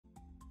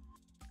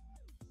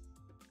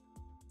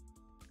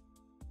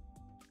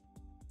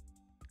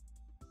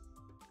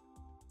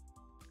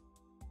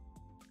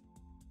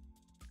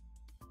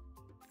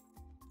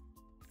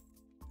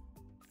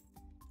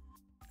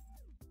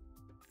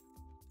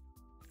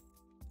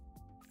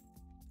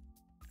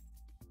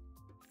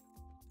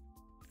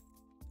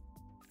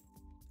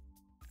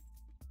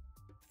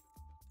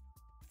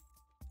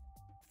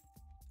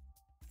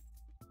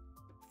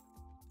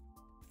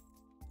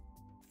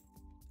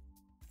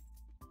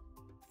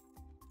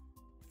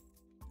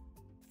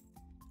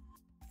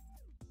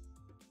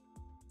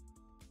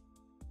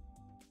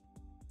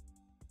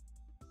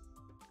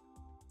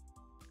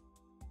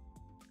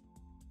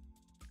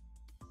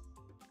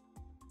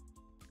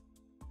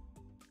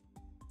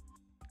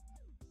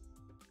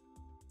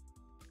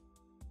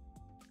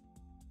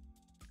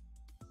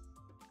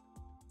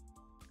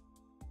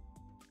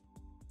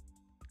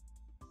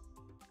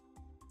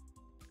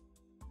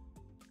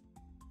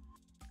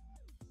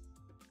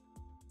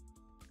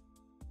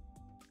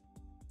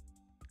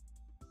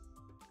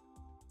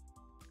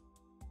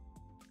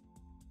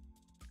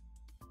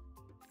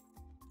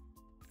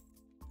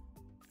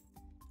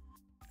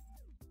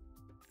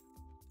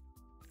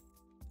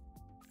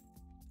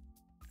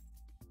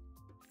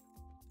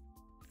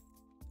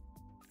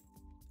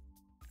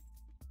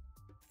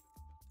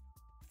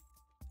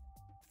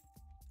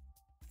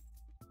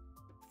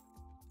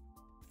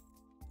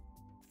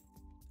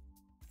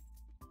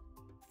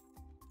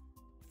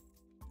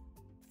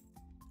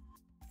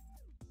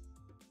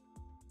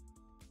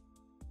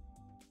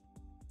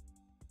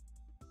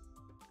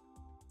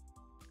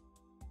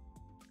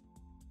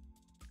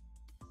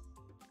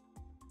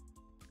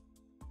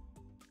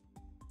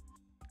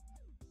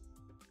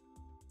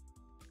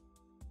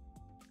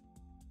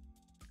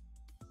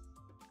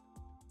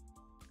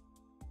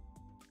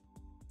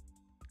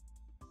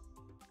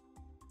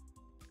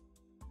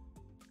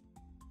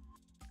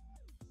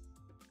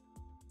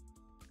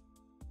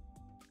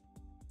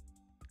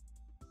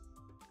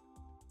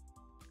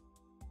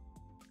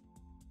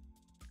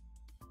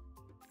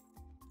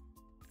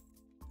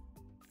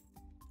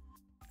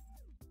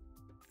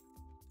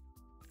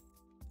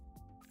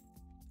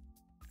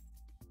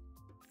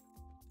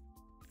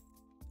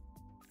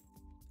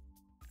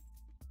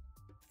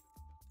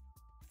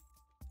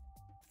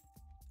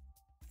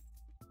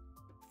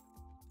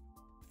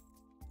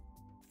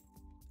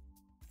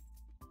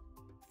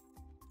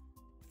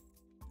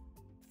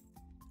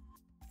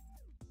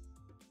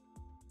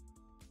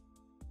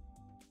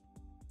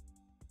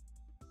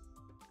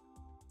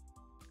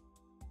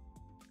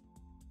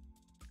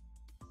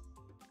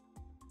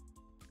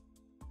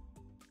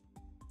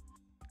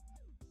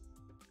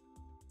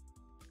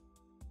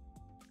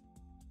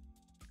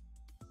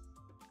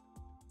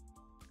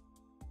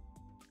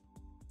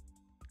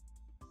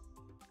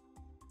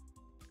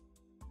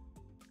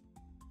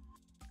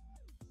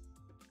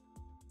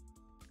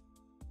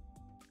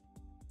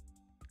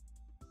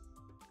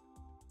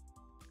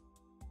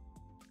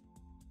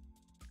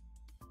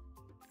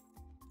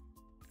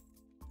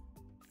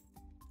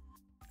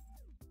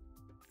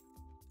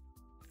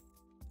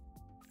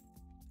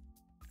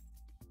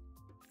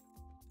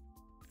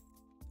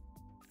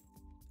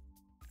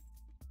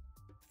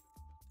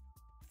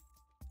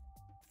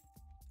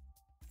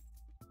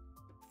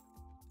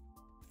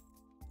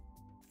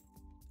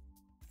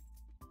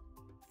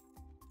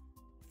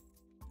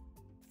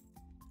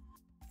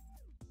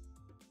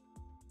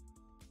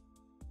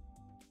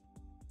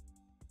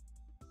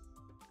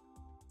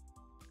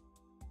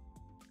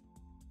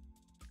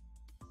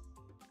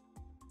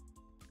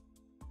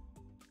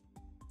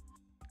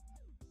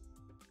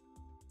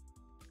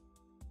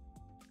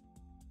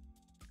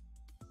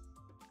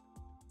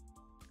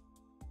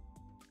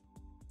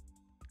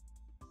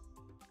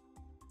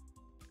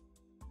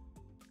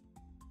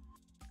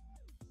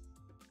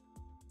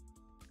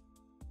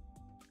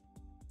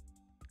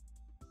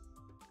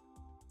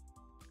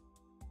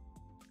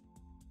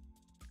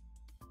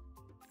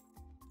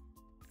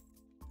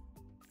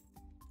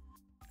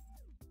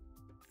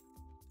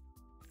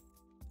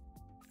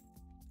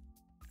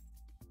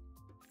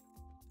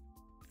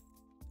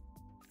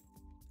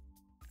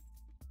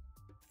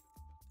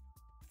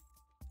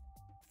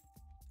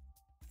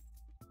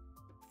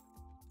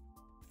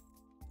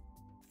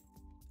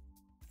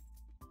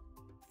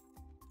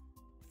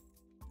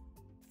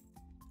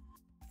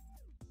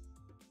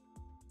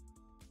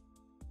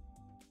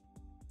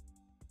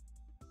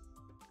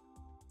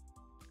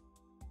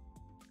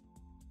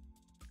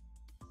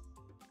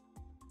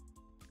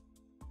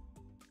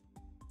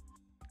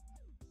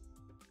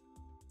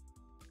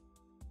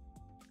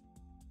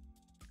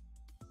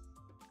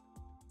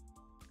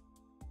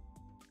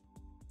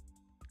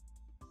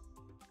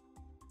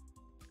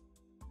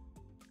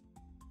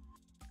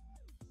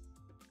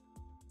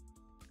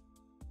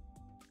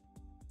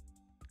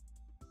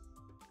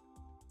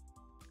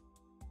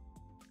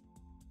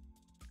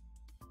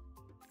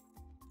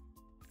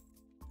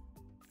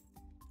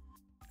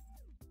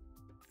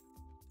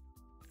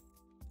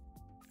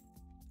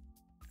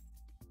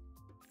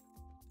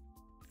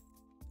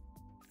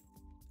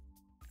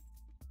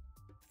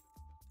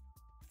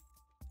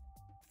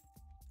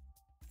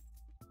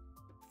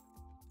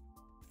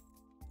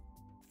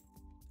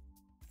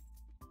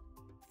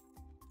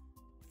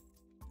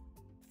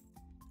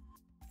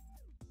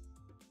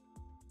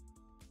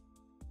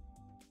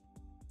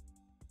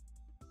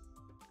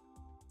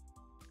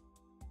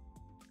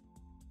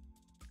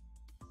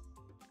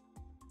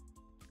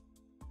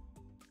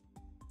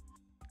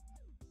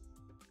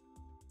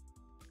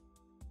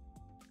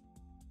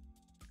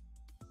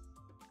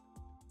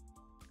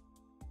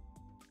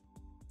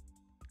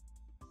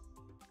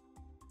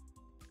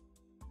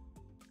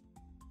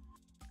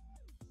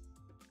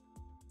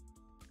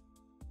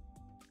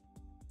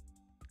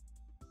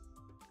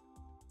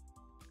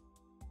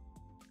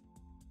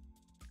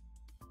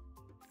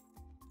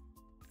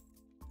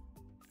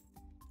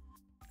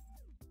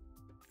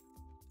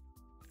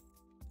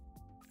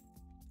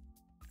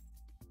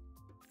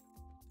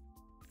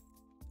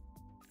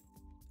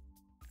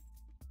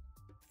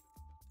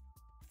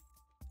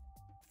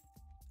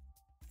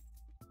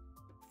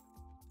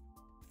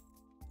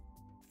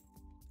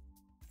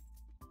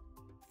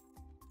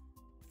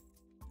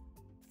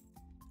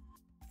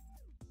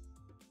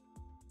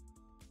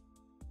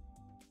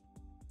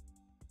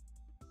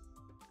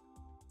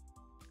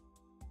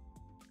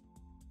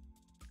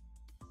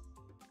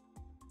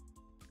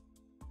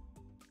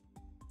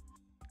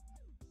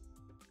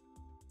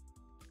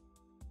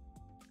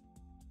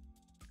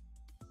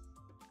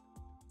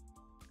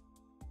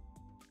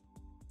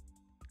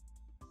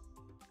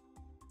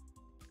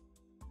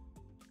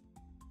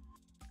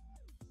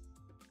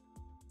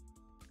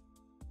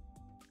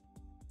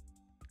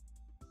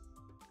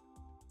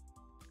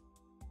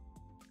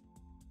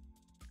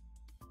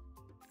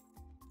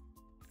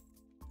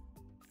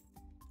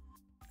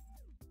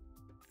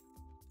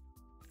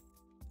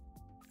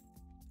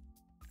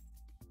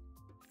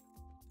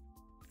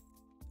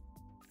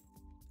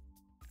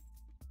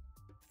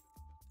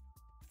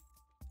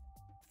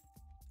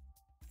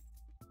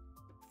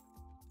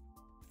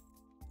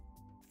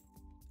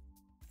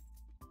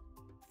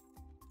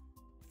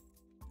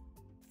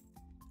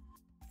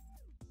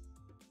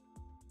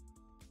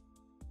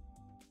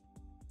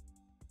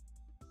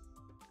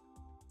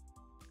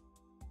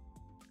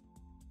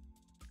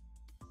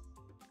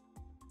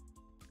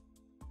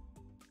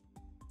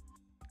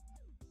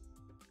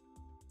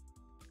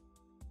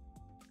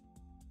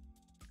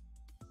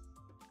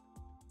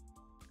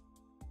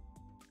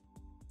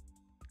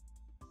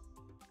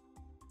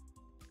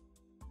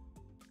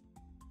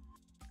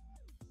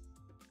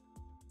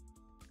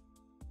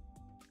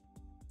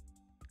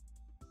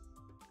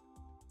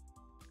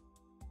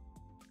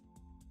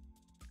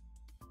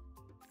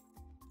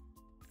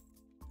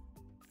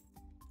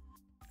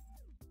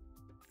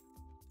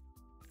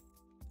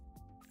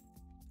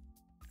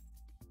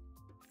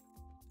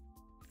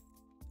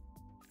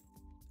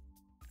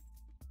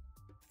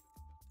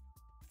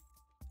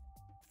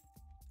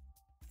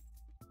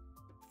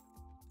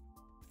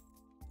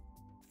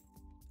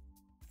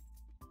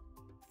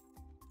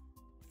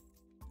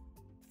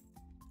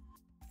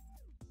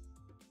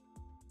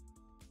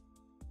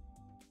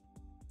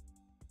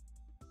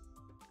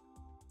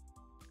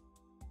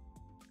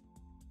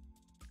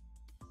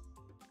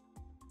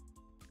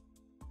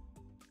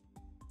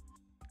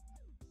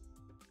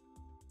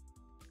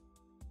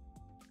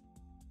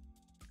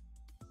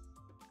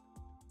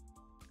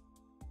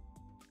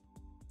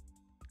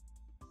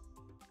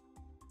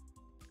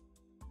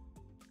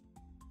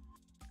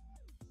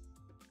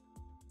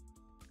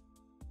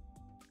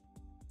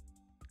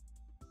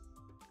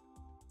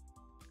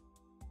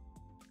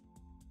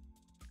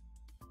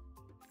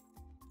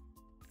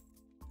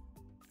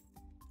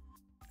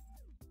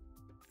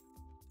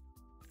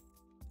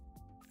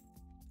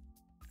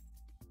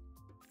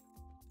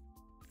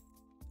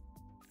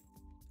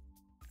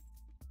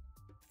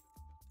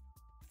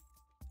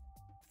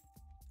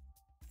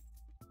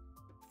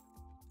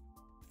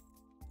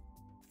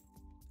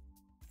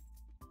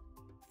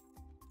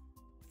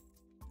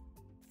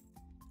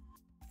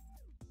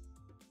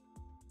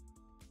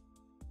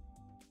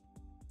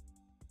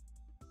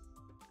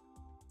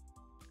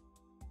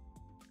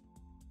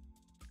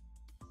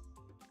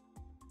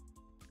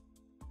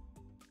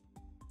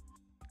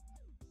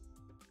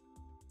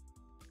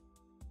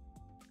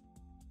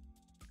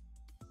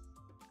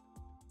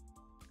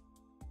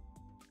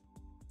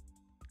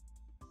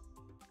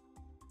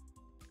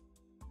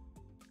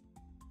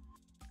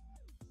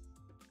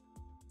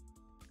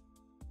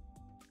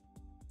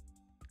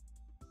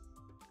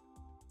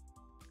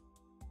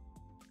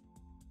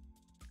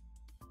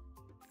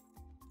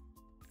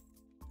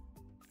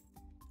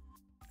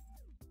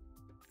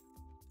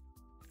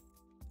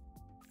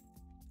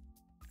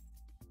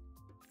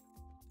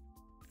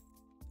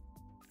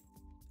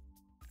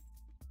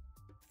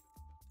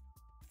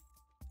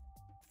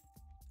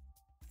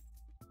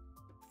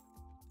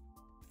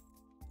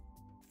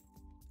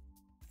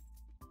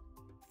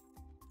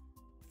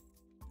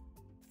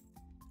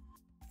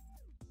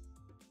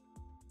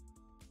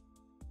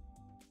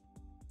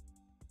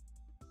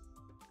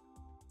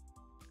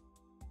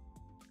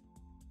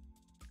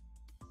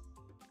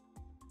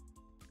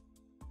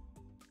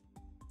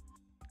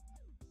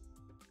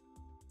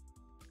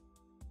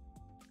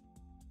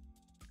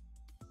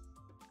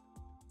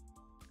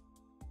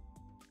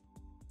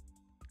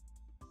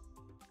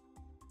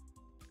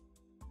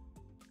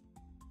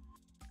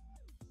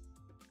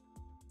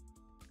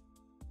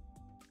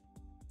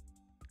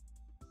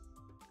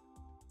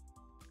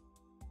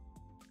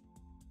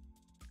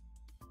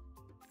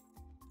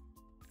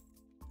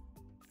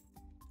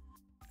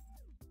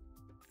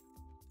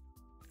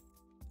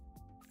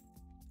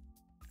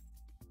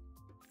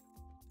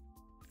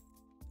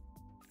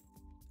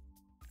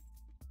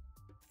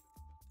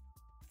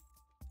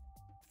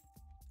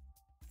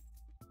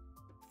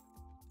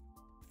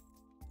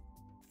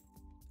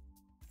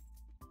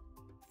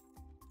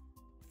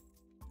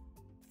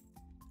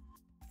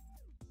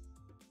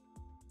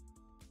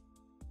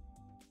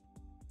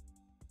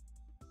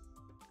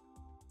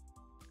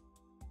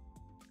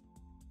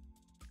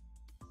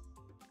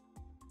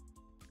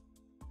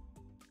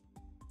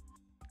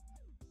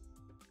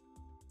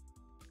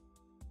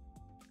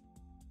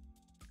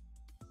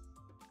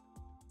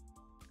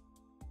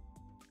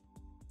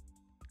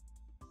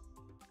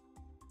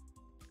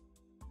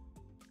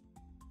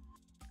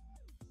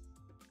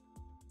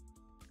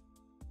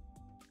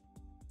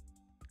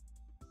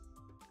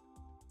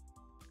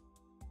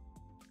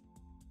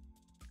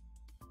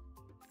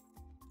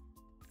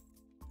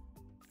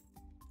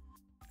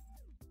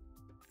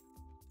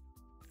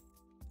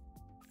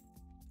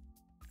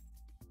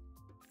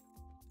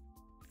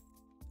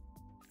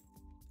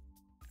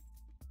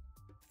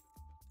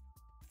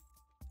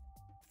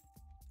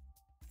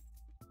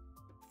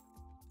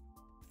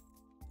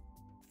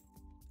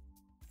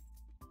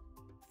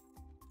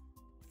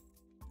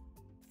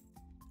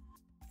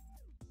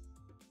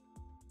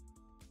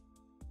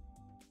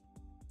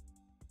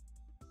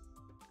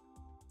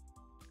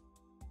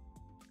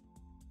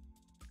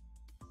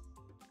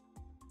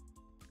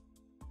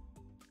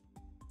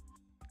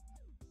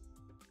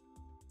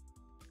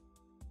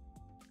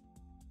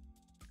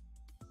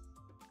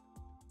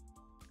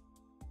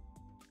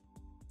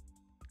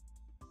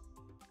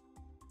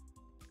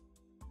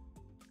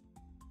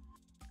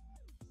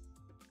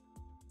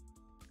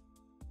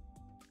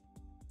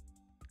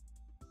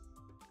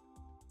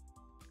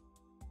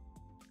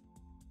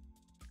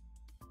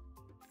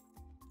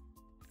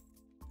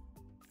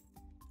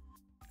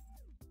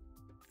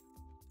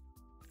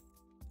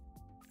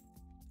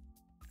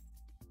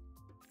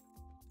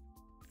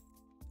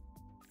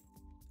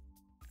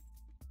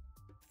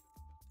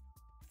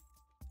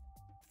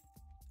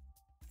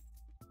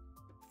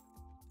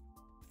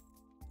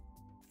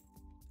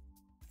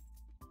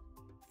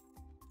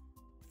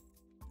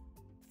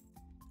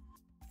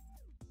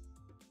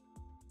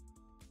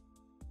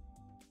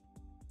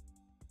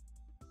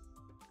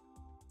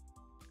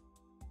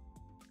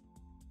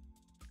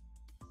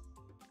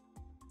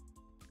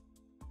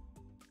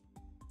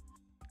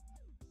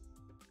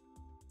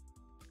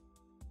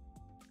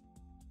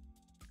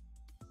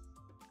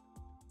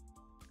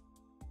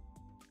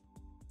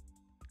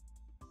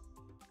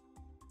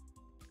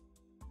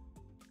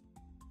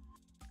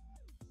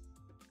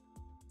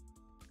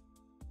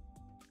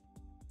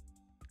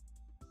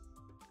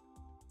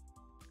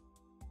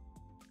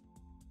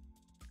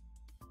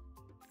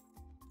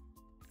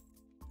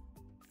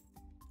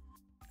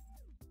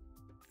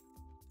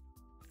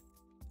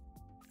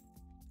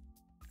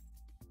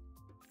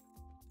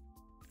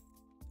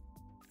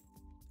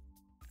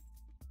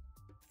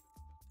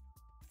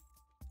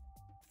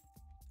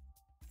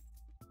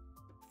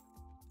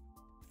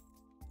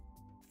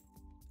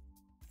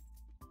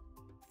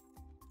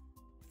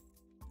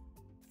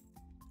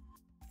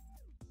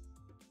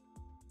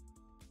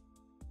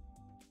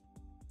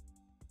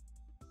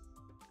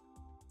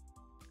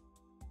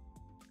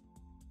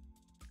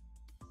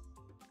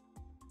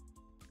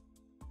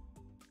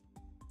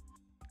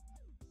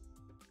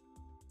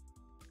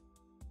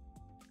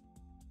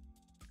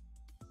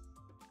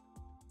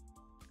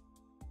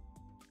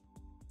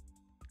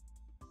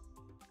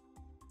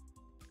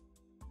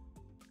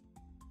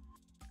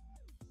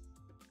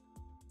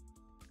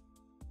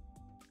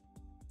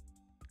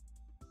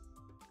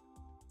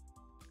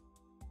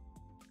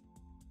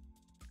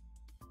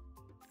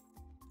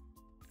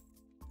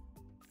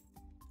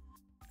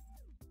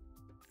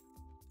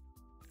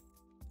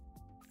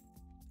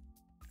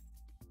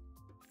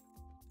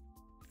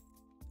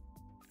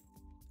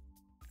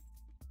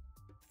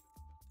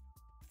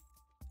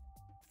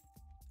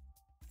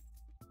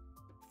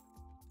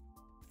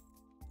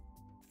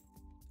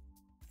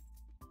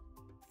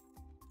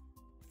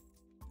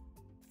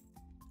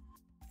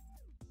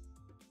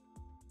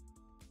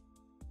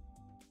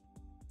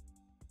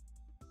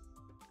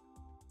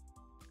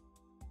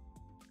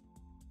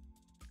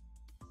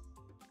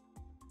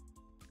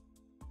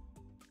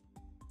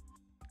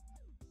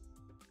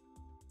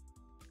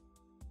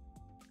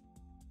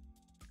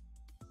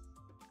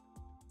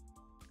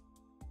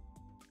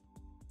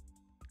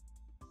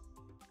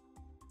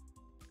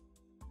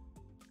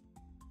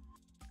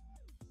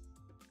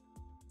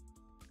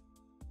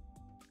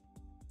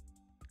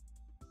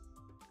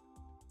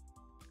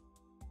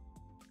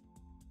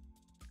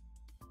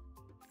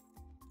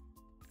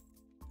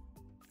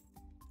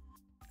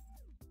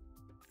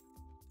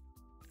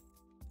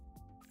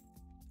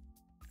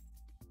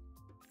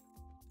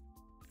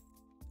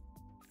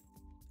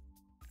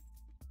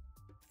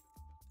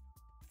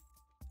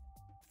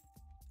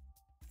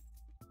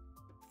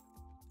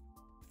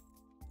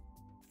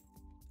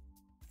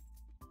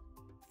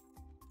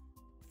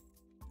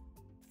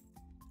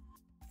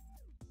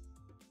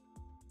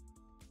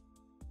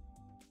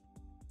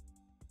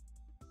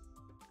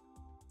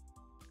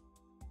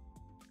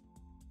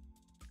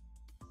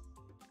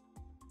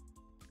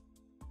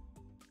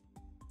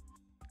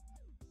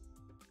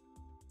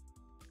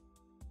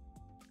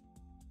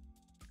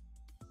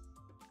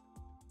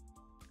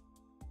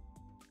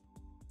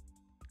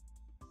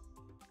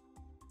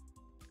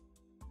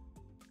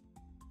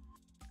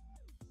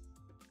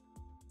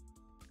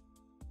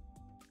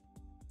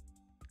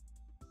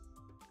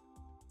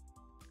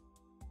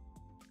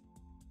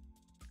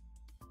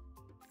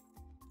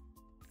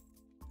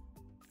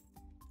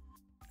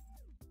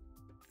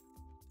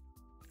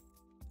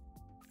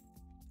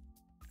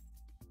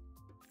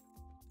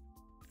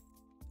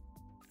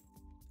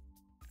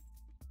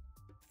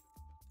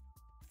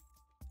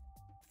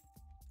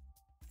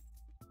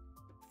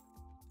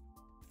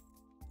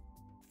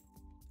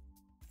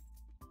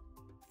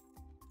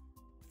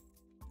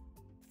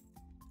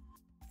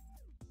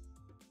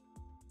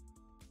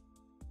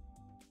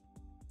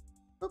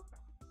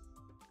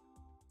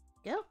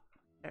Go.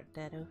 Start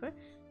that over.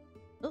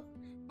 Oh,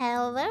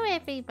 hello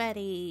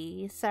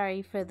everybody.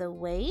 Sorry for the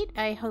wait.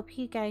 I hope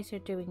you guys are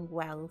doing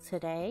well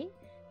today.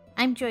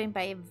 I'm joined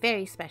by a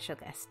very special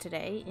guest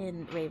today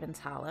in Raven's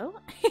Hollow.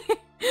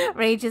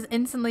 Ray just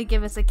instantly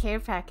give us a care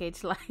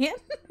package, Lion.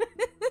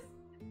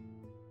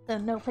 So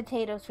no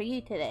potatoes for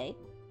you today.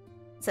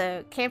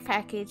 So care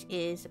package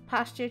is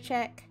posture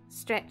check,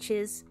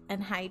 stretches,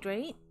 and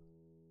hydrate.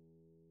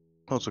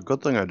 Well, it's a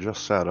good thing I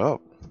just sat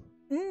up.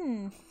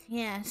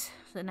 Yes,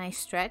 it's a nice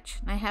stretch.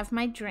 I have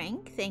my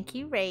drink. Thank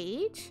you,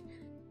 Rage.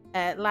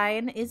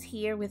 Lion is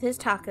here with his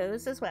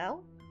tacos as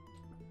well.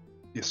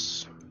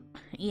 Yes.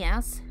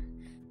 Yes.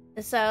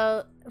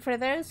 So, for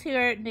those who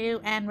are new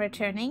and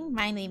returning,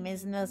 my name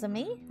is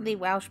Nozomi, the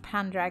Welsh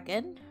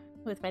Pandragon,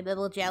 with my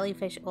little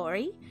jellyfish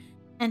Ori.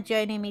 And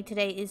joining me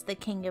today is the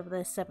King of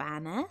the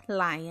Savannah,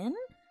 Lion.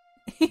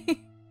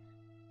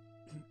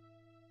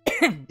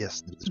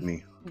 Yes, it's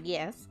me.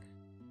 Yes.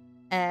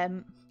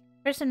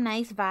 For some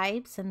nice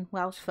vibes and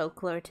Welsh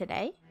folklore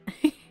today.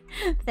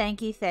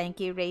 Thank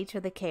you, Rage, for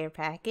the care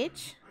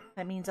package.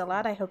 That means a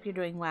lot. I hope you're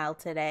doing well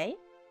today.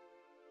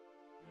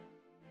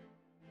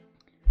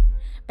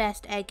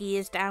 Best Eggy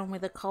is down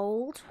with a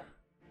cold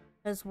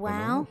as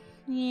well.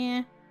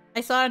 Yeah.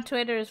 I saw on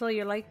Twitter as well,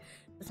 you're like,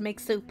 let's make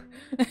soup.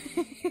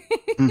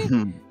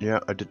 Yeah,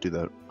 I did do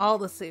that. All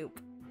the soup.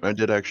 I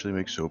did actually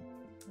make soup.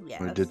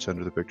 Yeah. I did send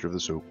her the picture of the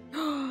soup.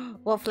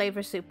 What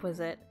flavor soup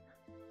was it?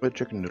 With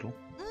chicken noodle.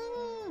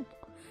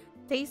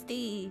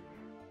 Tasty.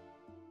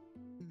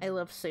 I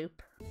love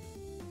soup.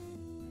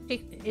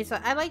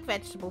 I like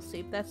vegetable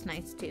soup. That's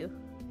nice too.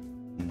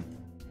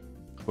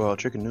 Well,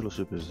 chicken noodle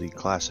soup is the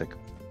classic.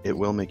 It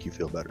will make you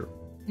feel better.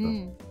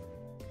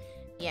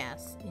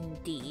 Yes,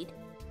 indeed.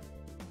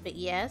 But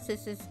yes,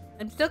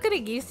 I'm still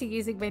getting used to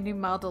using my new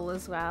model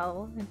as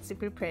well. It's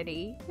super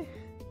pretty.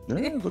 Yeah,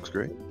 it looks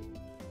great.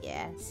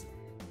 Yes.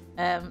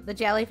 The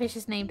jellyfish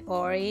is named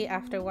Ori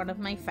after one of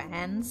my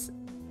fans.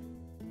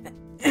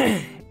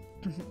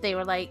 They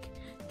were like,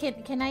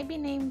 can I be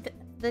named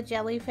the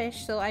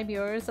jellyfish so I'm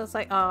yours? I was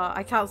like, oh,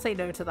 I can't say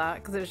no to that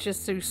because it was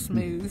just so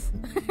smooth.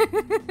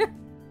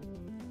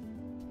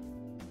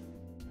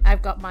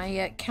 I've got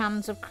my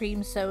cans of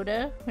cream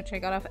soda, which I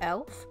got off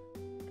Elf.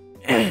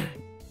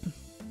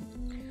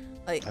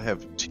 Like, I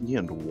have tea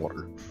and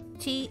water.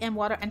 Tea and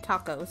water and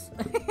tacos.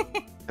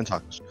 And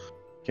tacos.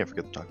 Can't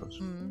forget the tacos.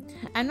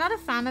 I'm not a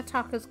fan of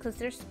tacos because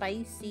they're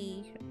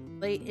spicy.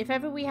 Like, if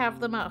ever we have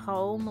them at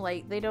home,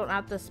 like, they don't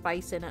add the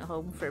spice in at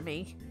home for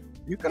me.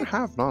 You can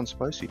have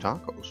non-spicy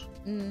tacos.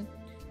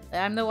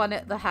 I'm the one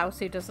at the house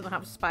who doesn't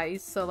have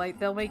spice, so, like,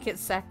 they'll make it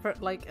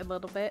separate, like, a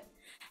little bit.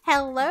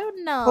 Hello,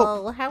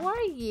 Null. How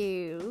are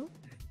you?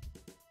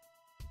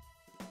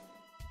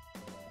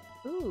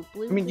 Ooh,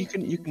 blue. I mean, you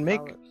can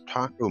make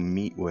taco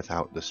meat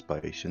without the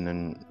spice, and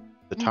then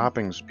the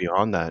toppings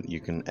beyond that you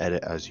can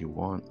edit as you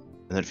want.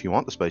 And then if you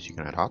want the spice, you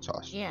can add hot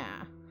sauce.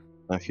 Yeah.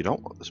 Now, if you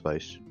don't want the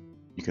spice,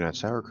 you can add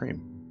sour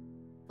cream.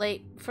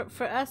 Like,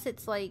 for us,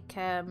 it's like,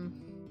 they'll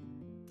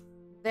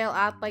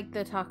add, like,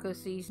 the taco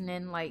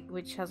seasoning, like,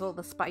 which has all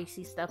the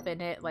spicy stuff in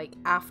it, like,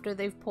 after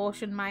they've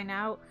portioned mine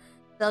out.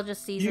 They'll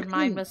just season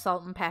mine with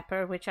salt and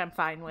pepper, which I'm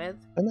fine with.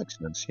 That makes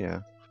sense,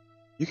 yeah.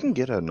 You can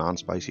get a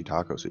non-spicy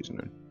taco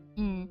seasoning.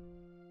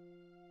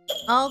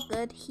 All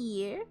good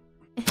here.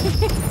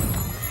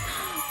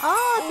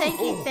 Oh,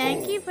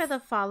 thank you for the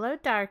follow,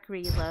 Dark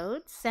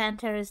Reload.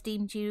 Santa has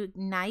deemed you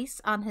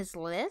nice on his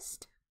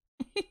list.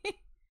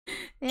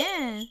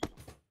 Yeah.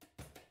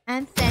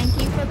 And thank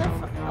you for the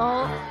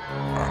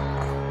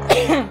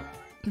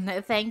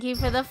thank you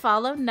for the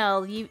follow,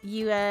 Null.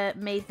 You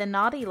made the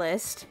naughty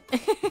list.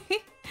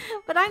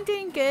 But I'm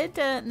doing good,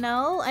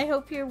 Null. I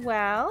hope you're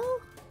well.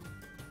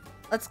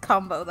 Let's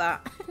combo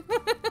that.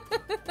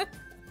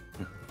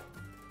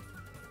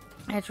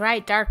 That's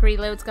right, Dark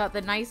Reload's got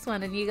the nice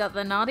one and you got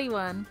the naughty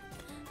one.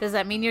 Does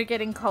that mean you're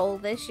getting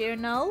cold this year,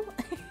 Null?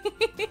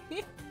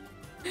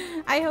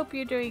 I hope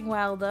you're doing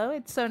well, though.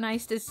 It's so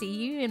nice to see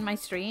you in my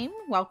stream.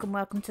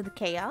 Welcome to the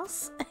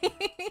chaos.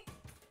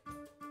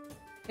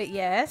 But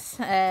yes,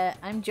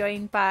 I'm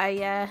joined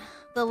by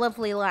the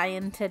lovely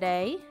Lion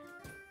today.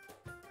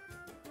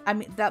 I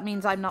mean, that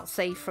means I'm not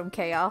safe from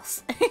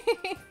chaos.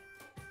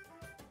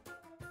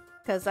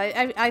 Because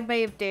I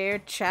may have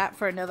dared chat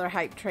for another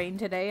hype train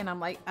today, and I'm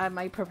like, am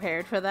I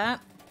prepared for that?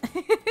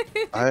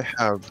 I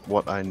have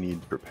what I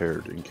need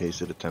prepared in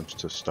case it attempts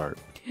to start.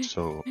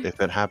 So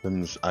if it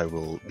happens, I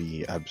will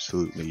be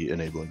absolutely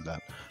enabling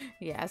that.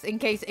 Yes, in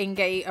case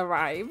Inge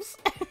arrives.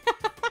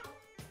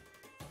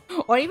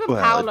 Or even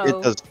Well,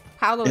 Paolo.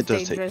 Paolo's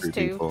does dangerous take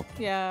 3 too. people.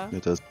 Yeah.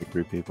 It does take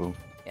 3 people.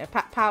 Yeah,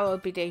 Paolo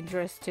would be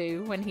dangerous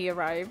too when he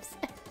arrives.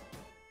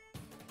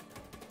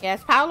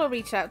 Yes, Paolo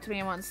reached out to me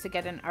and wants to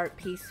get an art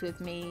piece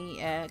with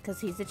me because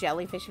he's a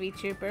jellyfish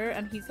VTuber,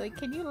 and he's like,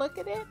 can you look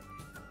at it?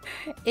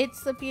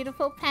 It's the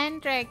beautiful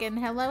Pendragon.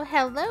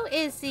 Hello,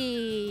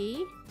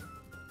 Izzy.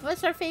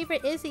 What's our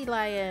favorite Izzy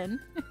lion?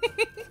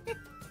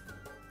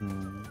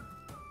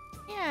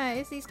 Yeah,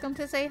 Izzy's come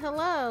to say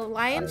hello.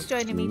 Lion's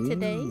joining me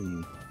today.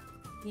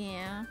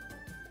 Yeah.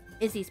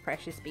 Izzy's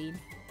precious bean.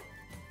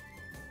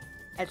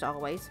 As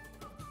always.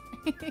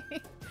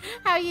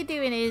 How you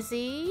doing,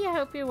 Izzy? I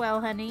hope you're well,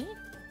 honey.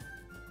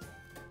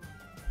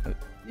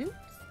 Oops,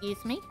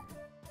 excuse me.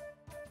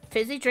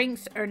 Fizzy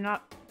drinks are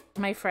not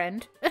my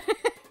friend.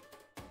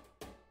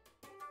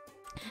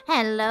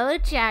 Hello,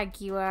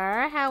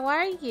 Jaguar. How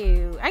are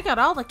you? I got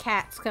all the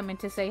cats coming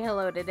to say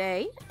hello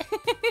today.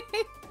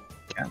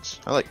 Cats.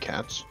 I like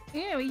cats.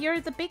 Yeah,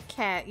 you're the big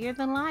cat. You're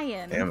the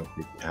lion. I am a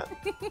big cat.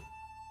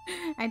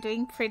 I'm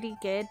doing pretty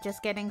good.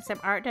 Just getting some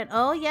art done.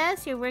 Oh,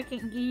 yes, you're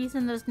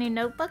using those new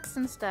notebooks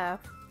and stuff.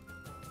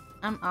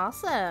 I'm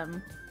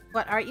awesome.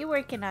 What art you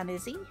working on,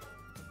 Izzy?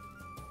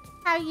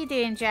 How you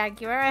doing,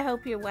 Jaguar? I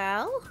hope you're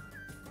well.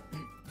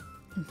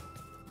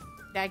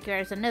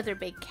 Jaguar's another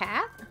big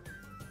cat.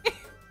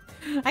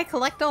 I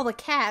collect all the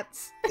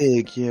cats.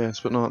 Big, yes,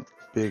 but not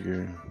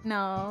bigger.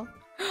 No.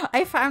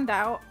 I found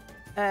out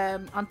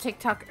on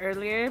TikTok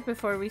earlier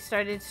before we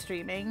started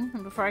streaming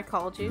and before I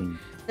called you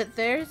that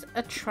there's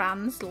a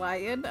trans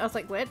lion. I was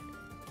like, what?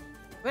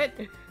 What?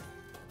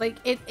 Like,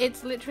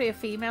 it's literally a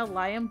female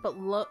lion but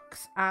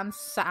looks and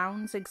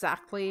sounds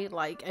exactly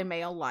like a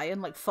male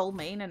lion, like full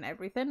mane and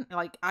everything,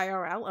 like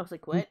IRL. I was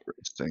like, what?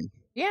 Interesting.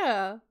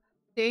 Yeah.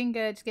 Doing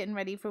good, just getting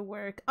ready for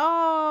work.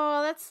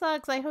 Oh, that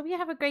sucks. I hope you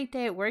have a great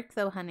day at work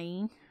though,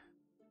 honey.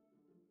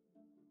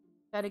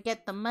 Gotta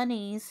get the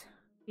monies.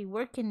 Be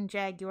working,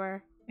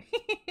 Jaguar.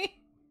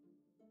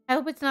 I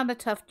hope it's not a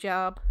tough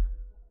job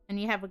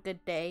and you have a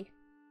good day.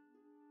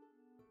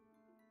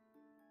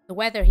 The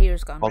weather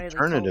here's gone really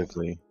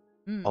cold.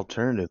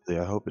 Alternatively,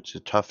 I hope it's a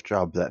tough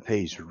job that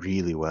pays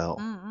really well.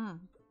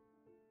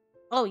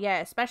 Oh yeah,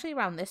 especially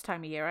around this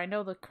time of year. I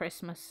know the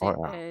Christmas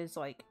is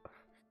like...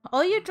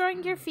 Oh, you're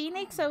drawing your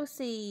Phoenix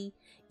OC.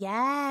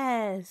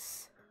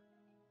 Yes.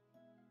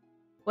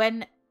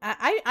 When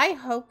I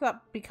hope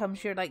that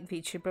becomes your like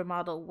VTuber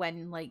model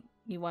when like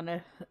you want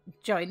to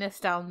join us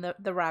down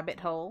the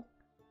rabbit hole.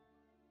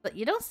 But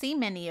you don't see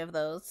many of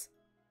those.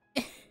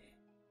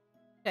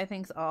 I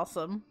think's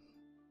awesome.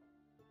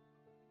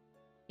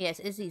 Yes,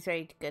 Izzy's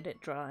very good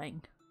at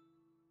drawing.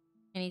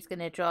 And he's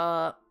gonna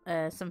draw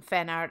some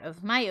fan art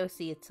of my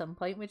OC at some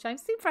point, which I'm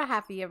super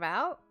happy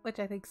about, which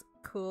I think's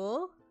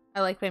cool. I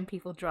like when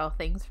people draw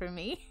things for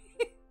me.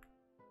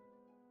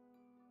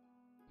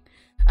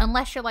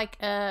 Unless you're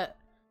like a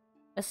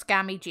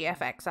scammy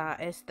GFX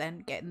artist,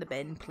 then get in the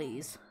bin,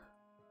 please.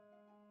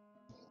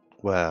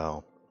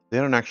 Well, they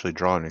don't actually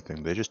draw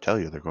anything. They just tell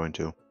you they're going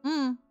to.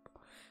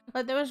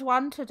 Like, there was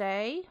one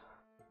today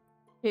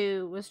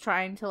who was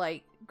trying to,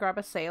 like, grab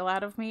a sale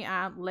out of me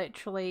and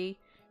literally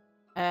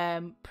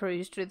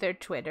perused through their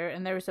Twitter,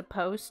 and there was a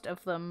post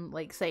of them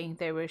like saying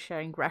they were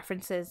sharing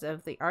references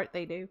of the art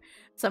they do.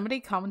 Somebody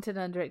commented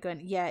under it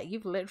going, yeah,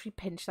 you've literally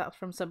pinched that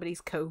from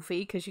somebody's Ko-fi,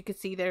 because you could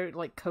see their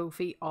like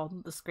Ko-fi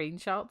on the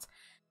screenshots,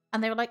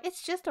 and they were like,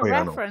 it's just a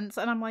reference.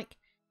 And I'm like,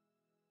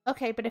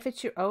 okay, but if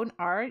it's your own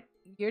art,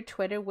 your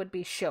Twitter would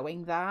be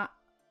showing that,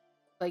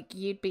 like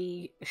you'd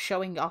be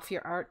showing off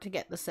your art to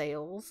get the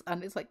sales.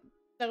 And it's like,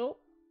 no,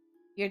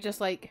 you're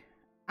just like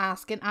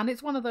asking. And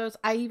it's one of those,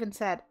 I even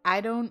said,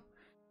 I don't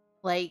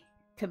like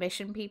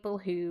commission people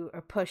who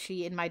are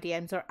pushy in my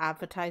DMs or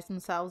advertise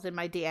themselves in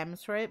my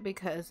DMs for it,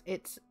 because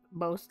it's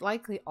most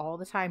likely all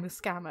the time a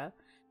scammer.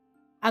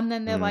 And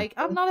then they're like,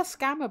 I'm not a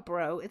scammer,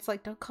 bro. It's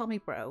like, don't call me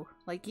bro.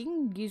 Like, you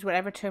can use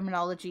whatever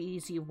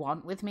terminologies you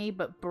want with me,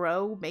 but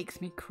bro makes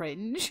me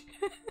cringe.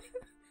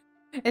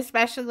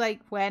 Especially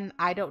like when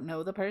I don't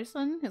know the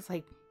person. It's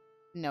like,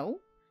 no,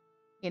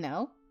 you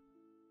know,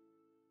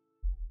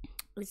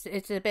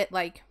 it's a bit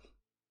like,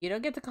 you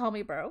don't get to call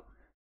me bro.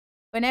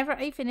 Whenever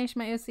I finish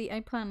my OC,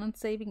 I plan on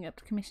saving up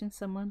to commission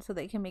someone so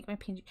they can make my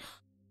PNG.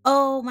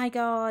 Oh my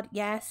god,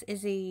 yes,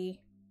 Izzy.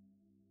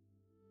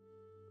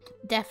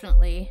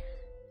 Definitely.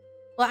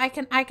 Well, I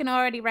can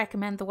already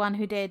recommend the one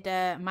who did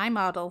my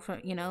model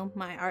for, you know,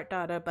 my art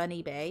daughter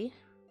Bunny Bay.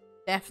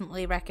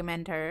 Definitely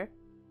recommend her.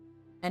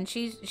 And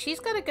she's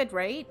got a good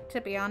rate,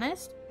 to be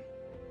honest.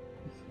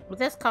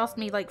 This cost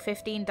me like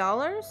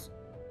 $15,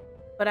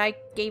 but I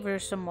gave her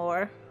some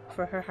more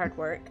for her hard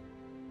work.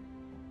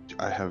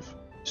 I have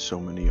so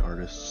many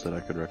artists that I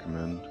could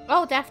recommend.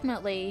 Oh,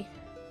 definitely.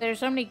 There's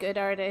so many good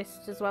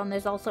artists as well, and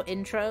there's also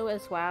Intro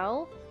as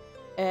well,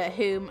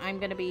 whom I'm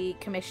going to be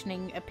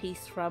commissioning a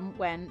piece from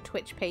when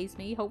Twitch pays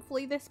me,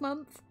 hopefully this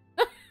month.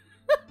 Well,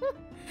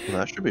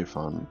 that should be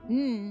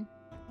fun.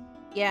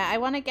 Yeah, I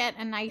want to get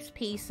a nice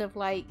piece of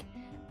like,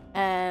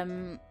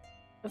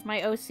 of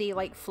my OC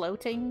like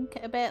floating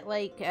a bit,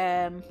 like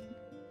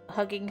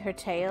hugging her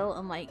tail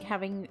and like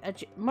having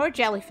more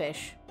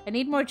jellyfish. I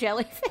need more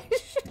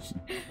jellyfish.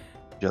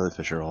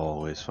 Jellyfish are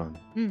always fun.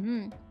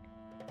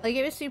 Like,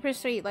 it was super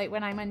sweet. Like,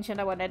 when I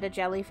mentioned I wanted a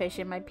jellyfish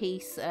in my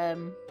piece,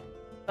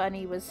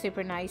 Bunny was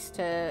super nice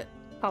to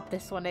pop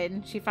this one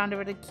in. She found a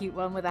really cute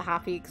one with a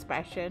happy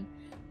expression.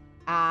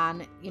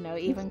 And, you know,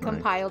 even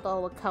compiled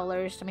all the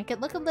colors to make it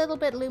look a little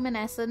bit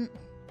luminescent.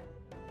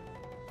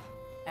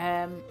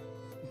 And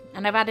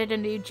I've added a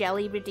new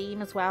jelly redeem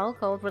as well,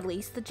 called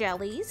Release the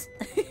Jellies.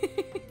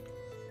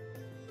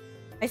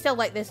 I still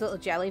like this little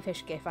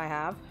jellyfish gif I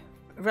have.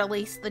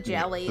 Release the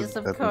jellies,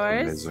 of That's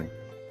course. amazing.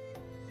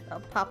 I'll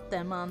pop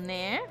them on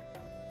there.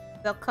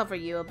 They'll cover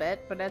you a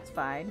bit, but that's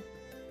fine.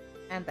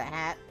 And the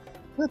hat.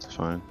 That's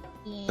fine.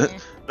 Yeah.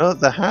 No,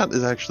 the hat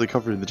is actually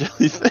covered in the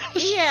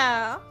jellyfish.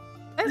 Yeah.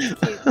 That's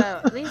cute,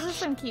 though. These are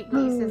some cute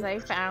pieces I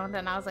found,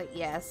 and I was like,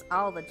 yes,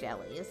 all the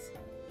jellies.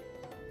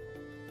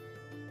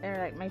 They're,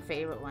 like, my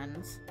favorite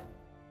ones.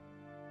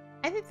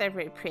 I think they're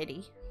very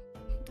pretty.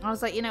 I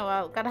was like, you know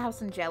what, gotta have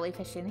some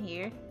jellyfish in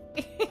here.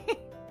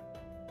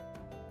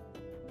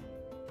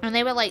 And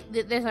they were like,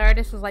 this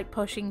artist was like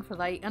pushing for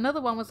like,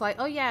 another one was like,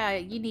 oh yeah,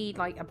 you need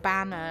like a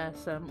banner,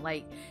 some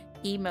like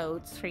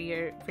emotes for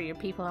your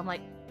people. I'm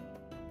like,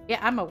 yeah,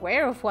 I'm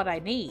aware of what I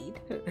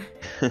need,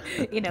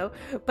 you know,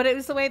 but it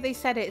was the way they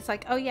said it. It's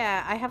like, oh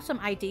yeah, I have some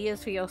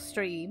ideas for your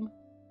stream.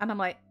 And I'm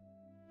like,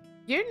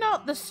 you're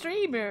not the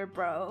streamer,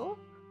 bro.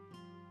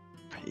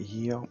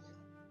 Yep.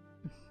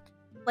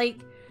 Like,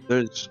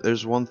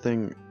 there's one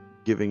thing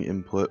giving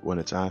input when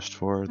it's asked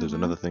for. There's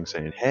another thing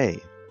saying, hey,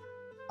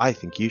 I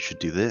think you should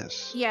do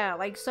this. Yeah,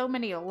 like so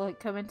many will like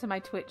come into my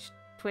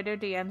Twitter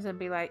DMs and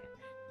be like,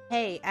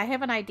 hey, I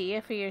have an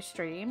idea for your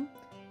stream.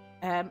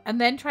 And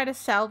then try to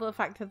sell the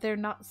fact that they're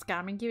not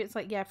scamming you. It's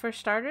like, yeah, for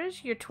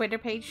starters, your Twitter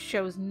page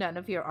shows none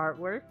of your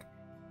artwork.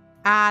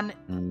 And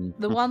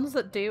the ones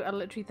that do are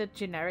literally the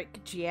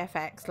generic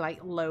GFX like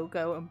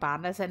logo and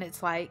banners, and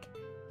it's like,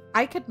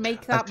 I could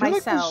make that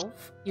myself, like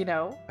you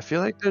know? I feel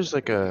like there's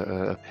like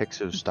a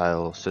Pixiv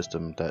style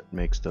system that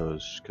makes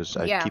those, because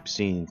I keep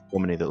seeing so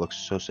many that look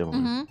so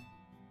similar.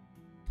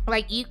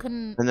 Like, you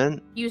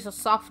can use a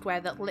software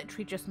that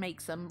literally just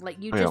makes them.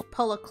 Like, you just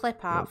pull a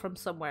clip art from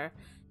somewhere,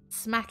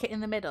 smack it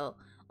in the middle,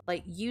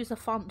 like, use a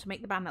font to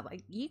make the banner.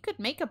 Like, you could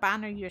make a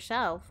banner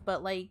yourself,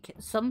 but, like,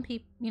 some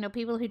people, you know,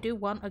 people who do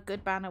want a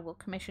good banner will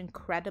commission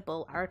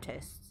credible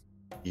artists.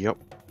 Yep.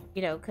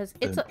 You know, because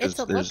it's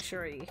a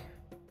luxury.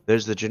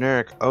 There's the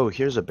generic, oh,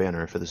 here's a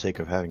banner for the sake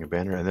of having a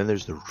banner, and then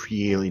there's the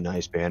really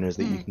nice banners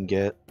that you can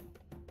get.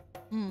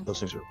 Those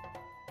things are...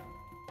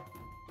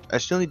 I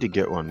still need to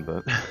get one,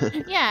 but...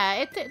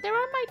 Yeah, they're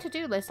on my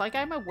to-do list. Like,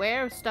 I'm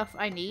aware of stuff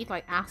I need,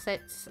 like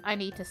assets I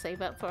need to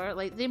save up for.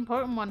 Like, the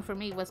important one for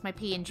me was my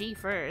PNG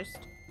first.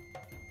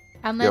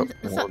 And then,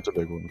 that's a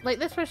big one. Like,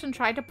 this person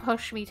tried to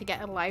push me to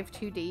get a live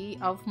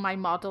 2D of my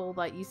model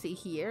that you see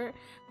here,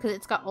 because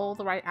it's got all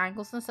the right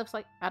angles and stuff. It's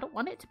like, I don't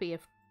want it to be a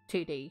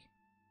 2D.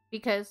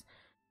 Because,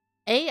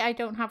 A, I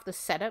don't have the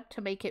setup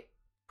to make it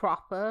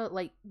proper,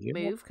 like,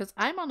 move, because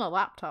I'm on a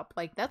laptop.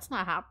 Like, that's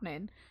not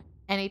happening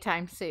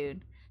anytime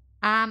soon.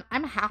 And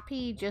I'm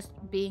happy just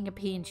being a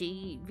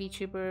PNG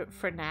VTuber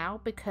for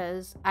now,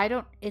 because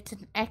it's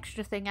an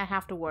extra thing I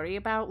have to worry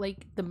about,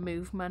 like, the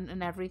movement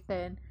and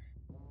everything,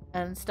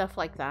 and stuff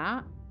like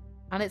that.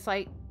 And it's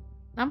like,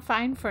 I'm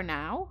fine for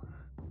now,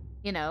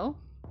 you know?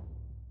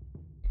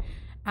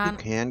 You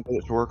can get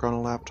it to work on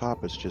a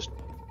laptop, it's just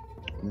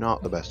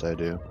not the best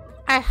idea.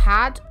 I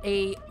had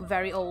a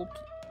very old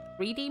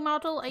 3D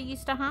model I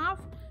used to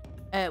have,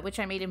 which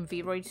I made in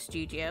Vroid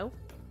Studio.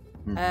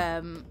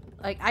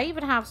 Like, I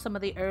even have some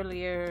of the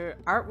earlier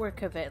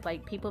artwork of it.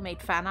 Like, people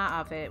made fan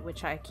art of it,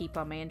 which I keep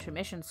on my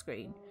intermission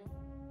screen.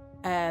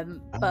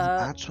 But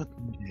that's what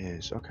it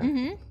is.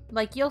 Okay.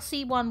 Like, you'll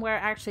see one where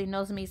actually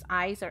Nozomi's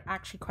eyes are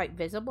actually quite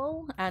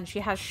visible, and she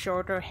has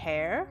shorter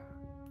hair.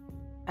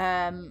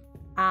 And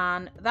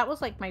that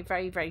was like my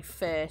very, very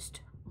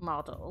first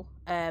model.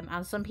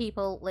 And some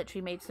people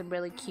literally made some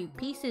really cute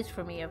pieces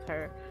for me of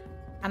her,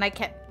 and I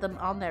kept them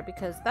on there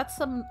because that's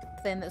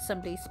something that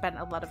somebody spent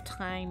a lot of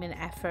time and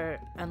effort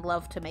and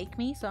love to make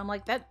me. So I'm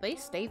like, that they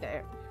stay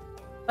there.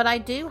 But I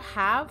do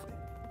have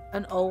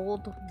an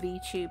old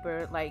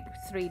VTuber like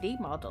 3D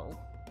model,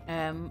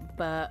 and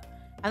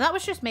that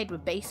was just made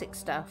with basic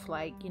stuff.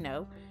 Like, you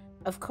know,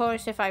 of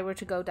course, if I were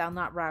to go down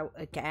that route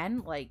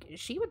again, like,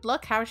 she would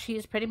look how she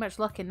is pretty much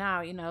looking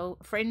now, you know,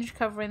 fringe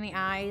covering the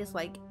eyes,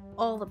 like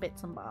all the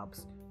bits and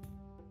bobs.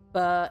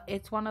 But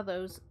it's one of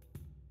those,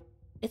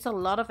 it's a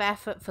lot of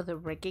effort for the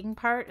rigging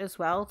part as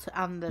well,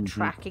 and the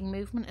tracking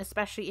movement,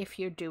 especially if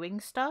you're doing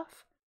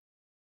stuff,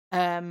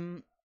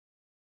 and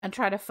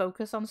try to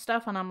focus on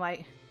stuff. And I'm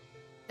like,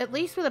 at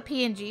least with a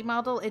PNG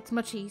model, it's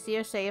much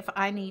easier. Say if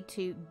I need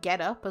to get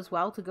up as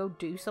well to go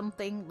do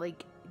something,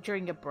 like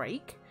during a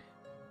break,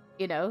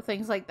 you know,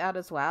 things like that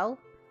as well.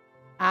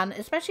 And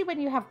especially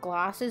when you have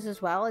glasses as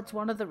well, it's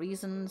one of the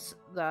reasons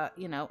that,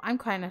 you know, I'm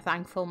kind of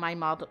thankful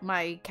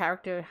my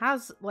character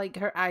has, like,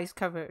 her eyes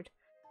covered.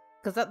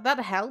 Because that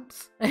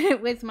helps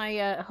with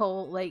my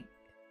whole, like,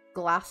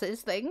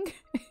 glasses thing.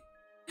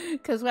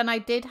 Because when I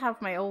did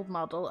have my old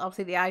model,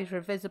 obviously the eyes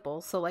were visible.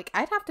 So, like,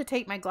 I'd have to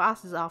take my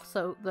glasses off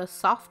so the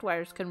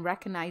softwares can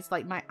recognize,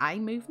 like, my eye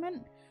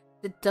movement.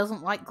 It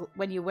doesn't like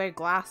when you wear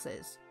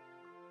glasses.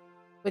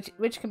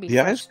 Which can be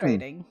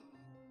frustrating.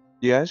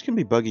 The eyes can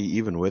be buggy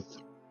even with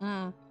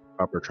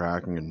proper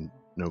tracking and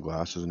no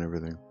glasses and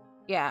everything.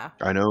 Yeah.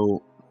 I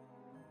know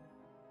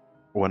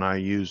when I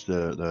use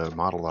the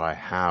model that I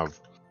have,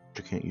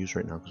 which I can't use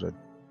right now because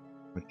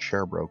my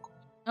chair broke.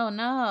 Oh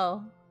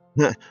no.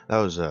 That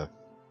was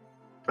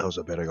That was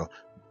a bit ago.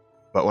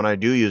 But when I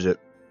do use it,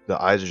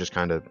 the eyes are just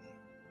kind of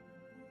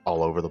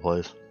all over the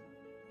place.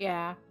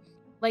 Yeah.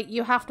 Like,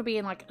 you have to be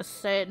in, like, a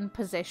certain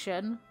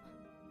position.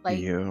 Like,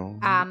 Yeah.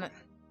 and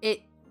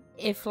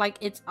if, like,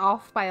 it's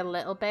off by a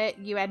little bit,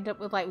 you end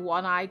up with, like,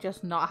 one eye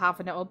just not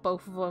having it, or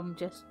both of them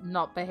just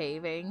not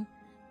behaving.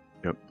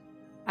 Yep.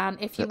 And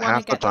if you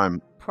want to get the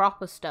time,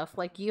 proper stuff,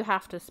 like, you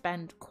have to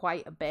spend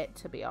quite a bit,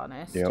 to be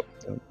honest. Yep.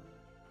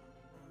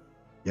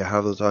 Yeah,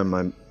 half the time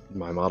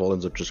my model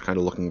ends up just kind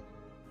of looking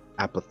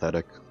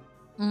apathetic.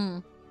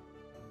 Mm.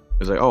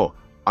 It's like, oh,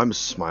 I'm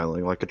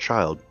smiling like a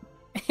child.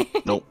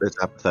 Nope,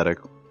 it's apathetic.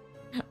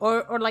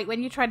 Or like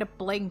when you try to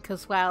blink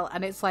as well,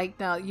 and it's like,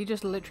 no, you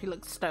just literally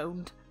look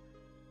stoned.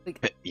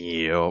 Like,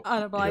 Yep.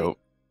 and I'm like, Yep.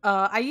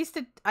 I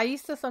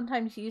used to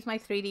sometimes use my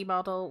 3D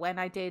model when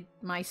I did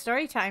my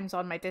story times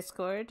on my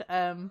Discord.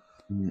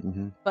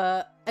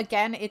 But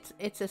again, it's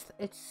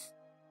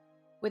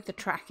with the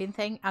tracking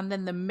thing, and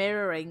then the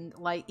mirroring.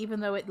 Like, even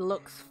though it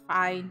looks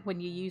fine when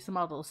you use the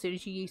model, as soon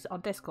as you use it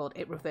on Discord,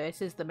 it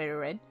reverses the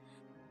mirroring.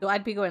 So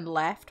I'd be going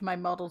left, my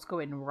model's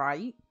going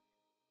right,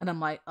 and I'm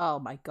like, oh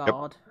my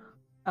god. Yep.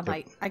 I'm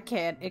like, I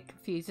can't. It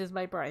confuses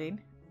my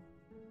brain.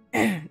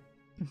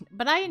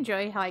 But I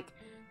enjoy like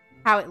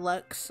how it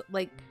looks.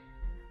 Like,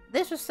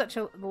 this was such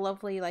a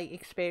lovely like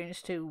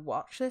experience to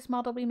watch this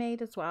model be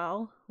made as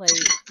well. Like,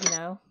 you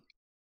know.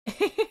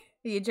 Are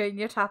you enjoying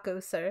your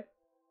tacos, sir?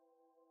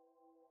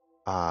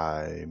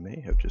 I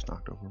may have just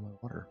knocked over my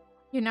water.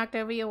 You knocked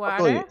over your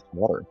water? Oh, yeah, it's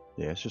water.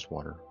 Yeah, it's just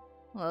water.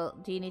 Well,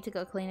 do you need to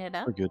go clean it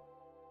up? We're good.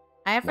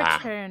 I have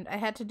returned. I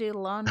had to do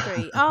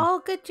laundry.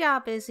 Oh, good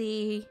job,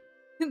 Izzy.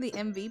 The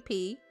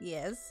MVP,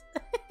 yes.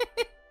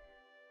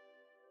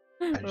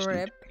 I just need to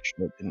Rip. make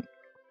sure I didn't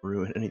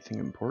ruin anything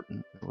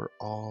important. We're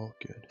all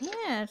good.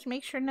 Yeah, just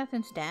make sure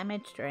nothing's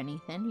damaged or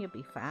anything. You'll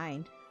be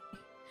fine.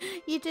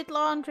 You did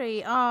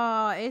laundry.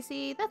 Oh,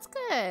 Izzy, that's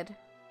good.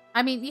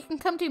 I mean, you can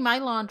come do my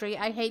laundry.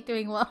 I hate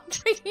doing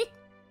laundry.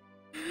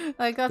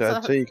 Like, that's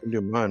I'd say you can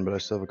do mine, but I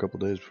still have a couple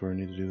days before I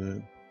need to do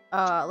that.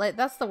 Like,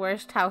 that's the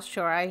worst house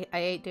chore I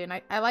hate doing.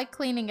 I like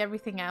cleaning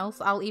everything else.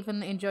 I'll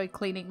even enjoy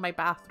cleaning my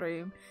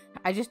bathroom.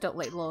 I just don't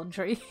like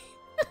laundry.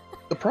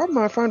 The problem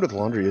I find with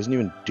laundry isn't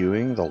even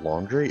doing the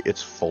laundry,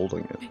 it's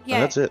folding it. Yeah,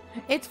 and that's it.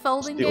 It's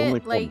folding It's the only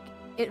it,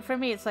 like, for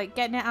me, it's like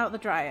getting it out of the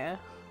dryer.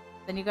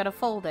 Then you gotta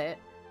fold it.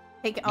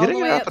 Take it all Getting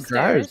the way it out upstairs. the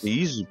dryer is the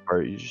easy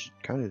part. You just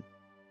kind of...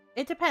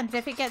 It depends.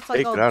 If it gets like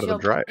take all it out of the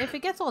dryer. if it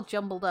gets all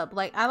jumbled up,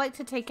 like, I like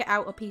to take it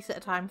out a piece at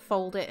a time,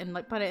 fold it, and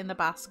like put it in the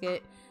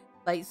basket.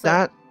 Like, so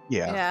That,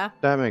 yeah,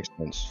 that makes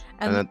sense.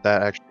 And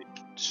that actually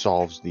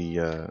solves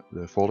the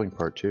folding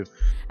part too.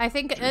 I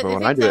think. But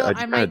when I do it, I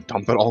just kind of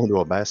dump it all into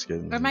a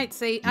basket. I might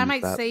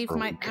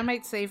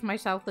save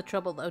myself the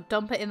trouble though.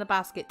 Dump it in the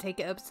basket, take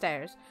it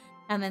upstairs,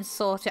 and then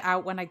sort it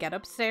out when I get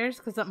upstairs,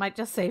 because that might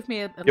just save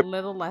me a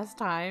little less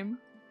time.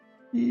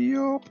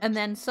 Yep. And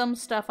then some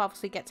stuff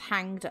obviously gets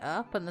hanged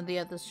up, and then the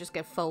others just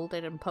get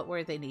folded and put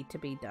where they need to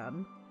be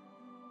done.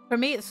 For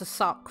me, it's a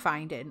sock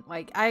finding.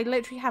 Like, I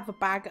literally have a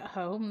bag at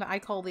home that I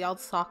call the odd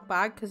sock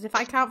bag, because if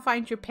I can't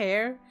find your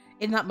pair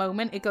in that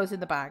moment, it goes in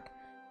the bag.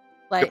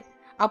 Like,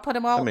 I'll put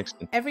them all.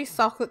 Every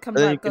sock that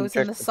comes out goes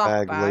in the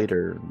sock bag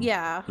later.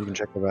 Yeah. You can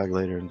check the bag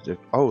later and say,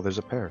 oh, there's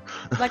a pair.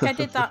 Like, I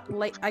did that.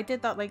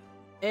 Like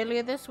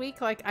earlier this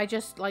week. Like, I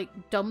just like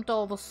dumped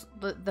all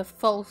the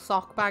full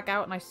sock bag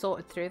out, and I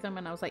sorted through them,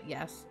 and I was like,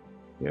 yes.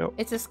 Yep.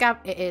 It's a scab.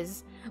 It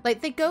is. Like,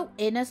 they go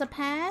in as a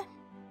pair,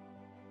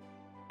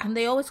 and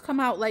they always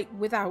come out like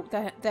without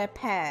their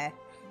pair.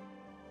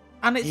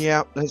 And it's,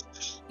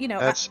 that's, you know,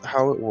 that's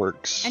how it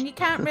works. And you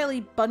can't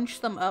really bunch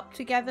them up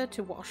together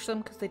to wash them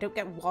because they don't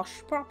get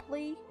washed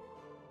properly.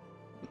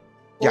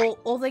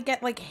 Or they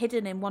get like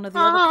hidden in one of the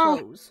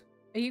other clothes.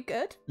 Are you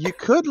good? You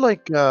could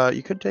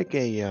take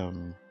a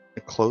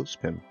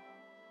clothespin.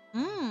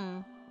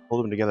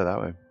 Hold them together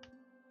that way.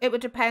 It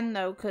would depend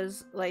though,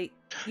 because like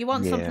you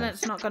want something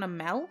that's not gonna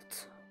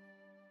melt.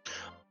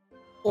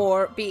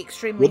 Or be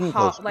extremely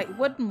hot. Like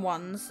wooden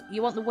ones.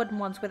 You want the wooden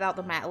ones without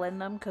the metal in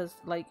them, because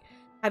like,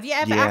 have you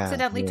ever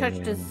accidentally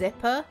touched a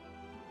zipper?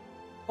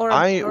 Or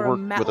a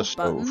metal with a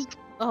stove. button?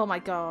 Oh my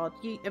god.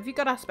 Have you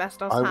got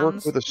asbestos hands? I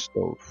work with a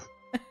stove.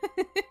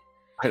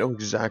 I know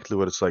exactly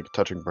what it's like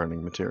touching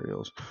burning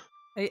materials.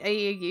 Are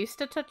you used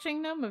to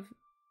touching them?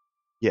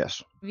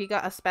 Yes. Have you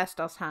got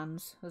asbestos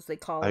hands, as they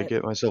call it? I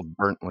get myself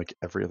burnt like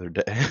every other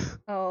day.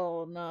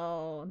 Oh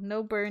no.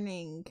 No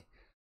burning.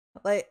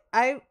 Like,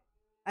 I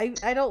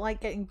don't like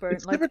getting burnt.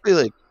 It's typically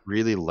like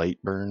really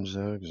light burns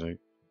though, because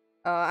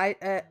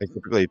I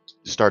typically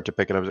start to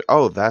pick it up.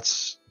 Oh,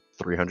 that's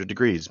 300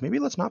 degrees. Maybe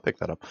let's not pick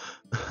that up.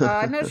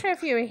 I'm not sure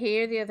if you were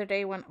here the other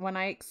day when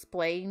I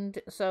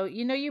explained. So,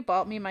 you know, you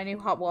bought me my new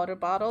hot water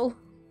bottle.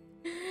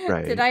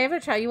 Right. Did I ever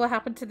tell you what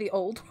happened to the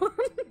old one?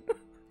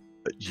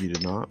 You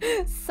did not.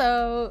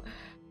 So,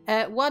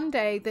 one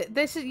day,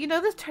 this is, you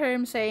know, the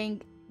term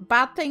saying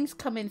bad things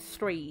come in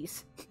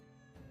threes.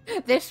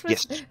 This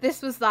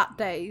was that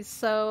day.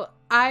 So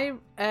I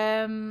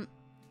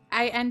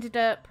ended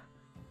up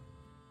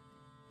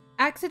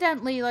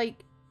accidentally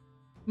like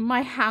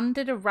my hand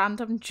did a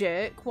random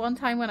jerk one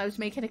time when I was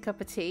making a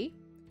cup of tea.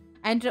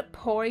 I ended up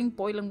pouring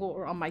boiling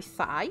water on my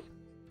thigh.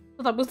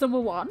 So that was number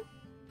one.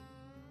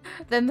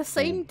 Then the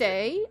same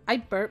day, I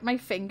burnt my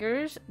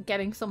fingers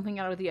getting something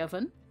out of the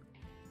oven.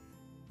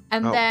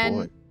 And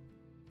then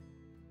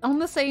on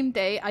the same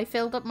day, I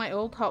filled up my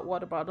old hot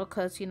water bottle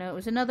because, you know, it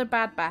was another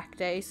bad back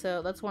day.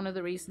 So that's one of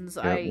the reasons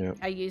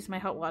I used my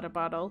hot water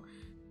bottle.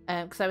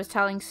 Because I was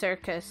telling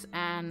Circus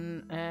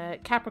and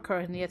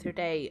Capricorn the other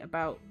day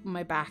about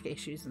my back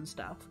issues and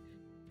stuff.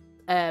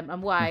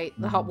 And why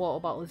the hot water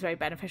bottle is very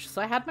beneficial.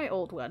 So I had my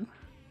old one.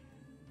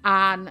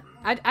 And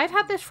I'd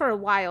had this for a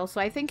while, so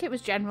I think it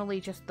was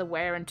generally just the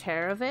wear and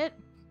tear of it.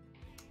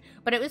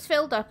 But it was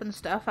filled up and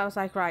stuff. I was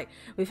like, right,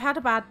 we've had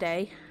a bad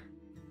day.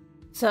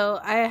 So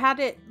I had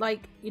it,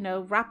 like, you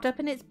know, wrapped up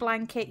in its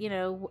blanket, you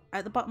know,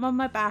 at the bottom of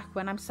my back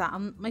when I'm sat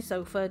on my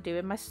sofa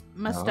doing my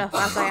stuff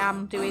as I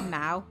am doing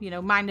now, you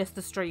know, minus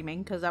the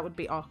streaming, because that would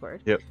be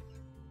awkward. Yep.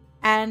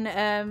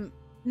 And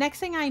next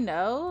thing I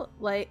know,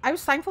 like, I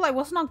was thankful I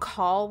wasn't on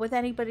call with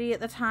anybody at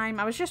the time.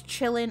 I was just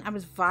chilling. I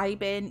was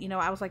vibing. You know,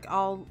 I was like,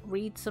 I'll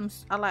read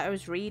I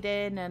was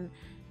reading and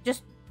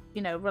just,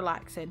 you know,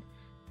 relaxing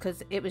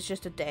because it was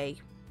just a day.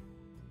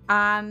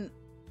 And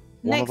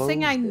next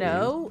thing I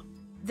know,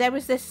 there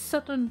was this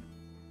sudden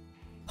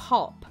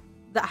pop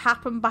that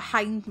happened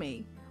behind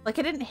me. Like,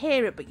 I didn't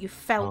hear it, but you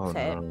felt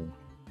it. No.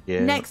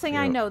 Yeah, next thing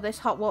I know, this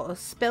hot water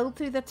spilled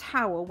through the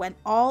towel, went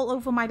all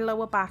over my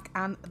lower back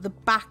and the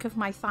back of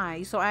my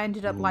thigh. So I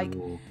ended up like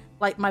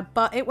my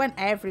butt, it went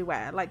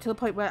everywhere. Like, to the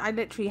point where I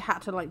literally had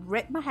to like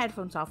rip my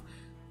headphones off,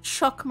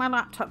 chuck my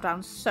laptop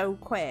down so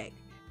quick,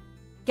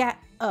 get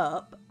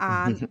up,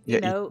 and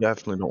you know, you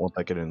definitely don't want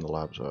that getting in the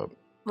laptop.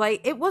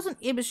 Like, it was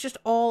just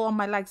all on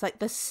my legs, like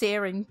the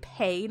searing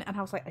pain. And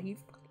I was like, are you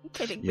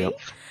kidding me?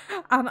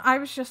 And I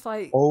was just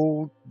like,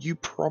 oh, you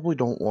probably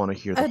don't want to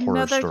hear the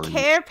horror stories. Another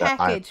care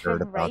package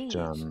from Rage.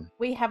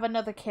 We have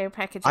another care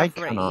package of Rage.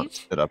 I cannot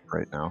sit up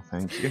right now,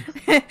 thank you.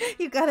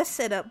 You gotta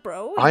sit up,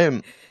 bro. I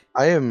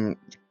am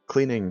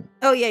cleaning.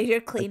 Oh yeah,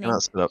 you're cleaning. I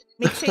cannot sit up.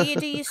 Make sure you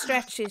do your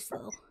stretches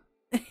though.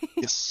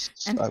 Yes,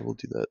 I will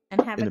do that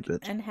in a bit.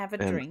 And have a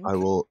drink. I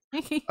will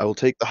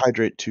take the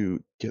hydrate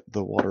to get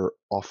the water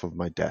off of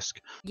my desk.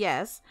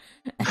 Yes.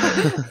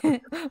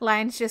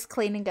 Lion's just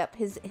cleaning up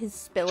his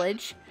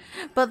spillage.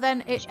 But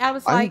then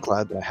I'm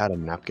glad that I had a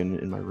napkin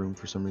in my room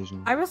for some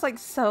reason. I was like,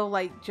 so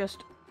like,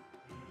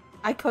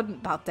 I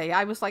couldn't that day.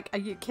 I was like, are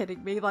you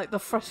kidding me? Like, the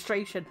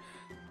frustration.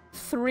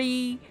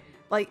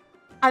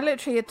 I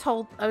literally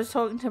I was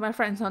talking to my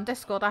friends on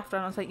Discord after,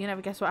 and I was like, you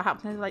never guess what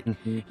happened. They're like,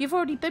 you've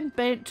already been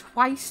burnt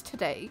twice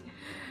today.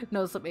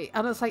 Knows at me.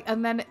 And it's like,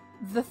 and then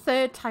the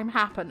third time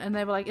happened, and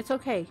they were like, it's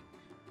okay.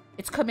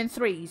 It's come in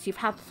threes. You've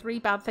had 3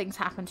 bad things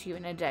happen to you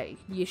in a day.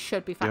 You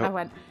should be fine. Yep. I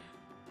went,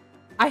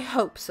 I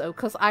hope so,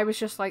 because I was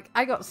just like,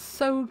 I got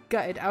so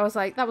gutted. I was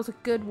like, that was a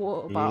good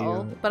water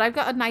bottle. Yeah. But I've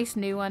got a nice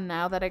new one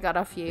now that I got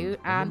off you.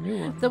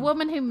 And the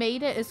woman who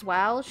made it as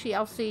well, she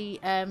obviously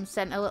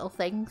sent a little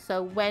thing.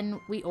 So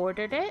when we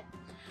ordered it,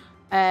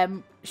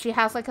 she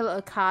has like a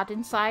little card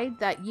inside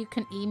that you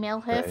can email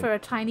her for a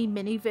tiny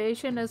mini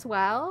version as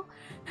well.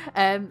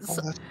 That's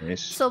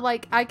nice. So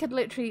like, I could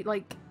literally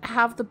like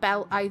have the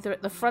belt either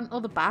at the front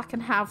or the back,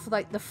 and have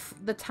like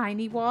the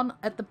tiny one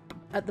at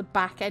the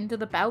back end of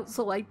the belt,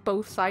 so like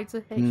both sides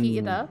are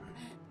heated up.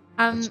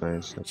 And that's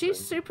nice. She's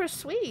super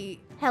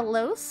sweet.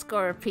 Hello,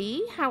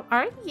 Scorpy. How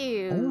are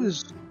you?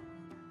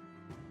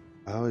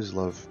 I always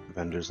love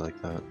vendors like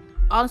that.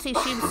 Honestly,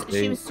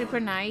 she was super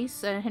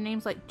nice. Her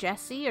name's like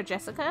Jessie or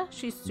Jessica.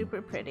 She's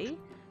super pretty.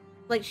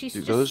 Like, she's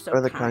just those so are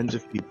the kind. kinds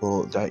of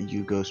people that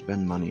you go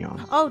spend money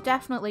on. Oh,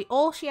 definitely.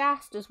 All she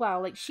asked as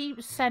well, like, she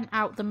sent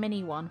out the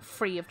mini one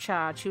free of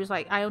charge. She was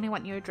like, I only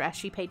want your address.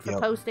 She paid for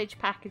postage,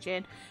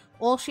 packaging.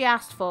 All she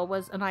asked for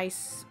was a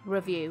nice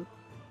review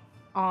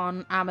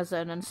on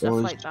Amazon and stuff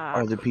like that.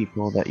 Are the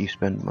people that you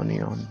spend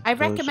money on. I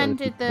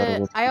recommended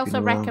I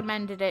also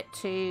recommended it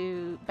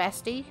to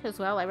Bestie as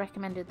well. I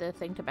recommended the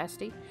thing to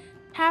Bestie.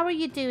 How are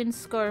you doing,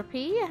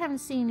 Scorpy? I haven't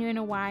seen you in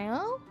a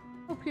while.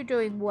 Hope you're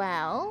doing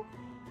well.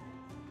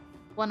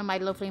 One of my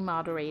lovely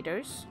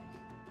moderators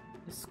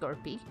is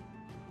Scorpy.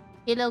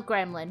 He a little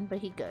gremlin, but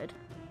he good.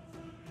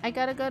 I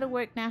gotta go to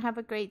work now. Have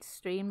a great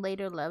stream.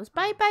 Later, loves.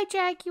 Bye-bye,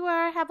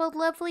 Jaguar. Have a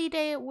lovely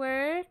day at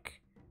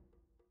work.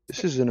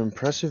 This is an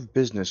impressive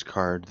business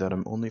card that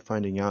I'm only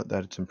finding out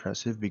that it's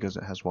impressive because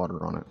it has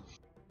water on it.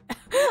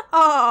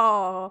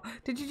 Oh,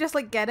 did you just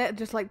like get it and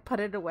just like put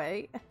it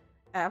away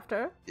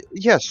after?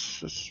 Yes,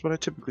 that's what I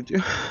typically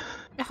do.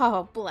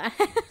 Oh, bless.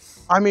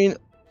 I mean,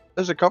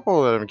 there's a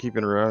couple that I'm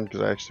keeping around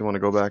because I actually want to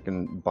go back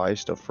and buy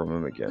stuff from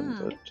him again.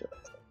 But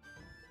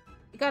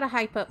you gotta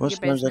hype up your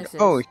businesses.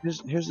 Like, oh,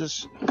 here's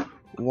this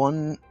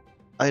one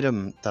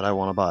item that I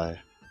want to buy.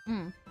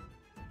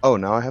 Oh,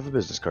 now I have a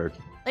business card.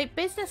 Like,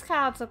 business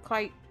cards are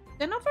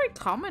they're not very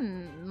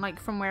common, like,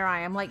 from where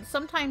I am. Like,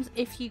 sometimes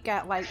if you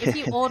get, like, if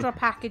you order a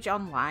package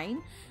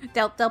online,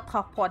 they'll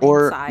pop one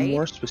inside. Or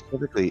more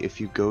specifically,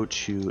 if you go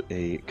to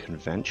a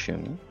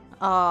convention.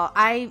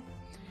 I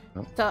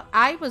Oh. So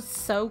I was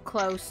so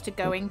close to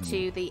going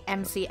to the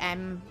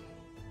MCM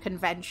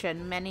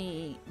convention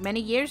many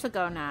years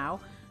ago now.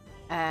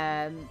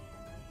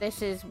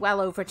 This is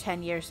well over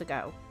 10 years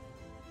ago.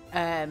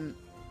 I'm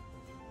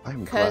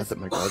glad that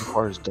my garden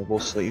bar is double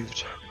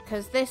sleeved.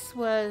 Because this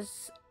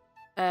was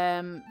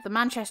the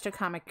Manchester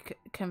Comic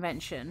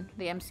Convention,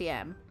 the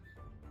MCM.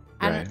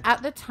 And Right.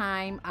 at the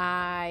time,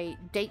 I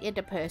dated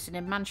a person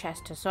in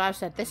Manchester. So I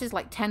said, this is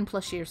like 10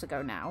 plus years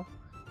ago now.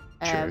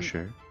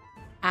 Sure.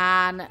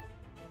 And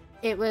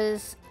it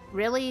was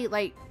really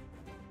like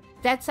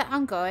dead set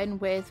on going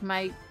with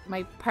my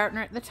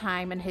partner at the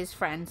time and his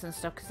friends and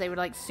stuff, because they were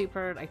like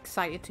super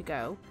excited to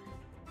go.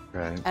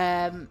 Right.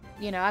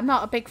 You know, I'm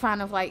not a big fan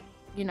of like,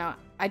 you know,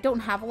 I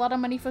don't have a lot of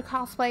money for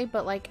cosplay,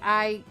 but like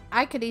I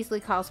could easily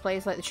cosplay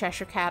as like the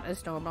Cheshire Cat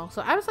as normal.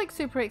 So I was like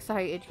super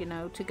excited, you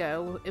know, to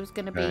go. It was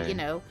going to be, you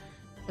know,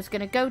 it was going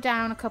to go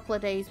down a couple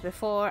of days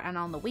before, and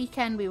on the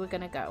weekend we were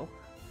going to go.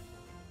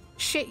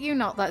 Shit you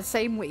not, that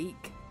same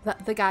week,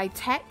 that the guy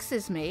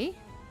texts me,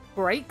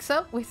 breaks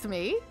up with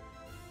me,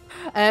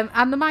 and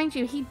mind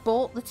you, he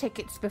bought the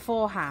tickets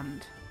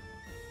beforehand.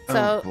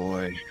 So oh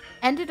boy.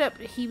 ended up,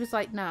 he was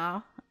like,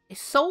 nah, he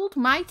sold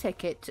my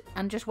ticket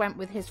and just went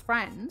with his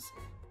friends.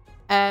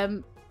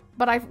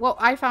 But what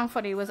I found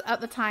funny was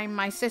at the time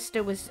my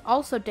sister was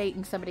also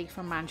dating somebody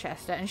from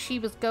Manchester, and she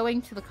was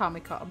going to the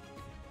Comic-Con.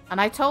 And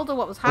I told her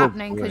what was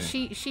happening because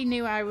she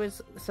knew I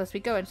was supposed to be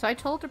going. So I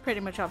told her pretty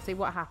much obviously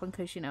what happened,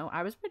 because, you know,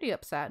 I was pretty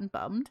upset and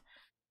bummed.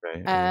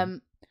 Right.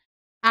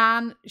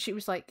 And she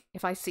was like,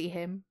 if I see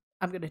him,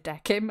 I'm going to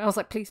deck him. I was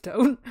like, please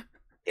don't.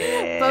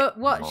 Yeah. But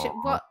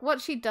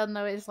what she'd done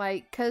though is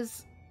like,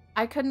 because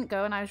I couldn't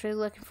go and I was really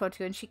looking forward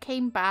to it, and she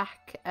came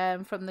back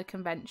from the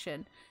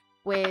convention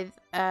with,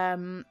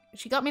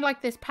 she got me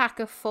like this pack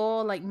of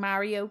 4 like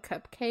Mario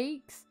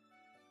cupcakes.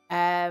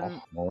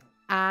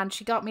 And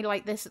she got me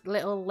like this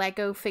little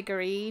Lego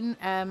figurine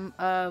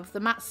of the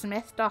Matt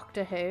Smith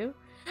Doctor Who.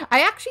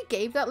 I actually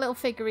gave that little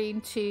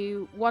figurine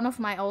to one of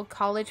my old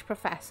college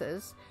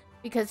professors,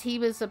 because he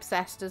was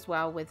obsessed as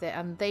well with it,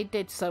 and they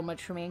did so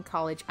much for me in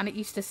college, and it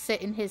used to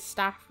sit in his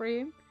staff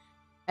room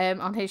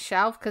on his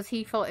shelf, because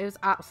he thought it was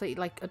absolutely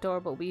like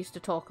adorable. We used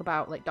to talk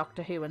about like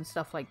Doctor Who and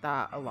stuff like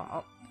that a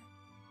lot.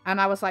 And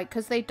I was like,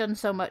 because they'd done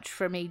so much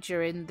for me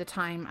during the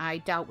time I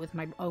dealt with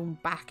my own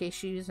back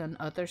issues and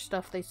other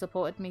stuff they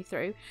supported me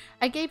through,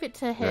 I gave it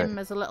to him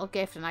as a little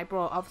gift, and I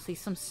brought obviously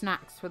some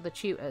snacks for the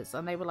tutors,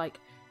 and they were like,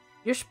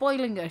 you're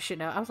spoiling us, you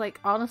know. I was like,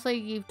 honestly,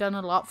 you've done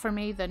a lot for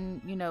me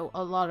than, you know,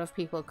 a lot of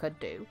people could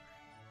do.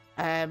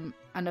 And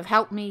have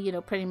helped me, you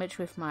know, pretty much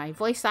with my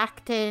voice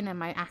acting and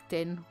my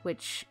acting,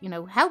 which, you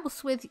know,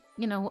 helps with,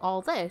 you know,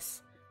 all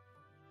this.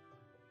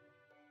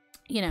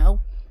 You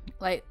know,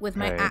 like with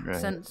my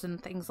accents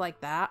and things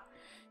like that.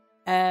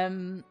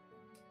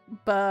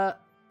 But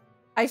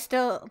I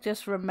still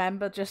just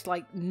remember just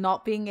like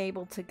not being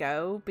able to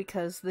go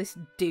because this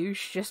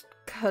douche just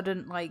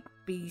couldn't like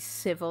be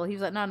civil. He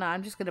was like, no,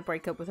 I'm just gonna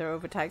break up with her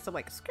over text. I'm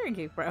like, screw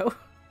you, bro.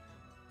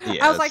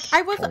 Yeah, I was like,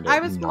 I was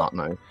not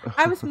nice.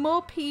 I was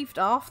more peeved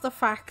off the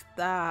fact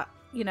that,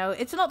 you know,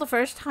 it's not the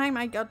first time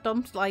I got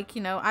dumped. Like,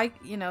 you know,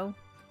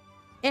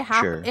 it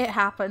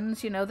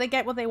happens. You know, they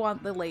get what they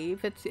want, they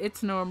leave.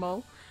 It's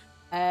normal.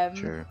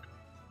 Sure.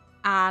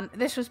 And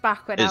this was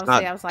back when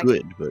I was like,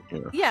 good, but you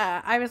know.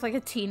 Yeah, I was like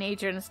a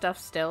teenager and stuff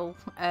still.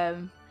 I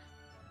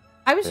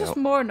was just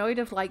more annoyed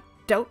of like,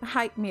 don't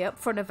hype me up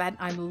for an event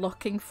I'm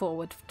looking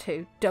forward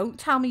to. Don't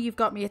tell me you've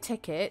got me a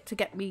ticket to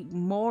get me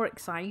more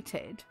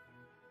excited.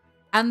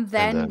 And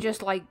then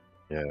just like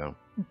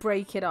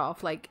break it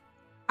off. Like,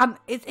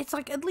 it's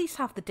like at least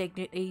have the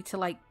dignity to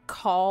like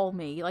call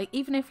me. Like,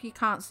 even if you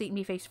can't see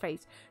me face to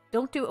face,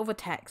 don't do it over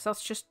text.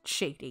 That's just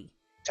shady.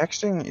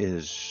 Texting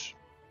is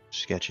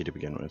sketchy to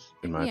begin with,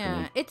 in my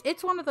opinion. Yeah,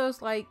 it's one of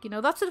those, like, you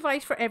know, that's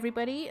advice for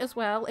everybody as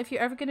well. If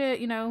you're ever gonna,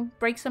 you know,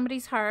 break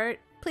somebody's heart,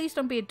 please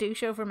don't be a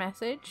douche over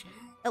message.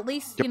 At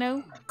least, you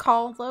know,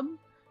 call them.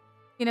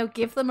 You know,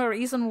 give them a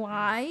reason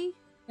why.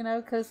 You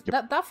know, because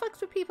that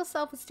fucks with people's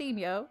self-esteem,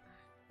 yo.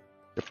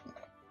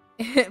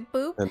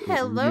 Boop, And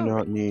hello. You do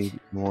not need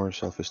more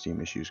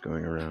self-esteem issues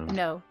going around.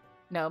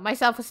 No, my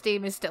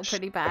self-esteem is still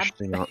pretty bad.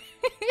 Especially not,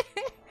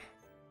 I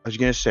was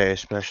gonna say,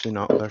 especially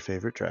not with our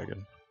favorite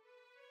dragon.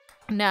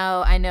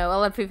 No, I know. A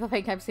lot of people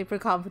think I'm super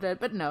confident,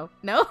 but no.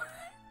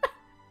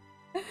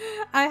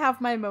 I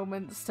have my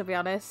moments, to be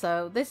honest,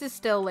 so this is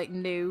still, like,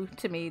 new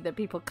to me that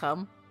people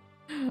come.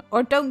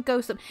 Or don't go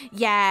some...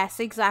 Yes,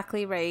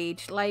 exactly,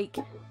 Rage. Like,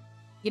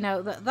 you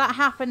know, that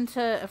happened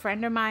to a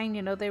friend of mine.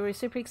 You know, they were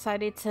super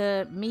excited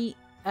to meet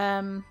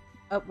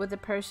up with a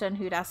person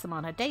who'd asked them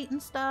on a date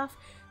and stuff.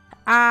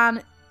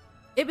 And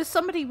it was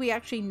somebody we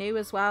actually knew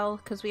as well,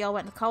 because we all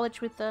went to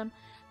college with them.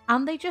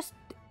 And they just...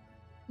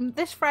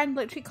 This friend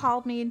literally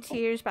called me in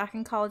tears back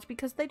in college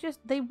because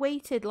they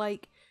waited,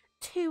 like,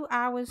 2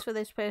 hours for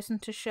this person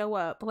to show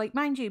up. Like,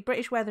 mind you,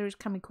 British weather is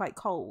coming quite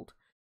cold.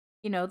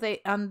 You know, they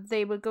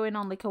were going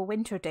on like a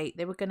winter date.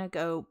 They were going to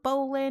go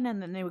bowling,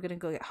 and then they were going to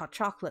go get hot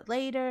chocolate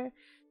later.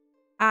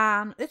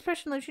 And this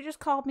person literally just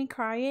called me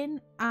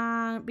crying,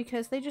 and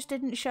because they just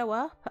didn't show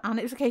up. And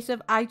it was a case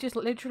of, I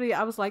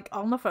was like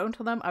on the phone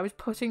to them. I was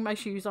putting my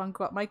shoes on,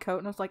 got my coat,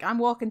 and I was like, I'm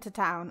walking to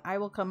town. I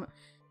will come.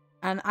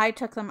 And I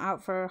took them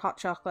out for hot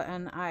chocolate,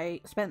 and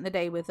I spent the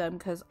day with them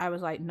because I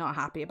was like not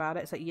happy about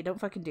it. It's like, you don't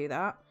fucking do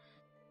that,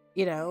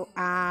 you know.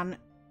 And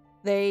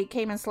they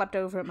came and slept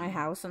over at my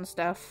house and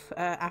stuff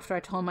after I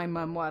told my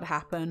mum what had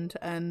happened.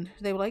 And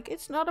they were like,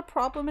 it's not a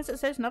problem, as it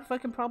says, not a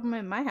fucking problem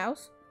in my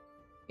house,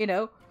 you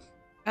know.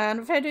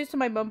 And fair dues to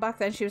my mum back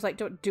then, she was like,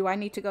 do I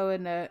need to go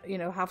and, you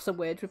know, have some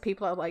words with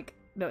people? I was like,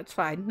 no, it's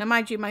fine. Now,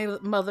 mind you, my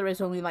mother is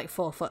only like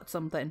 4 foot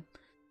something.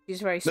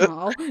 She's very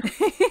small.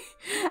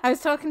 I was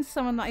talking to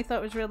someone that I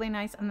thought was really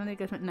nice, and then they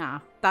go,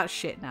 nah, that's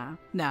shit now.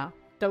 No,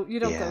 you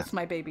don't ghost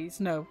my babies,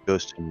 no.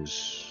 Ghosting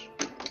is...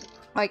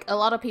 Like, a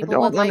lot of people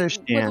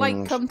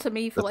would come to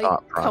me for,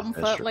 like,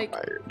 comfort. Like,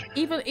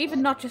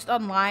 even not just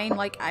online,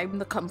 like, I'm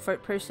the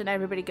comfort person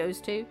everybody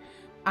goes to.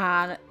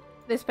 And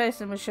this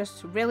person was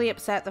just really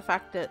upset the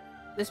fact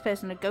that this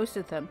person had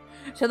ghosted them.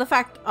 So the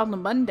fact on the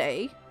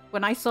Monday,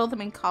 when I saw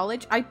them in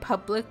college, I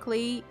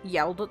publicly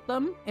yelled at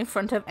them in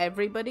front of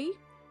everybody.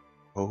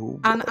 Oh, boy.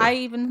 And I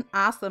even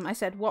asked them, I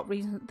said, what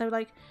reason? They're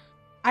like,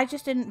 I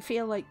just didn't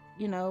feel like,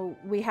 you know,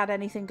 we had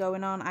anything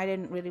going on. I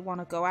didn't really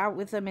want to go out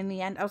with them in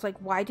the end. I was like,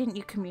 why didn't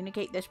you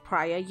communicate this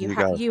prior?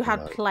 You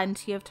had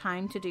plenty of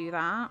time to do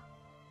that.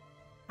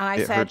 And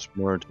I said, hurts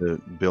more to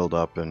build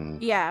up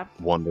and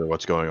wonder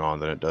what's going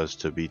on than it does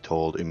to be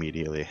told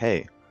immediately,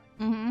 hey.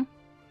 Mm-hmm.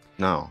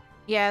 No.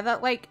 Yeah,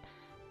 that, like,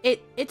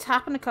 it's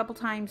happened a couple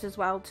times as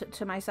well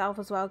to myself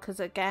as well, because,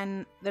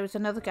 again, there was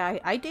another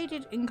guy I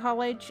dated in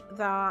college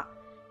that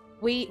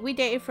we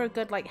dated for a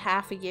good, like,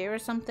 half a year or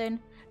something.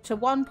 To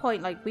one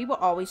point, like, we were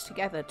always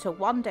together. To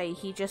one day,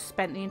 he just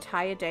spent the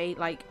entire day,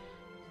 like,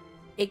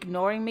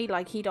 ignoring me.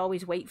 Like, he'd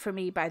always wait for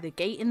me by the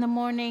gate in the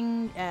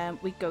morning.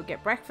 We'd go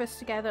get breakfast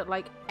together.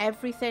 Like,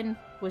 everything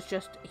was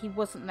just, he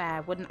wasn't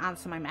there, wouldn't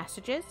answer my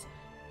messages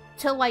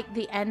till like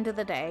the end of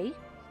the day,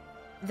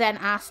 then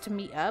asked to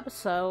meet up.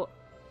 So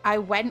I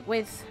went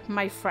with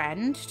my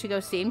friend to go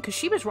see him because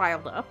she was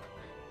riled up,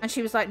 and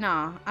she was like,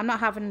 nah, I'm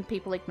not having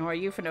people ignore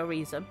you for no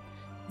reason.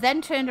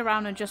 Then turned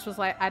around and just was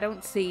like, I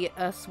don't see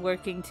us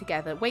working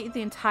together. Waited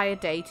the entire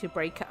day to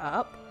break it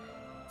up.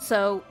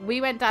 So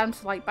we went down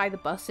to, like, by the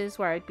buses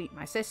where I'd meet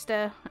my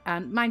sister.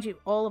 And mind you,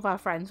 all of our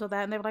friends were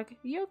there. And they were like,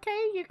 you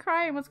okay? You're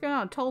crying. What's going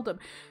on? Told them.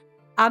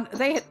 And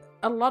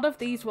a lot of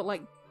these were,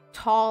 like,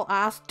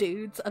 tall-ass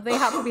dudes. And they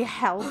had to be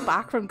held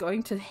back from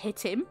going to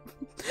hit him.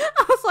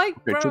 I was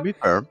like, bro. To be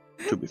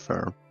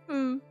fair.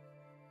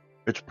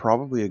 It's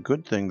probably a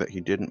good thing that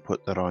he didn't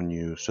put that on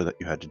you so that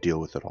you had to deal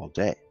with it all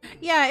day.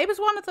 Yeah, it was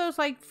one of those,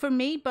 like, for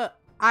me, but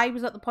I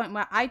was at the point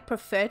where I'd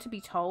prefer to be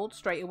told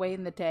straight away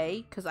in the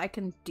day because I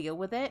can deal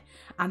with it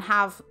and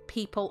have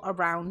people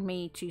around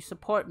me to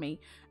support me.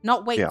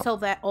 Not wait till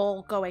they're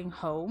all going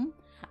home.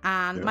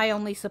 And my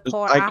only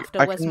support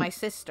after was my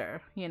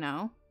sister, you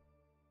know?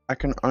 I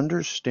can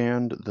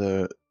understand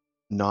the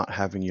not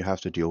having you have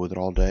to deal with it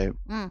all day.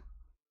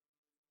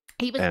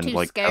 He was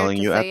too scared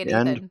to say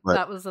anything.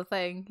 That was the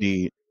thing.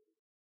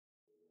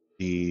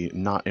 The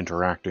not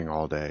interacting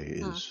all day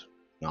is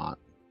not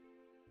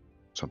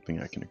something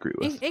I can agree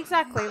with.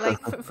 Exactly.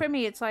 Like, for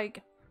me, it's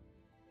like,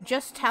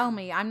 just tell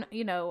me.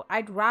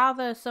 I'd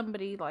rather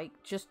somebody, like,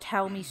 just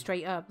tell me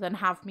straight up than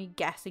have me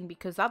guessing,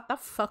 because that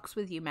fucks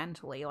with you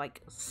mentally,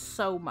 like,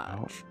 so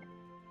much.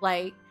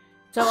 Like,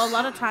 so a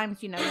lot of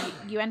times, you know,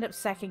 you end up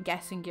second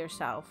guessing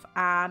yourself.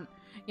 And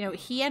you know,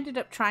 he ended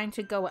up trying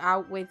to go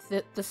out with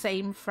the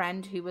same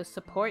friend who was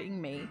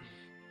supporting me.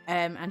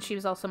 And she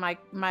was also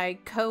my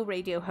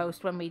co-radio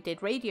host when we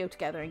did radio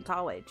together in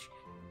college.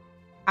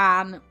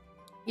 And,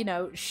 you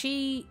know,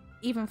 she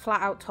even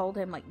flat out told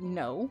him, like,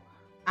 no.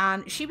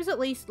 And she was at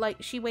least,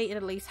 like, she waited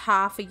at least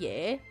half a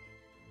year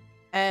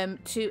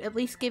to at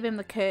least give him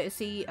the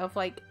courtesy of,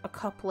 like, a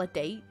couple of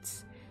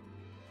dates.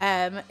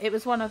 It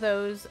was one of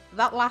those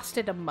that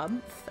lasted a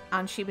month,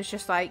 and she was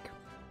just like,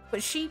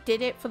 but she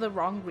did it for the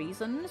wrong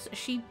reasons.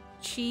 She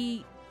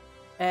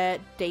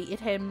dated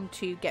him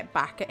to get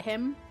back at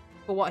him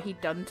for what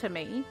he'd done to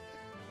me.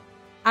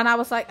 And I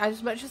was like,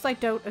 as much as I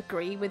don't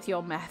agree with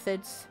your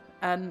methods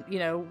and, you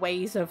know,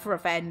 ways of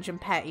revenge and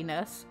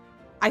pettiness,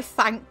 I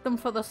thank them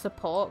for the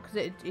support, because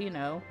it, you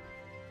know,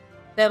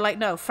 they're like,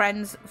 no,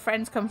 friends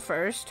come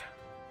first.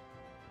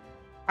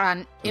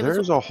 And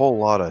there's a whole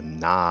lot of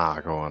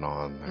going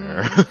on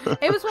there.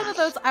 It was one of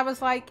those, I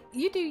was like,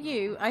 you do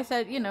you. I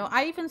said, you know,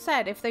 I even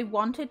said if they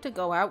wanted to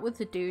go out with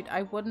the dude,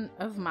 I wouldn't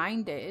have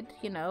minded,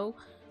 you know.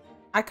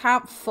 I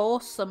can't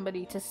force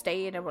somebody to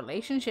stay in a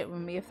relationship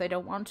with me if they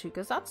don't want to,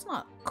 because that's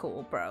not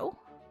cool, bro.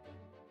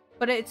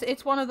 But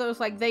it's one of those,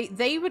 like,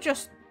 they were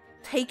just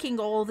taking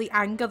all the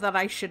anger that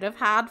I should have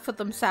had for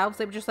themselves.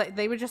 They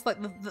were just like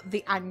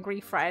the angry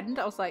friend.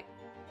 I was like,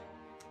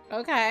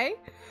 okay.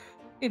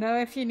 You know,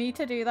 if you need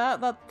to do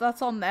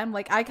that's on them.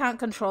 Like, I can't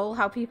control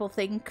how people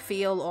think,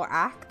 feel, or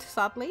act,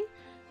 sadly.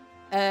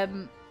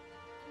 But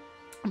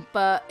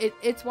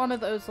it's one of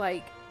those,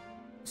 like,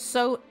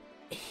 so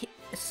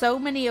so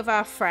many of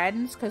our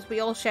friends, because we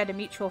all shared a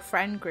mutual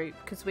friend group,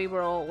 because we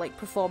were all like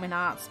performing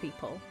arts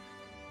people.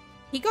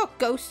 He got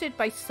ghosted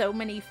by so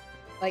many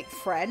like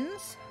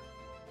friends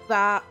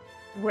that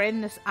were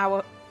in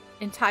our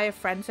entire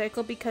friend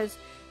circle, because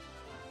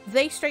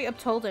they straight up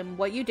told him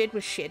what you did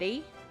was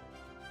shitty,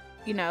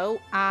 you know,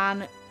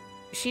 and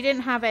she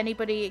didn't have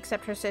anybody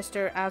except her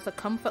sister as a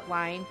comfort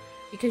line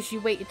because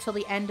you waited till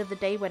the end of the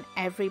day when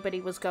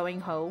everybody was going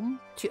home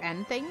to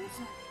end things.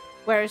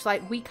 Whereas,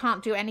 like, we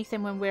can't do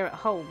anything when we're at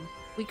home.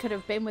 We could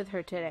have been with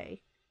her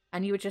today,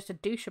 and you were just a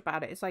douche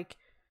about it. It's like,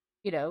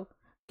 you know,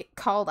 get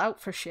called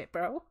out for shit,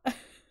 bro.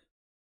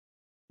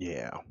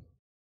 Yeah.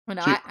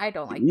 No, See, I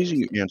don't like the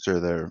easy this. answer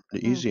there.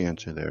 The easy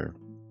answer there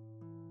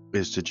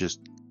is to just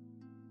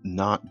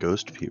not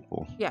ghost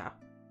people. Yeah.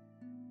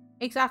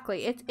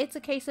 Exactly. It's a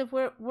case of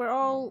we're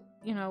all,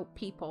 you know,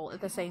 people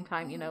at the same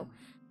time, you know.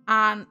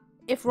 And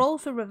if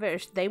roles were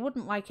reversed, they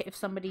wouldn't like it if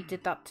somebody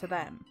did that to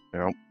them.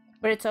 Yeah.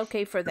 But it's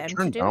okay for them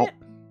to do it.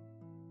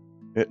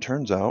 It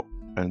turns out,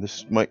 and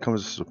this might come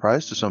as a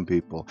surprise to some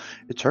people,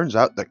 it turns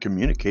out that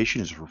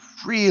communication is a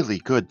really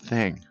good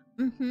thing.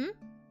 Mm-hmm.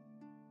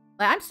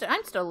 Like,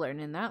 I'm still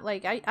learning that.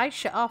 Like, I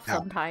shut off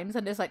sometimes,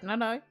 and it's like,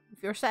 no,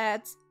 if you're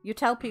sad, you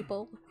tell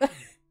people.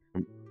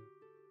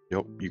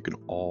 Yep, you can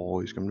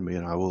always come to me,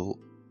 and I will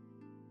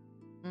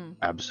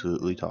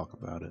absolutely talk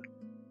about it.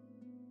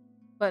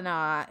 But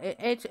nah,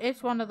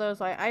 it's one of those,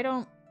 like, I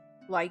don't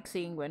like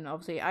seeing when,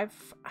 obviously,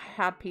 I've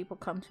had people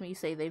come to me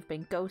say they've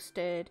been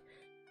ghosted.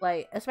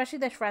 Like, especially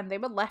this friend, they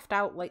were left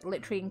out, like,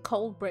 literally in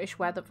cold British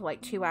weather for,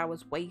 like, 2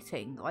 hours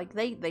waiting. Like,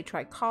 they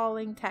tried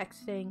calling,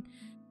 texting,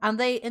 and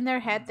they, in their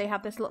head, they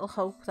had this little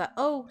hope that,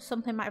 oh,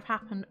 something might have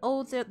happened.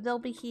 Oh, they'll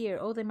be here.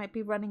 Oh, they might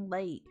be running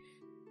late.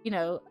 You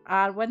know,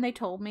 and when they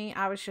told me,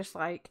 I was just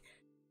like,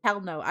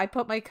 hell no. I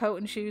put my coat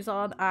and shoes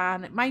on,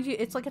 and mind you,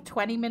 it's like a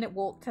 20-minute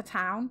walk to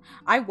town.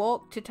 I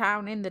walked to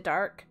town in the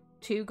dark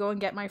to go and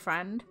get my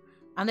friend,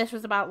 and this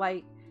was about,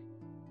 like,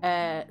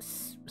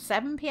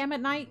 7 p.m.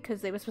 at night,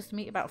 because they were supposed to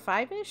meet about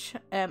 5-ish,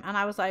 and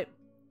I was like,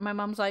 my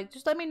mum's like,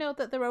 just let me know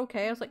that they're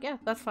okay. I was like, yeah,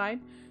 that's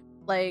fine.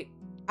 Like,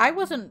 I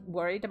wasn't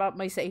worried about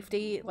my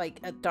safety, like,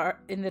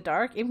 in the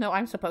dark, even though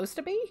I'm supposed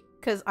to be,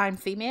 because I'm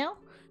female,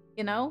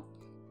 you know?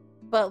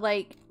 But,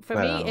 like, for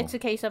me, it's a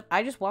case of,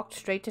 I just walked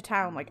straight to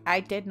town. Like,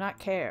 I did not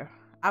care.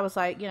 I was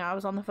like, you know, I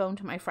was on the phone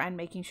to my friend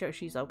making sure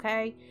she's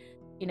okay.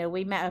 You know,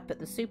 we met up at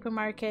the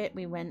supermarket.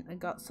 We went and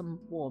got some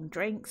warm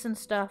drinks and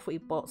stuff. We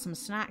bought some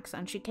snacks,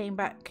 and she came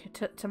back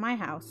to my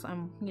house.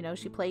 And, you know,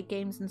 she played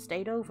games and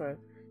stayed over.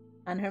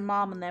 And her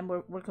mom and them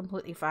were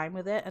completely fine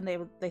with it. And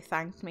they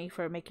thanked me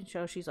for making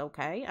sure she's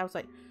okay. I was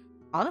like,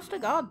 honest to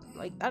God,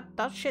 like,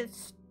 that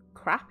shit's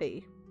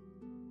crappy.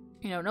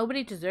 You know,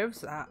 nobody deserves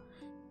that.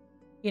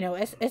 You know,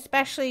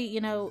 especially, you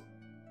know,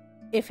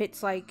 if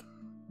it's like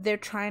they're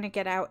trying to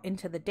get out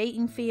into the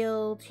dating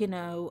field, you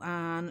know,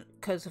 and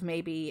because of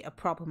maybe a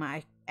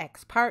problematic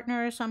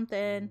ex-partner or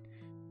something.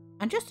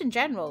 And just in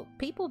general,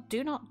 people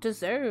do not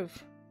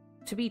deserve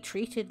to be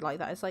treated like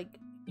that. It's like,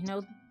 you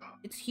know,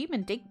 it's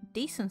human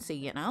decency,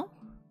 you know?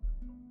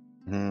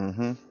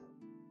 Mm-hmm.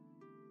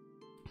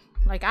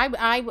 Like,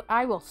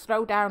 I will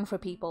throw down for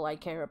people I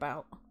care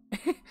about.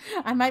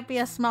 I might be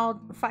a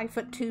small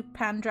 5'2"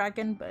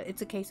 pan-dragon, but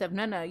it's a case of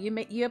no,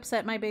 you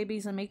upset my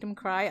babies and make them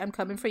cry. I'm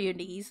coming for your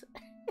knees.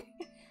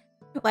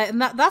 Like,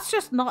 and that's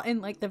just not in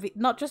like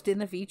not just in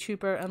the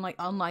VTuber and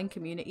like online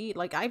community.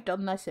 Like, I've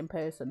done this in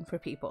person for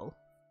people,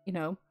 you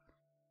know.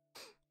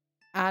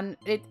 And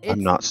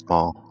I'm not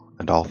small,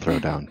 and I'll throw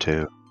down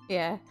too.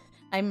 Yeah,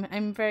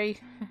 I'm very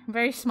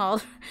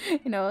small.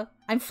 You know,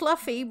 I'm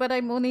fluffy, but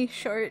I'm only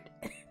short.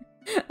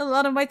 A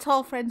lot of my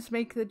tall friends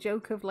make the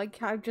joke of,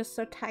 like, I'm just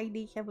so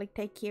tiny. I'm like,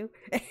 thank you.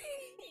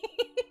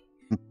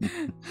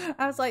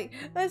 I was like,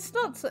 it's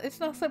not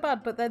so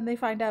bad. But then they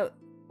find out,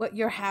 what,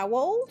 you're how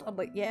old? I'm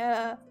like,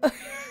 yeah.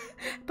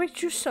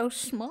 But you're so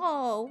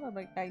small. I'm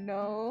like, I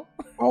know.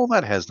 Well,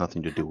 that has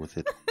nothing to do with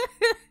it.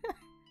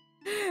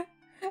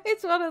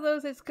 It's one of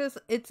those, it's because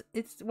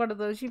it's one of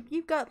those,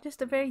 you've got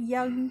just a very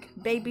young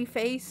baby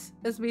face,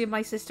 as me and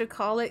my sister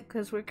call it,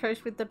 because we're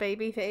cursed with the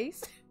baby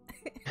face.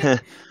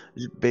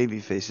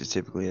 Baby face is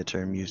typically a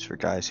term used for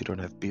guys who don't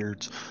have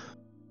beards.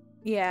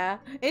 Yeah,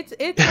 it's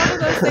one of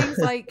those things,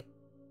 like,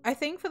 I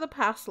think for the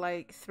past,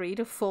 like, 3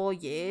 to 4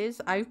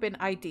 years, I've been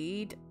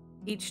ID'd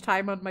each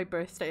time on my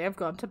birthday I've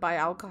gone to buy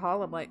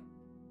alcohol. I'm like,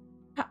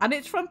 and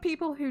it's from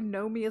people who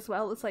know me as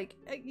well. It's like,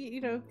 you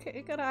know,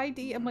 I got an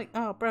ID. I'm like,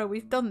 oh, bro,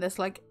 we've done this,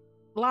 like,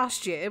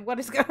 last year. What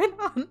is going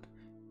on?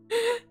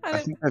 I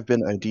think I've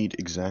been ID'd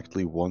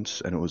exactly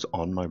once, and it was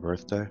on my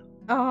birthday.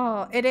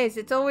 Oh, it is.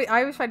 It's always,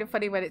 I always find it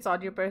funny when it's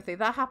on your birthday.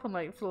 That happened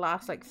like for the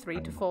last like 3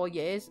 to 4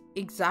 years,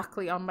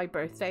 exactly on my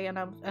birthday,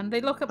 and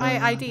they look at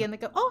my ID and they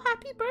go, "Oh,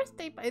 happy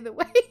birthday, by the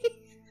way."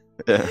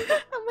 Yeah.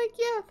 I'm like,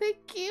 yeah,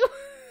 thank you.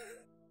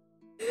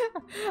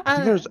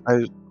 I think I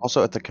was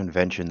also at the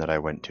convention that I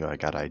went to. I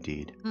got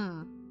ID'd.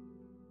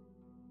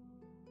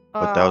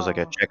 But that was like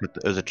a check.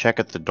 It was a check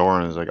at the door,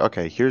 and it was like,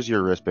 okay, here's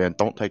your wristband.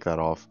 Don't take that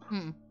off.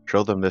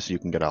 Show them this. You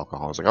can get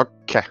alcohol. I was like,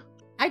 okay.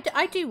 I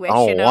I do wish,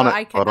 Oh, you know, want it,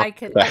 I but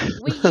could, like,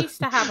 we used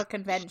to have a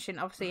convention,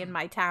 obviously, in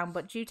my town,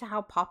 but due to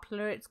how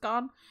popular it's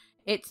gone,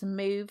 it's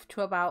moved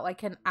to about,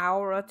 like, an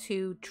hour or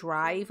two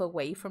drive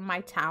away from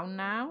my town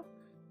now.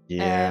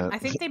 Yeah, I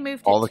think they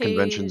moved all it the to,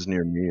 conventions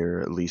near me are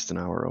at least an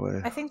hour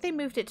away. I think they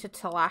moved it to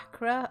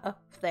Talacra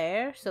up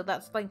there, so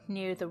that's, like,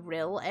 near the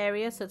Rill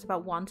area, so it's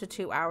about 1 to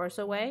 2 hours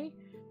away,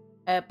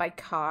 by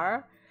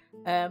car.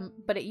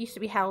 But it used to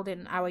be held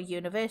in our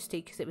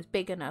university because it was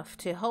big enough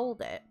to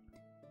hold it.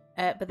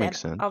 But then Makes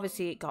sense.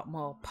 obviously it got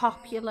more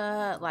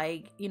popular.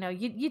 Like, you know,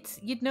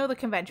 you'd know the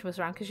convention was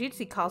around because you'd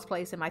see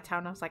cosplays in my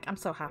town. I was like, I'm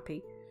so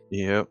happy.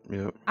 Yep.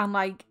 And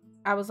like,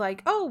 I was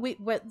like, oh,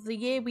 the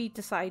year we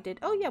decided,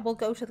 oh yeah, we'll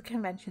go to the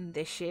convention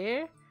this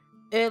year.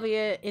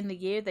 Earlier in the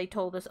year, they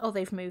told us, oh,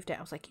 they've moved it.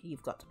 I was like,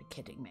 you've got to be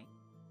kidding me.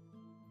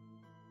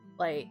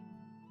 Like,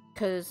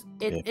 because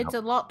it's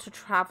a lot to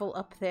travel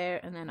up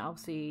there, and then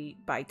obviously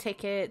buy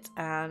tickets,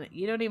 and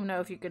you don't even know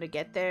if you're going to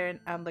get there,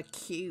 and the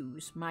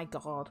queues, my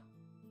god.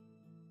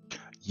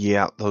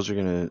 Yeah, those are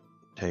gonna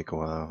take a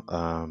while.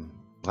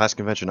 Last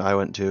convention I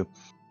went to,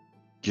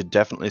 you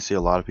definitely see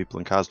a lot of people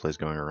in cosplays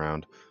going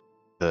around.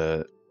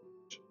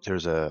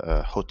 There's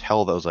a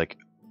hotel that was like,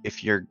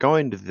 if you're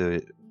going to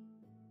the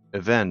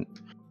event,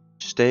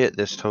 stay at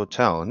this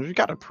hotel, and we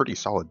got a pretty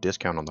solid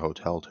discount on the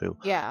hotel too.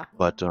 Yeah.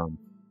 But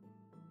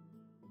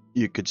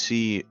you could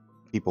see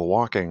people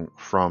walking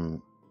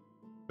from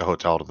the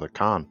hotel to the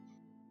con,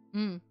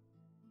 and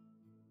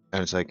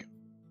it's like,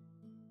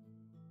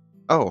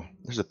 oh,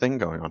 there's a thing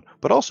going on.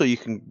 But also, you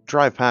can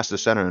drive past the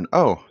center, and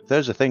oh,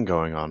 there's a thing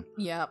going on.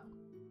 Yep.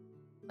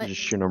 Like,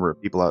 just sheer number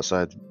of people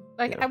outside.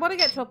 Like, I want to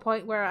get to a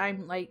point where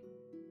I'm like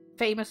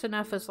famous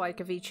enough as like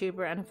a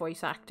VTuber and a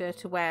voice actor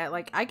to where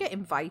like I get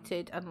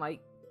invited and like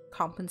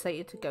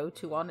compensated to go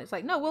to one. It's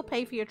like, no, we'll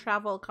pay for your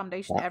travel,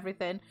 accommodation,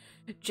 everything,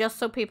 just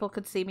so people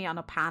could see me on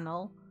a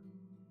panel.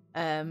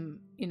 You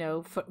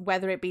know, for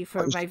whether it be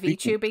for my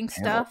VTubing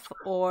stuff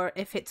or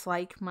if it's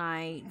like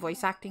my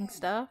voice acting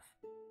stuff,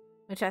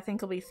 which I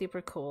think will be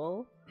super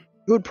cool.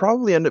 It would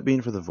probably end up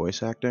being for the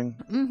voice acting.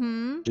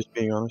 Just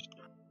being honest.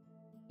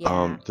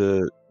 Yeah.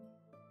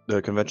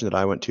 The convention that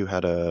I went to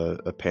had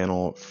a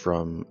panel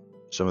from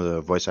some of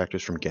the voice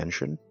actors from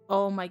Genshin.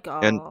 Oh my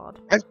god. And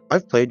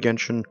I've played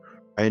Genshin.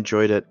 I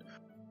enjoyed it.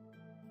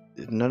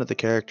 None of the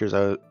characters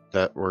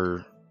that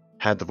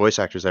had the voice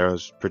actors that I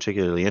was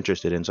particularly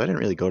interested in, so I didn't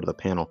really go to the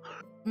panel.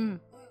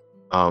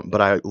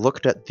 But I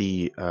looked at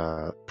the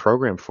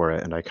program for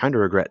it, and I kind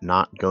of regret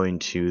not going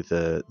to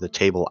the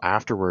table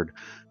afterward,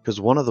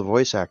 because one of the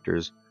voice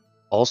actors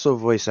also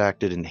voice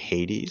acted in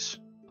Hades.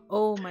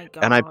 Oh my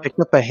god. And I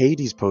picked up a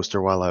Hades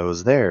poster while I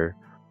was there,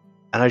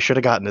 and I should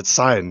have gotten it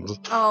signed.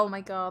 Oh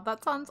my god,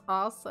 that sounds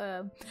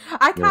awesome.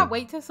 I can't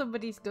wait till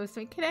somebody goes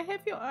to me, can I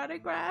have your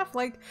autograph?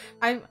 Like,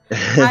 I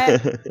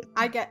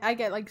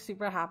get like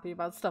super happy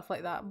about stuff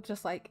like that. I'm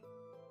just like,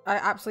 I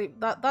absolutely,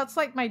 that's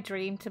like my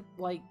dream to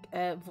like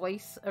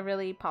voice a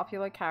really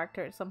popular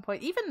character at some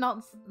point. Even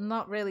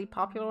not really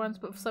popular ones,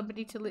 but for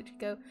somebody to literally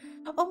go,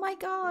 oh my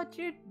god,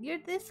 you're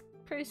this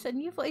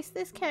person, you voice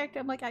this character.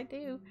 I'm like, I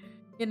do.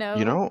 You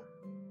know,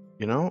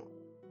 you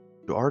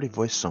already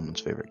voiced someone's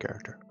favorite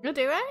character. Oh,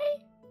 do I?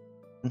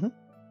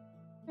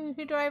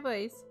 Who do I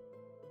voice?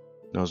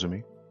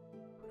 Nozumi.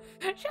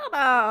 Shut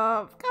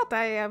up! God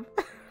damn.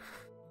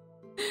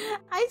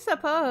 I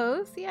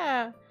suppose,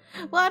 yeah.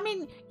 Well, I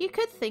mean, you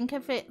could think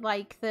of it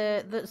like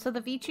the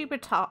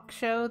VTuber talk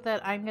show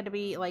that I'm going to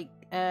be like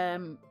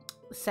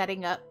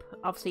setting up,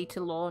 obviously to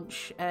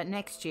launch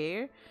next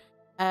year.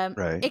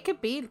 Right. It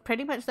could be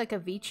pretty much like a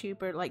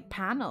VTuber like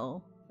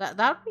panel.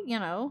 That you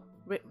know,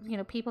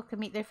 people can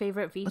meet their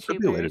favorite VTubers. That could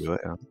be a way to do it,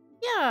 yeah.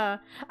 Yeah,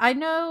 I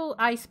know.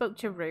 I spoke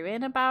to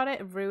Ruin about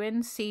it.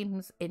 Ruin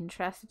seems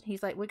interested.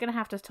 He's like, we're gonna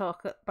have to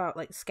talk about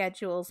like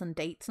schedules and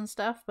dates and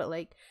stuff. But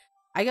like,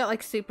 I got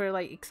like super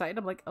like excited.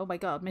 I'm like, oh my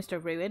god,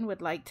 Mr. Ruin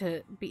would like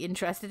to be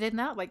interested in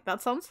that. Like,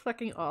 that sounds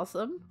fucking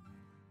awesome.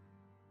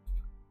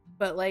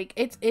 But like,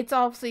 it's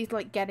obviously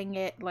like getting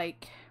it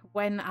like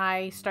when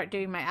I start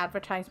doing my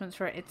advertisements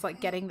for it. It's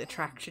like getting the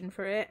traction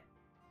for it.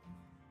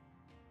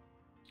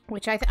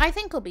 Which I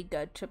think will be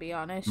good, to be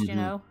honest, you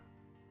know?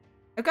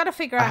 I've got to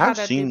figure out how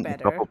to do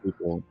better. I've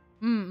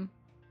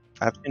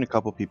seen a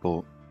couple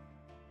people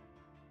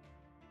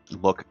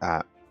look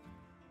at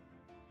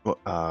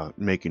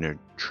making a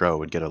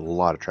show and get a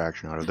lot of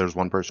traction out of it. There's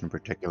one person in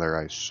particular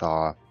I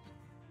saw.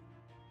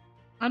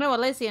 I know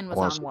Elysian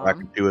was on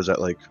one. She was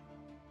at like...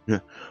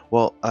 Yeah.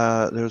 Well,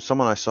 there was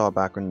someone I saw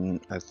back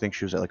when I think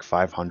she was at like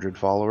 500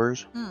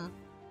 followers.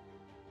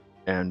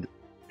 And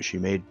she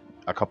made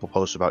a couple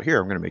posts about,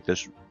 here, I'm going to make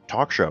this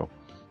talk show.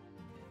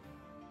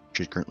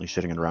 She's currently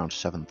sitting at around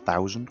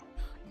 7,000.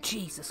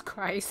 Jesus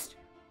Christ.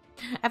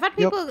 I've had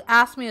people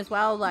ask me as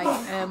well, like,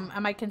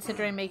 am I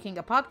considering making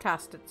a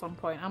podcast at some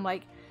point? I'm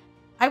like,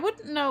 I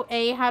wouldn't know,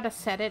 how to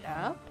set it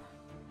up,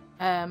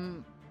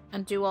 and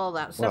do all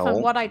that stuff,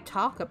 and what I'd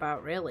talk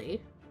about, really.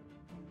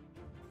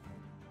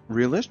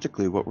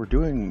 Realistically, what we're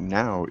doing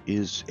now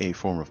is a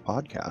form of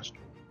podcast.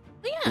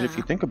 Yeah. And if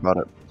you think about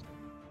it,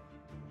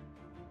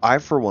 I,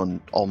 for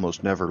one,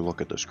 almost never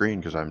look at the screen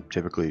because I'm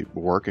typically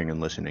working and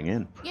listening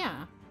in.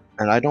 Yeah.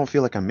 And I don't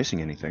feel like I'm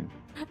missing anything.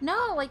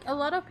 No, like a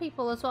lot of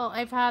people as well.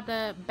 I've had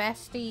a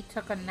bestie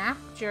took a nap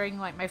during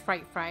like my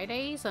Fright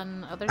Fridays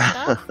and other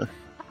stuff.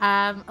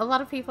 A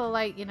lot of people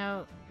like, you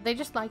know, they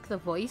just like the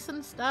voice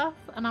and stuff,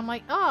 and I'm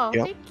like, oh,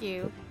 Yep. thank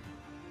you.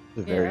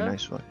 It's a very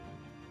nice one.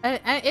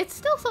 It's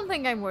still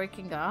something I'm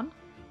working on.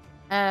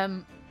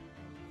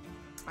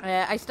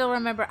 I still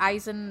remember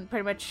Eisen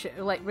pretty much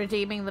like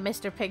redeeming the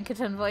Mr.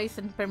 Pinkerton voice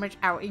and pretty much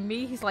outing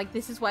me. He's like,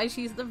 "This is why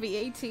she's the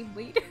VA team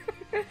leader,"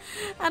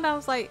 and I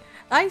was like,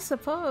 "I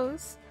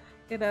suppose,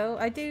 you know,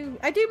 I do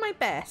my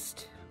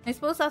best. I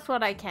suppose that's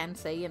what I can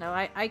say. You know,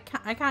 I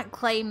can't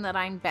claim that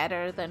I'm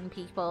better than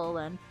people,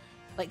 and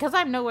like, cause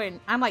I'm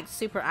like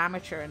super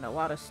amateur in a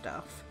lot of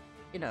stuff,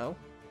 you know,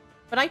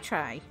 but I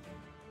try.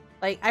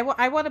 Like,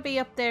 I want to be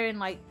up there in,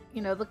 like,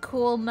 you know, the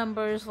cool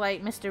numbers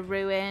like Mr.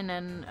 Ruin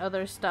and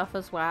other stuff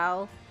as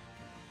well.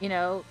 You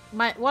know,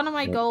 one of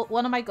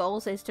my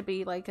goals is to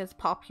be like as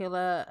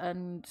popular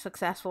and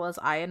successful as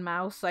Iron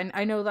Mouse.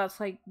 I know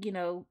that's like, you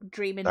know,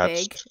 dreaming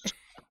big.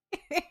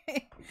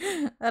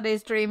 That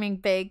is dreaming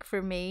big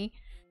for me.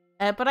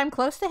 But I'm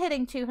close to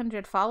hitting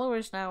 200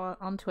 followers now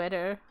on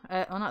Twitter.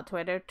 Not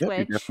Twitter, Twitch.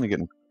 Yep, you're definitely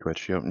getting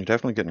Twitch. Yep, you're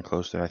definitely getting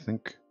close there. I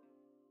think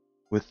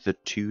with the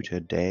 2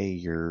 today,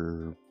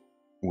 you're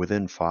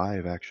within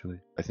 5, actually,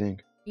 I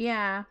think.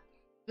 Yeah.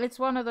 It's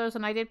one of those,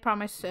 and I did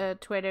promise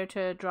Twitter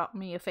to drop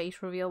me a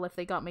face reveal if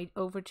they got me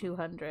over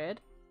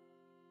 200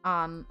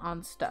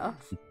 on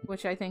stuff,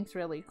 which I think's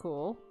really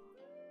cool.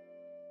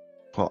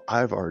 Well,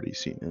 I've already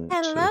seen it.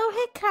 Hello, so.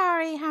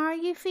 Hikari. How are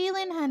you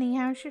feeling, honey?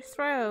 How's your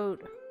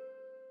throat?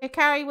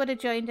 Hikari would have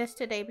joined us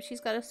today, but she's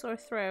got a sore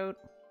throat,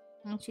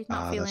 and she's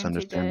not feeling that's too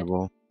good.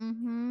 understandable.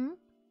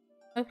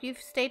 Hope you've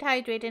stayed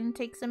hydrated and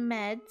take some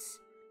meds.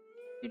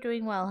 You're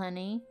doing well,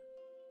 honey.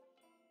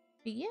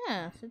 But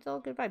yes, it's all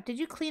good vibe. Did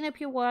you clean up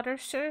your water,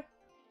 sir?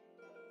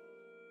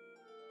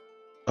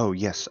 Oh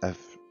yes, I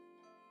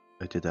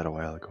did that a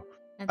while ago.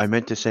 I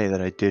meant to say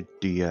that I did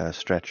the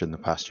stretch and the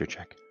posture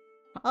check.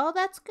 Oh,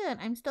 that's good.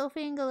 I'm still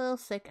feeling a little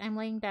sick. I'm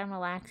laying down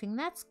relaxing.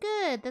 That's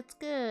good. That's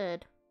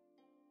good.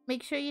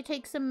 Make sure you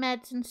take some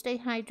meds and stay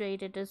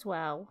hydrated as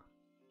well.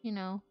 You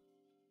know,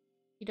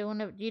 you don't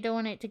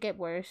want it to get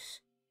worse.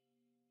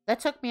 That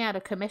took me out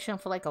of commission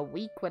for like a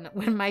week when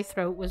my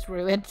throat was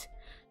ruined.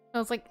 I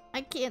was like,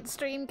 I can't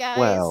stream, guys.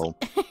 Well,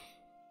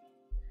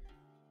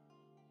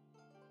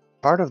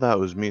 part of that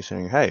was me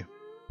saying, hey,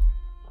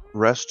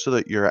 rest so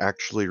that you're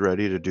actually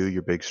ready to do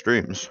your big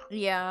streams.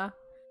 Yeah.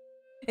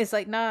 It's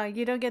like, nah,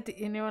 you don't get to,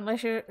 you know,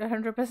 unless you're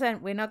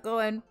 100%, we're not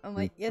going. I'm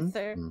like, yes,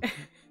 sir.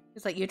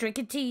 It's like, you're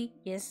drinking tea.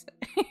 Yes.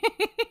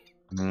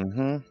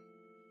 I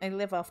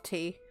live off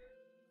tea.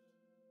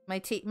 My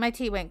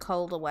tea went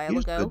cold a while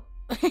ago.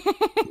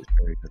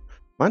 Very good.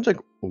 Mine's like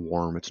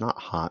warm. It's not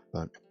hot,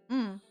 but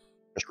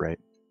just right.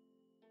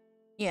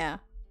 Yeah.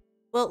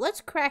 Well, let's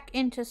crack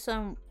into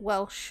some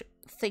Welsh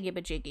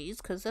thingamajiggies,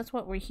 because that's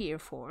what we're here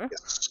for.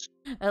 Yes.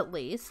 At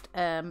least.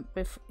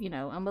 You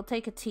know, and we'll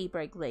take a tea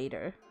break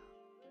later.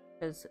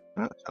 Because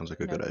that sounds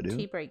like a good idea.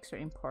 Tea breaks are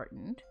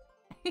important.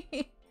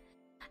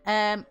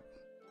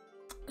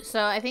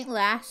 So I think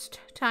last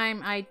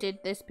time I did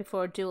this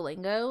before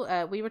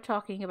Duolingo, we were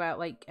talking about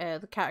like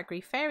the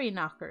category fairy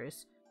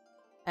knockers,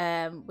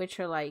 which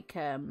are like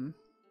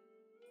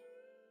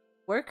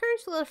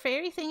workers, little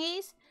fairy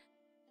thingies,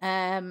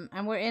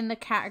 and we're in the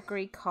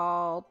category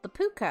called the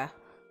puka,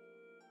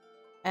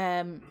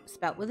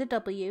 spelt with a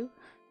W,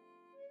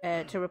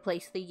 to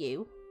replace the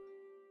U.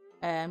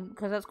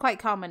 Because that's quite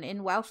common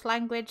in Welsh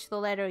language. The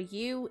letter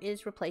U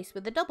is replaced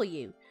with a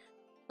W.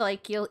 So,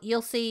 like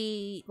you'll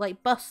see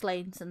like bus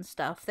lanes and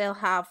stuff. They'll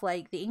have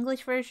like the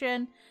English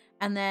version,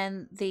 and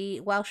then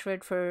the Welsh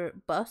word for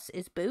bus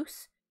is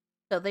bws.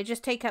 So they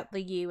just take out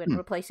the U and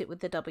replace it with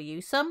the W.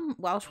 Some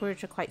Welsh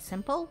words are quite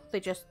simple. They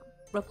just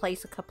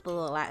replace a couple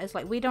of the letters.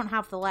 Like we don't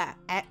have the letter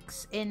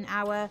X in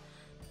our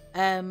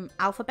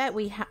alphabet.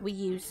 We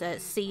use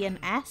C and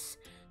S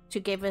to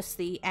give us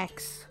the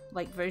X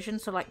like version.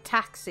 So like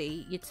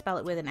taxi, you'd spell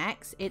it with an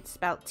X. It's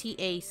spelled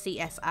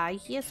T-A-C-S-I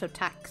here, so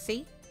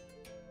taxi.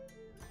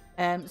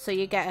 So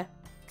you get a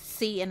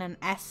C and an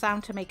S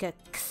sound to make a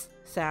X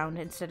sound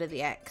instead of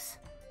the X.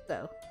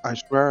 So I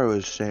swear I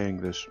was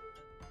saying this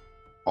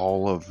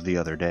all of the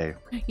other day.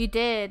 You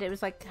did. It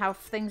was like how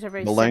things are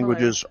very The similar.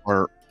 languages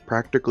are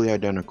practically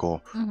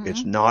identical.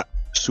 It's not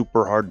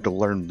super hard to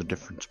learn the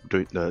difference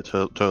between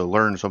to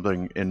learn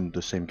something in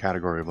the same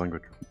category of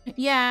language.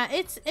 Yeah,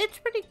 it's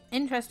pretty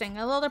interesting.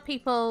 A lot of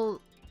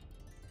people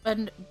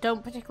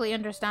don't particularly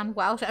understand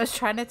Welsh. I was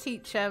trying to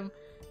teach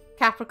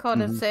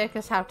Capricorn and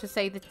Circus how to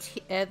say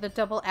the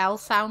double L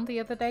sound the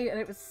other day, and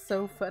it was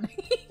so funny.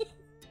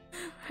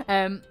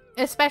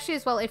 Especially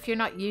as well if you're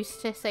not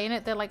used to saying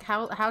it. They're like,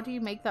 how do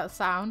you make that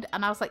sound?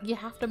 And I was like, you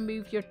have to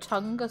move your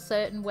tongue a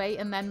certain way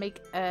and then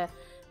make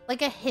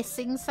like a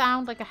hissing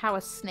sound, like how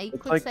a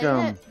snake would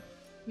say it.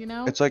 You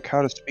know? It's like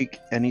how to speak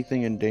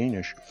anything in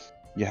Danish.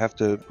 You have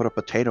to put a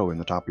potato in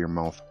the top of your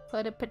mouth.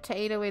 Put a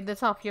potato in the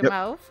top of your Yep.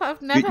 mouth?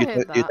 I've never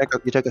heard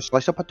that. You take a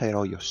slice of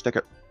potato, you stick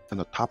it in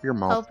the top of your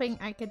mouth. Hoping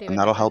I could do and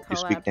that'll help you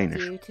collab speak Danish.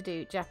 with you to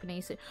do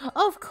Japanese.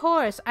 Of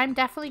course, I'm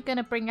definitely going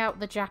to bring out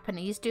the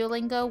Japanese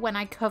Duolingo when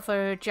I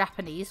cover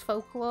Japanese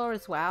folklore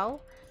as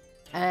well.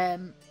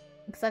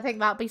 Because I think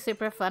that'll be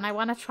super fun. I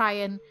want to try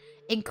and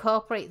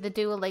incorporate the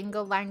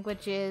Duolingo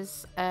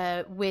languages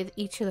with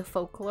each of the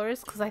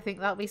folklores, because I think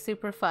that'll be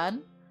super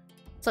fun.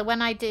 So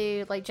when I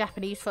do like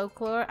Japanese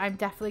folklore, I'm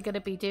definitely going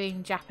to be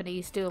doing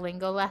Japanese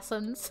Duolingo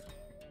lessons,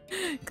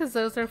 because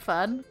those are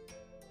fun.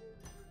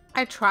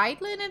 I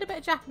tried learning a bit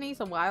of Japanese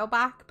a while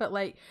back, but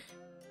like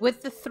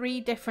with the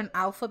 3 different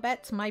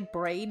alphabets, my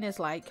brain is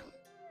like,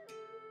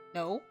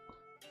 no.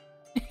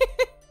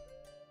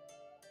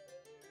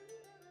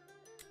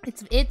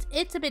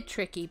 It's a bit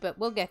tricky, but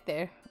we'll get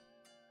there.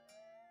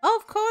 Oh,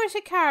 of course,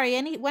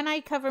 Hikari. When I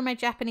cover my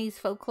Japanese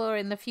folklore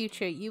in the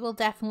future, you will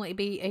definitely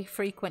be a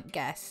frequent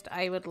guest.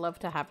 I would love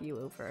to have you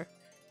over.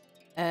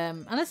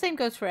 And the same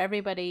goes for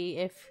everybody.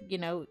 If, you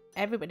know,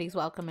 everybody's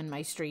welcome in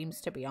my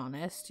streams, to be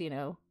honest. You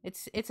know,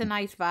 it's a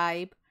nice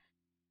vibe.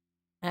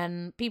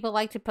 And people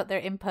like to put their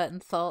input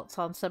and thoughts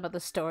on some of the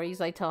stories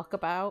I talk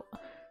about.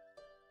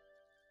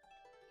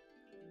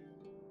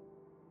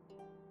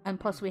 And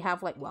plus we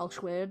have, like, Welsh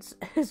words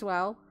as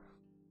well.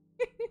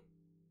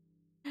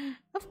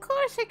 Of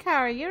course,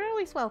 Hikari, you're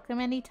always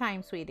welcome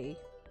anytime, sweetie.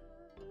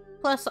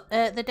 Plus,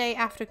 the day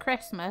after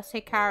Christmas,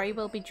 Hikari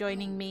will be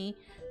joining me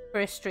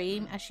for a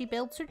stream as she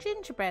builds her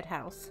gingerbread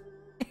house.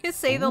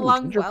 Say the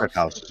long gingerbread Welsh.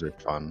 houses are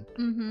fun.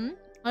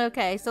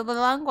 Okay, so the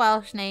long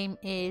Welsh name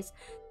is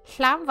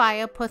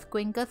Llanfair Pwth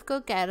Gwyngyth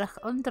Gogerach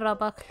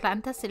Undrobach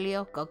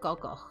Llantasilio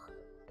Gogogoch.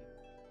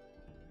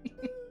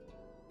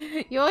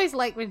 You always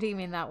like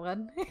redeeming that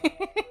one.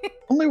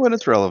 Only when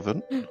it's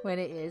relevant. When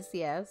it is,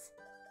 yes.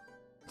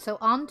 So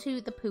on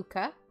to the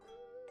puka.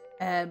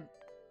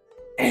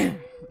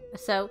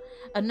 So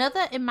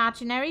another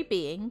imaginary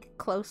being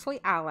closely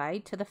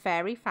allied to the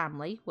fairy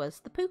family was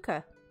the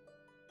puka.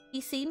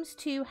 He seems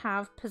to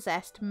have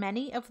possessed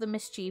many of the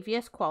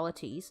mischievous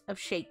qualities of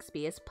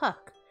Shakespeare's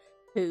Puck,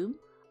 whom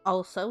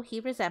also he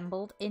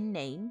resembled in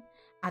name,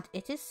 and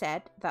it is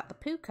said that the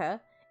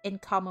puka, in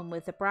common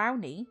with the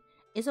brownie,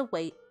 is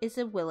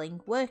a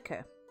willing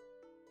worker.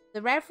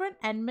 The Reverend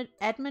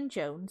Edmund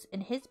Jones, in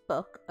his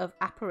book of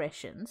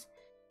apparitions,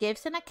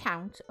 gives an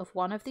account of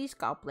one of these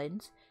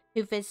goblins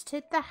who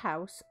visited the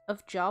house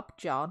of Job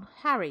John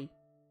Harry,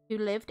 who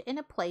lived in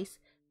a place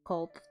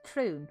called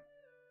Troon,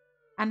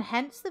 and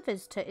hence the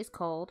visitor is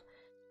called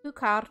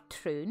Pukar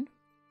Troon,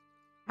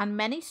 and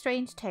many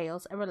strange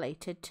tales are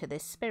related to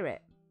this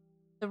spirit.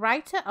 The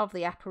writer of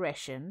the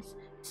apparitions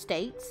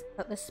states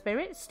that the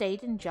spirit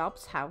stayed in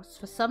Job's house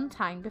for some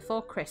time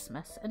before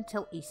Christmas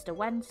until Easter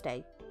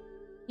Wednesday.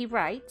 He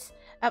writes,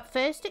 at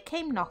first it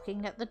came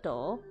knocking at the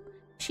door,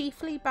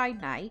 chiefly by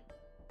night,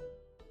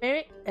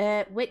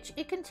 which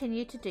it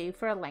continued to do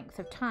for a length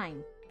of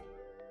time,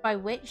 by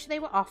which they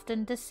were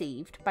often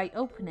deceived by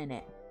opening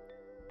it.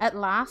 At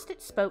last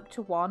it spoke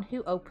to one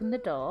who opened the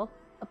door,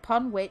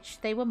 upon which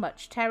they were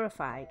much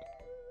terrified,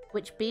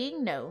 which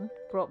being known,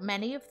 brought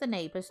many of the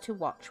neighbours to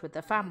watch with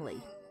the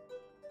family.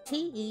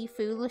 T.E.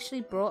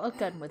 foolishly brought a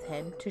gun with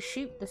him to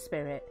shoot the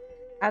spirit,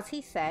 as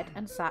he said,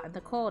 and sat in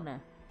the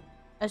corner.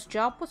 As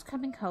Job was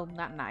coming home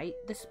that night,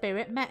 the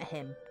spirit met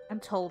him,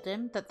 and told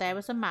him that there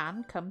was a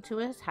man come to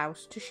his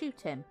house to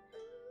shoot him.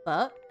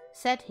 But,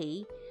 said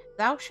he,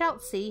 thou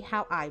shalt see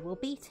how I will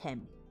beat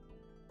him.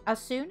 As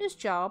soon as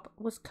Job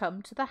was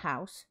come to the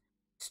house,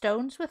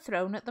 stones were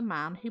thrown at the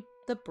man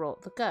that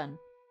brought the gun,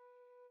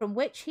 from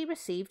which he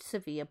received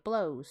severe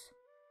blows.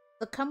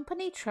 The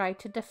company tried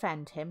to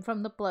defend him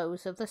from the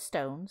blows of the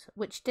stones,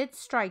 which did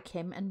strike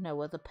him and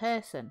no other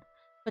person,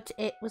 but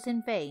it was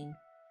in vain,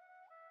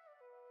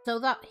 so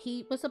that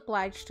he was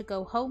obliged to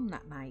go home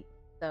that night,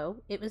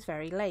 though it was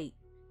very late.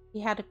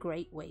 He had a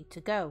great way to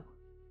go.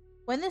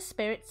 When the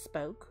spirit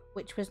spoke,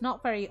 which was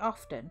not very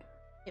often,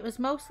 it was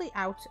mostly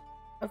out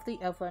of the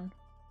oven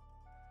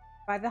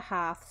by the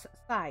hearth's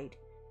side.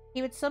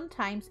 He would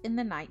sometimes in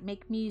the night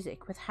make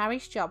music with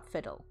Harry's job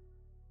fiddle.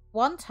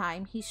 One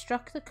time he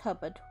struck the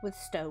cupboard with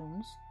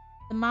stones,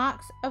 the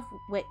marks of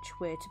which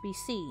were to be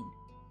seen,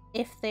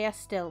 if they are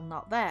still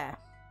not there.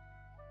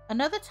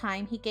 Another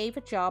time he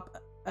gave Job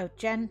a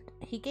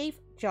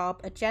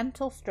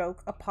gentle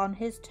stroke upon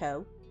his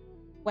toe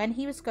when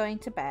he was going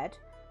to bed,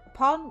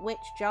 upon which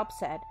Job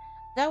said,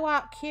 thou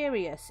art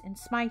curious in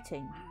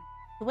smiting.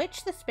 To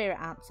which the spirit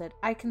answered,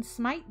 I can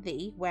smite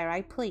thee where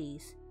I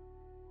please.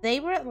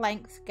 They were at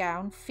length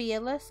gone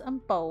fearless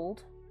and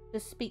bold to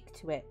speak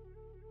to it,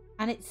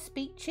 and its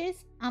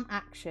speeches and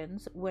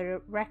actions were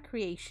a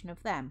recreation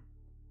of them.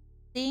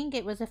 Seeing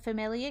it was a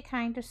familiar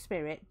kind of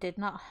spirit, did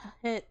not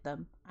hurt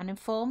them, and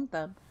informed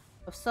them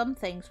of some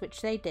things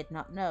which they did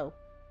not know.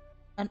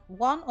 And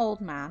one old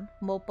man,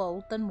 more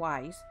bold than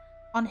wise,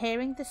 on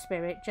hearing the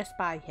spirit just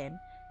by him,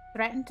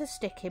 threatened to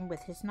stick him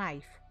with his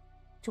knife.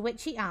 To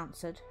which he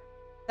answered,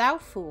 thou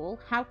fool,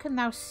 how can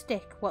thou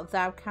stick what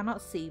thou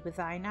cannot see with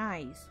thine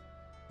eyes?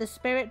 the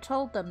spirit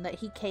told them that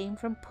he came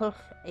from Pwll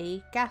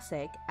y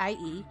Gasig,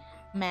 i.e.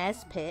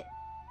 Mare's Pit,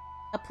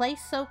 a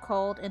place so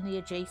called in the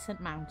adjacent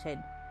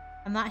mountain,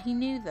 and that he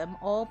knew them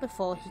all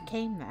before he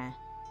came there.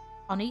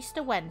 On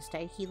Easter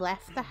Wednesday he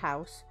left the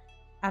house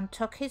and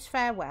took his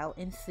farewell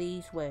in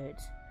these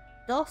words,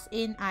 Dos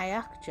in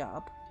Iach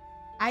Job,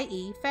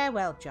 i.e.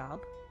 farewell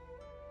Job,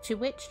 to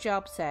which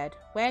Job said,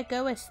 Where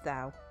goest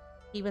thou?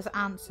 He was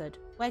answered,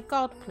 Where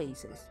God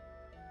pleases.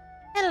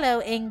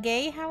 Hello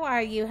Inge, how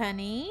are you,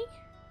 honey?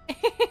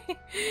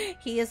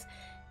 He's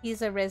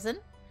arisen.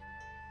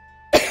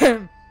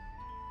 I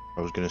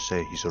was gonna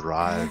say he's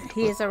arrived.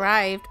 He has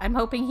arrived. I'm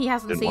hoping he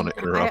hasn't seen.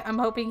 I'm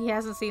hoping he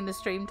hasn't seen the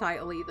stream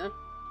title either.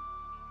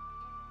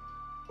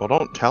 Well,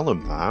 don't tell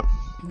him that.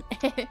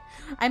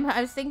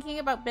 I was thinking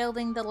about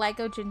building the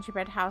Lego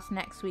gingerbread house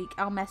next week.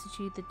 I'll message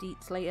you the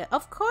deets later.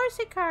 Of course,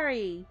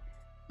 Hikari!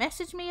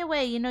 Message me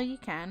away, you know you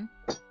can.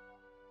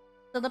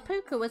 So the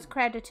Pooka was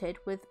credited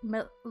with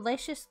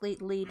maliciously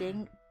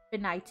leading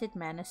benighted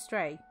men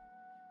astray.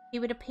 He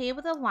would appear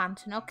with a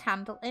lantern or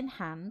candle in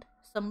hand,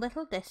 some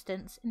little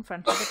distance in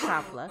front of the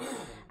traveller,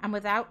 and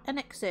without an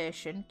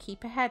exertion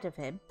keep ahead of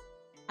him,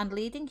 and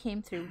leading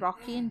him through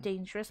rocky and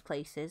dangerous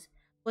places,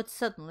 would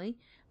suddenly,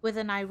 with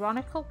an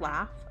ironical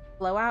laugh,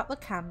 blow out the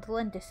candle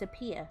and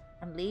disappear,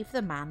 and leave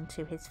the man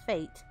to his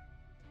fate.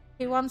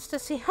 He wants to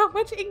see how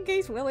much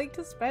Inge's willing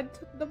to spend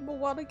to number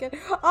 1 again.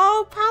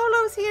 Oh,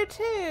 Paolo's here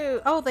too!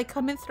 Oh, they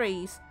come in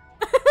 3s.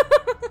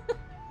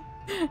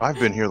 I've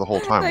been here the whole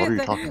time. What are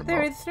you talking about?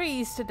 They're in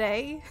 3s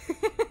today.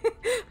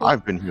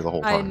 I've been here the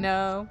whole time. I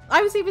know.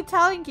 I was even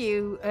telling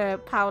you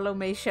Paolo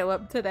may show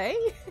up today.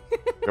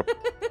 Yep.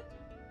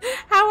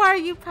 How are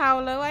you,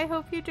 Paolo? I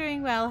hope you're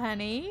doing well,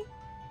 honey.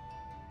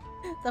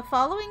 The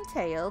following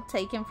tale,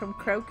 taken from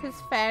Croker's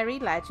Fairy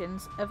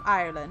Legends of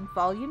Ireland,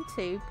 Volume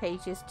 2,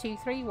 pages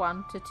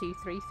 231 to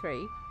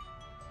 233,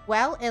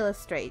 well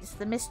illustrates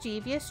the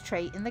mischievous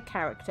trait in the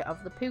character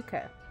of the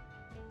Pooka.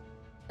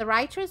 The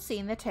writer has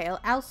seen the tale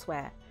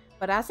elsewhere,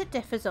 but as it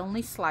differs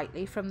only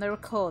slightly from the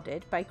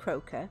recorded by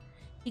Croker,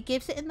 he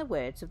gives it in the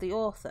words of the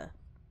author.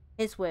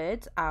 His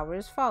words are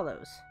as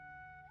follows.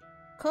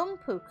 Cwm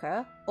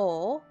Pooka,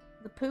 or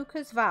the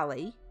Pooka's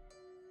Valley,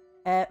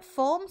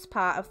 forms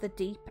part of the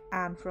deep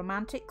and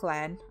romantic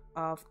glen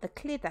of the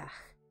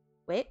Clydach,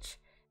 which,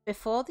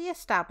 before the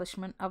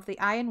establishment of the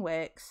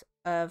ironworks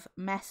of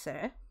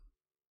Messer,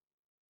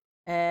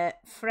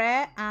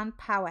 Frere and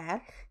Powell,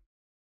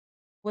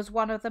 was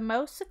one of the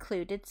most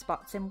secluded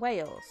spots in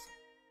Wales,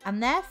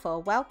 and therefore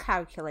well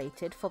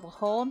calculated for the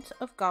haunt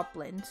of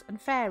goblins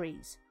and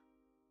fairies.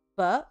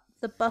 But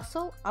the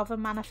bustle of a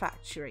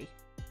manufactory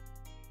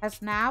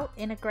has now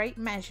in a great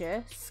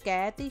measure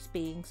scared these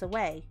beings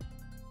away,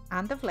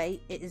 and of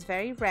late it is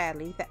very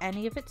rarely that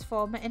any of its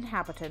former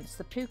inhabitants,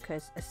 the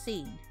Pookas, are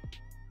seen.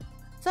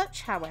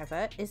 Such,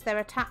 however, is their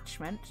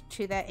attachment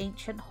to their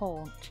ancient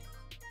haunt,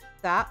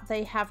 that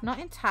they have not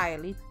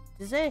entirely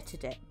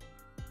deserted it,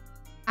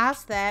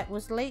 as there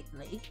was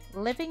lately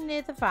living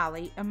near the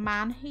valley a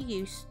man who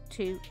used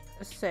to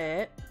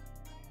assert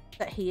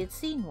that he had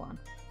seen one,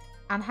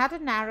 and had a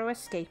narrow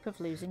escape of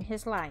losing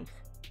his life,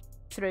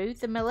 through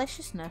the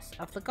maliciousness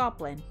of the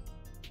goblin.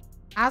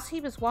 As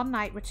he was one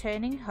night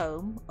returning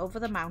home over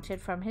the mountain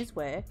from his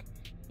work,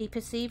 he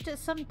perceived at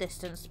some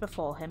distance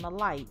before him a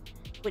light,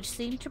 which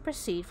seemed to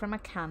proceed from a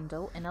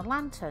candle in a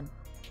lantern,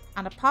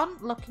 and upon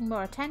looking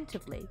more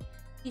attentively,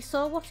 he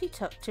saw what he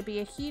took to be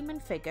a human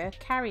figure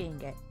carrying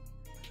it,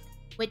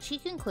 which he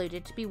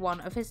concluded to be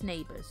one of his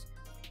neighbours.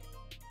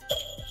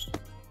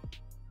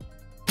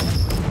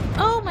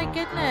 Oh my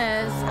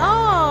goodness!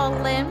 Oh,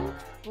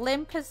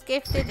 Limp has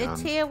gifted a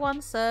tier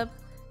 1 sub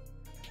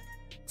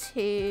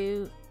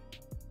to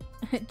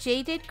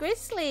Jaded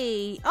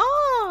Grizzly.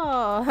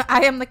 Oh,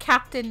 I am the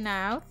captain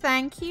now.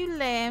 Thank you,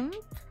 Limp.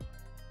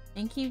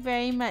 Thank you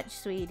very much,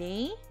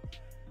 sweetie.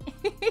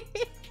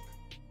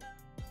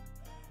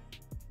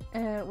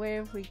 Where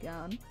have we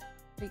gone?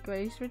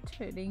 Ligway's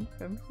returning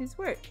from his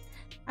work.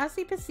 As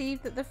he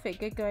perceived that the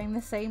figure going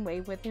the same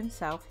way with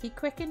himself, he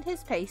quickened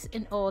his pace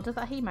in order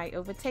that he might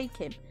overtake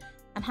him,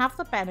 and have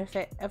the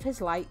benefit of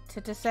his light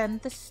to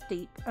descend the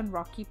steep and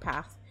rocky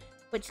path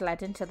which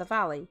led into the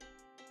valley.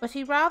 But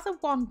he rather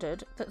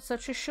wondered that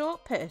such a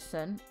short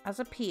person as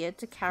appeared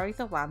to carry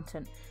the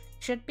lantern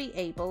should be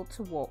able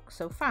to walk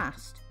so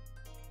fast.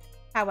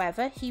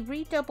 However, he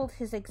redoubled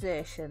his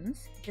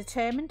exertions,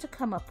 determined to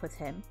come up with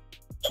him.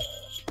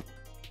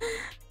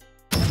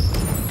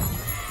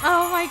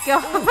 Oh my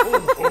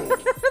god!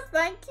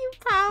 Thank you,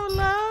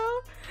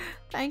 Paolo!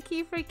 Thank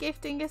you for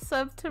gifting a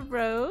sub to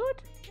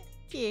Road.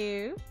 Thank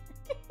you.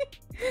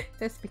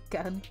 Let's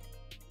begun.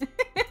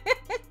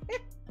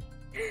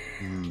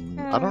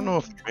 I don't know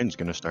if the train's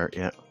gonna start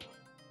yet.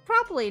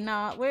 Probably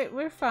not.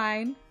 We're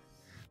fine.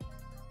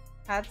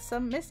 Had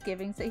some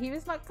misgivings that he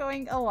was not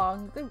going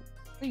along the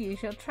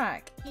usual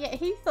track. Yet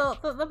he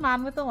thought that the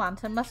man with the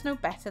lantern must know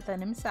better than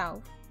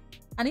himself,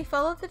 and he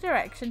followed the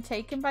direction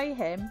taken by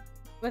him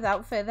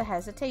without further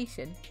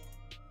hesitation.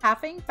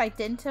 Having, by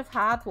dint of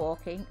hard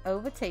walking,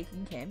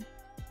 overtaken him,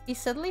 he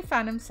suddenly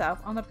found himself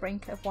on the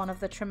brink of one of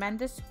the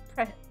tremendous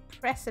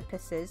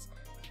precipices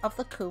of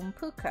the Cwm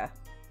Pwca,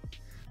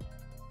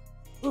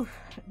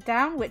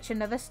 down which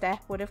another step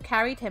would have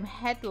carried him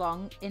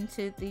headlong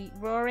into the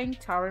roaring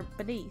torrent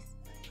beneath.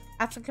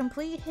 To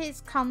complete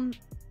his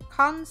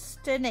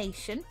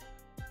consternation,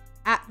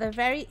 at the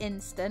very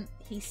instant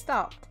he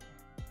stopped,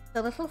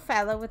 the little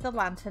fellow with the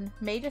lantern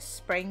made a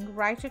spring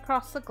right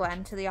across the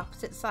glen to the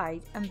opposite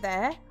side, and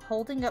there,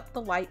 holding up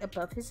the light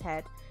above his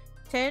head,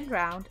 turned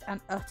round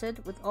and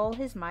uttered with all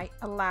his might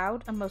a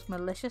loud and most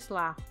malicious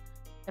laugh,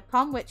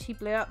 upon which he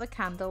blew out the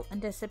candle and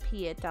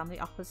disappeared down the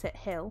opposite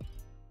hill.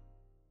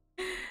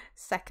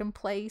 Second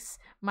place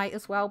might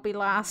as well be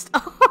last.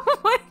 Oh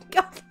my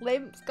god,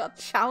 Limp's got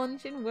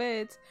challenging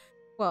words.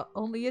 What,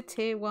 only a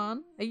tier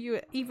 1? Are you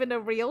even a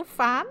real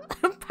fan?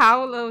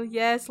 Paolo,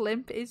 yes,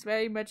 Limp is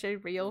very much a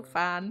real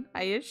fan.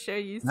 I assure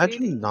you, Imagine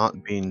sweetie.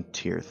 not being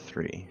tier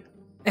 3.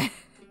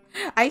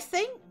 I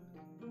think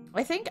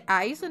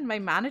Eisen, my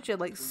manager,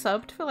 like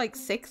subbed for like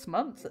 6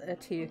 months at a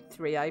tier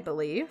 3, I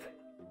believe.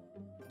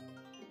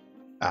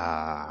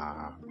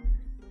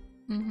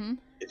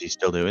 Is he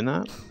still doing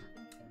that?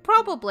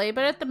 Probably,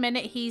 but at the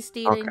minute he's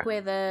dealing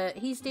with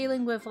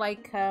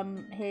like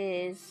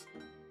his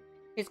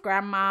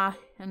grandma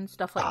and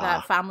stuff like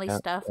that, family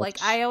stuff.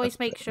 Like I always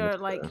make sure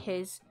like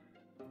he's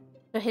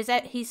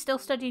still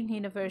studying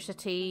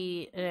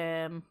university,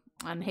 and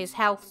his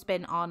health's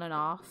been on and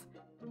off,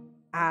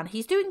 and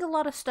he's doing a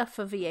lot of stuff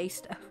for VA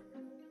stuff.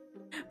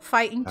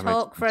 Fighting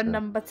talk for a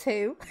number 2.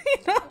 You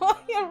know,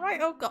 you're right.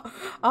 Oh god.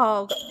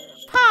 Oh,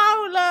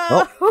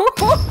 Paolo.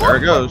 Oh, there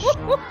it goes.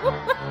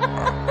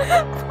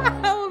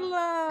 Paolo.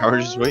 I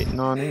was just waiting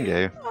on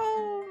Inge.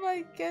 Oh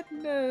my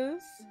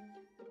goodness.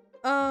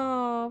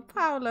 Oh,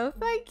 Paolo,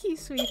 thank you,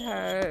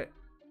 sweetheart.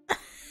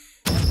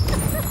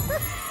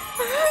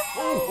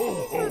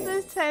 For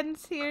the 10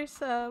 tier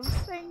subs,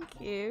 thank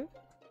you.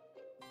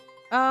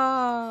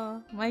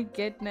 Oh my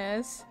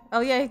goodness. Oh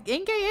yeah,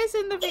 Inge is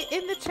in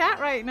the chat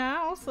right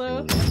now,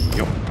 so.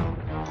 Yep.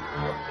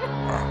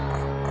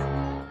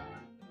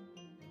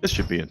 This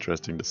should be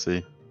interesting to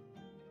see.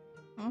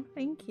 Oh,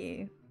 thank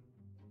you.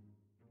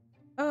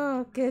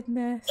 Oh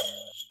goodness.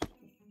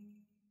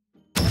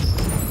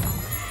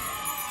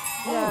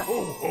 Yeah.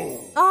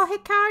 Oh,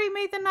 Hikari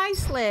made the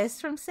nice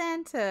list from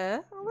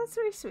Santa. Oh, that's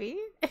very sweet.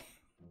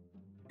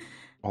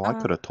 Oh, I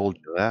could have told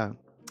you that.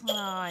 Oh,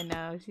 I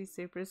know. She's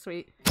super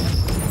sweet.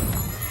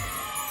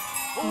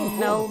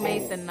 Noel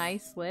made the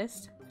nice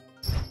list.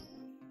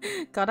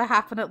 Gotta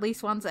happen at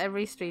least once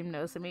every stream,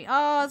 knows me.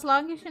 Oh, as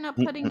long as you're not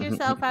putting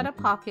yourself out of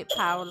pocket,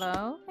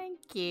 Paolo.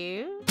 Thank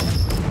you.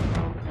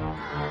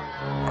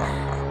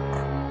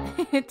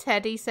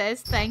 Teddy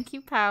says, thank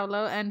you,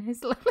 Paolo, and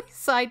his lovely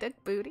side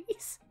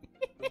booties.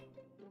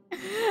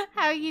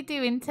 How you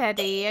doing,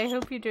 Teddy? I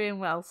hope you're doing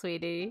well,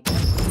 sweetie.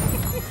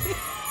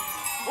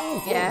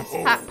 Yes,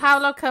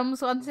 Paolo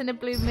comes once in a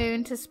blue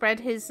moon to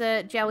spread his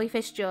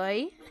jellyfish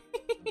joy.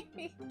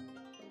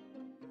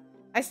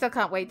 I still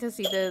can't wait to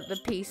see the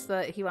piece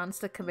that he wants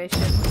to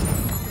commission. It's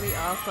gonna be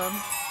awesome.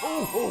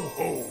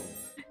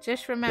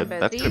 Just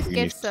remember, these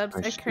gift subs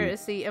are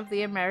courtesy of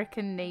the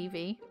American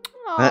Navy.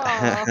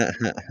 Oh,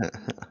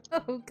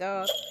 oh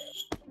god.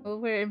 Well,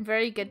 we're in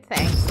very good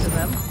thanks to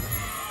them.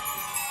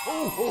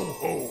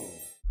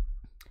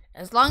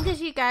 As long as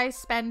you guys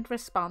spend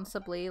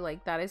responsibly,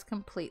 like, that is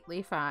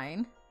completely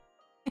fine.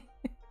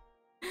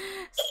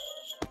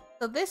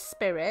 So this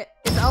spirit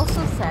is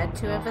also said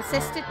to have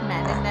assisted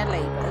men in their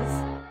labours,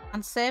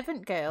 and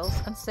servant girls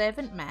and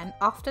servant men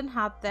often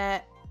had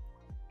their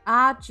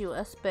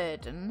arduous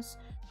burdens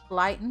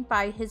lightened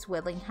by his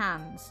willing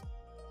hands,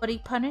 but he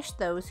punished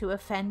those who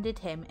offended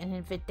him in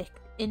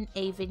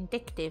a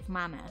vindictive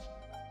manner.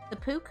 The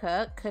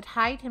Pwca could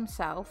hide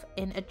himself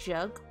in a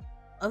jug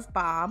of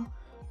balm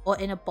or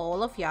in a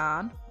ball of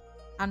yarn,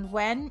 and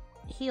when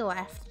he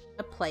left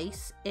a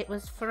place, it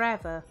was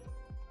forever.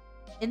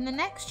 In the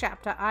next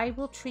chapter, I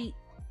will treat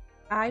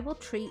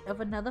of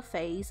another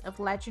phase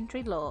of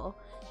legendary lore,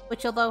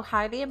 which, although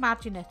highly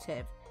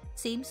imaginative,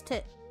 seems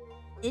to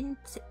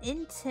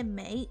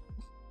intimate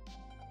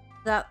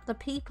that the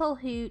people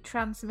who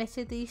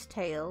transmitted these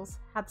tales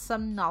had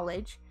some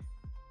knowledge,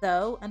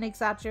 though an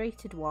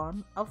exaggerated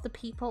one, of the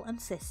people and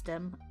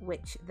system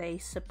which they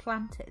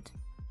supplanted.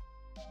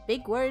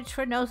 Big words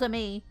for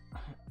Nozomi.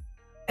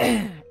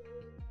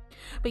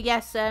 But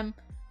yes,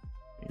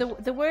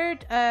 the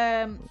word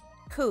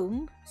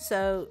Cwm,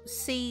 so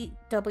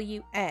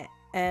C-W-M,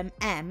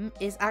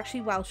 is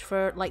actually Welsh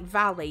for like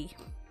valley.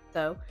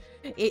 So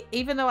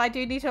even though I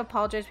do need to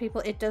apologize,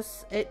 people, it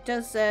does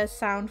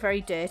sound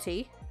very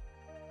dirty.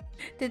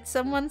 Did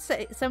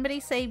somebody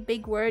say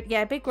big word?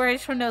 Yeah, big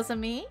words for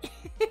Nozomi.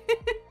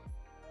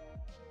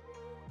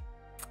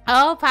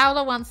 Oh,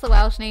 Paolo wants the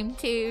Welsh name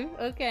too.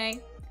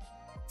 Okay.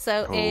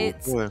 So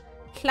it's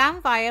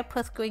Llanfair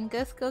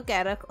Pwthgwyngyth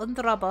Gogerach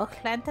Undroboch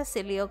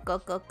Llantasilio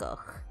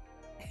Gogogoch.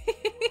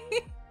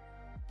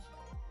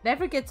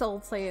 Never gets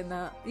old saying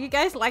that. You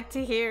guys like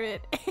to hear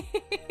it.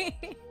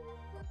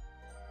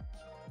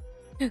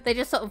 They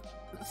just sort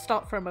of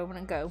stop for a moment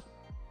and go,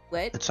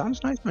 what? It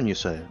sounds nice when you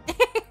say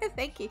it.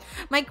 Thank you.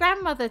 My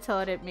grandmother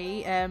taught it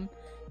me,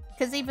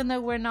 because even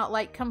though we're not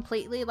like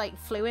completely like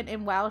fluent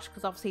in Welsh,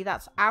 because obviously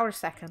that's our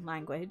second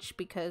language,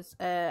 because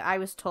I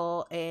was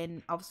taught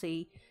in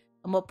obviously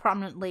more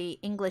prominently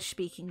English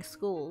speaking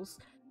schools.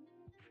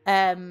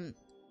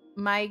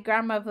 My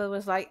grandmother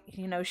was like,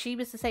 you know, she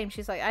was the same.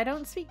 She's like, I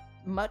don't speak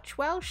much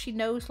Welsh. She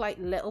knows like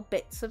little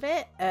bits of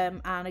it,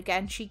 and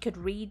again, she could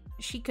read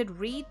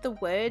the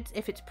words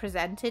if it's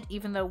presented,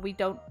 even though we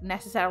don't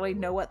necessarily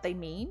know what they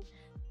mean,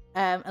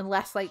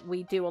 unless like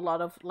we do a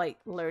lot of like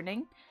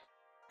learning.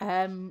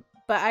 But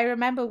I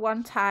remember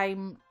one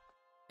time,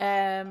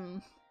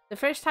 the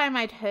first time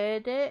I'd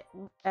heard it,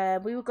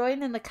 we were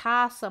going in the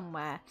car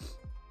somewhere.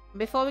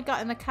 Before we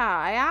got in the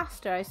car, I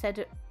asked her, I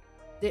said,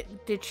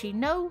 did she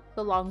know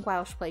the long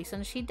Welsh place?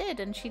 And she did,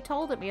 and she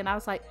told it me, and I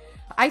was like,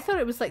 I thought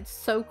it was like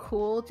so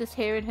cool just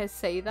hearing her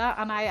say that,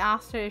 and I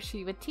asked her if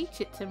she would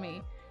teach it to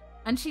me,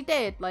 and she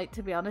did. Like,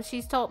 to be honest,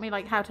 she's taught me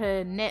like how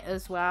to knit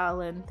as well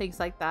and things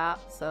like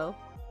that. So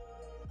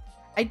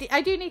I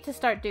do need to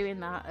start doing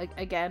that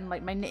again,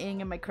 like my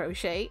knitting and my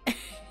crochet,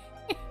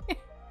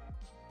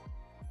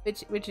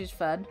 which is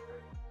fun.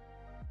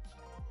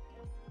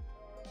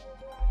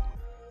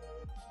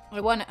 I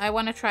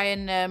want to try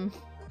and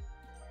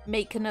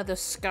make another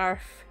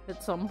scarf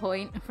at some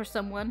point for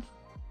someone.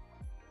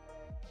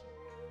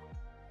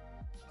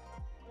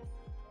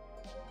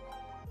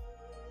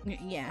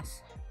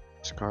 Yes.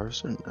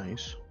 Scarves are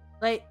nice.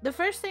 Like, the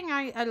first thing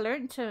I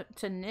learned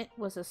to knit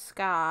was a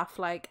scarf.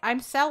 Like, I'm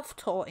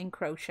self-taught in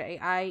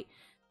crochet.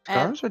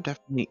 Scarves are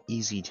definitely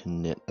easy to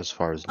knit as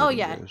far as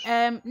knitting goes.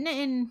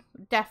 Knitting,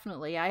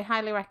 definitely. I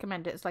highly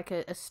recommend it. It's like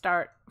a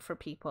start for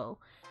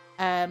people.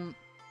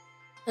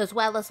 As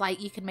well as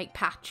like you can make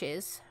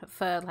patches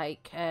for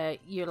like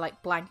your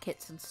like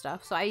blankets and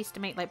stuff. So I used to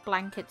make like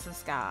blankets and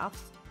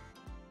scarves.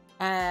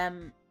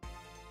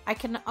 I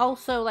can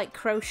also like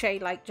crochet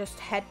like just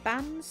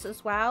headbands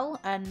as well,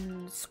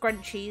 and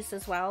scrunchies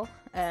as well.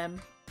 I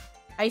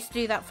used to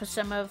do that for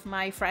some of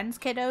my friends'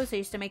 kiddos. I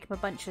used to make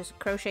up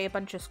crochet a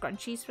bunch of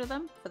scrunchies for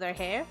them for their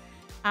hair.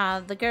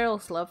 The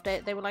girls loved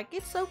it. They were like,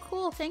 "It's so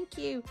cool, thank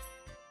you."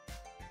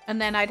 And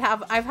then I've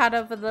had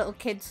other little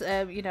kids,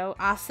 you know,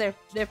 ask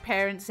their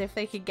parents if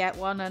they could get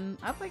one, and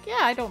I'm like, yeah,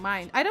 I don't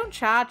mind. I don't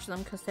charge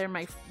them because they're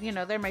my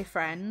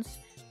friends.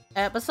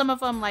 But some of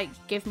them like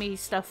give me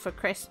stuff for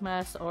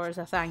Christmas or as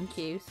a thank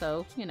you.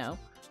 So, you know,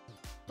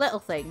 little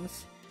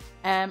things.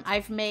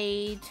 I've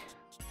made,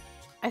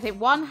 I think,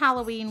 one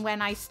Halloween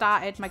when I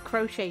started my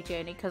crochet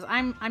journey, because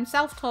I'm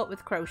self-taught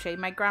with crochet.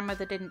 My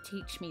grandmother didn't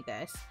teach me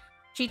this.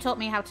 She taught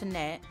me how to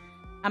knit.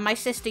 And my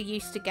sister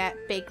used to get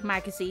big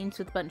magazines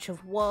with a bunch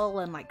of wool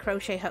and like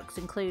crochet hooks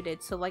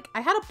included. So like I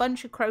had a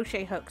bunch of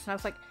crochet hooks, and I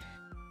was like,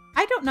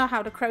 I don't know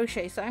how to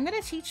crochet, so I'm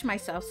going to teach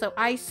myself. So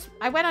I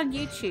went on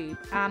YouTube,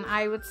 and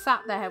I would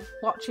sat there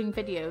watching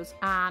videos,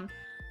 and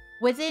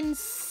within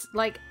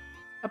like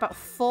about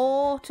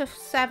 4 to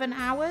 7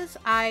 hours,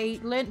 I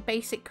learned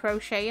basic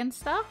crochet and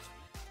stuff.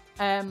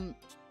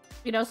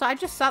 You know, so I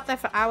just sat there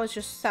for hours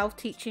just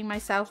self-teaching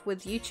myself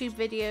with YouTube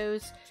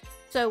videos.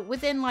 So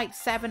within like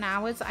 7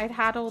 hours, I'd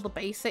had all the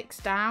basics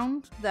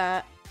down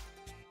that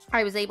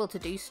I was able to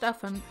do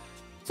stuff. And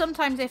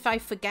sometimes if I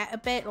forget a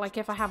bit, like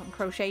if I haven't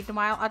crocheted in a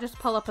while, I'll just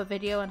pull up a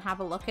video and have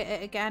a look at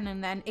it again,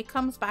 and then it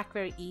comes back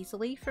very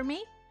easily for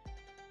me.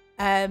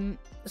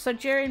 So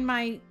during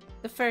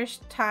the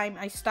first time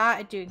I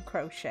started doing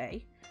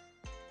crochet,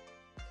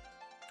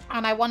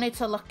 and I wanted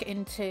to look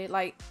into,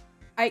 like,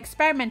 I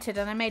experimented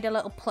and I made a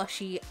little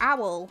plushy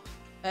owl.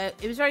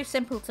 It was very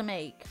simple to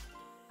make,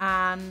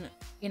 and,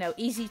 you know,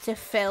 easy to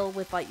fill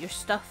with like your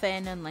stuff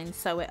in and then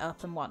sew it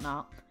up and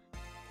whatnot.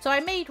 So I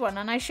made one,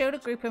 and I showed a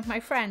group of my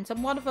friends,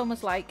 and one of them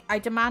was like, I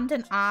demand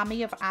an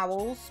army of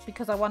owls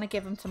because I want to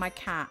give them to my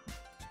cat.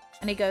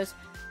 And he goes,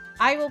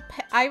 I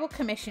will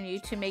commission you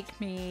to make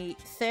me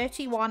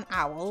 31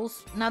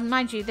 owls. Now,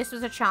 mind you, this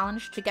was a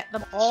challenge to get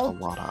them all.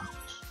 That's a lot of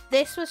owls.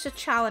 This was a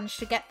challenge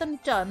to get them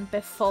done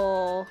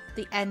before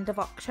the end of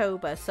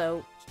October.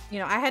 So, you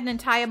know, I had an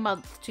entire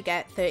month to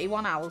get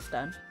 31 owls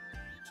done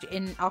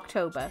in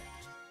October.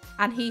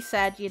 And he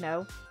said, you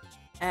know,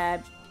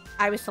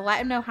 I was to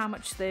let him know how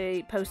much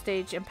the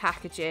postage and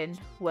packaging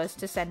was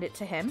to send it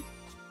to him.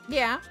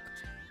 Yeah.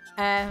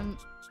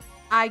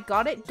 I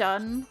got it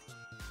done,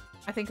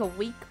 I think, a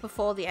week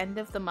before the end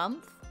of the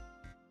month.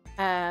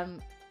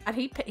 And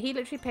he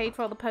literally paid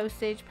for all the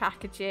postage,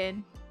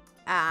 packaging,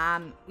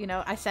 and, you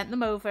know, I sent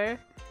them over.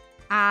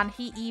 And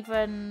he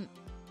even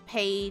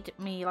paid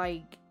me,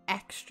 like,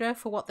 extra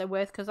for what they're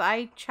worth, because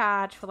I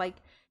charge for, like,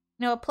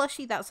 you know, a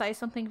plushie that size,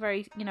 something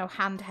very, you know,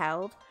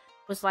 handheld,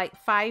 was like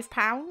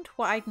 £5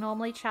 what I'd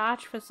normally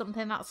charge for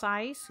something that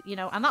size, you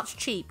know, and that's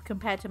cheap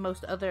compared to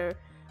most other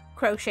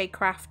crochet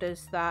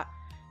crafters that,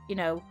 you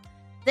know,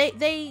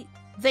 they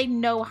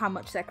know how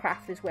much their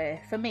craft is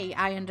worth. For me,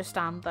 I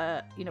understand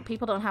that, you know,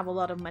 people don't have a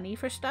lot of money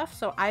for stuff,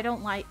 so I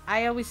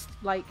always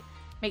like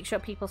make sure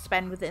people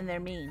spend within their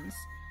means.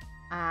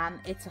 and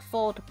it's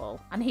affordable.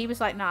 And he was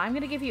like, no, I'm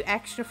going to give you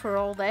extra for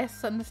all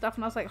this and stuff.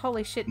 And I was like,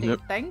 holy shit, dude,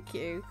 thank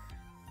you.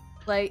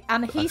 Like,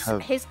 and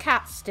his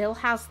cat still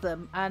has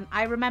them. And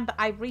I remember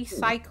I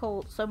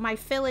recycled, so my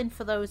fill-in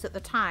for those at the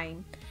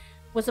time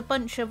was a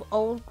bunch of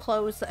old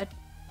clothes that had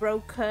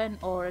broken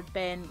or had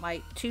been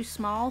like too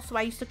small. So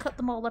I used to cut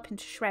them all up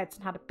into shreds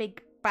and had a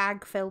big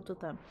bag filled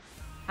with them.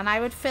 And I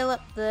would fill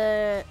up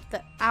the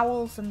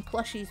owls and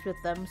plushies with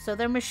them, so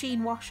they're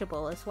machine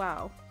washable as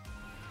well.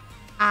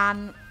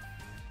 And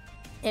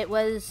it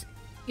was,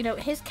 you know,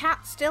 his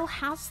cat still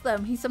has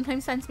them. He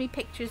sometimes sends me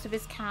pictures of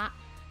his cat.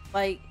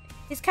 Like,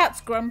 his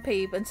cat's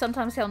grumpy, and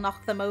sometimes he'll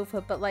knock them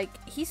over, but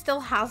like, he still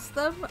has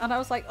them. And I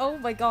was like, oh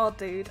my god,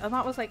 dude. And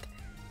that was like,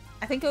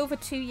 I think over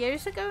 2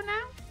 years ago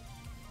now.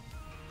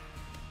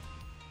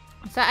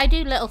 So I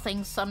do little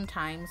things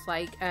sometimes,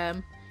 like,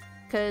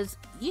 because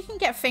you can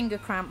get finger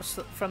cramps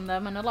from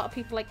them, and a lot of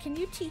people are like, can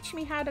you teach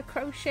me how to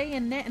crochet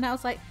and knit? And I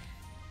was like,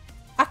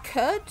 I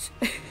could,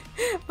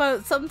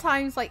 but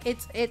sometimes like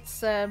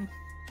it's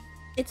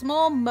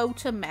more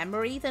motor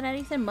memory than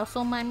anything,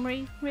 muscle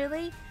memory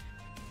really.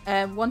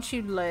 Once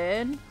you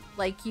learn,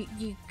 like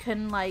you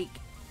can, like,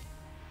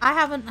 I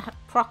haven't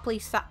properly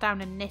sat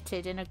down and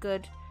knitted in a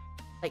good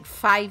like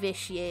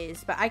 5-ish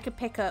years, but I could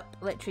pick up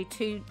literally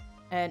 2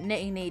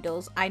 knitting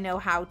needles. I know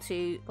how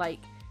to like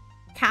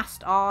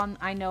cast on,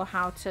 I know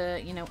how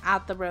to, you know,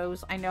 add the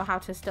rows, I know how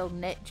to still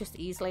knit just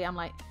easily. I'm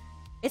like,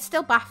 it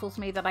still baffles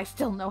me that I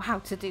still know how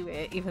to do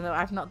it, even though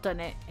I've not done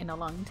it in a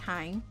long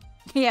time.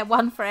 Yeah,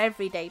 one for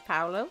every day,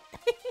 Paolo.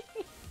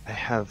 I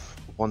have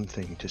one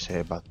thing to say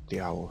about the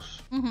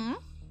owls. Mm-hmm.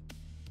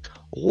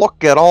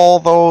 Look at all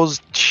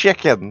those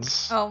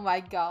chickens! Oh my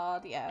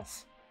god,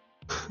 yes.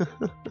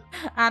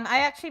 And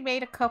I actually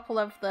made a couple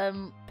of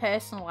them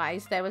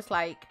personalized. There was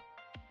like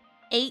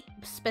 8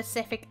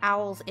 specific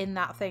owls in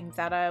that thing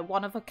that are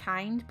one of a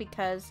kind,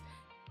 because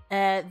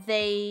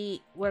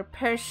they were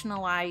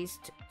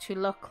personalized to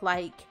look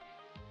like,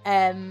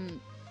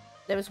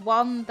 there was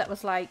one that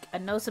was like a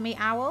Nozomi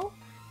owl,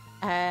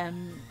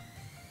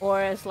 or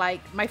as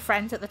like my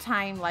friends at the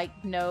time like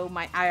know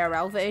my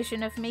IRL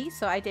version of me,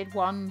 so I did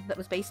one that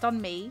was based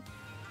on me,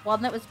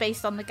 one that was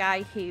based on the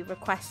guy who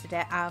requested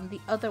it, and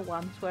the other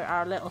ones were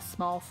our little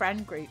small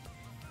friend group.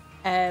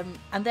 And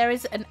there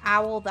is an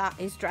owl that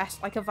is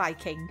dressed like a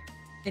Viking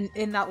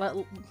in that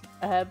little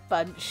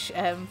bunch,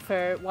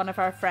 for one of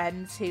our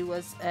friends who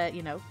was,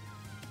 you know,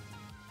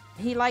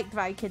 he liked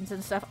Vikings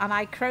and stuff. And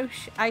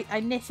I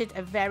knitted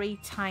a very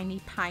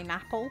tiny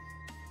pineapple.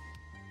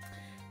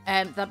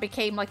 That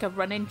became like a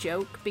running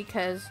joke,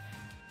 because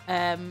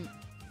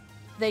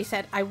they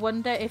said, I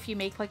wonder if you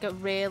make like a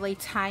really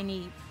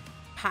tiny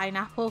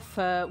pineapple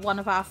for one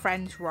of our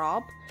friends,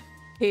 Rob,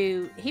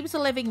 who, he was a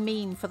living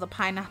meme for the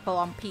pineapple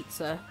on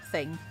pizza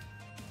thing.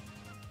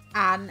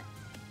 And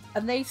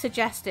they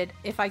suggested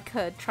if I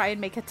could try and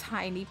make a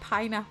tiny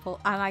pineapple,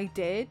 and I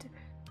did,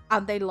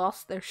 and they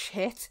lost their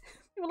shit.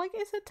 They were like,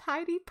 it's a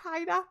tiny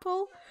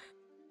pineapple.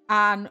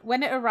 And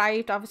when it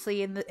arrived,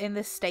 obviously in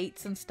the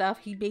States and stuff,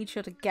 he made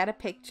sure to get a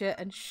picture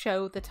and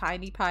show the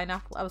tiny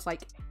pineapple. I was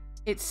like,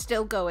 it's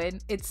still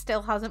going, it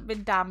still hasn't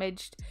been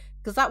damaged,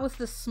 because that was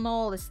the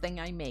smallest thing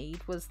I made,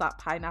 was that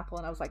pineapple.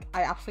 And I was like,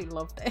 I absolutely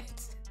loved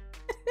it.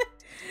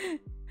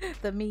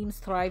 The memes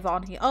thrive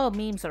on here. Oh,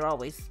 memes are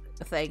always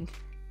a thing.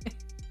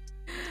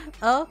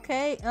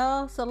 Okay,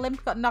 oh, so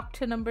Limp got knocked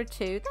to number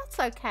 2. That's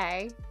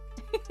okay.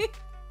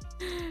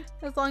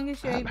 As long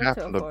as you're able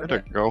to afford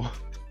it.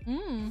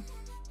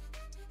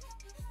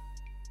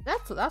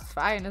 That's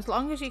fine, as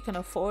long as you can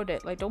afford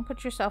it. Like, don't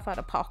put yourself out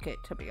of pocket,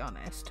 to be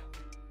honest.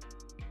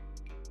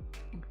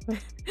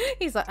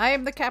 He's like, I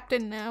am the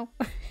captain now.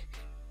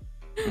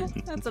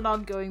 That's an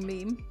ongoing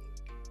meme.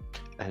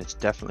 And it's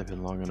definitely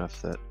been long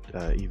enough that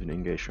even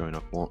Inge showing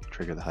up won't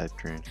trigger the hype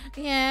train.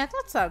 Yeah,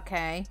 that's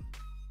okay.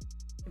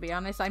 To be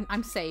honest,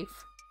 I'm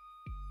safe.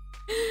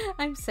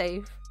 I'm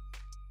safe.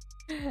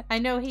 I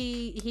know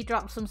he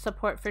dropped some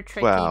support for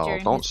Tricky during his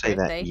birthday. Well, don't say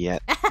that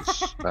yet.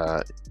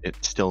 It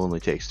still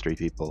only takes 3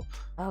 people.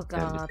 Oh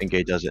god. And if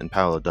Inge does it and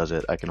Paolo does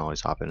it, I can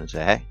always hop in and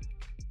say, hey.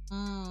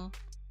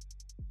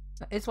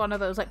 It's one of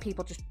those, like,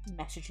 people just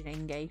messaging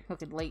Inge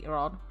fucking later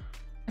on.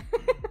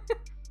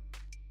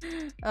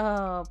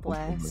 Oh,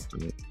 bless.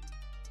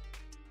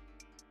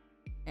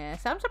 Yeah,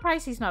 so I'm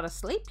surprised he's not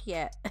asleep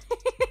yet.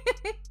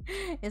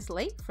 It's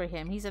late for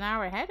him. He's an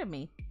hour ahead of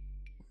me.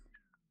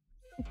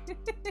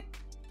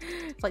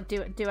 It's like,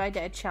 do I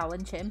dare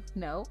challenge him?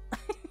 No.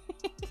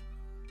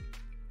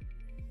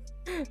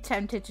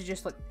 Tempted to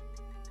just, like,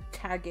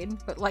 tag him,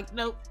 but, like,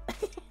 nope.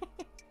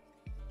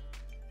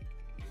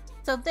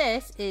 So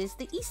this is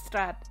the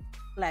Ystrad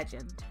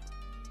legend.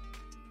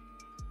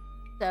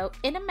 So,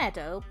 in a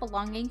meadow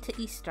belonging to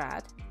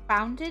Ystrad,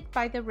 bounded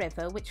by the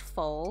river which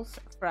falls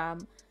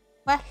from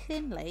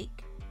Wellyn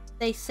Lake,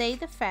 they say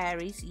the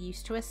fairies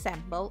used to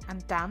assemble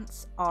and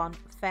dance on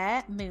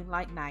fair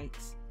moonlight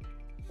nights.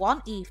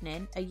 One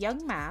evening, a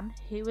young man,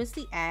 who was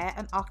the heir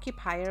and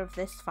occupier of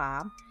this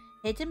farm,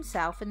 hid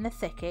himself in the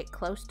thicket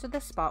close to the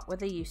spot where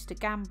they used to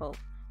gamble.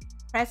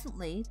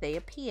 Presently they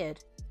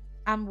appeared,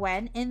 and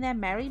when in their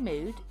merry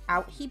mood,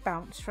 out he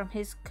bounced from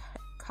his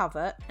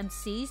covert and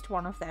seized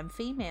one of them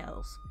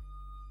females.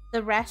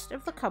 The rest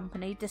of the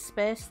company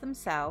dispersed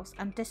themselves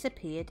and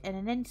disappeared in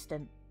an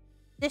instant.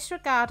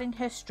 Disregarding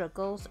her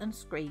struggles and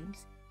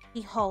screams,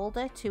 he hauled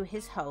her to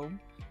his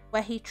home,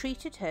 where he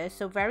treated her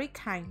so very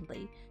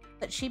kindly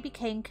that she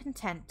became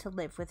content to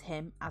live with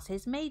him as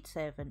his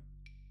maidservant.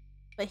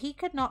 But he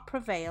could not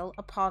prevail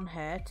upon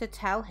her to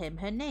tell him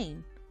her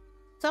name.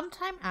 Some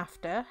time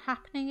after,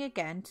 happening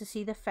again to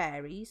see the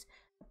fairies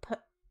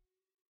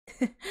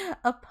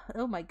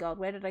oh my god,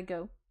 where did I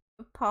go?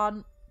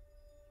 Upon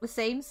the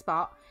same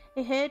spot,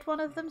 he heard one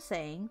of them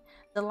saying,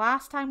 "The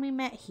last time we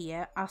met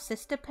here, our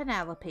sister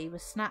Penelope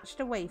was snatched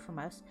away from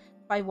us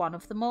by one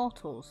of the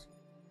mortals."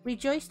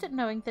 Rejoiced at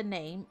knowing the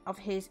name of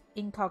his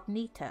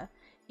incognita,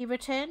 he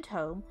returned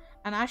home,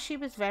 and as she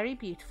was very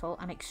beautiful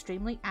and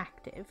extremely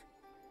active,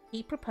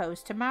 he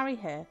proposed to marry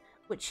her,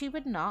 which she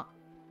would not,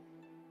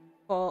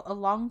 for a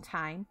long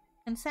time,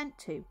 consent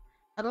to.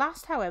 At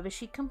last, however,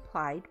 she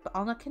complied, but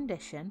on a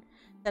condition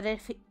that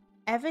if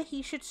ever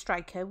he should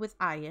strike her with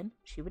iron,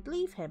 she would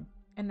leave him,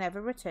 and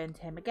never return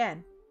to him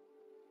again.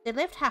 They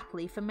lived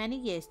happily for many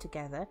years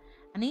together,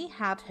 and he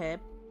had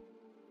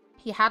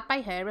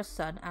by her a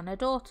son and a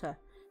daughter,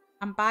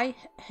 and by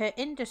her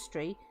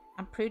industry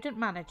and prudent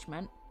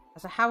management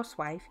as a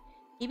housewife,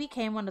 he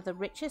became one of the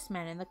richest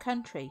men in the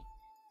country.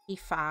 He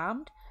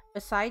farmed,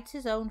 besides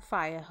his own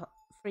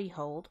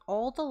freehold,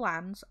 all the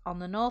lands on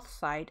the north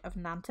side of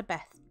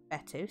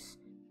Nantabetus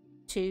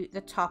to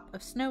the top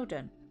of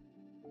Snowdon,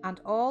 and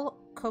all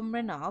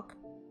Cumrenog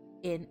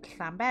in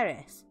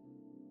Llanberis,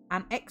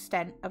 an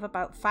extent of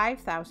about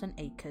 5,000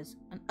 acres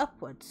and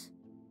upwards.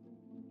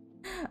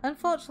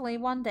 Unfortunately,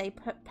 one day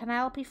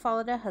Penelope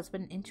followed her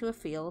husband into a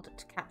field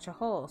to catch a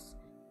horse,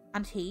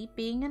 and he,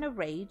 being in a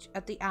rage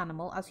at the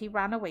animal as he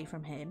ran away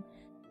from him,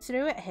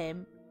 threw at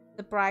him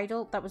the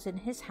bridle that was in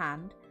his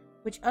hand,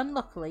 which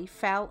unluckily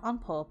fell on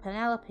poor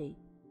Penelope.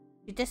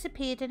 She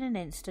disappeared in an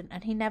instant,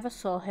 and he never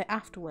saw her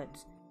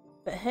afterwards,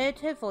 but heard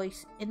her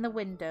voice in the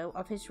window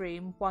of his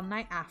room one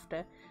night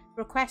after,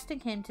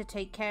 requesting him to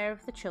take care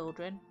of the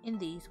children in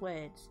these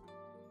words: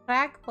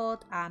 "Rhag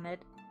bod anad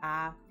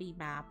a fi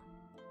mab,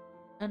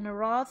 yn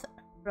rodd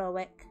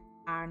roic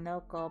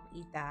arno gob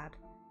I dad.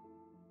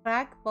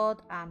 Rhag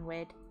bod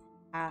anwyd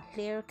a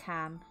llir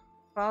can,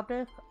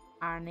 rodwch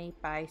arni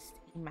baist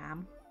I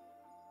mam."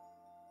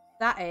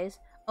 That is,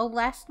 "O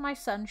lest my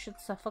son should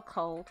suffer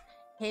cold,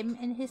 him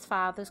in his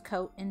father's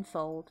coat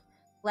enfold,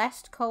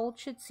 lest cold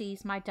should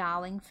seize my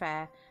darling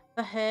fair,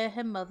 for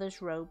her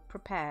mother's robe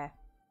prepare."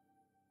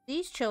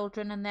 These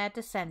children and their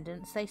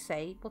descendants, they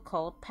say, were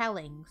called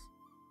Pellings,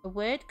 a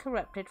word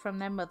corrupted from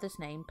their mother's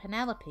name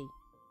Penelope.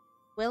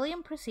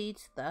 William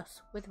proceeds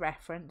thus with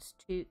reference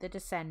to the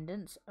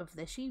descendants of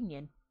this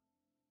union.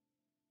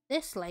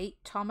 This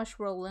late Thomas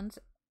Rowlands,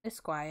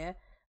 Esquire,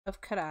 of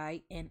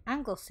Carai in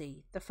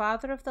Anglesey, the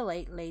father of the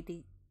late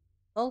Lady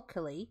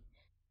Bulkeley,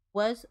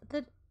 was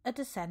a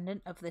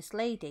descendant of this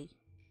lady,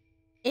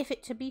 if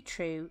it to be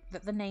true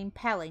that the name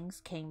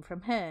Pellings came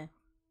from her,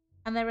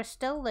 and there are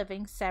still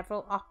living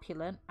several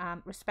opulent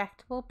and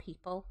respectable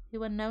people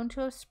who are known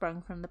to have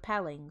sprung from the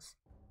Pellings.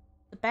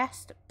 The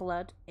best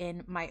blood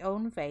in my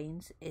own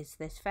veins is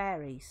this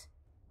fairy's.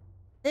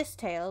 This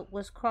tale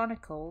was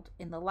chronicled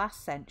in the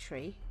last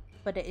century,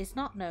 but it is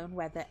not known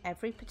whether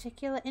every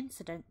particular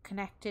incident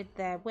connected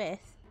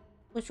therewith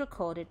was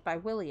recorded by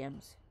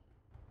Williams.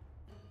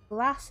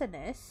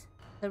 Glassinus,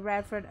 the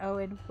Reverend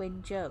Owen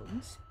Wyn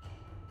Jones,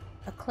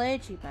 a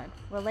clergyman,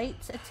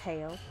 relates a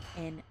tale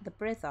in the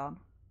Brython,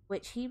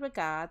 which he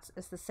regards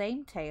as the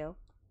same tale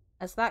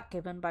as that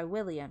given by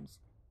Williams,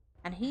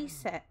 and he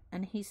says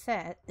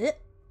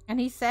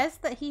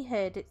that he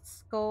heard it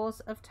scores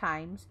of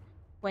times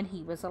when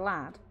he was a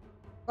lad.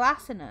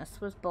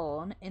 Glassinus was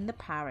born in the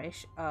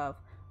parish of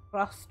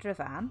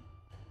Rostrevan,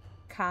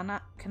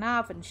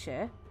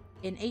 Carnarvonshire,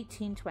 in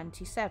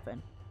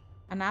 1827,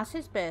 and as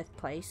his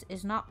birthplace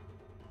is not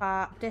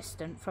far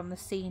distant from the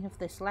scene of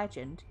this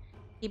legend,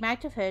 he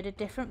might have heard a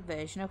different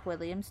version of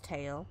William's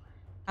tale,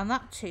 and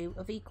that too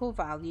of equal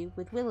value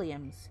with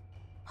William's.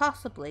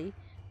 Possibly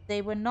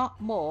they were not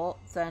more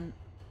than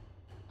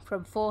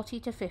from 40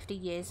 to 50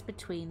 years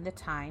between the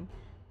time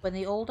when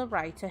the older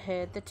writer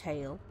heard the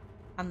tale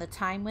and the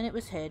time when it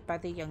was heard by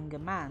the younger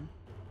man.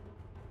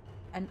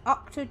 An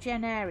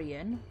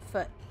octogenarian,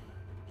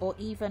 or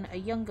even a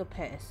younger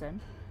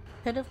person,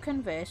 could have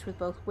conversed with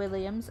both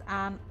Williams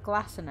and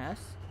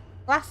Glassinus.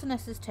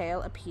 Glassinus's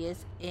tale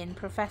appears in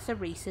Professor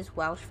Rees's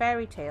Welsh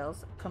Fairy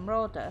Tales,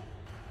 Cymroda,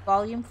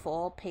 Volume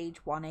 4,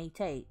 page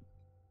 188.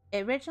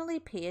 It originally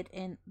appeared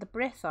in the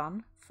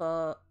Brython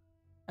for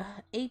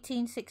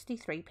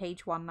 1863,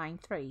 page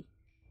 193,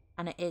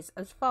 and it is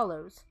as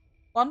follows.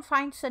 One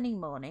fine sunny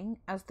morning,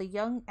 as the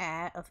young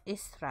heir of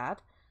Ystrad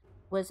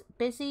was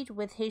busied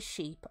with his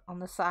sheep on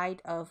the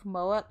side of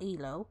Moel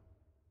Elo,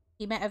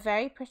 he met a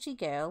very pretty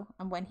girl,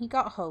 and when he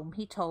got home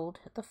he told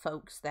the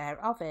folks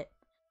there of it.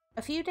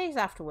 A few days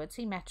afterwards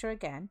he met her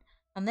again,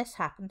 and this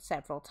happened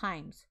several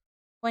times.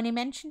 when he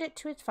mentioned it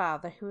to his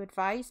father, who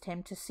advised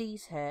him to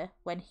seize her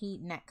when he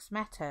next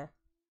met her.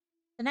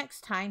 The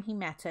next time he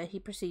met her, he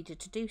proceeded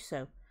to do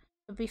so,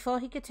 but before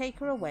he could take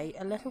her away,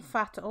 a little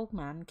fat old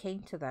man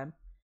came to them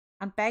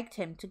and begged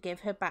him to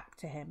give her back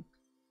to him,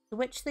 to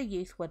which the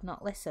youth would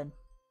not listen.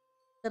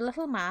 The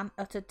little man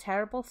uttered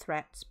terrible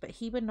threats, but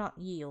he would not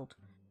yield,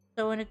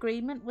 so an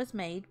agreement was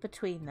made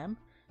between them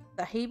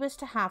that he was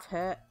to have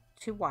her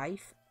to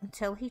wife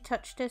until he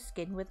touched her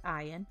skin with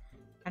iron,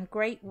 and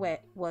great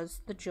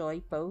was the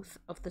joy both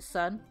of the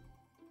son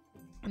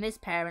and his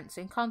parents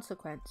in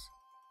consequence.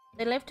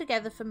 They lived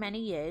together for many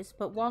years,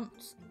 but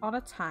once on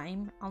a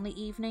time, on the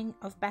evening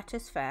of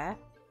Bettis Fair,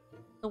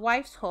 the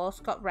wife's horse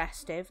got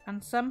restive,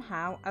 and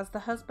somehow, as the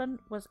husband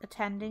was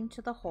attending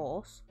to the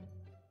horse,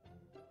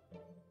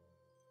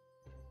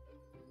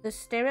 the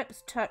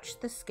stirrups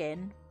touched the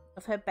skin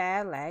of her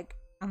bare leg,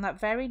 and that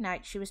very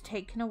night she was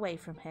taken away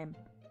from him.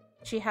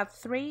 She had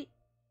 3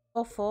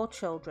 or 4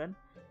 children,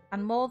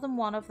 and more than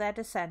one of their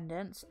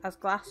descendants, as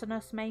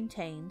Glastonus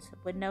maintains,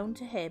 were known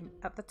to him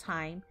at the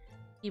time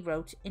he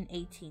wrote in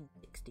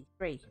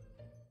 1863.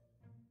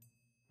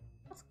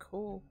 That's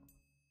cool.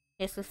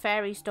 Guess the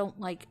fairies don't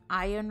like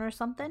iron or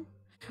something?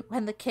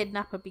 When the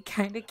kidnapper be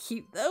kind of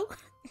cute, though.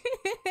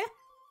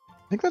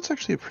 I think that's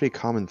actually a pretty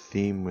common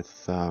theme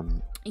with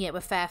yeah,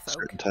 with fair folk.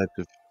 certain types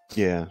of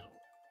yeah.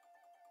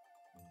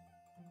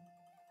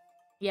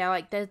 Yeah,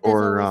 like there's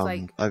Or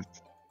always like I've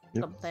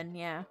something,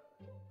 yeah.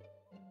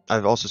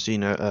 I've also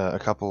seen a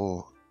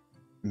couple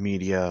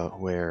media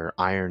where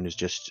iron is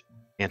just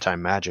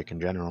anti-magic in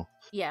general.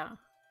 Yeah.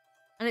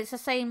 And it's the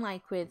same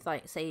like with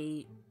like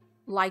say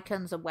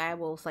lycans and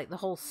werewolves, like the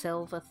whole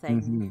silver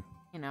thing,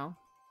 you know.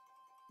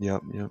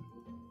 Yep.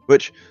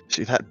 Which,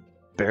 see, that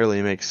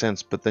barely makes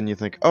sense, but then you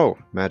think, oh,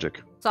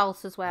 magic.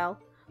 Salt as well.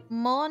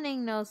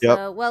 Morning, Nozo.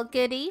 Yep. Well,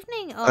 good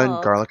evening, Orc.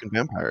 And garlic and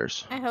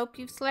vampires. I hope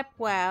you've slept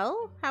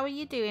well. How are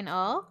you doing,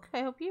 Orc?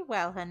 I hope you're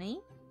well,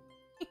 honey.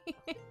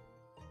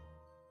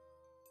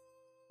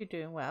 You're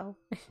doing well.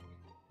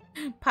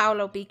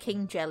 Paolo be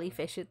king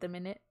jellyfish at the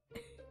minute.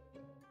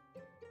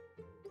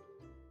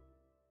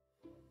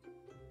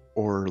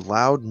 Or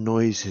loud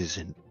noises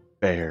in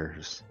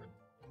bears.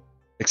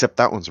 Except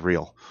that one's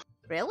real.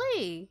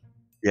 Really?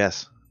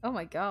 Yes. Oh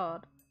my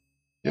god.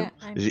 Yep.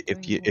 Yeah,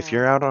 If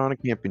you're out on a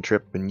camping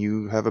trip and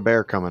you have a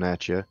bear coming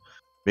at you,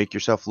 make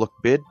yourself look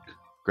big,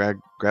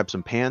 grab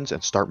some pans,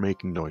 and start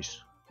making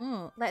noise.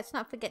 Let's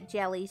not forget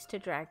jellies to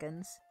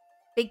dragons.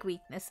 Big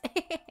weakness.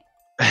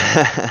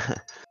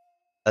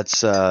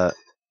 That's it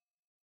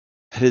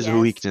is a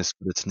weakness,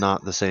 but it's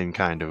not the same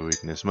kind of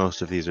weakness.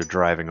 Most of these are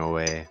driving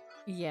away.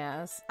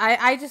 Yes.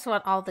 I just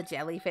want all the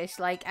jellyfish.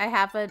 Like, I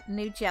have a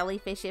new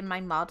jellyfish in my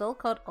model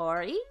called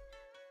Ori.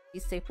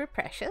 He's super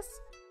precious.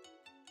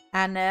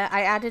 And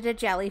I added a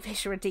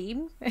jellyfish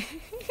redeem.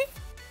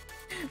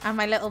 And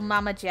my little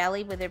mama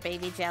jelly with her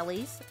baby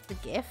jellies. The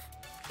gif.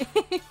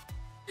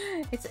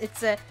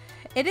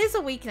 It is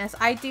a weakness.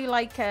 I do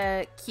like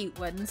cute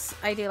ones.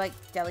 I do like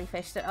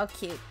jellyfish. They're all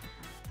cute.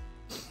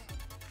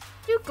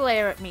 You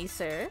glare at me,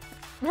 sir.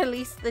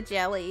 Release the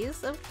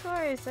jellies. Of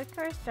course,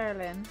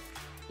 darling.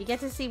 You get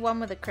to see one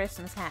with a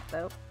Christmas hat,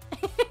 though.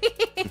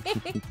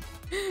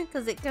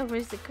 Because it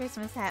covers the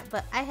Christmas hat.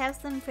 But I have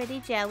some pretty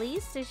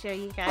jellies to show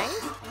you guys.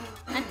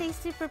 Aren't they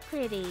super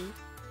pretty?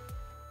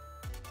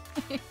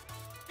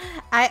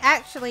 I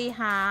actually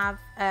have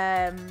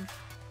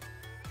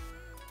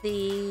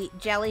the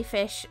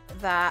jellyfish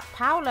that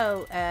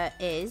Paolo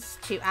is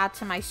to add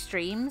to my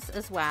streams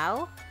as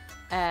well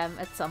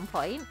at some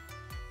point.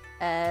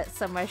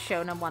 Somewhere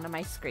shown on one of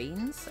my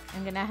screens.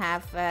 I'm going to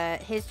have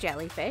his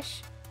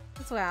jellyfish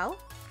as well.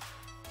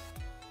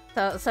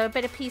 So a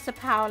bit of piece of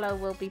Paolo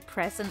will be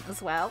present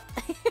as well.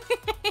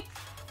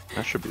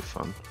 That should be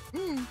fun.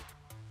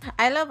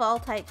 I love all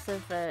types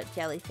of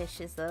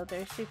jellyfishes though.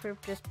 They're super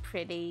just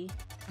pretty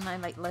and I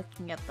like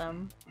looking at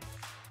them.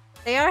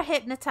 They are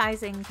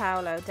hypnotizing,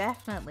 Paolo,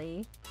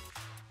 definitely.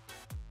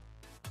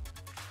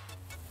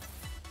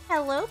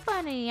 Hello,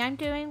 Bunny. I'm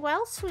doing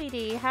well,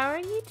 sweetie. How are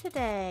you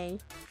today?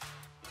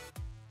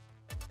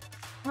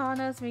 Oh,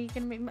 no, you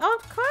can meet me. Oh,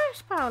 of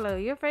course, Paolo.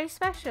 You're very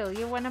special.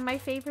 You're one of my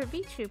favorite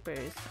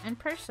VTubers and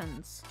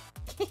persons.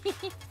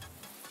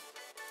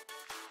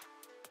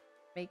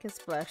 Make us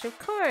blush. Of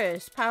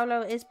course,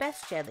 Paolo is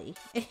best jelly.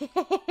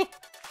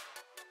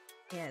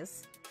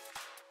 Yes.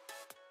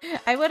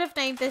 I would have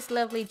named this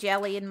lovely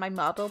jelly in my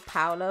model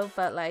Paolo,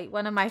 but like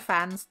one of my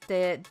fans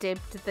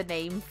dibbed the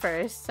name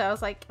first, so I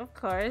was like, of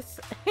course.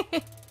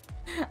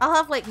 I'll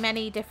have like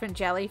many different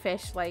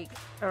jellyfish like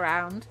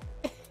around.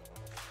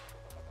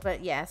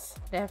 But yes,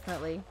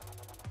 definitely.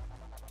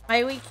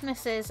 My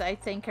weaknesses, I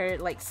think, are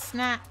like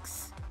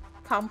snacks,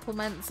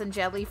 compliments, and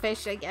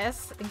jellyfish, I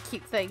guess, and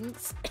cute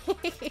things.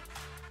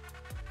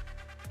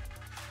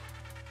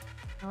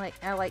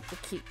 I like the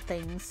cute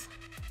things.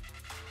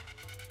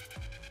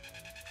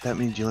 That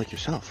means you like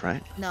yourself,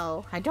 right?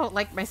 No, I don't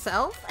like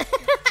myself.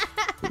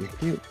 You're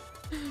cute.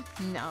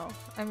 No,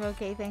 I'm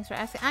okay. Thanks for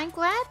asking. I'm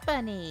glad,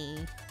 Bunny.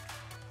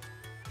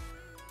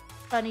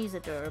 Bunny's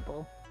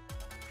adorable.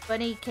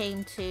 Bunny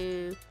came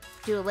to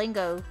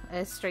Duolingo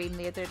stream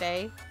the other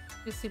day.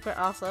 It was super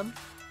awesome.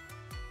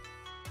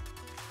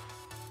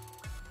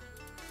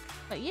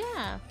 But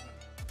yeah,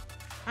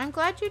 I'm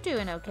glad you're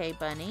doing okay,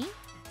 Bunny.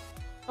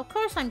 Of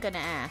course I'm gonna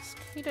ask.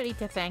 You don't need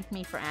to thank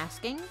me for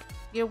asking.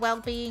 Your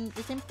well-being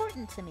is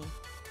important to me.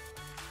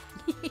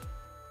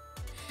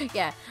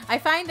 Yeah, I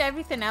find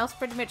everything else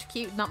pretty much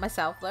cute, not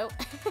myself though.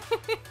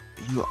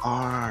 You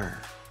are.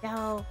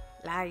 No,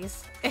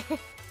 lies.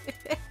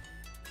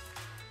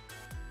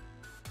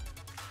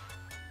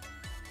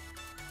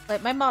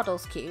 Like, my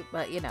model's cute,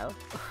 but you know.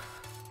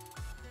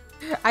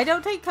 I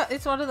don't take,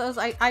 it's one of those,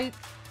 I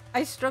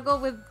struggle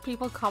with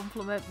people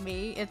compliment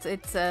me.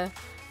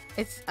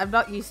 I'm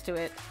not used to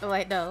it.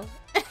 Like, no.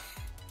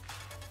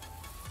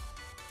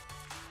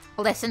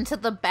 Listen to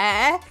the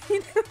bear. You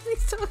know,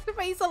 he's talking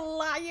about he's a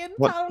lion.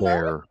 What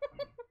bear?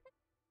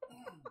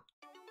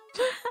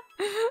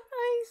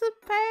 He's a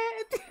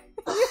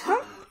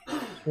bear.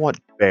 What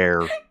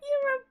bear? You're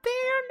a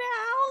bear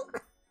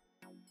now.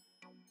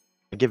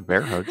 I give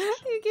bear hugs.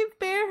 You give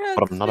bear hugs,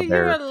 but I'm not a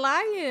bear. You're a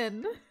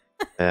lion.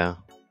 Yeah.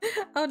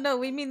 Oh no,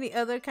 we mean the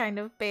other kind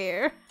of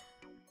bear.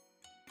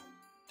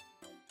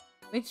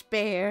 Which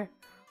bear?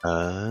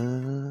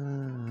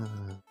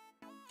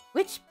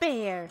 Which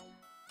bear?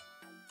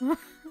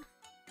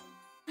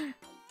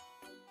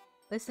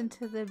 Listen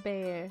to the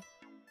bear.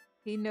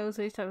 He knows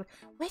what he's talking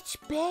about. Which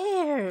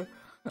bear?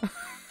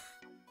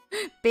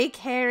 Big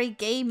hairy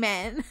gay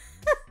man.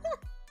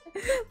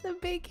 The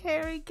big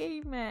hairy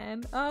gay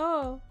man.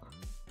 Oh.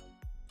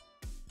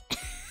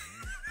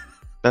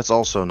 That's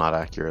also not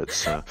accurate,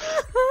 so.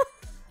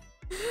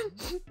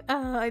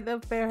 Oh, I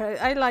love bear hugs.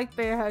 I like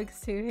bear hugs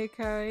too,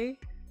 Hikari.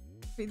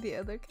 Be the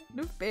other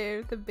kind of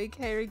bear, the big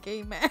hairy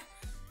gay man.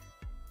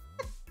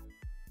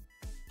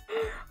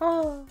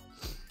 Oh.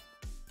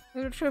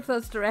 I'm not sure if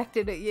that's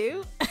directed at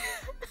you.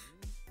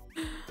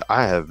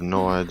 I have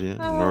no idea,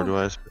 nor do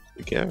I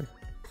especially care.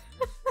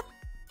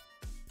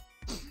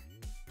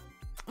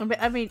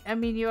 I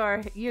mean,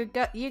 you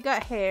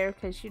got hair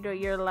because you know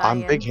you're a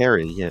lion. I'm big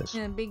hairy, yes.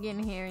 Yeah, big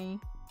and hairy.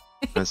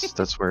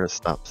 That's where it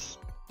stops.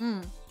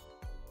 Mm.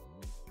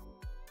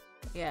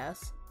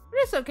 Yes, but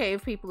it's okay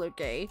if people are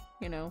gay,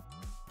 you know.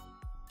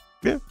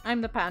 Yeah. I'm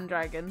the pan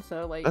dragon,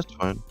 so like. That's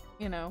fine.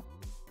 You know.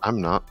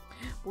 I'm not.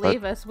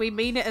 Believe us, we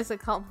mean it as a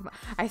compliment.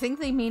 I think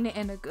they mean it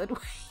in a good way.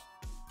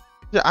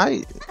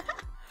 Yeah,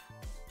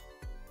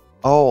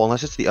 Oh,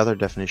 unless it's the other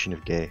definition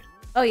of gay.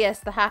 Oh yes,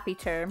 the happy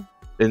term.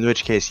 In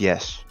which case,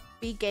 yes.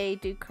 Be gay,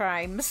 do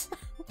crimes.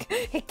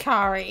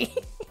 Hikari.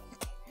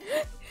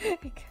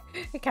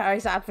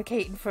 Hikari's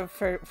advocating for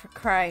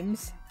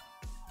crimes.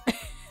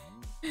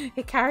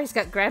 Hikari's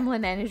got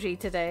gremlin energy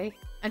today.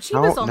 And she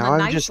was on the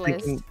nice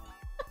list.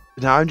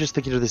 Now I'm just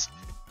thinking of this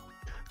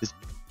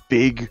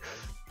big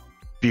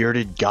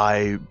bearded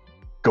guy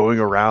going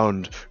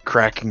around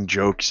cracking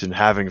jokes and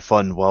having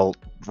fun while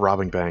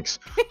robbing banks.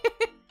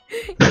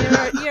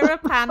 You're a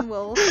pan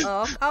wolf.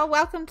 Oh,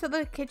 welcome to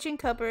the kitchen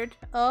cupboard.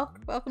 Oh,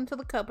 welcome to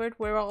the cupboard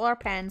where all our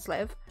pans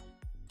live.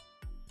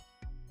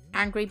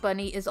 Angry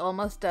Bunny is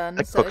almost done.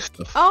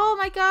 Oh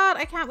my god,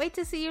 I can't wait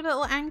to see your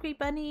little angry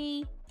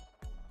bunny.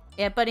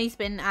 Yeah, Bunny's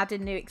been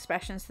adding new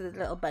expressions to the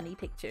little bunny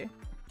picture.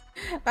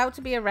 About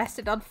to be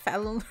arrested on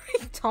felony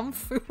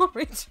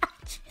tomfoolery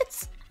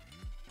charges.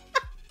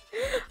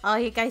 Oh,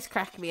 you guys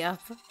crack me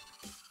up.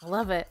 I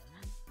love it.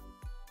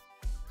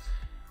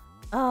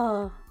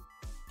 Oh.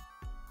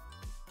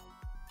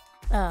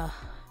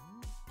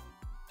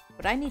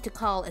 But I need to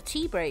call a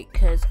tea break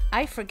because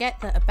I forget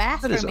that a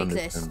bathroom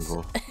exists.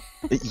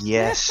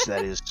 Yes,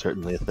 that is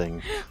certainly a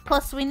thing.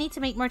 Plus, we need to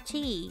make more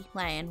tea,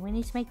 Lion. We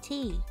need to make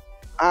tea.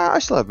 I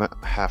still have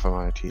half of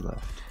my tea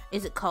left.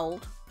 Is it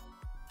cold?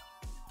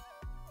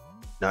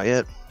 Not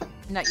yet.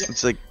 Not yet.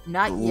 It's like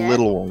not yet.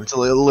 Little warm. It's a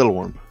little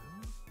warm.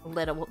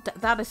 Little.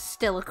 That is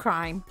still a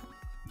crime.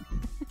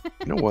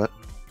 You know what?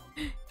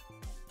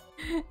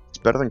 It's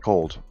better than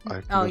cold.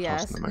 Oh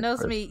yes,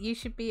 knows me. You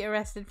should be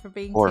arrested for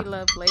being too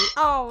lovely.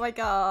 Oh my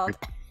god.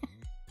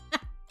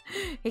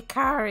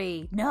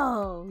 Hikari,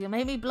 no, you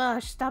made me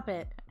blush. Stop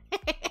it.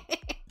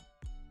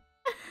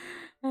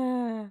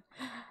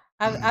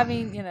 I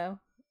mean, you know,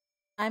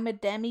 I'm a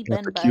demi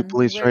bun bun. The cute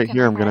police right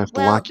here. I'm gonna have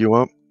to lock you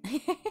up.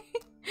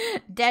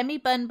 Demi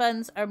bun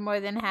buns are more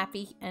than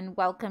happy and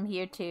welcome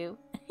here too.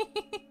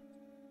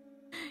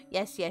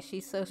 Yes,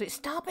 she's so sweet.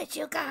 Stop it,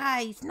 you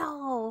guys!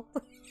 No.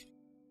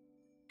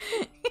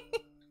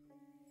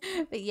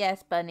 But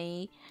yes,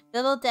 Bunny,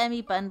 little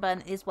Demi Bun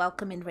Bun is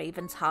welcome in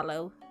Raven's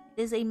Hollow.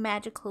 It is a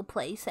magical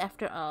place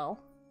after all.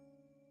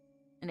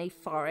 In a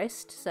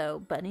forest, so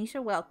bunnies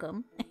are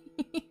welcome.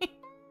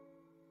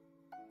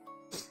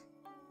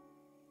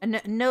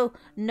 And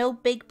no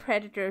big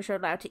predators are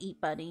allowed to eat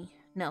Bunny.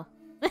 No.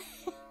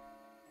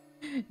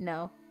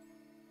 No.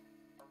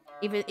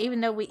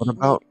 Even though we eat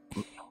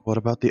meat. What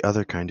about the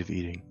other kind of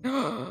eating?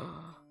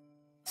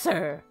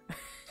 Sir.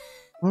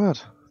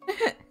 What?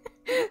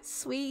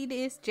 Sweet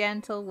is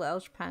gentle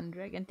Welsh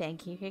Pandragon.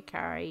 Thank you,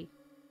 Hikari.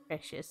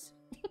 Precious.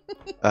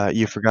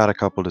 You forgot a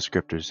couple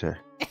descriptors there.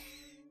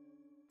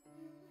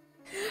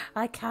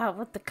 I can't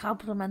with the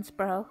compliments,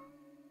 bro.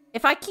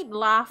 If I keep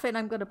laughing,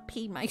 I'm gonna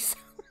pee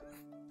myself.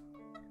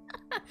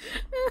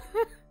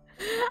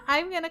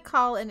 I'm gonna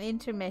call an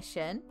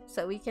intermission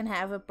so we can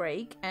have a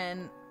break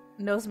and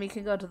Nosemi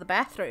can go to the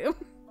bathroom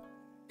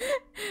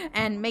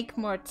and make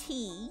more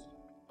tea.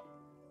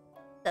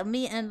 So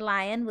me and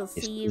Lion will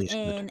see you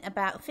in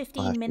about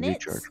 15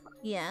 minutes.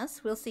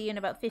 Yes, we'll see you in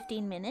about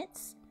 15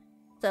 minutes.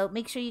 So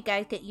make sure you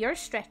guys get your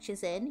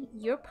stretches in,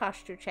 your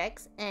posture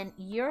checks, and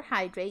your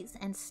hydrates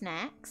and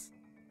snacks.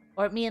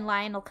 Or me and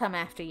Lion will come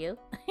after you.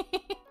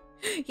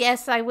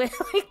 Yes, I will.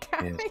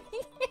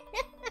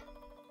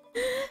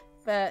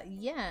 But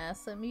yeah,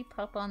 so let me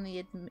pop on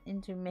the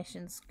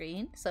intermission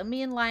screen. So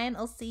me and Lion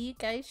will see you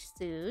guys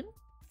soon.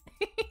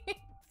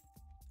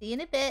 See you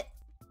in a bit.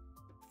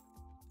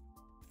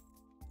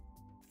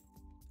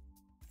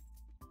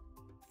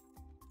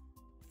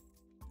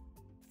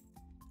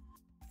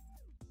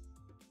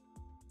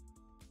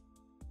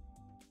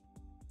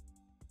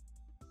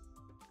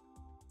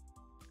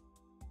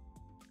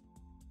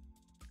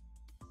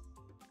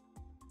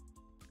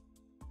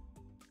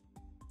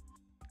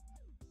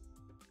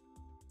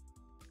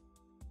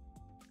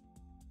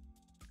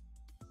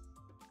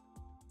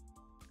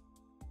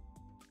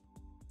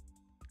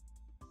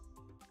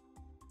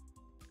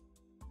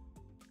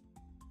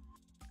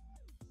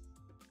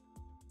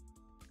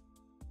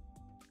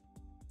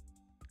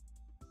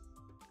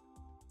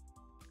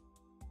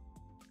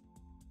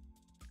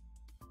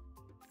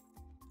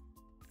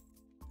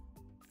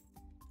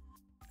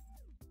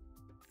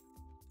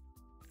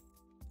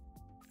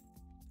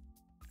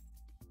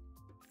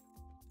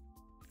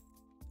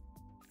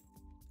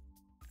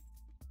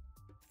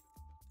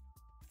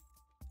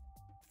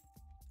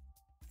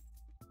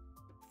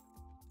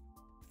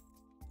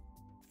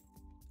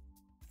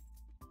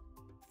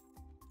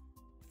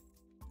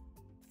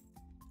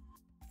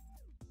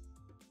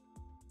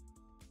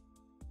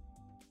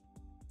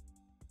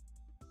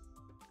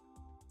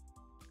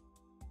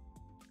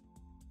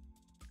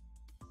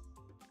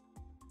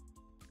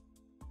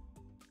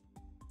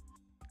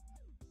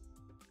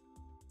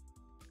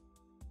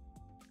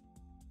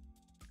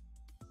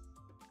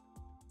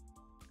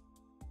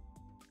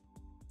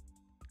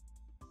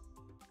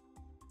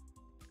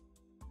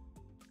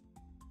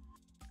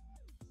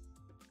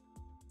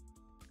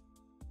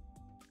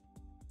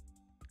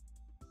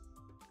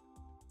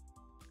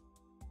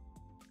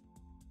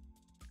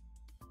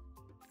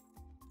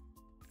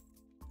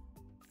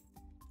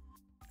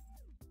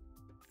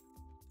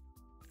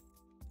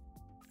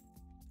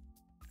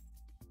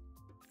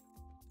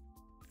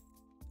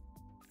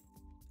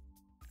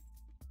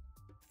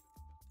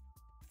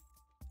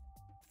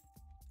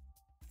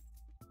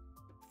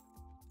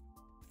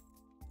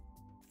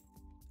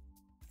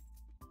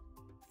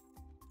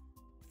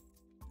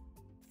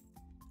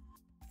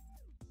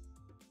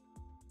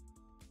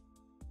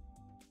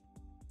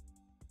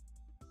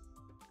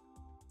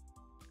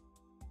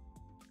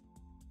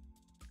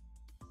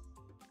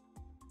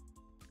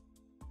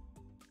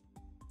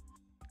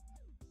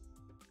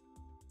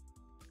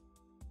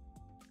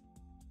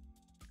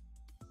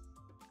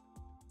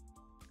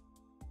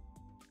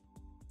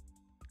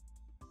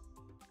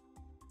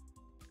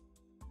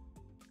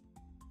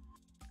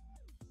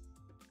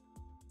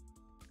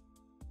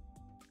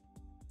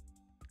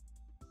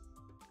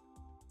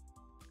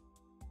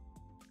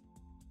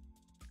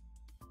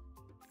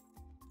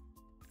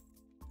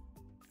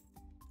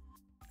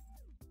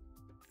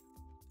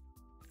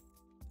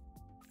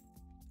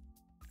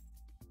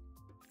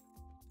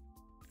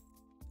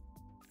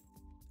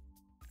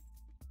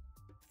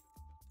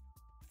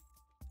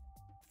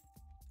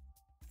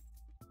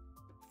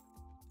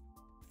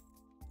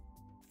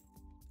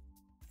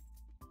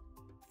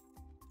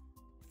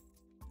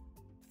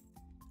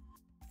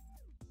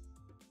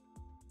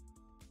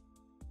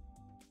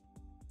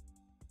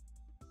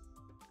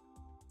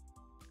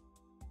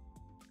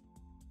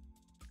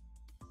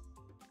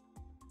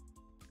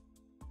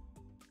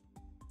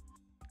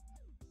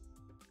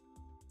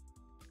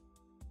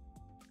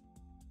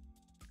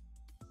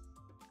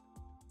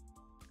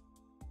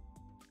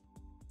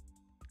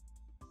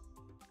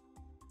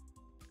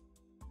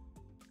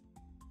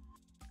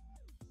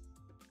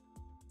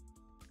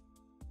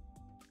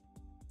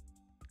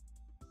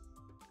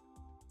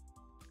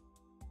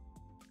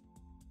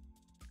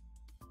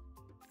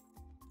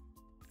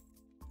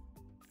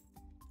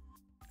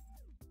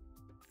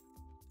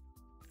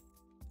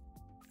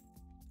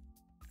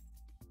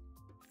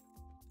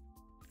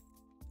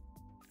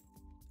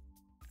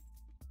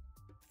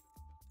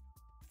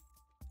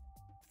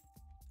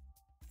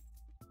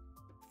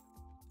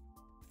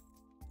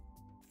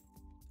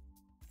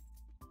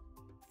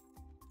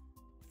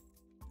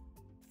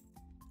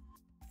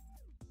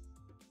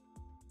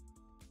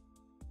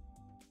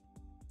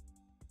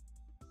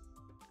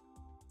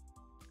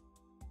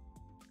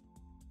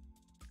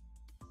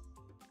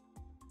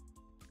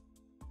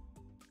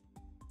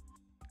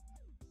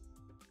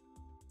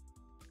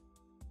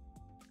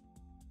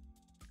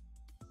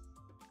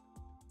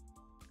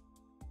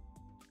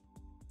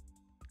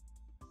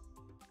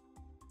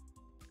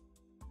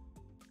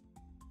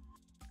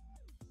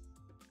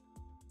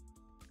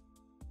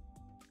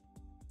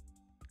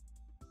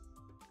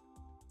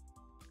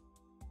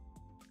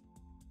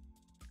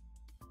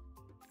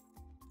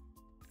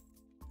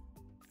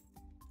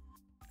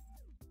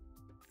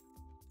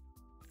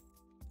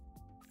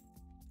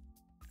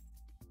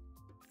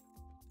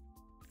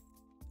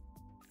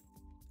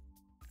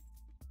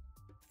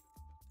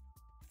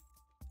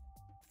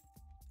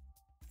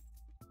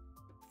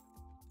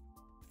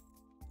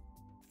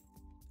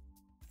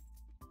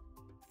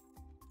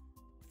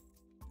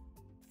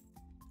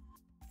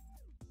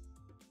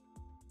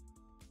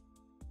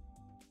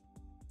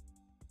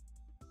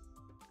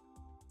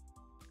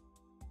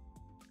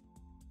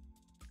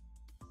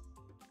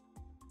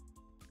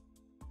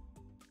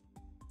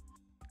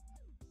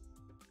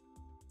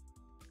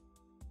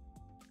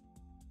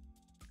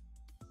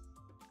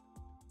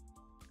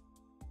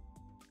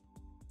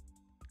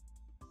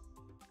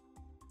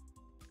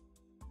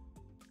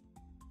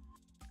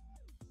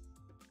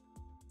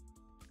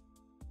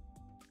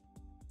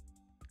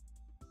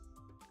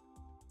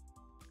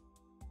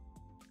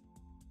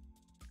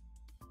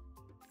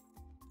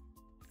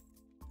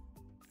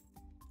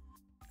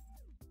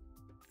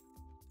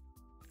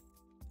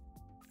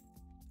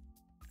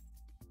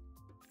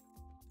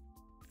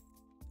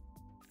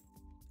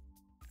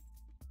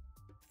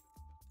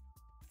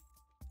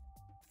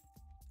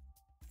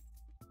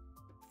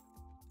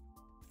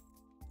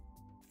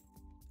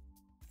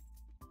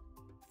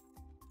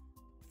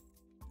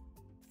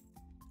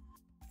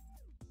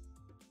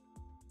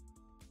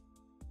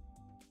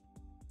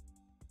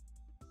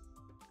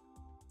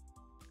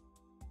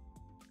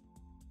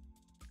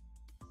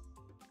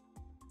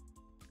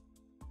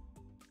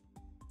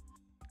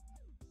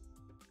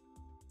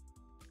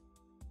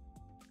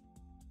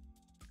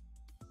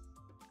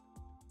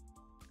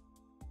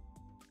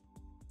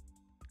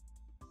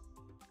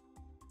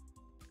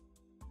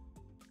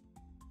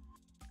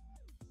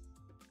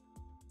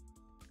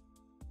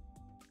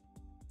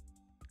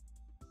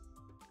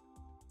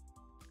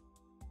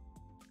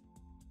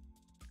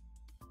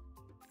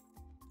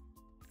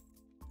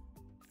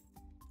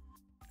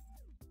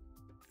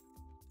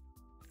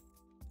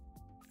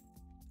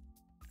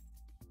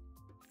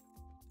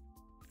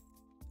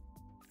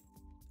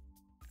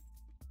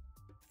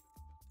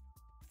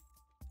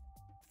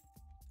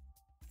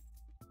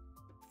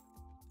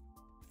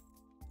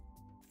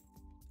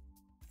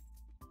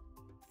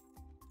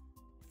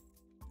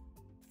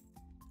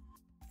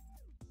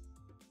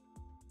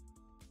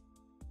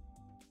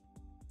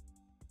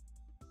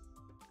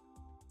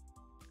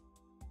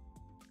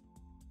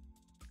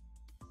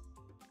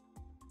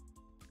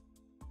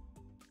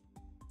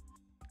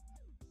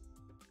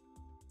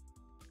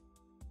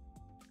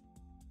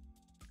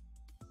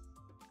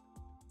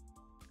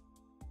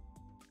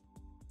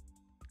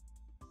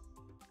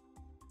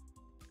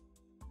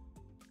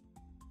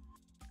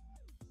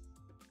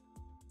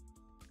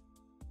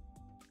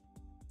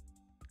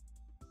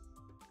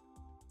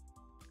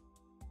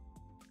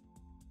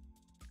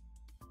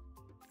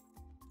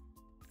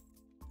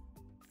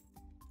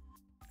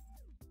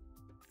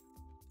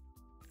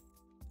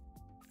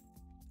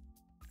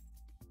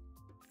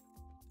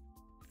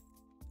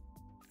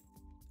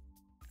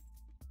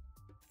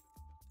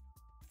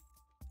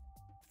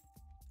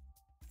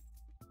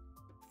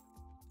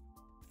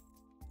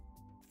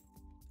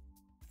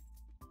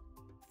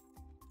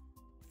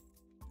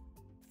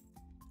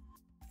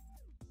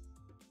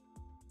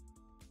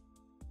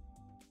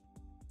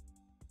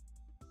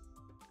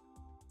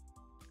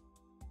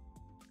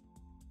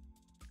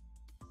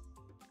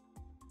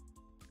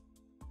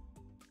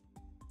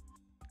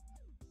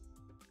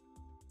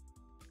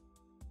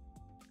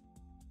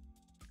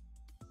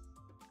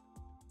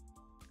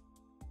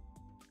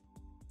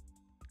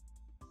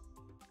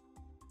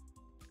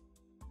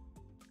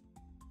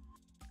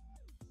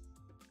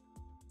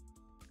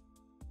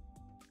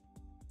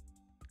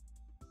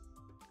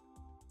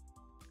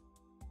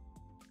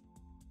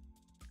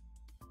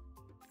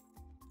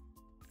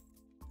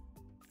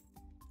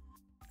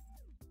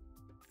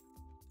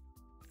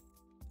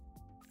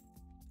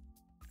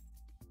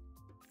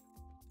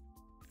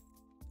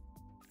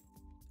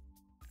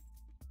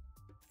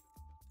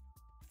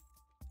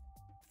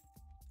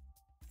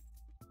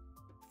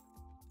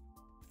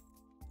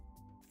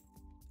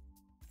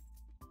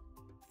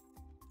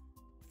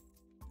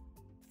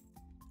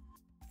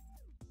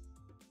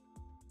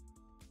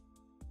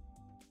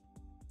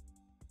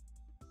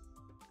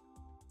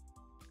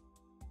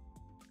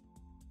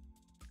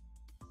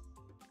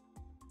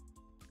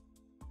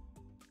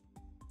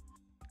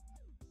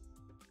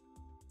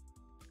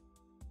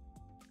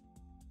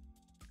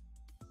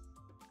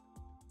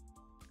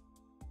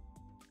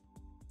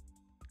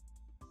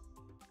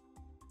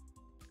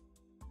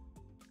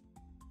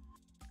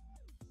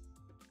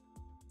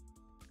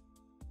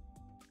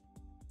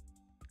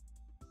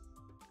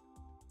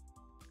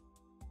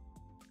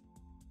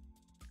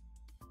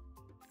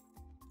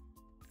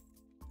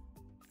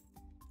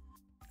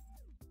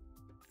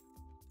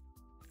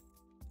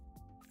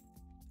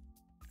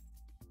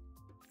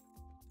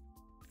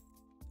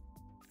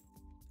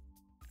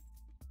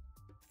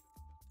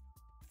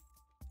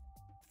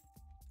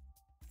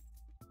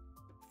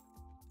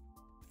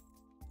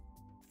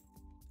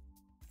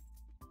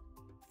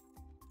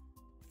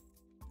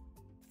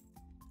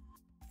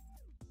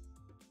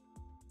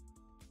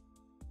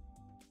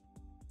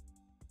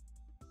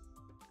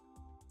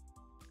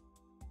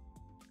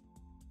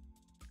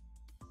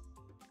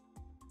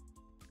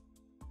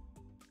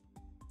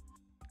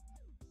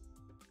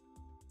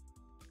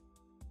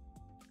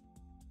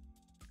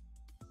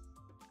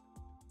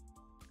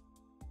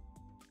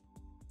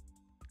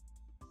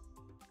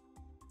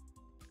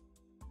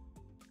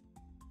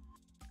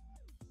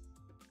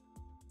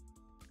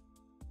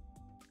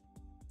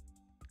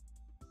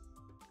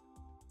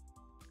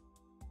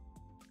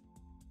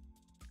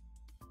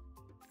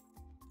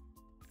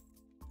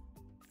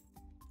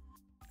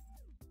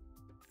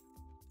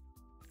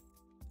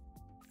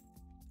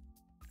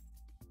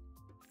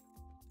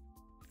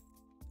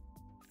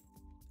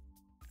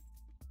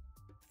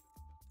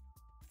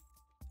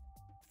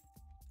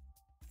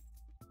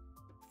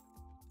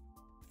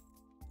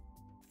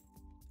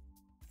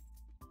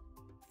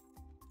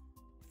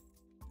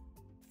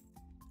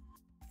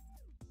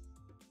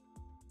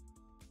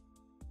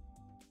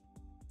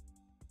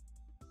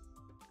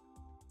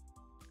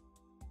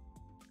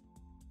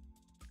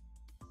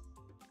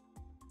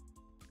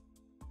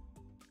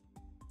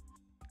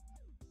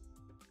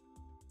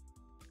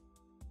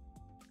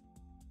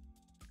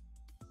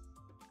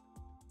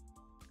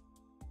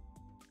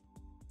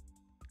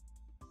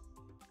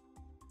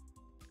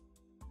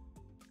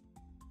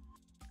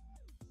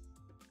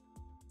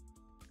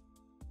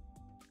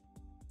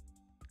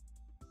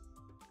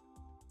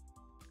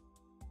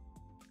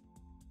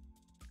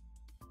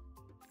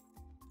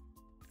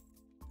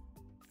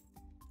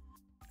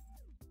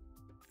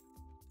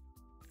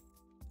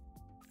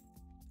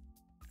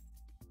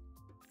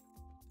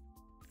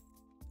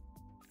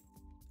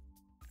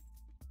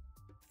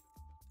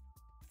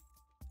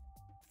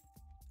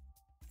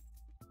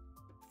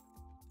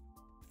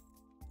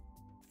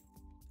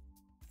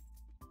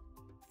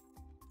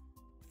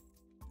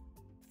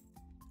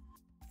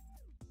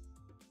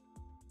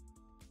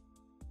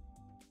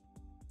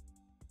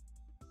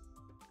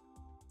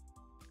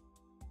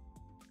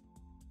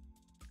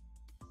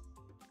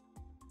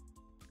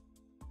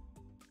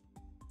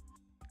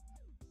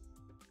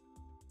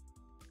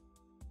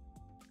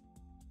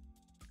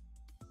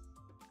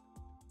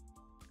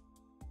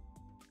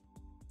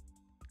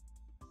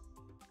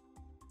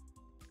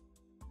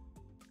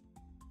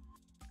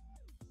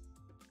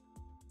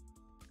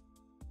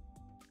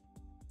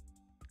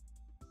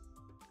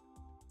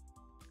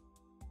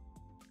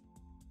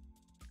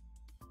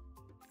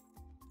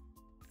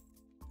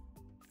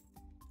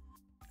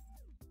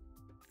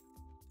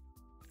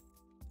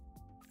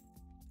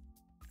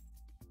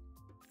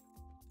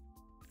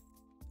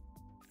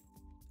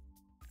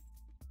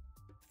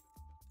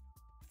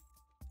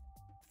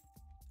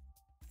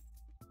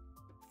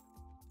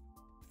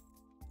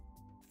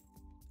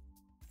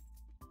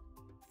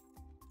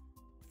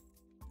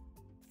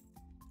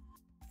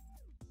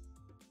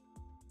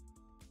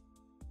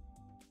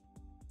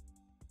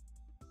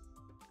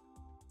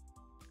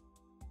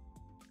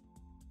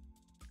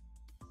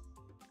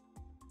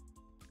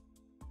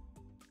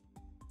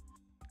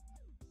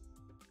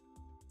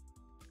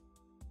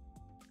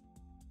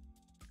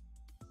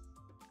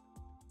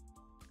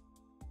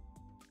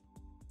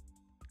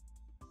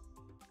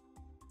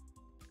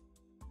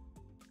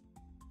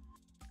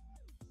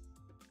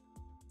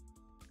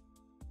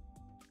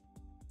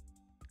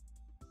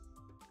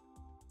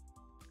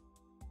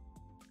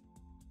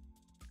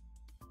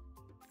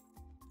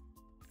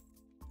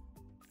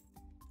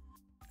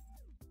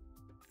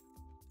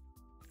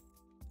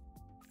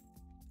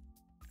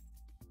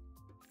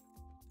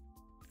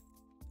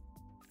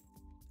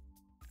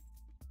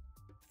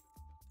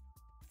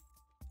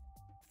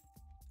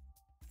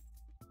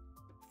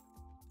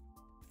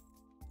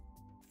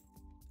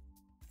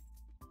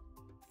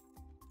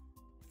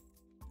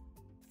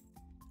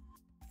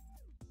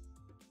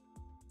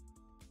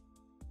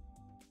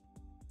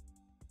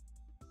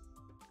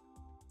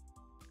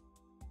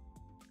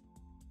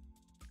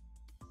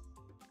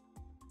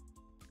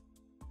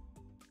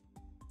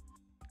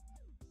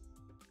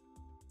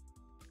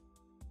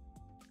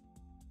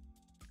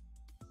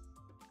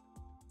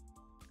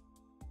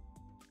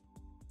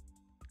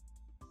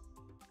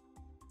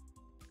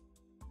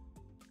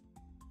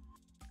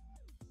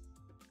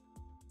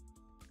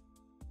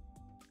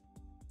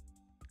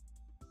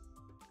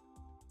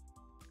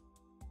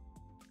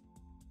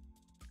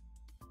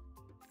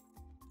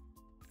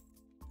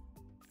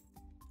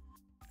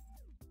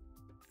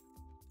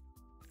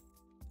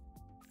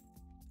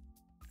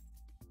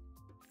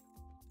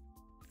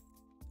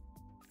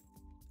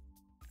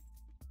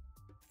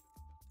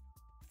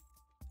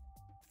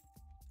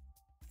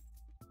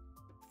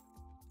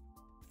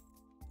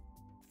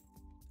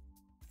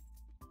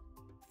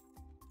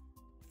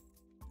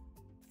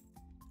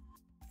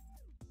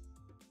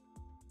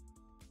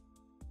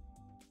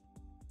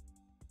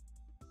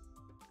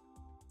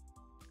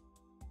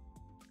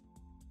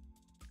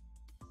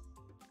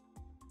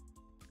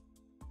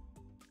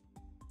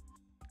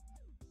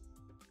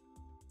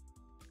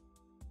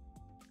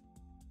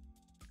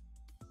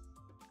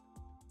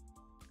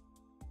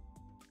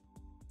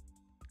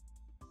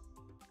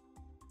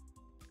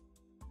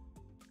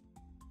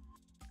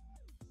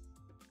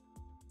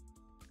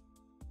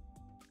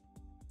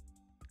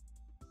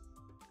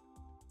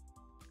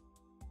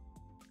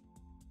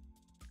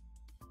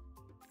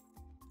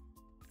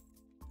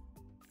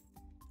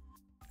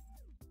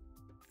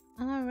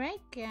 Alright,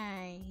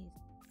 guys.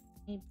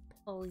 Let me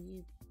pull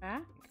you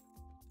back.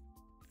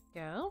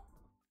 Go.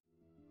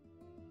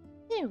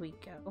 There we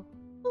go.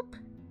 Oop.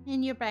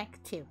 And you're back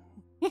too.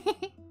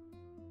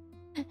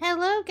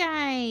 Hello,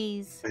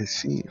 guys. I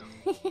see.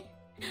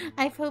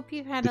 I hope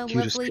you've had The a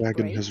cutest lovely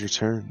dragon break. has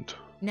returned.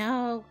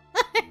 No.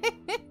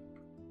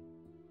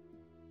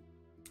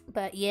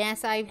 But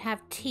yes, I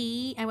have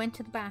tea. I went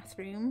to the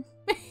bathroom.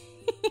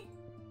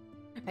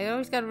 I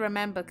always gotta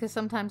remember, because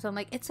sometimes I'm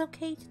like, it's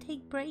okay to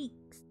take breaks.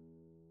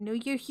 You know,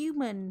 you're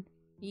human.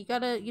 You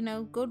gotta, you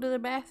know, go to the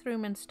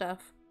bathroom and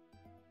stuff.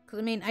 Because,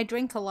 I mean, I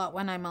drink a lot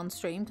when I'm on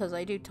stream, because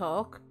I do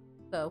talk.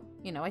 So,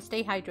 you know, I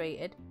stay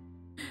hydrated.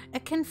 A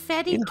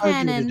confetti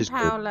cannon,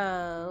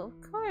 Paolo.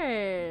 Of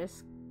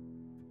course.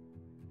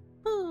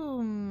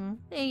 Boom.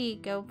 There you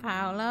go,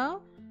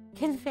 Paolo.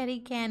 Confetti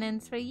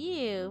cannons for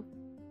you.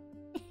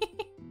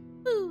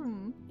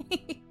 Boom.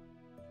 There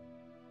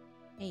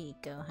you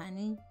go,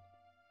 honey.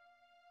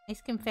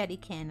 Nice confetti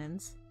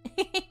cannons.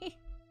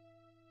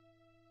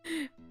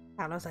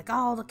 Paolo's like,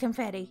 all the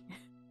confetti.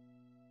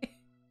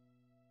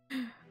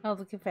 All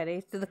the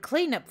confetti. So the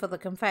cleanup for the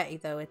confetti,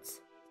 though, it's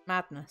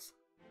madness.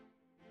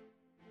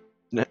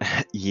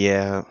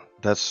 Yeah,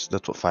 that's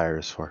what fire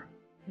is for.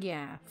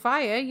 Yeah.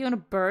 Fire? You want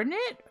to burn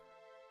it?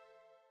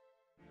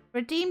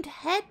 Redeemed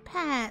head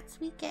pats.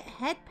 We get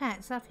head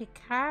pats off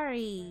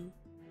Hikari.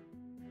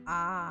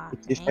 Ah,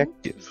 It's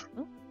effective.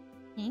 You. Oh,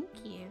 thank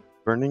you.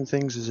 Burning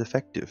things is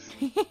effective.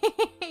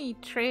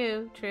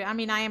 True, true. I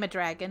mean, I am a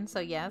dragon, so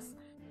yes.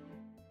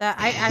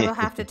 I will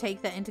have to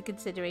take that into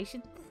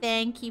consideration.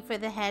 Thank you for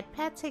the head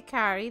pats,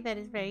 Hikari. That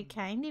is very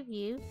kind of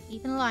you.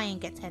 Even Lion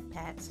gets head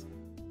pats.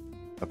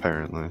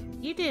 Apparently.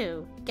 You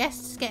do.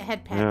 Guests get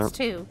head pats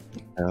too.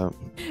 Yeah.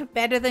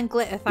 Better than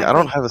glitter. Yeah, I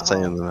don't have a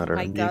say in the matter.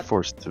 I'm being God.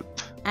 forced to.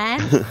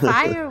 And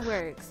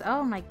fireworks.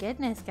 Oh my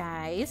goodness,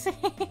 guys.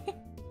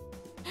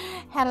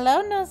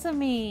 Hello,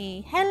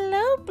 Nozomi.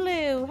 Hello,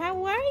 Blue.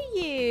 How are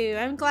you?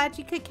 I'm glad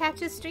you could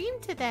catch a stream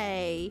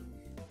today.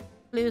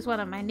 Blue is one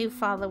of my new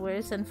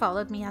followers and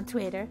followed me on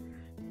Twitter.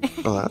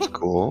 Oh, that's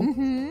cool.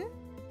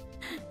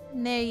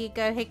 There you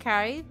go,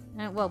 Hikari.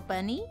 Well,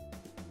 Bunny.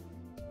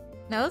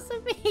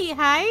 Nozomi.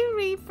 Hi,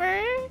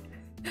 Reaper.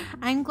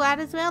 I'm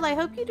glad as well. I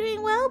hope you're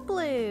doing well,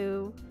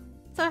 Blue.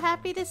 So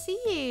happy to see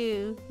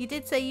you. You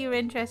did say you were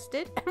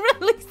interested.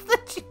 Release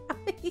the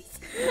jellies.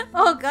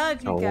 Oh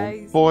god, you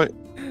guys. Oh boy.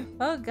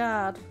 Oh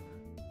god.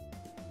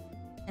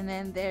 And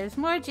then there's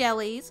more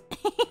jellies.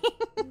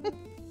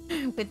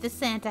 With the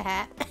Santa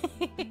hat.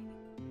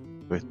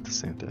 With the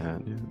Santa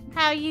hat, yeah.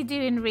 How you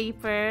doing,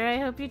 Reaper? I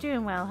hope you're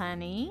doing well,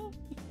 honey.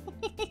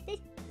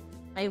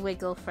 My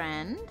wiggle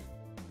friend.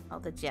 All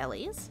the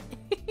jellies.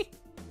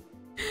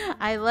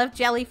 I love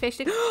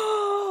jellyfishing.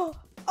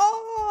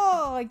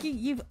 Oh,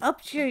 you've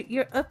upped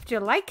your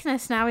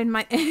likeness now in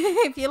my.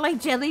 If you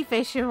like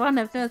jellyfish, you're one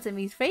of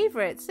Nozomi's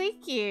favorites.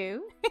 Thank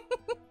you.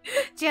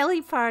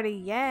 Jelly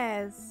party,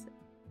 yes.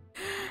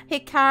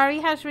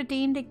 Hikari has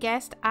redeemed a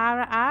guest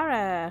Ara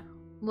Ara.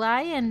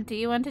 Lion, do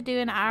you want to do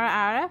an Ara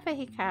Ara for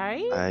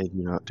Hikari? I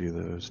do not do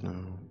those, no.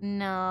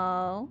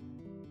 No.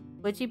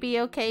 Would you be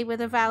okay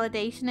with a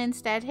validation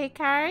instead,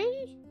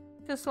 Hikari?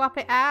 To swap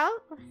it out?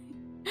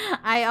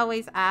 I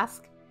always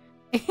ask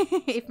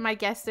if my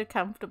guests are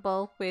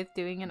comfortable with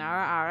doing an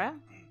Ara Ara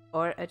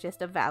or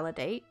just a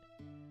validate.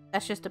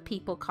 That's just a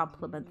people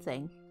compliment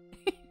thing.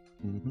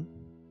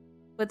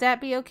 Would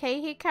that be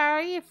okay,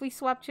 Hikari, if we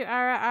swapped your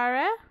Ara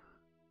Ara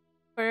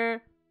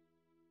for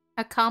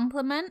a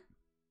compliment?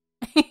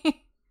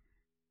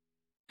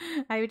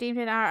 I redeemed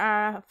an Ara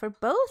Ara for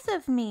both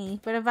of me,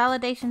 but a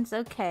validation's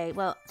okay.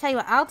 Well, tell you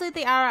what, I'll do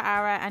the Ara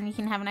Ara and you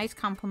can have a nice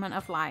compliment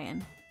of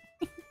Lion.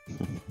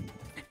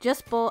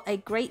 Just bought a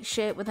great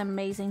shirt with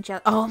amazing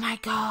gel. Oh my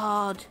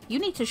god! You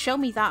need to show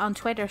me that on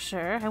Twitter,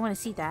 sir. I want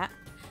to see that.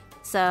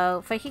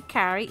 So, for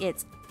Hikari,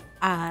 it's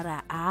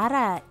Ara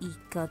Ara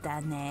Iko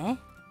da ne.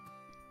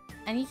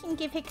 And you can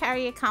give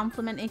Hikari a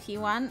compliment if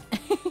you want.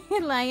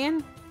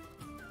 Lion.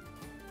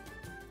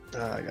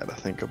 I gotta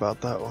think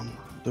about that one.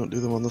 Don't do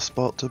them on the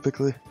spot,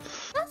 typically.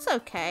 That's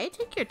okay.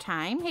 Take your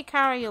time.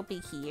 Hikari will be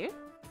here.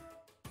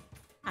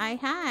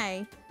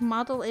 Hi.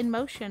 Model in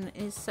motion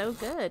is so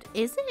good,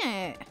 isn't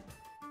it?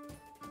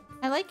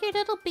 I like your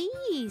little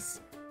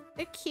bees.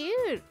 They're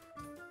cute.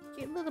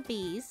 Cute little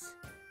bees.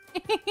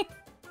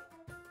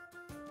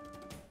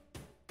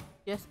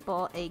 Just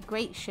bought a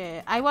great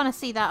shirt. I want to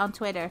see that on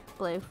Twitter,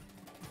 Blue.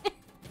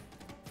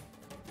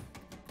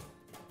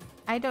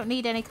 I don't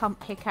need any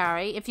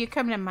Hikari. If you're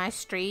coming in my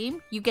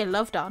stream, you get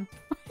loved on.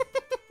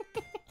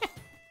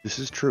 This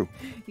is true.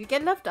 You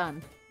get loved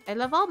on. I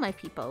love all my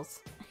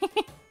peoples.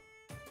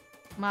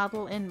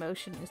 Model in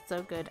motion is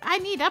so good. I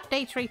need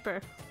updates,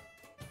 Reaper.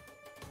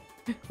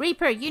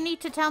 Reaper, you need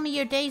to tell me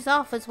your days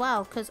off as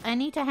well, because I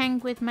need to hang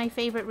with my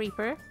favorite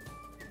Reaper.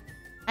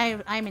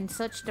 I'm in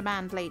such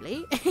demand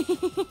lately.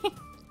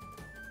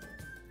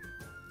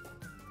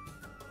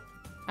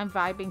 I'm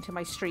vibing to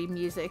my stream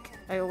music.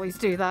 I always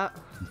do that.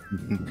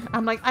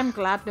 I'm like, I'm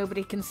glad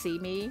nobody can see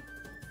me.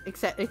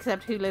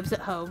 Except who lives at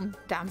home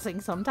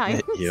dancing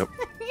sometimes. Yep.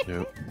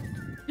 Yep.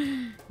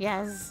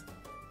 Yes.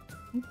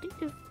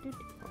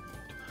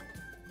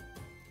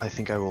 I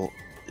think I will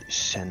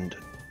send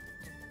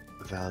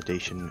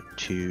validation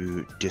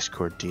to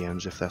Discord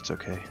DMs if that's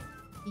okay.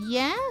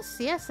 Yes,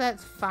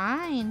 that's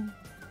fine.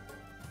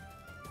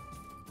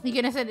 You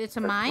gonna send it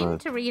to mine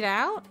to read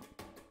out?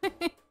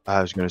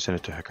 I was gonna send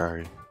it to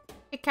Hikari.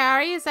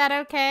 Hikari, is that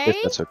okay?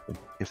 If that's okay.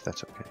 If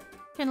that's okay.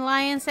 Can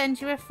Lion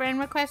send you a friend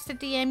request to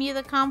DM you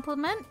the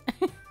compliment?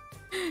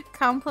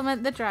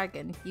 Compliment the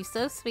dragon. You're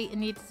so sweet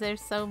and you deserve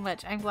so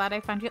much. I'm glad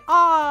I found you.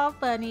 Aw,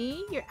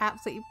 Bunny, you're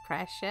absolutely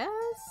precious.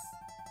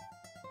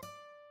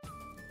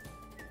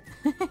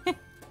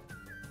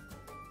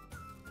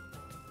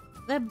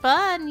 The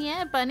bun,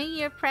 yeah, Bunny,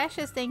 you're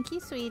precious. Thank you,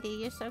 sweetie.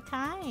 You're so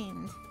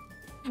kind.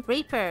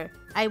 Reaper,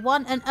 I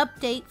want an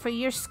update for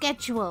your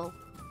schedule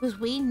because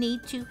we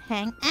need to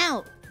hang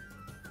out.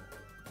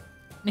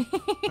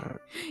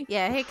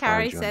 Yeah,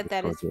 Hikari said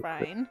that is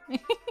fine.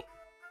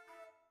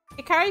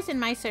 Hikari's in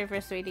my server,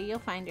 sweetie. You'll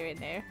find her in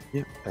there.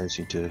 Yep, I just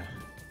need to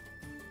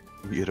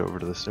get over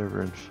to the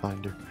server and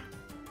find her.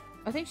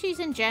 I think she's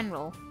in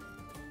general.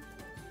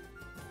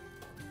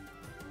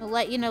 I'll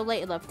let you know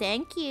later, love.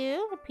 Thank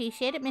you.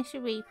 Appreciate it,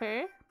 Mr.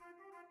 Reaper.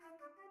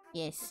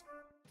 Yes.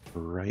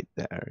 Right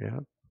there, yeah.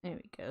 There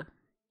we go.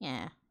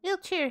 Yeah. It'll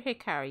cheer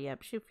Hikari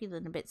up. She's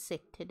feeling a bit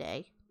sick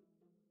today.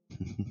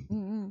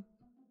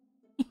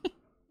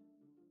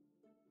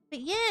 But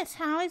yes,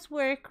 how is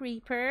work,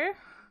 Reaper?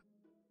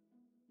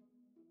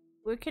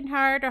 Working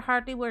hard or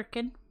hardly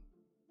working?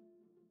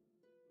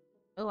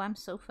 Oh, I'm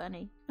so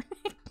funny.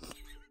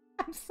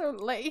 I'm so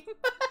lame.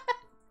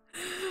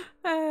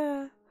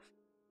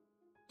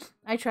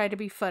 I try to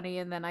be funny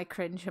and then I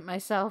cringe at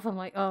myself. I'm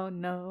like, oh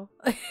no.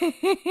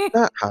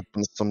 That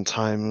happens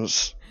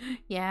sometimes.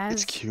 Yes.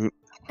 It's cute.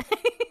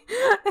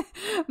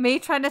 Me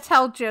trying to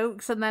tell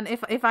jokes and then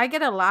if I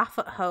get a laugh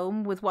at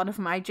home with one of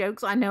my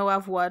jokes, I know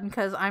I've won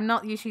because I'm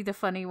not usually the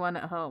funny one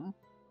at home.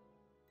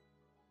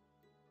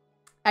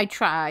 I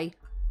try.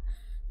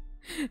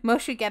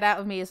 Most you get out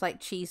of me is like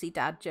cheesy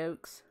dad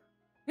jokes.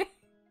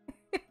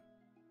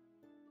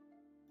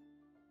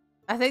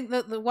 I think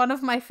that one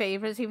of my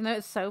favorites, even though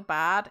it's so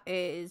bad,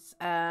 is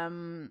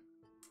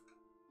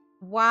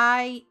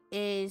why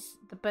is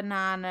the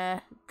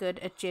banana good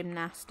at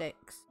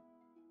gymnastics?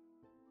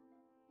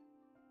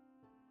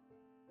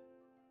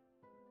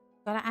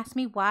 Gotta ask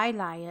me why,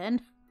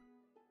 Lion.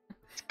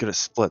 He's good at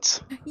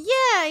splits.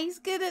 Yeah, he's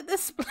good at the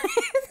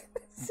splits.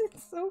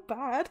 It's so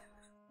bad.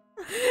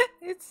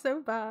 It's so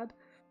bad.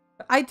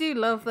 I do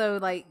love though,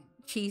 like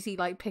cheesy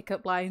like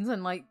pickup lines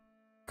and like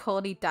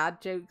corny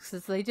dad jokes,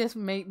 as they just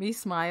make me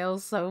smile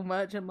so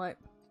much. I'm like,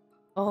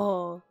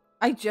 oh,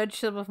 I judge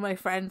some of my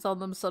friends on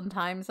them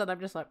sometimes, and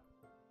I'm just like,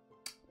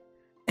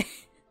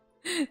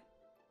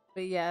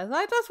 but yeah,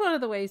 that's one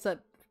of the ways that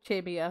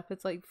cheer me up.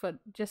 It's like fun,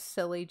 just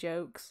silly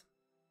jokes.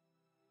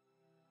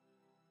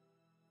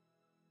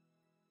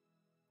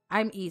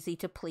 I'm easy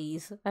to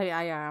please. I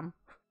am.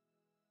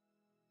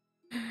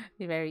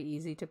 You're very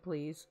easy to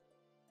please.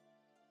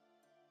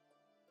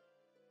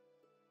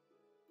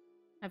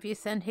 Have you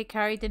sent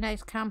Hikari the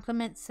nice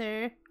compliment,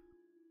 sir?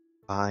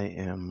 I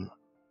am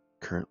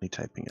currently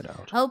typing it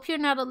out. Hope you're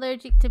not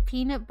allergic to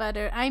peanut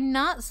butter. I'm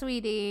not,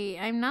 sweetie.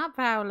 I'm not,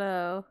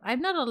 Paolo. I'm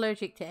not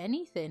allergic to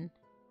anything.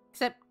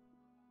 Except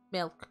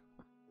milk.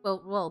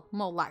 Well,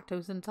 more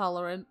lactose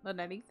intolerant than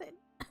anything.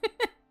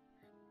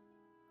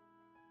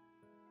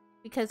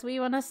 Because we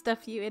want to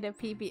stuff you in a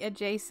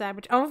PB&J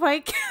sandwich. Oh my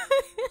god!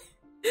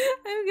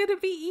 I'm gonna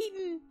be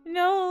eaten.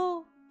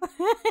 No.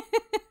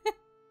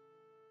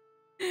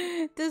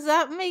 Does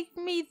that make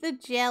me the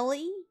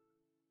jelly?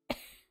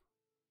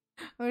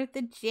 Or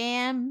the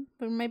jam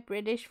for my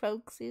British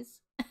folkses?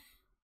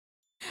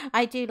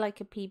 I do like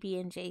a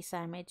PB&J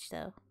sandwich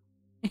though.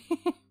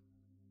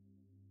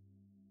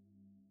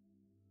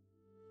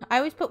 I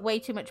always put way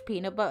too much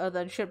peanut butter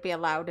than should be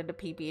allowed in a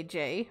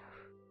PB&J.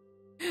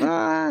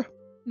 No.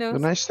 The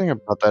nice thing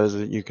about that is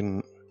that you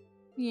can,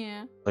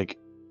 yeah, like,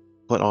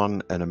 put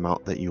on an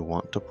amount that you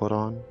want to put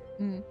on.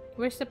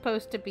 We're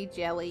supposed to be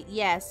jelly.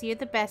 Yes, you're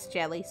the best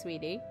jelly,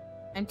 sweetie.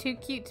 I'm too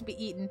cute to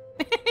be eaten.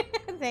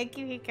 Thank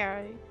you,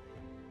 Hikari.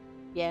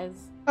 Yes.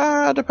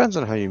 Depends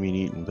on how you mean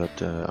eaten,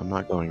 but I'm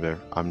not going there.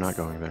 I'm not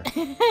going there.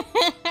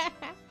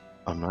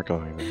 I'm not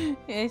going there.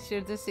 It's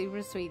sure the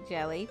super sweet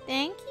jelly.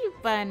 Thank you,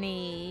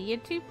 Bunny. You're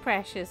too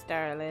precious,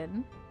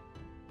 darling.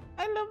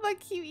 I love that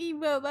cute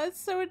emote.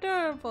 That's so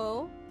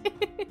adorable.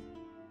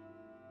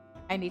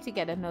 I need to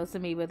get a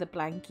Nozomi with a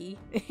blankie.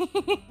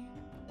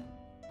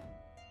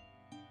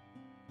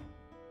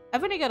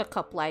 I've only got a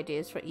couple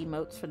ideas for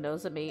emotes for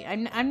Nozomi.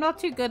 I'm not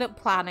too good at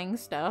planning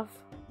stuff.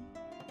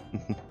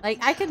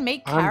 Like, I can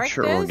make characters, I'm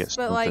sure we'll get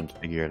but something like,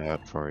 figured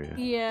out for you.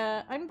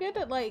 yeah, I'm good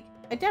at like,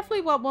 I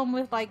definitely want one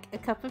with like a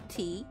cup of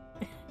tea,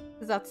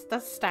 because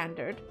that's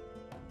standard.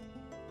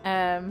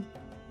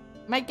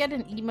 Might get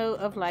an emote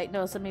of like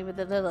Nozomi with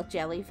a little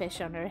jellyfish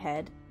on her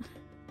head.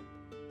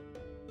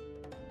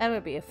 That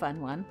would be a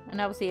fun one. And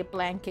obviously a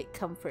blanket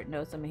comfort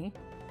Nozomi.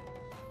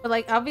 But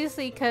like,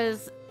 obviously,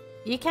 because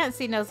you can't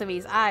see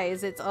Nozomi's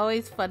eyes, it's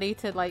always funny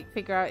to like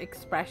figure out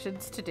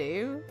expressions to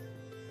do.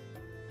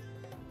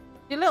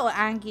 Do a little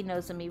Angie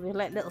Nozomi with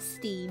like little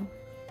steam.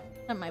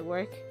 That might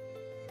work.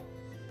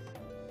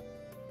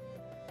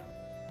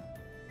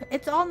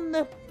 It's on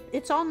the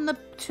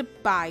to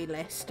buy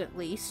list at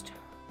least.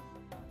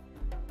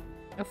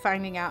 Of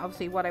finding out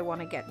obviously what I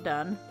want to get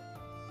done.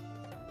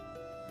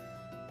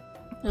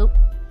 Oop.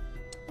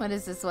 What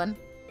is this one?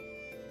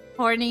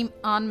 Horny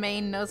on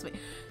main Nozomi.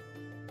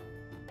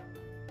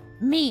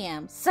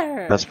 Ma'am,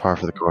 sir. That's par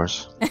for the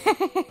course.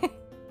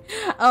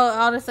 Oh,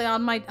 honestly,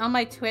 on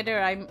my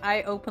Twitter,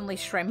 I openly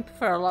shrimp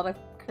for a lot of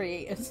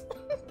creators.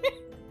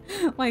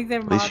 Like they're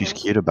At least she's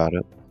cute about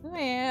it. I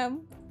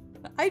am.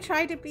 I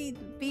try to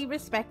be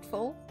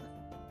respectful.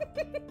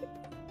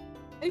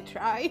 I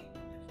try.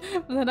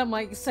 But then I'm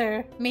like,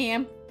 sir,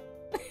 ma'am.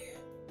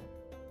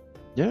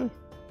 Yeah.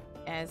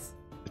 Yes.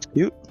 It's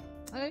cute.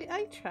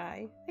 I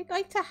try. I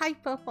like to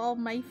hype up all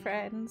my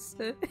friends.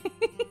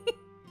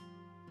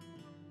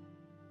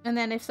 And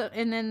then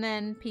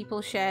then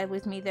people share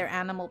with me their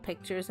animal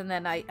pictures, and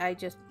then I'm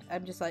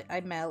just like, I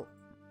melt.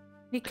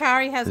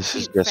 Hikari has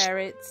cute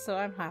ferrets, so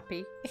I'm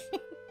happy.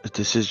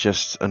 This is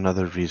just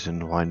another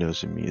reason why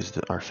Nozomi is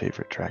our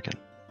favorite dragon.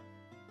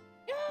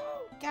 No,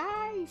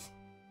 guys!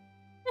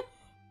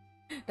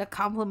 The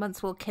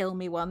compliments will kill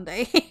me one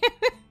day.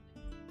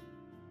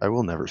 I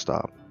will never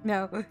stop.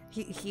 No,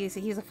 he's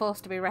a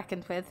force to be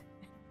reckoned with.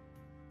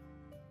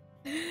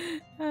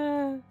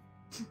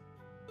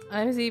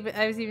 I was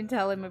even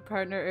telling my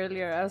partner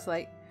earlier. I was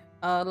like,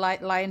 "Oh,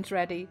 lion's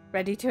ready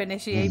to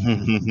initiate,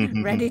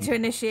 ready to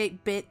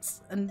initiate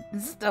bits and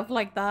stuff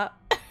like that."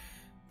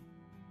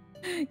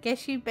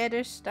 Guess you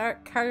better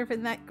start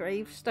carving that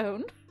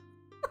gravestone.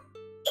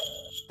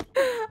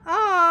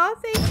 Aw,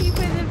 thank you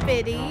for the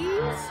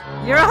biddies.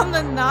 You're on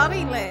the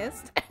naughty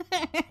list.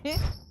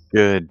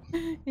 Good.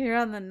 You're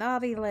on the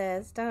naughty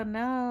list. Oh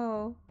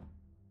no.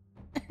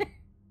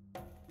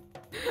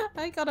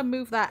 I gotta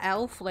move that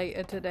elf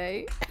later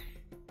today.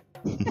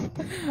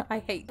 I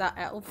hate that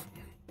elf.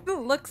 It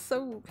looks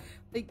so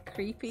like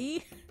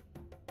creepy.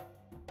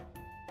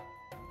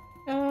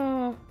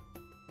 Oh.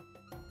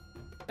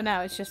 But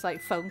now it's just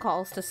like phone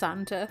calls to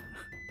Santa.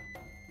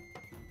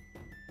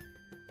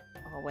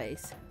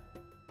 Always.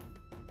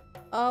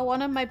 Oh,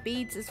 one of my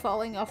beads is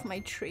falling off my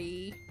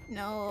tree.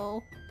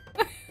 No.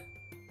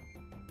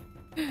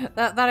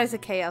 That is a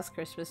chaos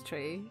Christmas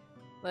tree.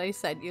 I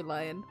sent you,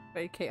 Lion.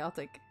 Very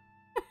chaotic.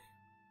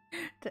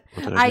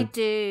 I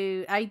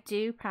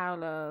do,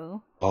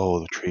 Paolo. Oh,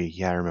 the tree.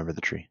 Yeah, I remember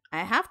the tree. I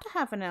have to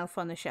have an elf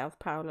on the shelf,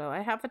 Paolo. I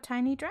have a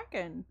tiny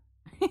dragon.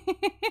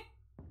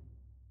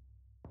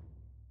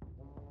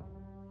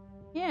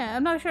 Yeah,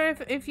 I'm not sure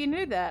if you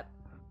knew that.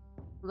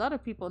 A lot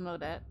of people know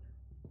that.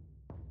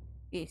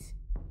 Yes.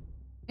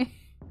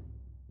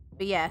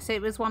 But yes,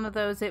 it was one of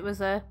those. It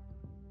was I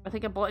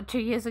think I bought it 2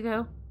 years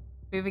ago.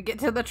 Moving it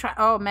to the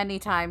oh, many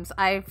times.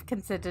 I've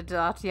considered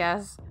that,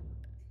 yes.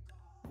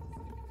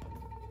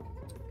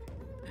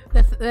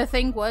 The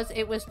thing was,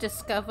 it was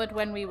discovered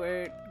when we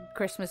were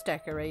Christmas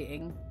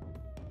decorating.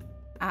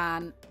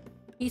 And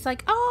he's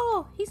like,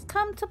 oh, he's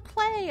come to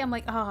play. I'm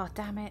like, oh,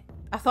 damn it.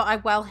 I thought I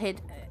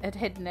had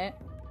hidden it.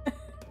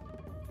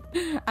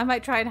 I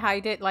might try and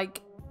hide it,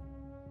 like,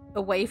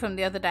 away from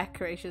the other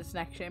decorations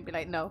next year and be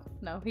like, no,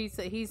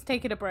 he's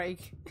taking a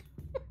break.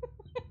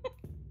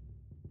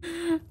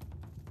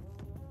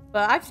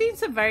 But I've seen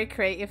some very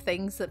creative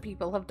things that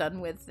people have done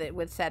with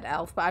said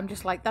elf, but I'm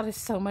just like, that is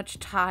so much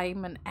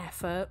time and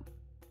effort.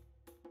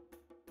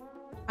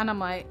 And I'm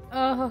like,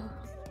 oh.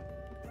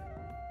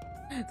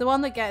 The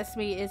one that gets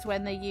me is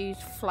when they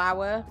use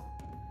flour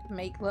to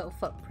make little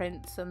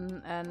footprints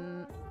and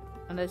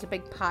there's a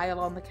big pile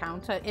on the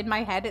counter. In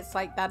my head, it's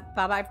like that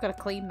I've got to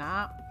clean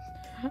that.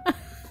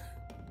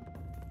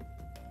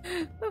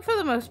 But for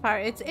the most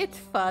part, it's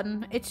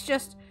fun. It's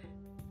just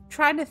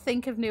trying to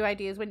think of new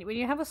ideas. When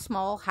you have a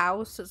small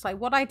house, it's like,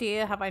 what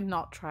idea have I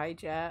not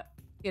tried yet?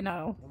 You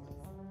know?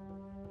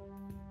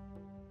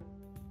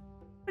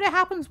 But it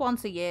happens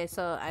once a year,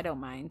 so I don't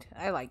mind.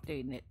 I like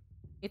doing it.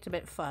 It's a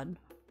bit fun.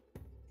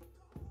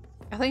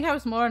 I think I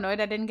was more annoyed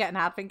I didn't get an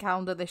advent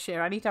calendar this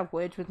year. I need to have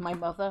words with my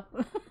mother.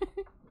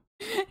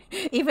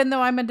 Even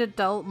though I'm an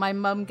adult, my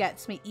mum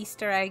gets me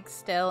Easter eggs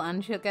still,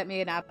 and she'll get me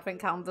an advent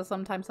calendar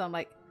sometimes. So I'm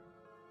like,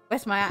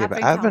 where's my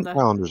advent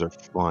calendars are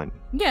fun.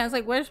 Yeah, it's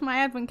like, where's my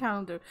advent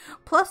calendar?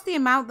 Plus the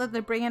amount that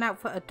they're bringing out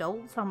for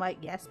adults. I'm like,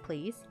 yes,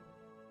 please.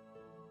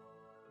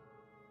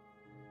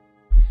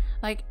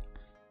 Like,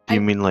 do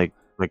you mean like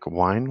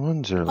wine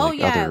ones or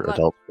like other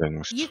adult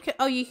things? You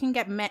can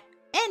get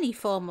any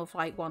form of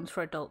like ones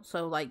for adults.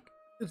 So like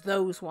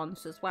those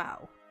ones as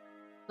well.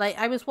 Like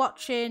I was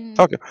watching.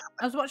 Okay.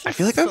 I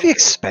feel like that'd be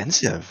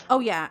expensive. Oh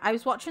yeah, I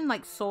was watching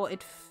like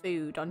Sorted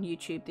Food on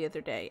YouTube the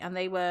other day, and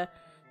they were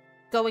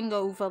going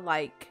over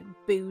like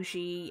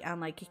bougie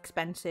and like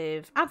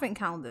expensive advent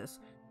calendars.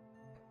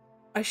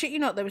 I shit you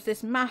not, there was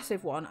this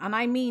massive one, and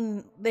I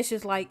mean, this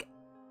is like,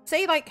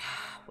 say like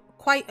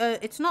quite a,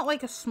 it's not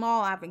like a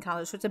small advent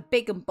calendar, so it's a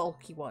big and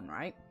bulky one,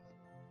 right?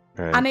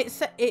 Right. And it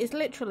is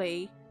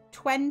literally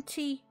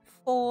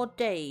 24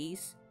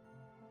 days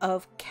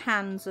of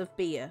cans of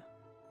beer.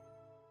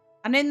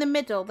 And in the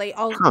middle, they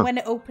all when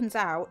it opens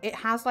out, it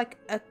has like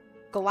a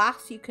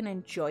glass you can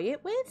enjoy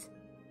it with.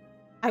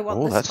 I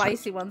want the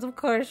spicy ones, of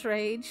course,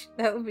 Rage.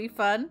 That would be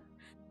fun.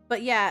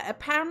 But yeah,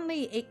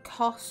 apparently it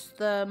costs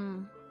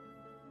them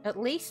at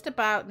least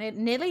about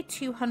nearly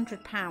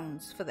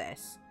 £200 for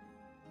this.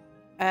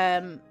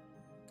 And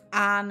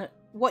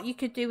what you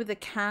could do with the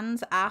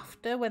cans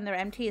after, when they're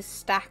empty, is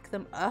stack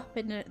them up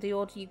in the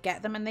order you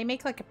get them, and they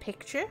make like a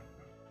picture.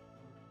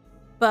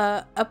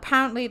 But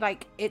apparently,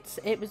 like, it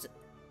was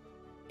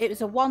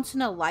a once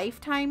in a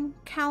lifetime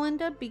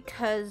calendar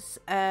because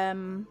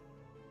they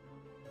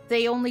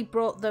only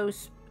brought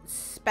those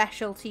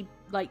specialty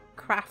like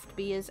craft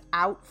beers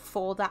out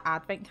for that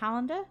advent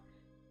calendar.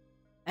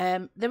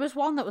 There was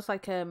one that was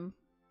like a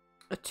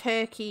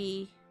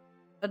turkey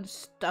and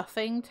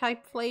stuffing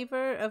type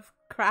flavor of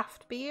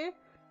craft beer,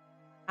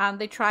 and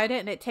they tried it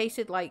and it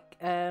tasted like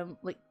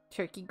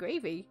turkey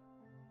gravy,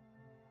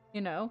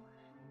 you know.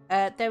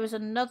 There was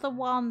another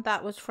one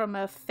that was from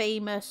a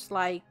famous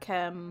like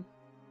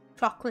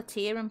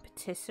chocolatier and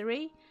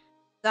patisserie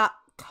that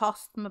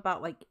cost them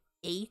about like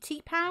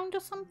 £80 or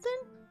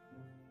something.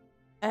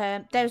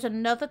 There's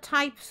another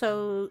type,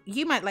 so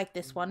you might like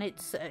this one.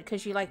 It's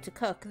because you like to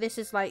cook. This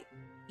is like,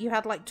 you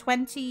had like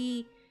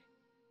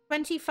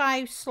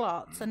 25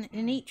 slots, and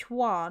in each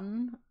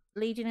one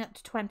leading up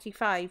to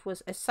 25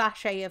 was a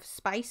sachet of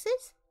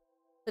spices,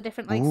 the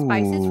different like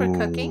spices for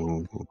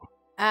cooking.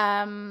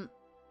 And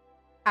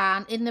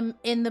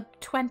in the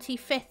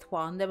 25th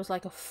one there was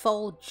like a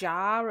full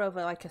jar of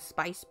like a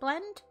spice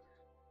blend.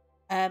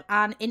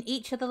 And in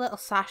each of the little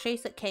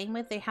sachets that came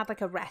with, they had like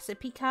a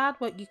recipe card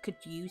what you could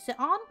use it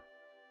on.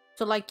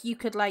 So like you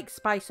could like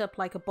spice up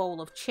like a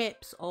bowl of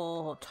chips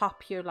or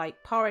top your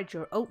like porridge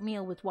or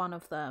oatmeal with one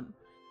of them.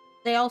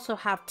 They also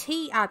have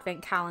tea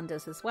advent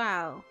calendars as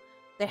well.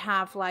 They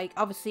have like,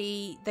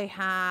 obviously they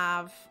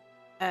have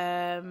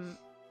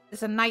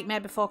there's a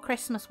Nightmare Before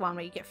Christmas one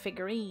where you get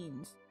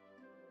figurines.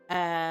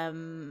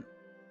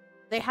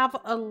 They have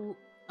a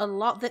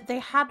lot that they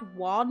had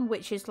one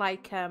which is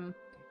like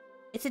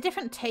it's a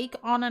different take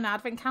on an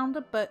advent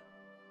calendar, but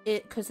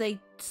because they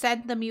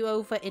send them you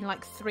over in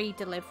like 3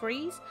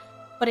 deliveries,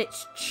 but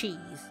it's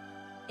cheese.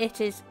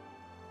 It is,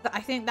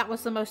 I think that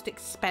was the most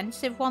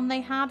expensive one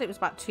they had. It was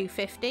about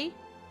 $250,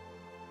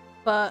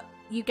 but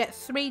you get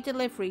 3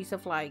 deliveries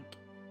of like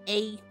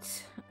 8,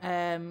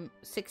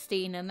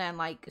 16, and then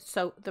like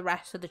so the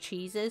rest of the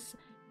cheeses,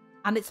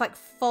 and it's like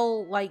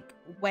full like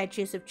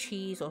wedges of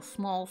cheese or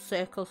small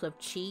circles of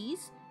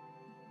cheese.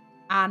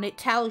 And it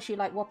tells you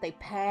like what they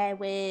pair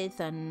with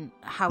and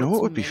how it's made.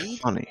 What would be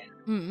funny?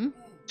 Mm-hmm.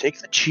 Take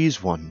the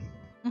cheese one,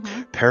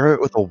 pair it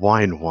with a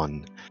wine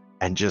one,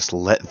 and just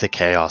let the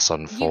chaos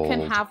unfold. You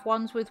can have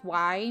ones with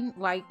wine.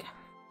 Like,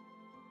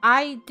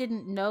 I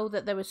didn't know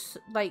that there was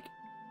like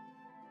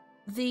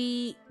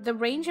the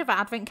range of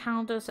advent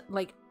calendars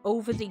like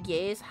over the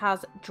years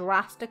has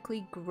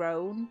drastically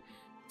grown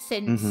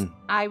since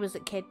I was a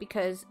kid,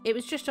 because it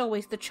was just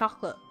always the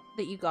chocolate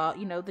that you got,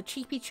 you know, the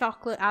cheapy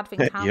chocolate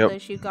advent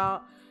calendars you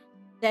got.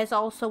 There's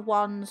also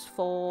ones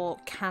for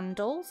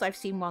candles. I've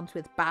seen ones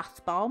with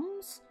bath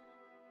bombs.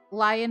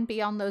 Lion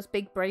beyond those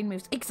big brain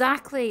moves.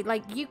 Exactly.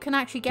 Like, you can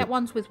actually get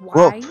ones with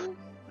wine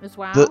as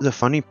well. The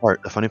funny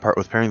part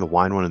with pairing the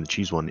wine one and the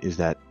cheese one is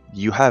that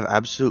you have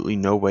absolutely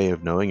no way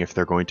of knowing if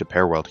they're going to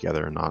pair well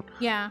together or not.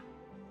 Yeah.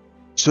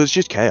 So it's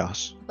just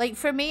chaos. Like,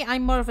 for me,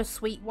 I'm more of a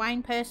sweet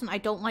wine person. I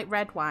don't like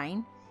red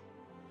wine.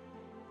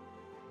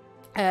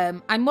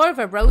 I'm more of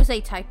a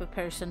rosé type of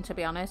person, to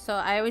be honest. So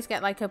I always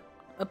get like a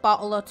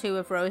bottle or 2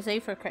 of rosé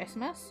for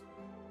Christmas.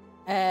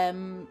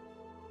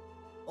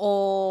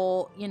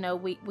 Or, you know,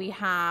 we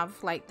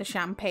have like the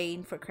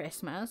champagne for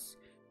Christmas.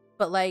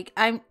 But like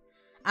I'm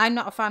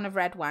not a fan of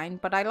red wine,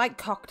 but I like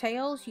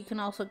cocktails. You can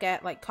also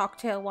get like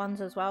cocktail ones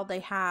as well.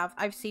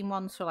 I've seen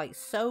ones for like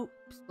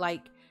soaps,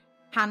 like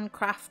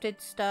handcrafted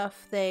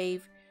stuff.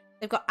 They've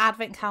got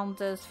advent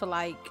calendars for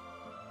like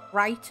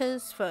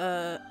writers,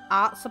 for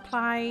art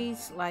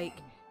supplies. Like,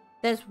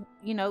 there's,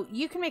 you know,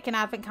 you can make an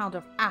advent calendar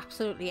of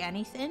absolutely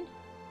anything,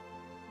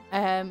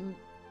 and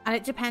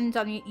it depends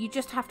on you. You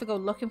just have to go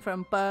looking for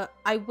them. But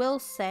I will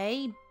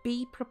say,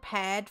 be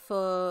prepared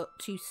to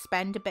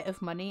spend a bit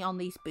of money on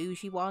these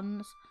bougie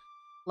ones,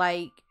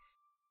 like,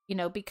 you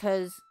know,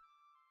 because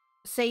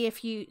say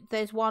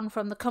there's one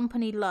from the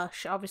company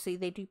Lush. Obviously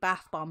they do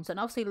bath bombs, and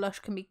obviously Lush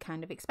can be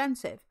kind of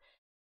expensive.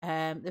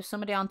 There's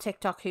somebody on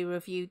TikTok who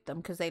reviewed them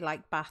because they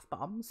like bath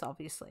bombs,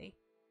 obviously.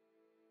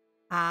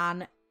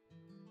 And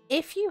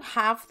if you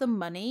have the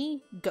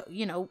money, go,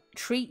 you know,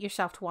 treat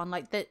yourself to one.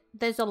 Like,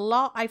 there's a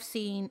lot I've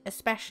seen,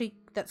 especially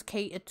that's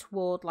catered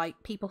toward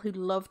like people who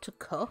love to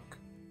cook.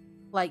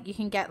 Like, you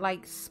can get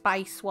like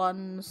spice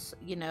ones,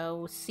 you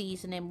know,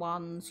 seasoning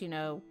ones, you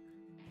know,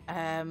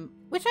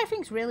 which I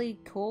think is really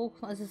cool.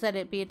 As I said,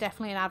 it'd be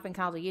definitely an advent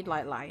calendar you'd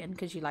like, Lion,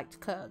 because you like to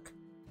cook.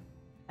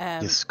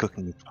 Yes,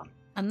 cooking is fun.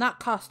 And that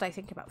cost, I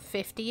think, about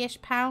 £50-ish.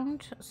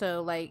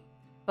 So, like,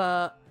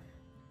 but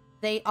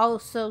they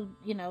also,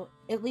 you know,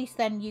 at least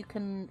then you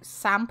can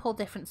sample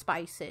different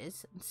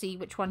spices and see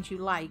which ones you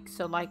like.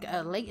 So, like,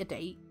 at a later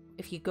date,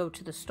 if you go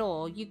to the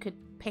store, you could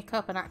pick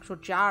up an actual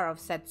jar of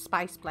said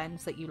spice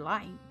blends that you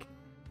like.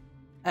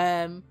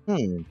 But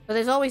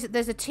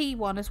there's a tea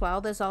one as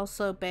well. There's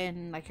also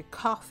been, like, a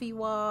coffee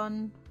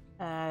one,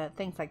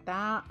 things like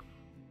that.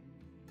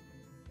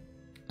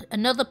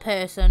 Another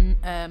person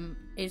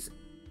is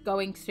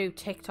going through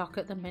TikTok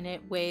at the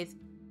minute with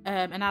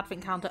an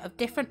advent calendar of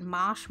different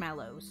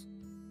marshmallows,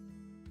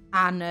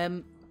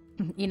 and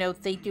you know,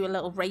 they do a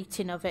little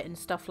rating of it and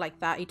stuff like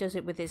that. He does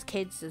it with his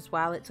kids as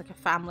well. It's like a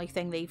family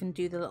thing. They even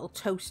do the little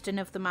toasting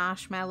of the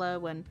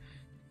marshmallow and,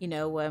 you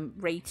know,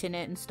 rating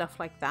it and stuff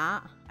like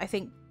that. I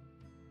think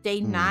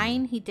day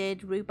 9 he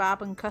did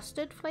rhubarb and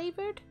custard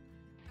flavored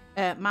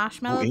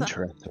marshmallow. Oh,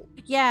 interesting.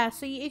 Yeah,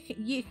 so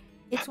you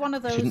it's one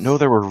of those. I didn't know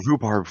there were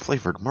rhubarb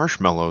flavored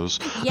marshmallows.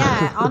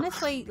 Yeah,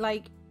 honestly,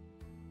 like,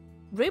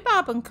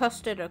 rhubarb and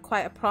custard are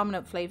quite a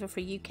prominent flavour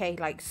for UK,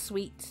 like,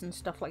 sweets and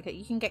stuff like that.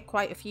 You can get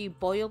quite a few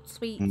boiled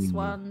sweets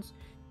ones.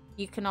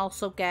 You can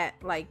also get,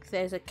 like,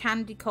 there's a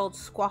candy called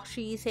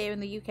squashies here in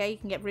the UK. You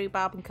can get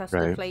rhubarb and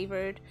custard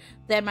flavoured.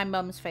 They're my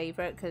mum's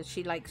favourite because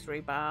she likes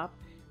rhubarb.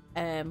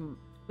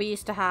 We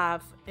used to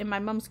have, in my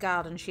mum's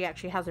garden, she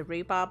actually has a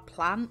rhubarb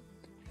plant.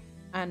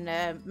 And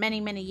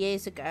many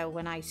years ago,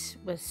 when I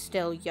was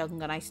still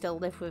young and I still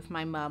lived with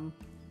my mum,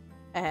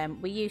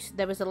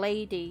 there was a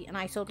lady, an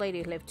nice old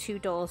lady who lived 2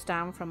 doors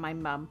down from my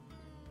mum.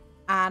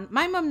 And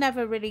my mum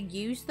never really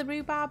used the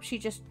rhubarb. She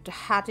just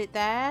had it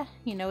there.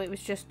 You know, it was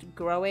just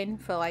growing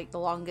for, like, the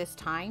longest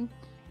time.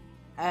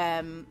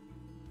 And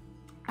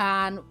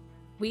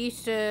we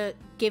used to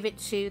give it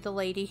to the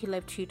lady who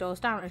lived 2 doors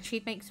down. And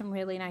she'd make some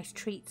really nice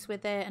treats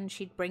with it. And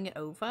she'd bring it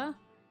over.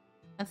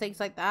 And things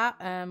like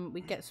that.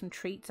 We'd get some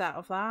treats out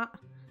of that.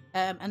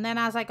 And then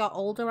as I got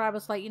older, I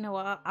was like, you know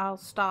what, I'll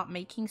start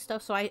making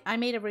stuff. So I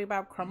made a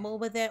rhubarb crumble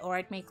with it, or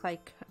I'd make,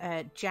 like,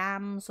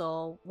 jams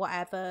or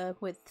whatever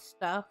with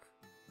stuff.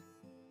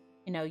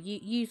 You know, you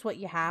use what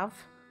you have,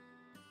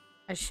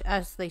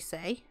 as they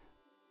say.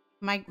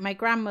 My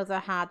grandmother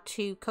had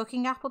 2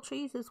 cooking apple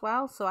trees as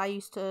well, so I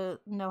used to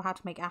know how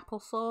to make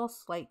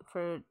applesauce, like,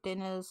 for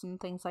dinners and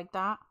things like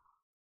that.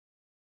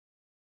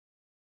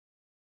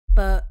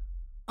 But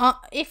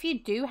if you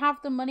do have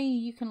the money,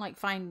 you can, like,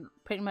 find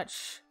pretty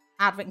much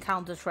advent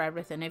calendars for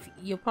everything. If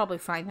you'll probably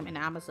find them in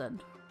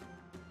Amazon.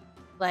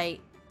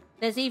 Like,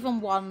 there's even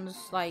ones,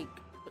 like,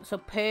 so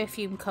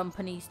perfume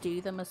companies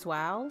do them as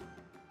well.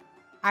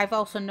 I've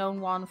also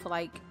known one for,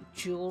 like,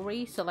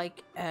 jewelry. So,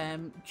 like,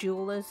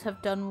 jewelers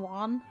have done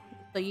one.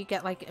 So you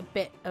get, like, a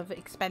bit of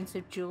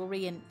expensive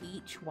jewelry in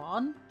each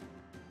one.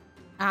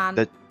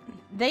 And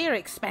they are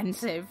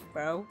expensive,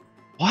 bro.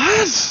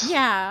 What?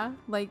 Yeah,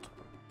 like,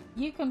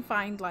 you can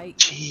find, like...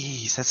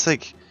 Jeez, that's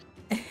like...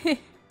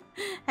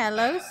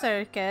 Hello,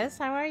 Circus.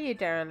 How are you,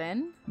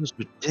 darling? That's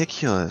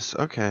ridiculous.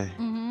 Okay.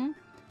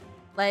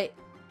 Like,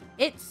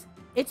 it's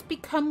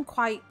become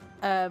quite,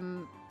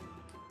 oh,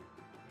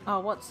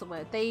 what's the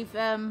word? They've,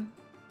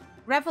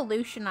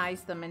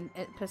 revolutionized them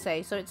per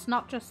se. So it's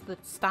not just the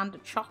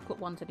standard chocolate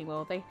ones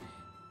anymore.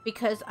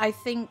 Because I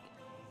think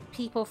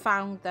people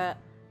found that,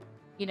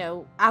 you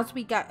know, as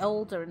we get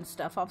older and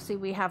stuff, obviously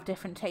we have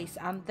different tastes,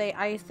 and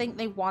I think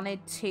they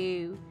wanted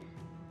to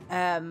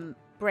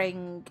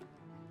bring,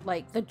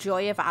 like, the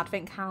joy of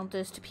advent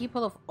calendars to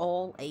people of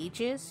all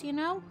ages, you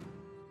know,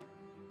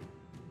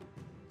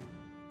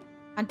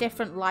 and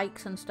different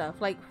likes and stuff.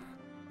 Like,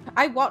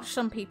 I watch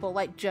some people,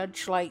 like,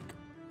 judge, like,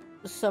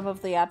 some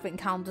of the advent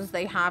calendars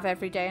they have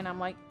every day, and I'm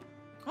like,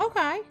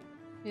 okay,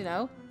 you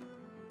know,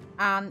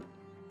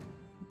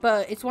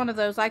 but it's one of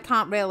those, I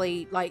can't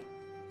really, like,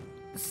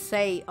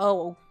 say,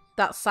 oh,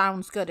 that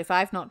sounds good if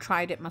I've not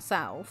tried it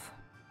myself.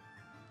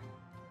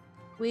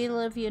 We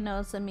love you,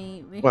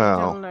 Nozomi. We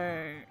Well, to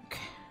lurk.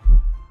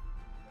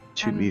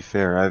 To be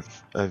fair,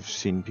 I've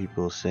seen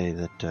people say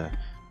that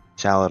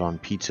salad on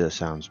pizza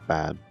sounds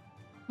bad.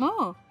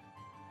 Oh.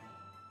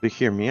 But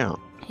hear me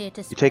out. Here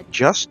to you take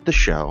just the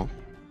shell.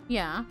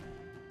 Yeah.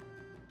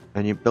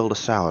 And you build a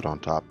salad on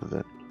top of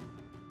it.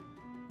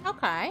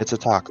 Okay. It's a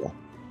taco.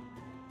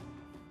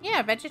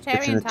 Yeah,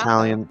 vegetarian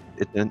taco.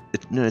 It's an Italian.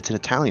 It's an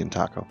Italian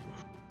taco.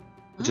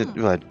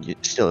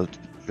 It's still a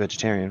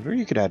vegetarian, or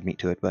you could add meat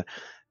to it, but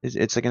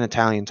it's like an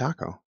Italian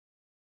taco.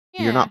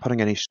 Yeah. You're not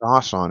putting any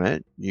sauce on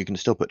it. You can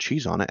still put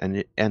cheese on it, and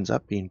it ends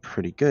up being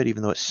pretty good,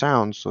 even though it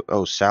sounds,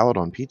 oh, salad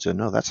on pizza.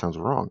 No, that sounds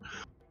wrong,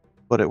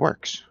 but it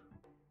works.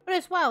 But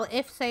as well,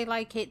 if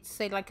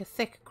it's a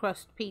thick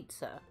crust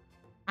pizza,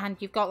 and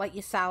you've got, like,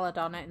 your salad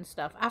on it and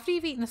stuff. After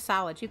you've eaten the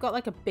salad, you've got,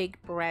 like, a big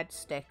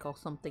breadstick or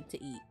something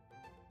to eat.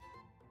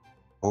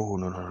 Oh,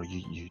 no.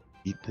 You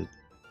eat the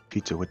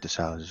pizza with the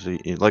salad. So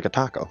like a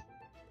taco.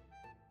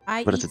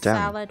 I eat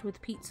salad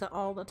with pizza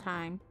all the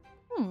time.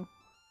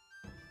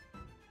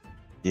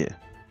 Yeah.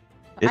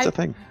 It's a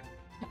thing.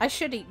 I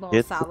should eat more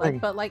It's the salad, thing.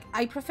 but like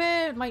I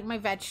prefer like my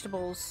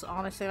vegetables.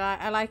 Honestly,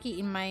 I like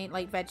eating my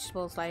like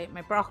vegetables, like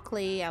my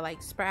broccoli. I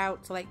like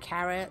sprouts. I like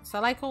carrots. I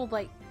like all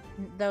like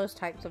those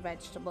types of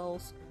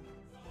vegetables.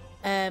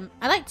 I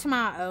like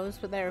tomatoes,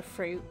 but they're a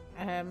fruit.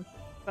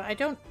 But I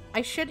don't.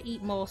 I should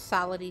eat more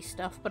salady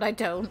stuff, but I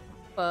don't.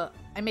 But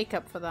I make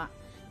up for that.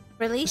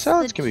 Release the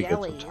Salads can be good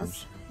jellies.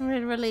 sometimes.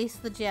 Release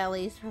the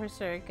jellies for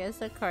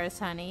circus, of course,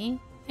 honey.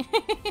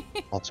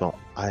 Also,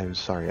 I'm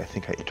sorry. I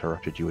think I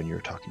interrupted you when you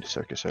were talking to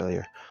Circus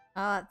earlier.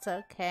 Oh, that's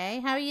okay.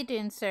 How are you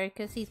doing,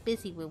 Circus? He's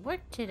busy with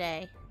work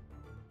today.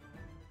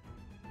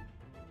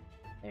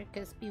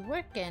 Circus be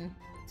working.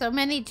 So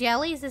many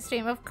jellies this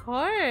stream, of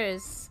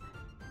course.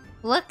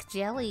 Look,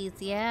 jellies,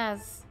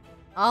 yes.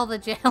 All the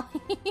jellies.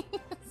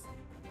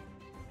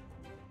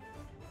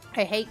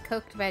 I hate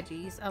cooked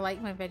veggies. I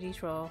like my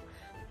veggies raw.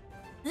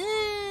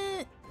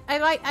 I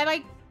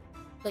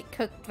like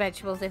cooked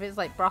vegetables if it's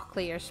like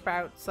broccoli or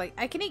sprouts. Like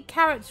I can eat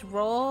carrots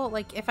raw,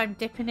 like if I'm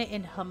dipping it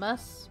in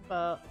hummus,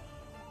 but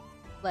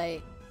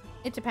like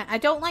it depends. I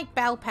don't like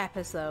bell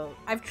peppers though.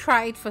 I've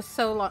tried for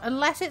so long.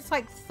 Unless it's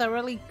like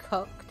thoroughly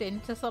cooked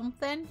into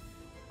something,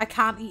 I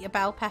can't eat a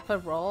bell pepper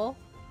raw.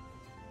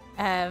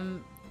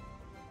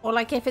 Or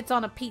like if it's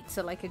on a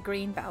pizza, like a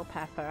green bell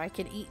pepper, I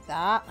can eat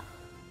that.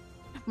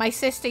 My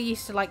sister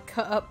used to like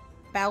cut up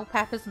bell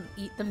peppers and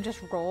eat them just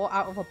raw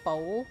out of a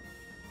bowl.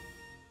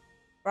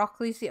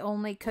 Broccoli's the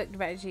only cooked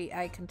veggie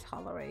I can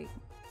tolerate.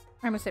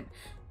 I must say,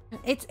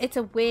 it's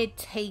a weird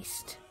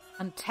taste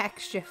and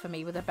texture for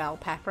me with a bell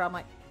pepper. I'm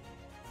like,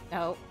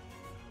 no.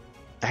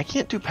 I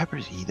can't do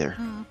peppers either.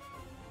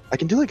 I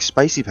can do like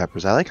spicy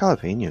peppers. I like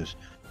jalapenos.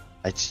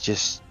 It's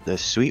just the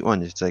sweet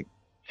one. It's like,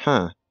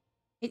 huh.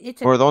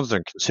 Or the ones that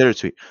are considered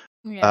sweet.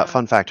 Yeah.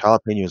 Fun fact: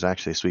 jalapeno is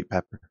actually a sweet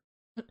pepper.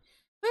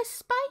 They're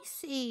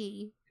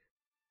spicy.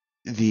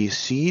 The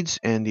seeds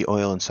and the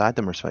oil inside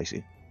them are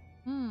spicy.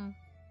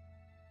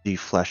 The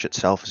flesh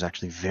itself is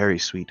actually very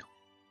sweet.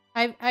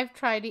 I've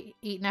tried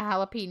eating a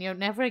jalapeno.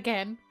 Never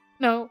again.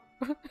 No.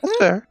 That's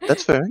fair.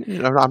 That's fair.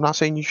 I'm not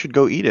saying you should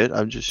go eat it.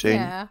 I'm just saying.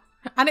 Yeah.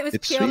 And it was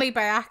purely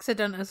by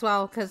accident as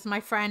well, because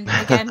my friend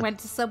again went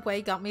to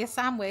Subway, got me a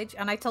sandwich,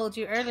 and I told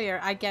you earlier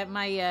I get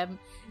my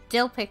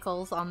dill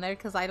pickles on there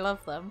because I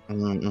love them.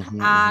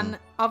 And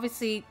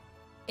obviously,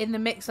 in the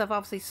mix of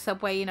obviously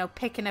Subway, you know,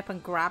 picking up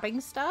and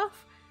grabbing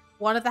stuff,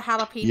 one of the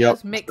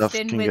jalapenos mixed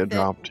in with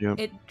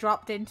it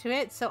dropped into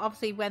it. So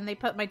obviously, when they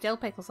put my dill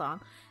pickles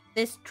on,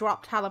 this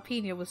dropped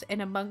jalapeno was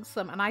in amongst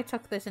them, and I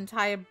took this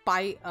entire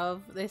bite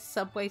of this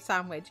Subway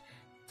sandwich.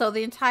 So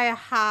the entire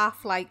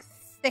half, like,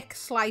 thick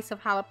slice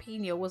of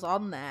jalapeno was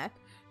on there.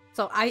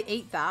 So I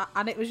ate that,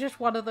 and it was just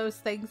one of those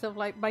things of,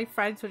 like, my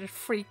friends were just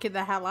freaking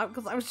the hell out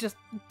because I was just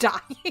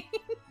dying.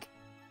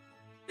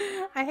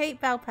 I hate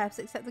bell peppers,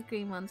 except the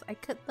green ones. I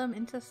cut them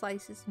into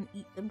slices and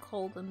eat them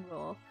cold and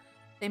raw.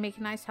 They make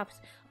a nice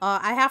tapestry.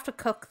 I have to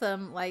cook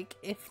them, like,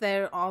 if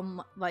they're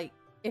on, like,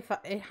 if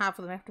I have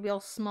them, they have to be all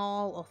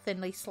small or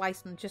thinly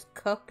sliced and just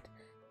cooked.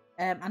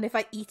 And if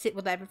I eat it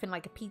with everything,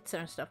 like a pizza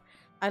and stuff.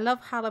 I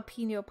love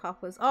jalapeno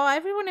poppers. Oh,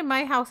 everyone in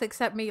my house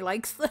except me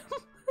likes them.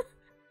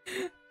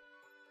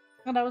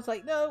 And I was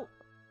like, no.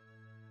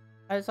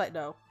 I was like,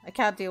 no. I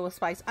can't deal with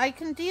spice. I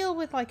can deal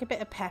with, like, a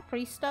bit of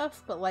peppery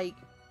stuff, but, like,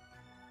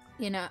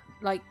 you know,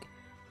 like,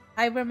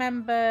 I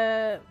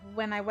remember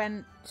when I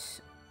went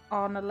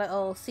on a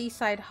little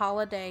seaside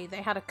holiday,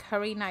 they had a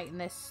curry night in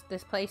this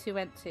place we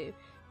went to.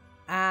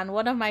 And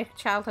one of my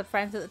childhood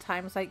friends at the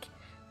time was like,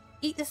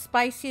 eat the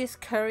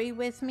spiciest curry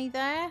with me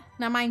there.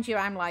 Now, mind you,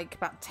 I'm like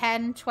about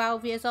 10,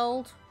 12 years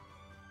old.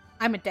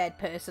 I'm a dead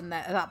person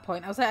there at that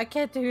point. I was like, I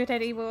can't do it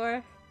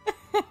anymore.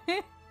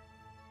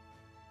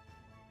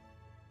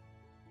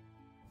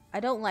 I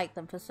don't like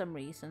them for some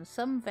reason.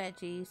 Some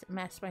veggies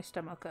mess my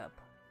stomach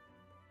up.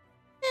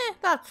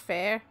 That's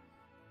fair.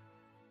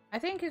 I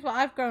think is what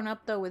I've grown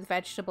up though with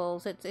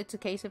vegetables. It's a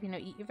case of, you know,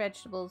 eat your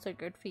vegetables, they're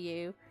good for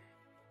you.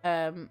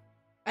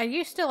 I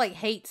used to like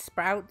hate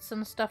sprouts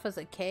and stuff as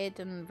a kid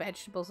and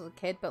vegetables as a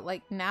kid, but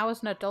like now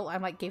as an adult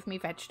I'm like, give me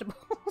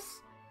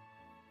vegetables.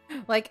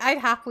 Like I'd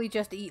happily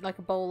just eat like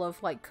a bowl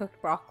of like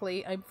cooked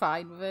broccoli. I'm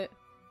fine with it.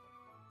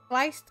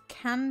 Sliced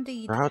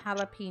candied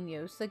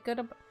jalapenos. They're good.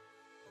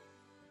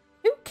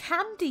 Who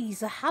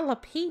candies a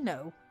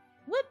jalapeno?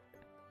 What?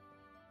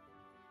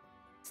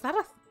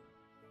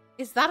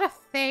 Is that a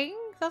thing?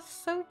 That's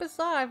so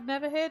bizarre. I've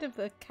never heard of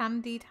a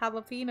candied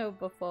jalapeno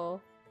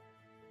before.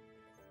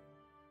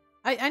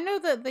 I know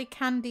that they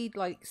candied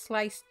like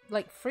sliced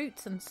like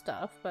fruits and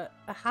stuff, but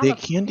a jalapeno? They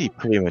candy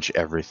pretty much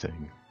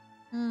everything.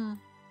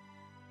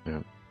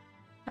 Yeah.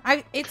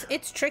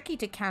 It's tricky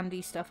to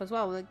candy stuff as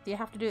well. Like you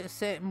have to do it a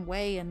certain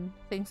way and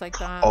things like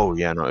that. Oh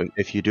yeah, no.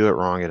 If you do it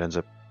wrong, it ends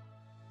up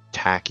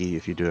tacky.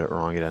 If you do it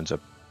wrong, it ends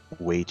up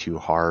way too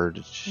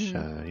hard.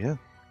 Yeah.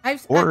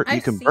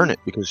 You can burn it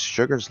because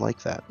sugar's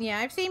like that. Yeah,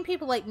 I've seen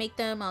people like make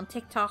them on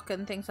TikTok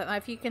and things like that.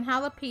 If you can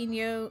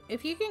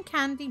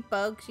candy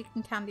bugs, you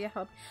can candy a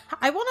jalapeno.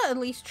 I want to at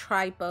least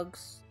try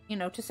bugs, you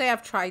know, to say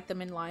I've tried them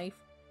in life.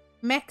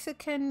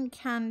 Mexican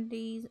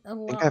candies a I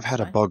think lot I've of had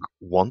a spice. bug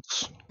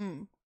once.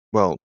 Mm.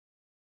 Well,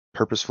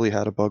 purposefully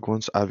had a bug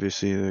once.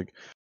 Obviously, like,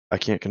 I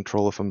can't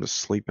control if I'm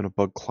asleep and a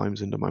bug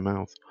climbs into my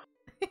mouth.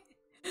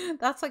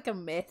 That's like a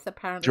myth, You're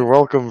apparently.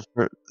 welcome.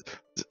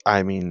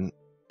 I mean,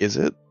 is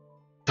it?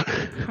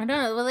 I don't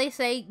know. Well, they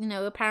say,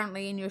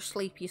 apparently in your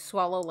sleep you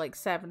swallow like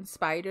 7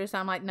 spiders.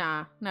 I'm like,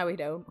 nah, no, we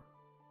don't.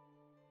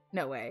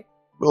 No way.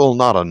 Well,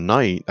 not a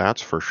night,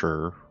 that's for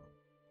sure.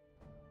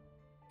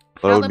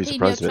 But I wouldn't be Jalapeno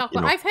surprised if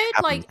chocolate.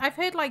 happens. I've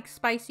heard like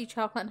spicy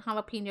chocolate and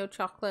jalapeno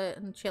chocolate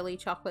and chili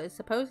chocolate is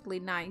supposedly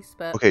nice,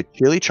 but Okay,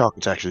 chili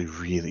chocolate's actually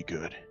really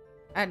good.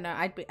 I don't know.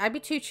 I'd be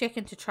too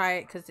chicken to try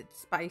it because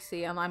it's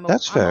spicy, and That's I'm a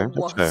fair.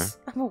 That's fair. wuss.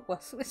 I'm a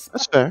wuss with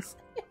That's fair. spice.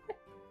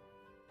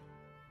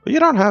 But you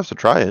don't have to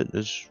try it.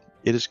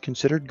 It is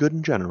considered good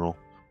in general.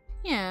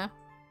 Yeah.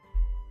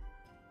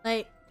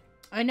 Like,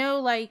 I know,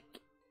 like,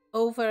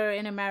 over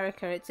in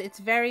America, it's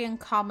very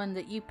uncommon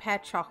that you pair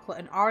chocolate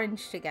and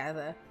orange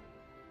together.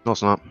 No,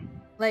 it's not.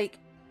 Like,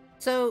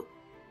 so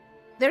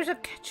there's a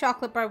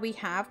chocolate bar we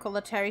have called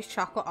the Terry's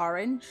Chocolate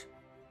Orange.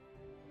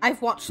 I've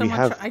watched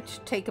someone try to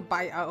take a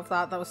bite out of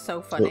that. That was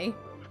so funny.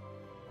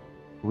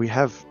 We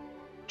have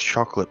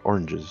chocolate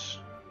oranges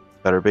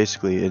that are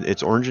basically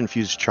it's orange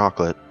infused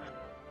chocolate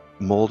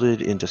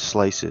molded into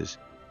slices,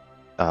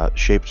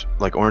 shaped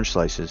like orange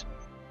slices,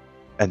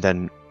 and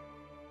then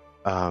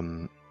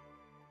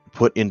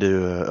put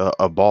into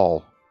a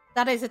ball.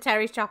 That is a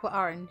Terry's Chocolate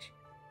Orange.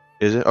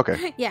 Is it?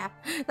 Okay. Yeah,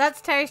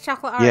 that's Terry's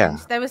Chocolate Orange. Yeah.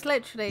 There was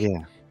literally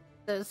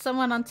Yeah.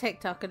 someone on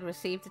TikTok had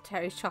received a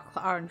Terry's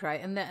Chocolate Orange, right?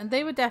 And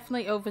they were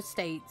definitely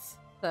overstates.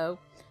 So,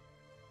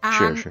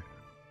 Sure.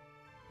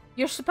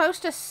 You're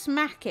supposed to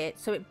smack it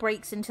so it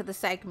breaks into the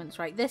segments,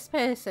 right? This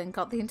person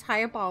got the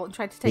entire ball and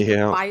tried to take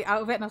a bite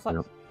out of it, and I was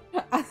like,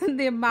 and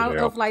the amount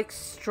of like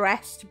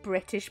stressed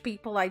British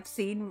people I've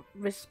seen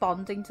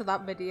responding to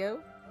that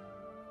video.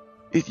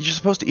 You're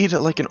supposed to eat it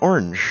like an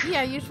orange.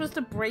 Yeah, you're supposed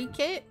to break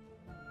it.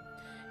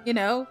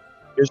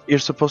 You're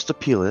supposed to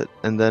peel it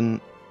and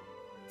then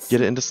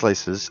get it into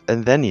slices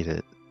and then eat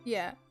it.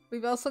 Yeah,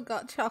 we've also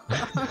got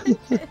chocolate orange.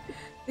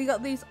 We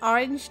got these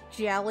orange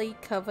jelly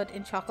covered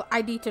in chocolate.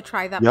 I need to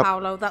try that,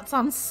 Paolo. That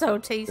sounds so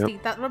tasty.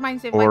 That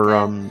reminds me of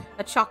like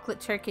a chocolate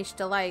Turkish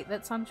delight.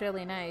 That sounds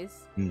really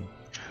nice.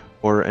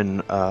 Or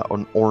an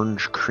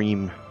orange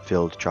cream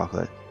filled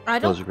chocolate. I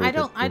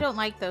don't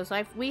like those.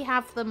 We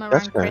have them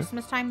around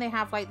Christmas time. They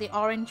have like the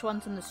orange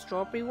ones and the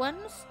strawberry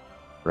ones.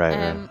 Right.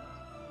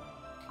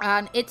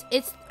 And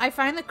I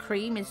find the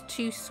cream is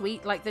too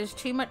sweet. Like there's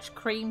too much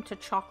cream to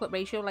chocolate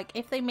ratio. Like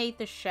if they made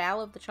the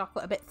shell of the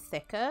chocolate a bit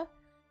thicker,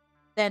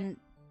 then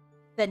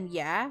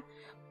yeah.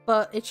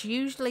 But it's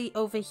usually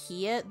over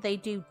here they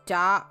do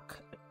dark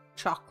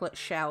chocolate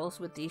shells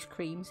with these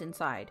creams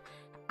inside.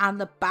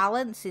 And the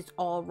balance is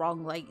all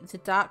wrong. Like the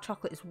dark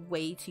chocolate is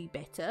way too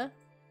bitter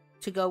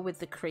to go with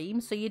the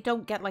cream. So you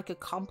don't get like a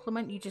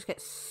compliment. You just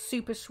get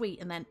super sweet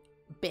and then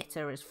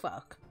bitter as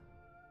fuck.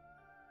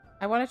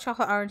 I want a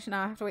chocolate orange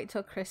now. I have to wait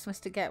till Christmas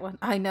to get one.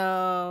 I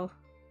know.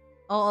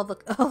 All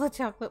the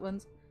chocolate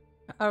ones.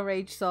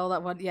 Rage Soul,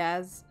 that one,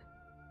 yes.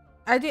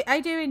 I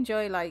do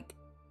enjoy, like,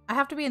 I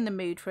have to be in the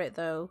mood for it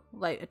though.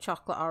 Like a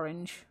chocolate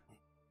orange.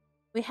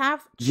 We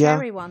have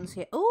cherry ones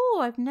here. Oh,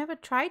 I've never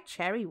tried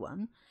cherry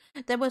one.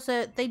 There was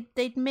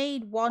they'd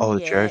made one year. Oh,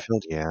 the cherry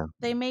filled, yeah.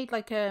 They made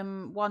like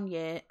 1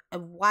 year a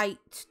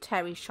white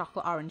Terry's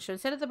chocolate orange. So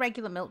instead of the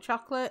regular milk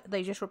chocolate,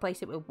 they just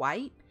replaced it with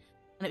white.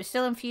 And it was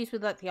still infused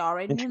with like the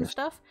orange and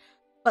stuff,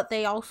 but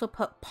they also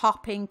put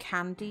popping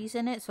candies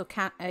in it, so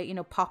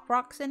pop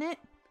rocks in it.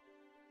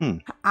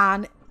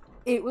 And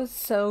it was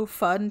so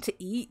fun to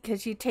eat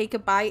because you take a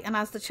bite, and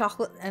as the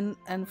chocolate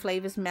and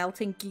flavors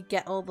melting, you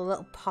get all the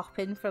little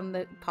popping from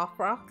the pop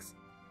rocks.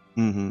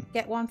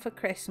 Get one for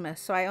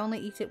Christmas, so I only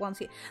eat it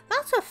once a year.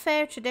 That's a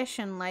fair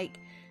tradition. Like,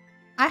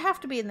 I have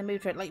to be in the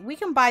mood for it. Like, we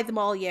can buy them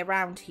all year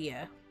round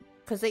here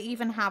because they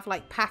even have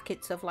like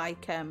packets of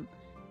like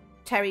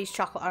Terry's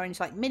chocolate orange,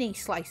 like mini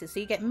slices, so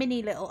you get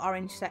mini little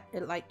orange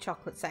like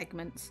chocolate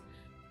segments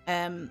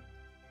and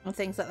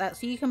things like that.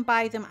 So you can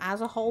buy them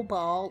as a whole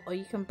ball, or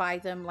you can buy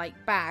them like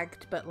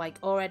bagged but like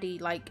already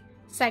like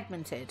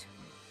segmented.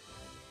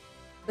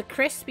 The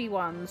crispy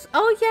ones,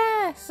 oh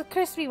yes, the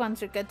crispy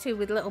ones are good too,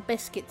 with little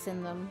biscuits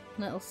in them,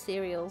 little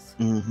cereals.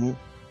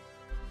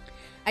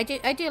 I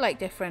do like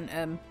different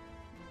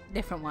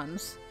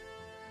ones.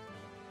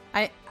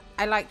 I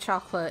like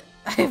chocolate.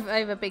 I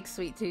have a big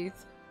sweet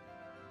tooth.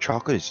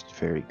 Chocolate is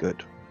very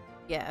good.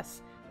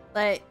 Yes.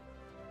 Like,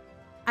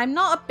 I'm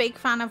not a big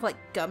fan of like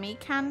gummy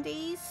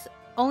candies,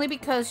 only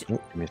because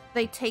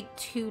they take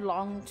too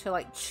long to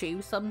like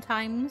chew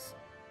sometimes.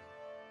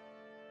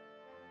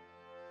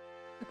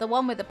 The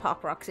one with the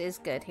pop rocks is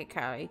good,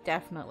 Hikari,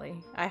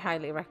 definitely. I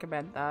highly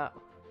recommend that.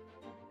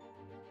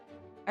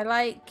 I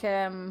like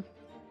for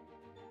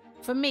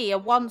me, a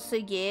once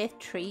a year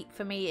treat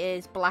for me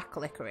is black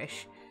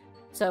licorice.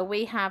 So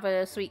we have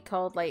a sweet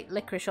called like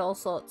licorice all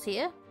sorts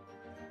here.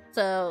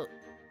 So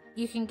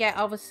you can get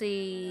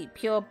obviously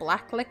pure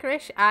black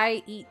licorice.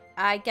 I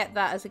get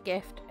that as a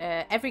gift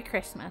every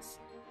Christmas.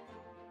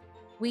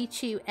 We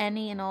chew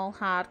any and all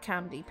hard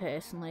candy,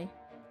 personally.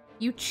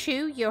 You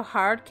chew your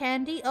hard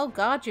candy? Oh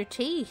god, your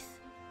teeth.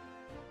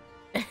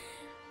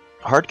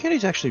 Hard candy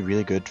is actually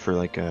really good for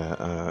like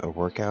a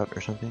workout or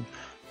something,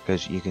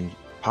 because you can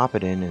pop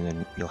it in and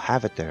then you'll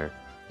have it there.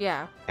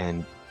 Yeah.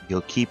 And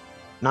you'll keep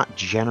not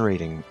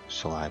generating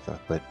saliva,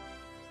 but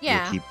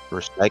yeah. you'll keep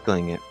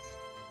recycling it,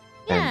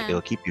 and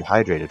it'll keep you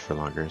hydrated for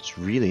longer. It's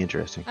really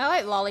interesting. I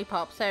like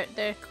lollipops.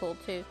 They're cool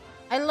too.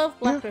 I love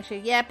black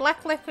licorice. Yeah,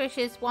 black licorice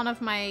is one of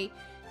my...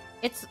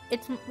 It's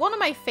one of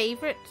my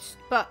favorites,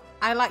 but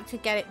I like to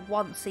get it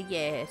once a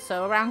year.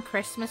 So around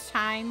Christmas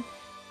time,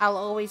 I'll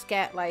always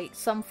get like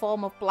some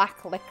form of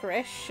black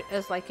licorice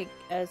as like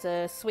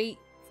a sweet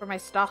for my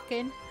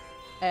stocking,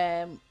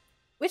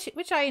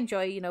 which I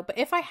enjoy, you know. But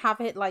if I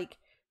have it like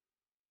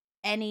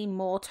any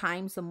more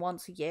times than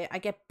once a year, I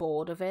get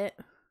bored of it.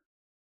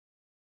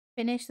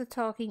 Finish the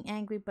talking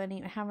angry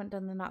bunny. I haven't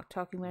done the not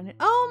talking bunny.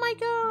 Oh my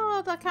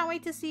god! I can't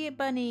wait to see it,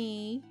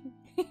 bunny.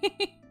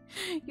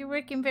 You're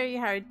working very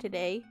hard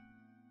today.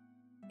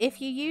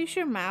 If you use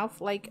your mouth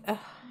like a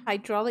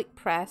hydraulic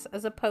press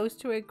as opposed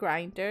to a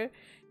grinder,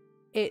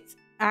 it's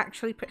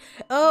actually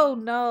oh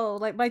no,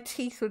 like my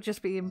teeth would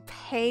just be in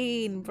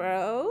pain,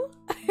 bro.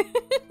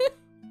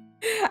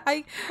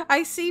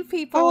 I see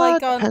people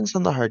like on... Depends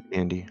on the hard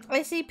candy.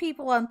 I see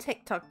people on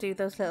TikTok do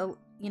those little,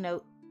 you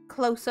know,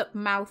 close-up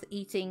mouth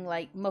eating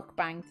like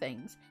mukbang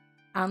things.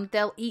 And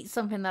they'll eat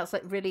something that's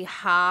like really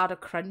hard or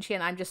crunchy,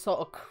 and I'm just sort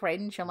of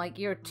cringe. I'm like,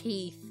 your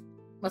teeth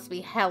must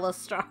be hella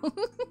strong.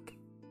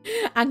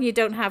 And you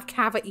don't have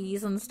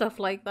cavities and stuff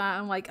like that.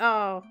 I'm like,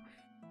 oh.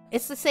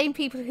 It's the same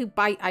people who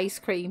bite ice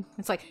cream.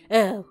 It's like,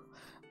 oh.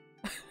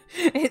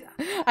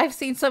 I've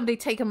seen somebody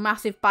take a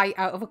massive bite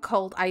out of a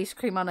cold ice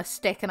cream on a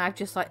stick, and I've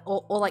just like,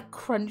 or like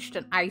crunched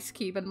an ice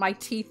cube, and my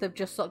teeth have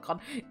just sort of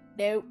gone,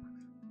 nope.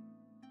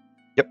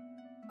 Yep.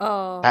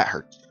 Oh. That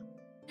hurts.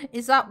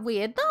 Is that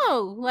weird?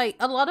 No, like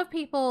a lot of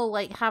people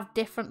like have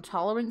different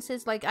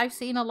tolerances. Like I've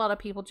seen a lot of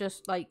people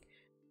just like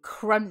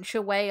crunch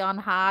away on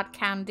hard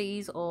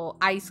candies or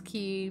ice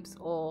cubes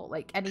or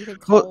like anything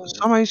cold. Well,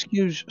 some ice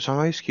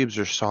cubes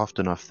are soft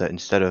enough that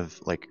instead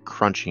of like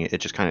crunching it, it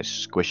just kind of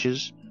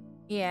squishes.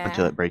 Yeah.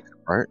 Until it breaks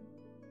apart.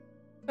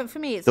 But for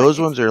me, it's those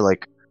like, ones are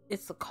like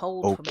it's the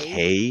cold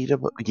okay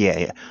to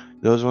yeah.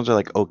 Those ones are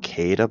like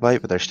okay to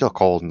bite, but they're still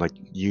cold, and like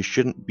you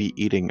shouldn't be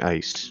eating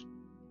ice.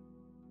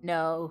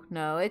 No,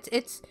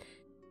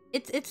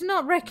 it's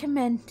not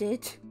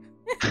recommended.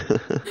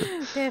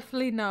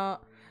 Definitely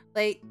not.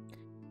 Like,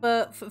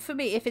 but for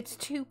me, if it's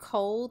too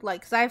cold, like,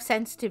 because I have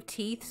sensitive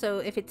teeth, so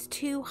if it's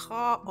too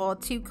hot or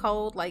too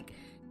cold, like,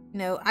 you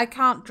know, I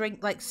can't drink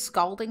like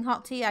scalding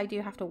hot tea. I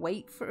do have to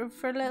wait for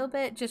a little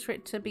bit just for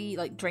it to be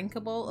like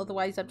drinkable.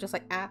 Otherwise, I'm just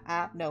like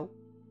no.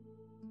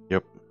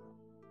 Yep.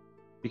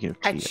 Speaking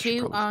of tea, I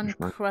chew on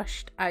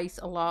crushed ice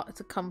a lot. It's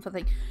a comfort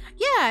thing.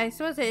 Yeah, I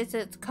suppose it's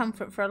a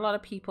comfort for a lot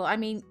of people. I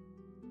mean,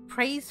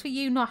 praise for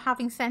you not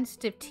having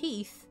sensitive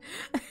teeth.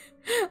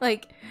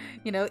 Like,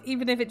 you know,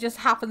 even if it just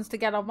happens to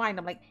get on mine,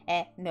 I'm like,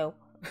 no.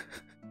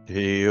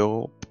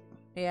 Yep.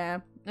 Yeah,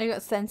 I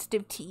got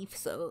sensitive teeth,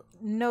 so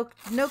no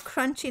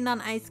crunching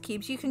on ice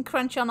cubes. You can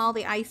crunch on all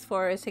the ice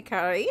for us,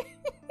 Hikari.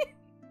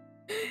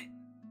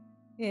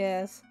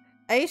 Yes.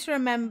 I used to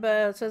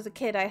remember, so as a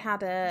kid, I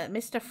had a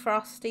Mr.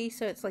 Frosty,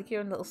 so it's like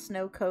your own little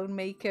snow cone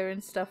maker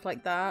and stuff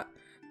like that.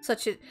 So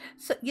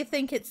you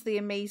think it's the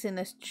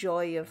amazingness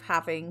joy of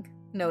having,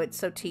 no, it's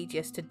so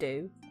tedious to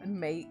do and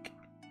make.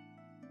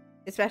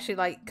 Especially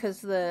like, because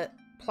the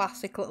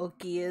plastic little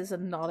gears are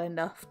not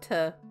enough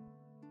to,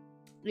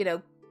 you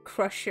know,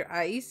 crush your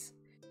ice.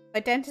 My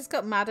dentist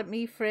got mad at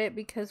me for it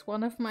because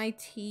one of my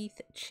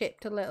teeth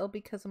chipped a little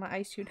because of my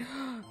ice tube.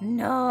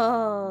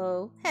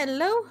 No!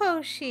 Hello,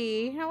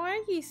 Hoshi! How are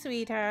you,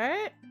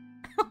 sweetheart?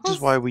 This is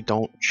why we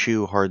don't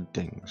chew hard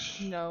things.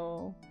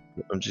 No.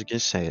 I'm just gonna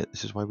say it.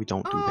 This is why we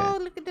don't do that. Oh,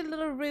 look at the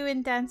little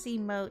ruin dance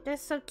emote. They're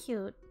so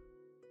cute.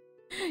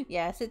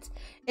 Yes,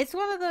 it's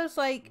one of those,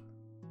 like,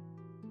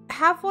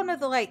 have one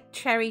of the, like,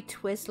 cherry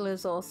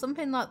Twizzlers or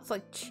something that's,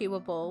 like,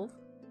 chewable.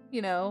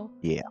 You know?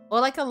 Yeah.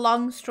 Or like a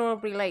long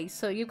strawberry lace.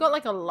 So you've got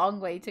like a long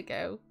way to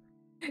go.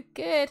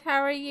 Good.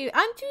 How are you?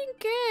 I'm doing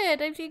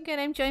good.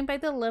 I'm joined by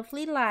the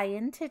lovely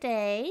Lion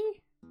today.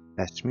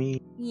 That's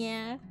me.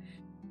 Yeah.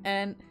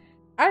 And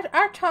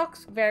our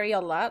talks vary a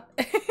lot.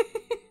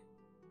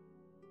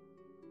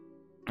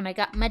 And I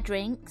got my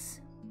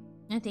drinks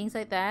and things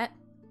like that.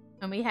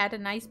 And we had a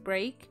nice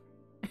break.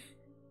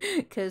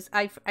 Because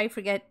I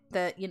forget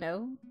that, you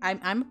know,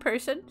 I'm a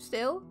person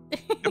still.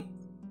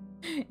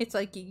 It's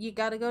like, you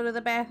gotta go to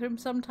the bathroom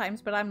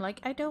sometimes, but I'm like,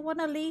 I don't want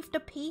to leave the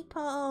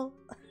people.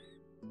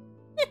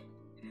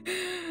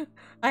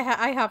 I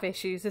have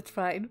issues, it's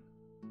fine.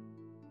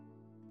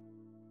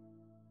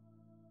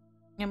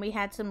 And we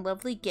had some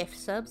lovely gift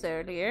subs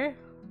earlier.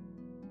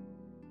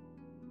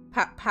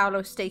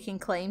 Paolo staking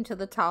claim to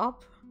the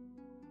top.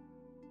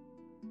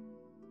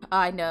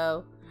 I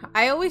know.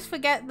 I always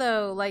forget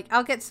though, like,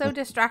 I'll get so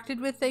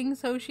distracted with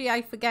things, Hoshi,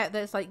 I forget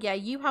that it's like, yeah,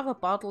 you have a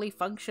bodily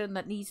function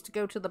that needs to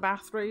go to the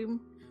bathroom.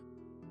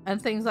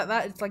 and things like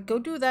that. It's like, go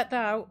do that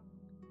now.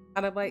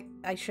 And I'm like,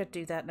 I should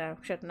do that now,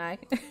 shouldn't I?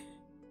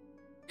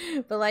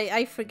 But like,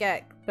 I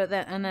forget. But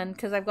then,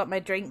 because I've got my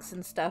drinks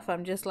and stuff,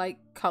 I'm just like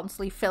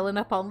constantly filling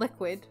up on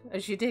liquid,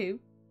 as you do.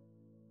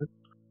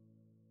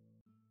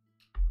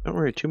 Don't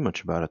worry too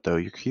much about it, though.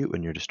 You're cute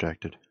when you're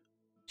distracted.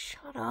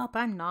 Shut up,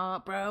 I'm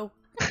not, bro.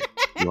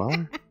 You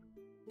are?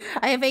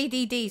 I have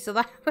ADD, so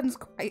that happens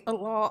quite a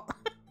lot.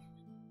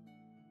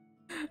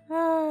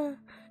 Oh,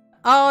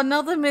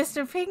 another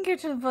Mr.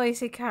 Pinkerton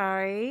voice,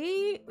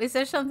 Hikari. Is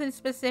there something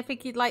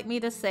specific you'd like me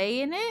to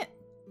say in it?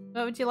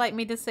 What would you like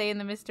me to say in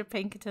the Mr.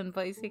 Pinkerton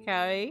voice,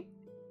 Hikari?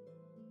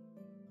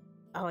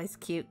 Oh, he's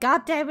cute.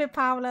 God damn it,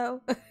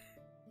 Paolo.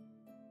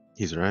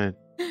 He's right.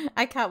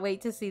 I can't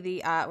wait to see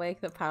the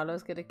artwork that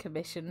Paolo's going to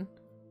commission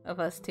of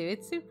us two.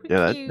 It's super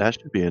cute. That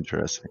should be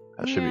interesting.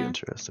 That should be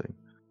interesting.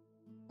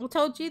 I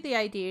told you the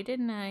idea,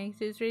 didn't I?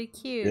 It was really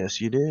cute.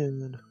 Yes, you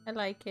did. I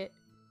like it.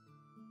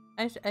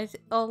 I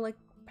all like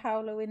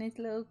Paolo in his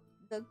little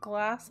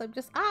glass. I'm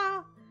just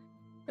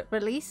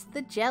release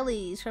the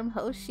jellies from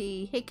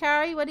Hoshi.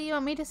 Hikari, what do you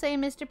want me to say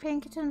in Mr.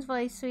 Pinkerton's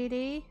voice,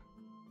 sweetie?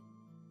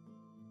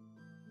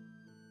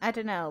 I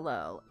don't know,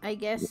 lol. I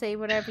guess say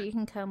whatever you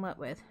can come up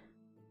with.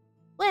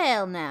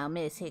 Well now,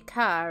 Miss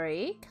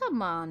Hikari,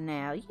 come on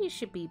now. You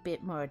should be a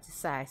bit more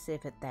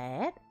decisive at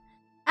that.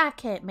 I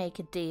can't make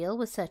a deal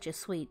with such a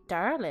sweet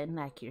darling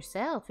like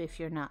yourself if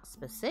you're not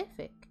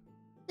specific.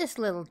 This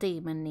little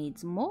demon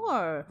needs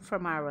more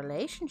from our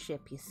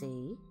relationship, you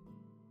see.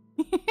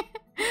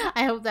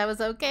 I hope that was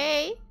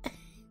okay.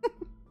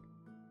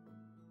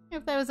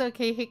 Hope that was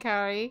okay,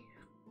 Hikari.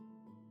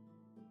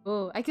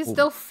 Oh, I can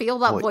still feel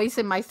that voice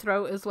in my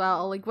throat as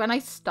well. Like, when I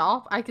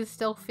stop, I can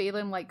still feel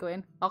him, like,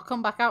 going, I'll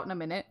come back out in a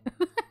minute.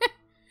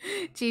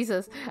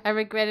 Jesus, I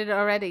regret it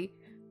already.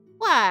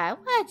 Why?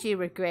 Why'd you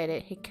regret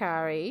it,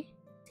 Hikari?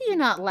 Do you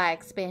not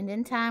like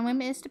spending time with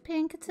Mr.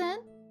 Pinkerton?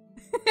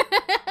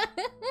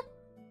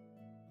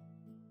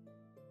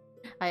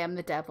 I am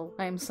the devil.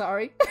 I am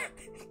sorry.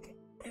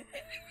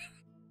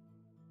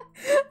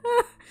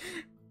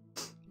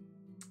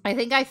 I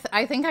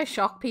think I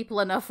shock people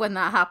enough when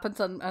that happens,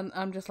 and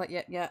I'm just like,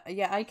 yeah,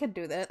 I can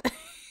do that.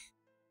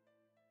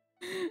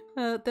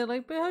 They're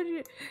like, but how do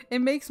you... It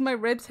makes my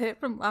ribs hurt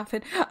from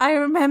laughing. I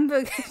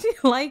remember because you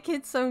like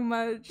it so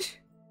much.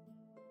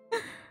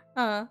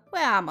 Well,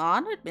 I'm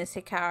honored, Miss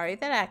Hikari,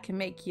 that I can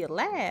make you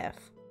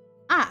laugh.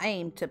 I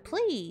aim to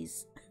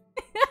please.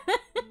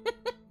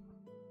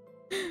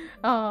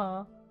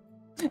 Oh,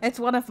 it's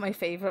one of my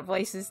favorite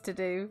voices to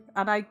do,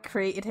 and I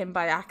created him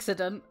by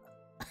accident.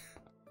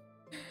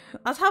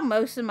 That's how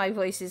most of my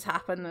voices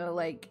happen, though.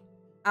 Like,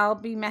 I'll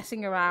be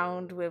messing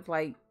around with,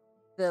 like,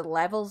 the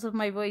levels of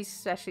my voice,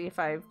 especially if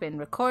I've been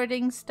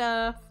recording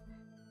stuff,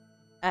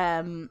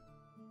 for,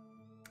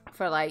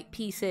 like,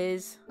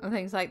 pieces and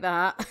things like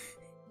that.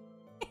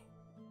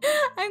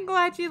 I'm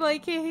glad you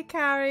like it,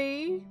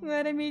 Hikari. I'm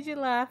glad I made you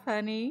laugh,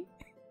 honey.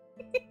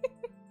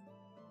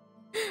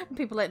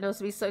 People like knows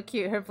to be so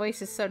cute. Her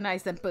voice is so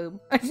nice. Then boom,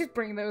 I just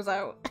bring those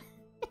out.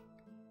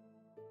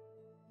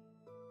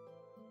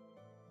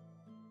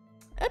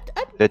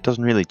 It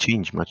doesn't really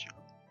change much.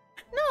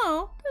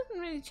 No, it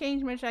doesn't really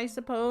change much, I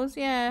suppose.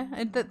 Yeah,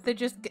 and they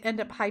just end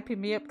up hyping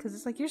me up because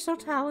it's like, you're so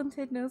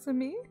talented,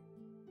 Nozomi.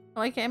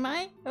 Like, am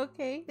I?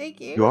 Okay,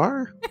 thank you. You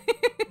are.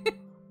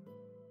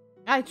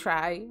 I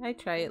try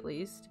at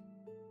least.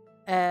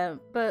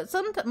 But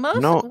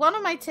one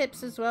of my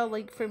tips as well,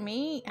 like for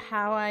me,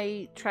 how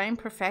I try and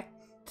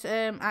perfect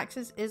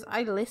accents is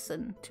I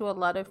listen to a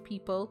lot of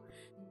people,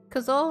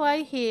 because all I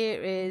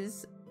hear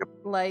is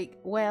like,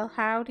 well,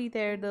 howdy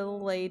there,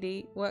 little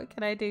lady. What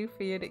can I do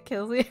for you? And it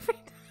kills me every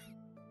time.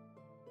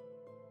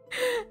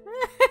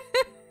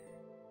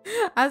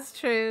 That's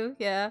true,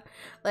 yeah.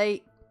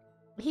 Like,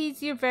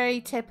 he's your very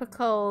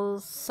typical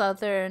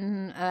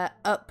southern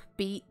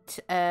upbeat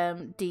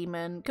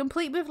demon,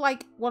 complete with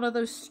like one of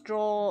those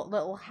straw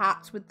little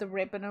hats with the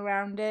ribbon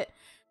around it,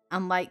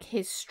 and like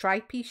his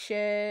stripy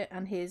shirt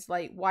and his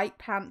like white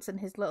pants and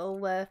his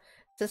little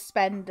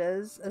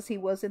suspenders as he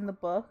was in the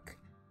book.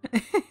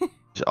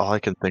 All I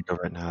can think of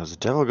right now is the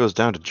devil goes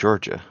down to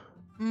Georgia.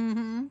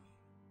 Mm-hmm.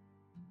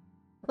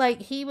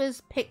 Like, he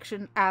was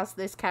pictured as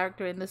this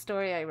character in the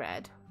story I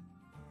read,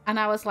 and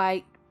I was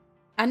like,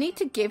 I need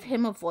to give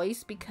him a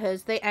voice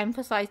because they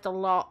emphasized a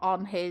lot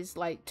on his,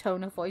 like,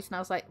 tone of voice. And I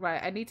was like,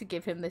 right, I need to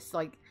give him this,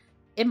 like,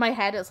 in my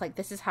head, it's like,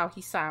 this is how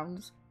he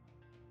sounds.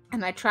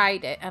 And I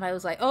tried it, and I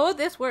was like, oh,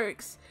 this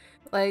works.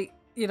 Like,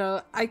 you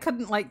know, I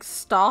couldn't, like,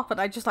 stop, and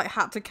I just, like,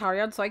 had to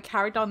carry on. So I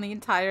carried on the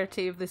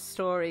entirety of this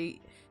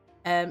story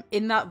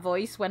in that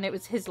voice when it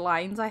was his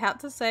lines I had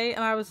to say.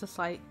 And I was just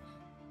like,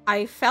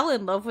 I fell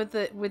in love with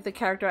the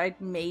character I'd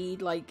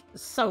made, like,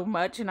 so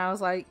much. And I was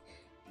like,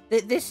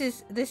 This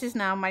is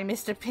now my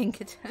Mr.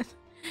 Pinkerton.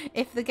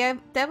 If the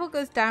devil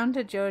goes down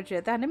to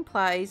Georgia, that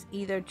implies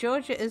either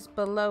Georgia is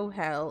below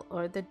hell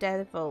or the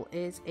devil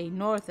is a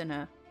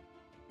northerner.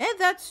 And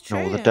that's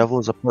true. No, the devil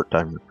is a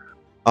part-timer.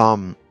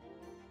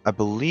 I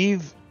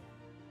believe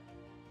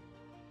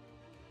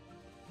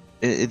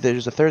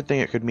there's a third thing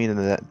it could mean in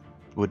that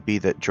would be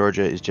that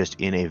Georgia is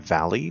just in a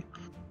valley.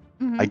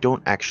 I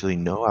don't actually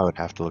know. I would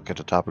have to look at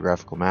a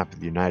topographical map of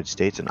the United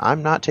States, and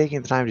I'm not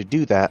taking the time to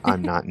do that.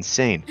 I'm not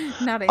insane.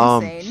 Not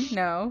insane,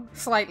 no.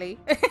 Slightly.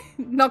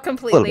 Not A little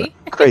completely.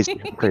 bit. Crazy.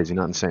 I'm crazy,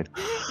 not insane.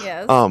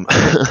 Yes.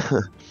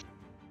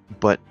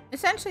 But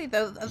essentially,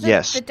 though,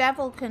 yes, the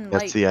devil can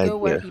that's like the go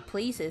where idea. he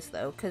pleases,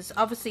 though, because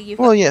obviously you've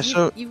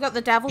got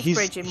the Devil's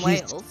Bridge in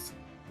Wales.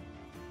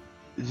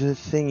 The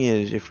thing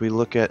is, if we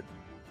look at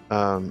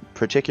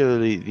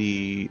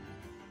particularly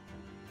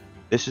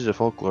this is a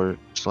folklore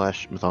 /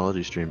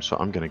 mythology stream, so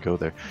I'm gonna go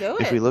there.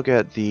 If we look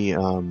at the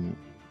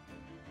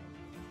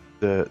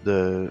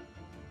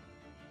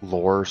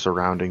lore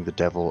surrounding the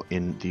devil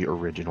in the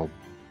original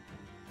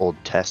Old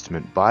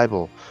Testament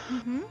Bible,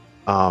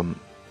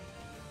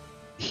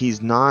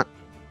 he's not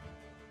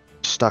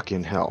stuck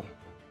in hell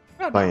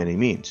by any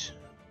means.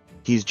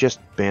 He's just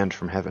banned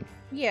from heaven.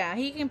 Yeah,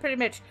 he can pretty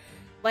much,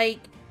 like,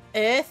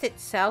 Earth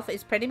itself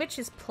is pretty much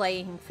his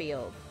playing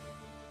field.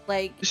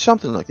 Like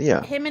something like that,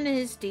 yeah. Him and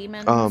his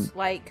demons,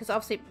 like, because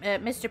obviously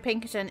Mr.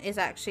 Pinkerton is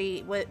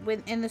actually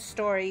within the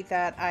story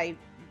that I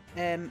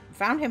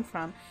found him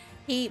from.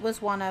 He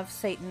was one of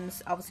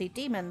Satan's obviously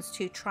demons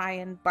to try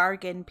and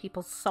bargain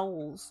people's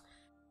souls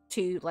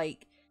to,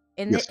 like,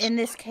 in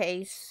this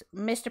case,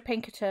 Mr.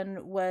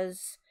 Pinkerton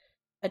was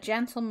a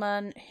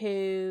gentleman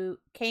who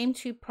came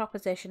to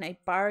proposition a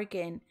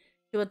bargain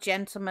to a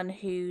gentleman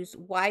whose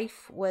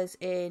wife was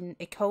in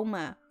a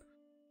coma.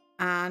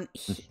 And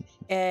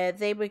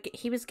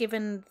he was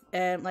given,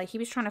 like, he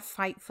was trying to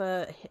fight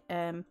for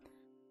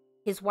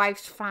his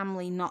wife's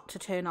family not to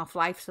turn off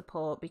life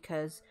support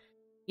because,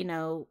 you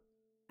know,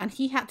 and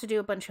he had to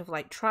do a bunch of,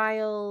 like,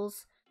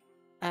 trials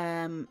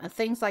and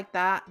things like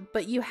that.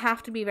 But you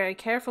have to be very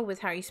careful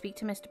with how you speak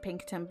to Mr.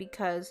 Pinkerton,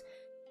 because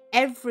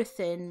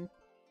everything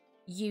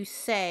you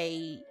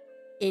say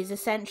is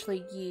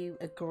essentially you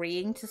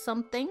agreeing to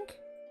something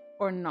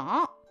or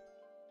not.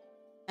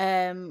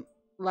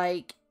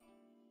 Like,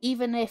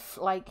 even if,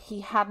 like,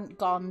 he hadn't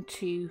gone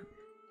to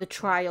the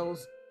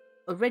trials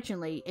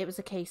originally, it was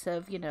a case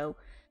of, you know,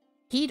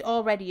 he'd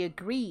already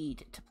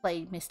agreed to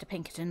play Mr.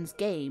 Pinkerton's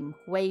game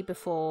way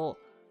before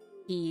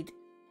he'd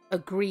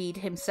agreed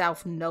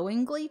himself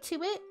knowingly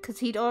to it, because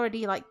he'd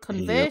already, like,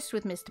 conversed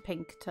with Mr.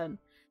 Pinkerton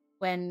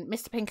when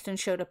Mr. Pinkerton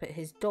showed up at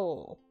his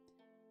door.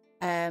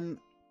 And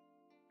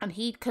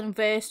he'd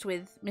conversed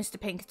with Mr.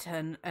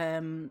 Pinkerton,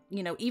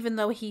 you know, even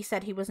though he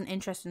said he wasn't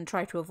interested and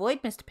tried to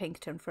avoid Mr.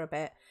 Pinkerton for a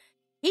bit,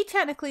 he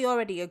technically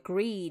already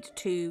agreed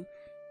to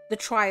the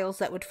trials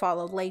that would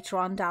follow later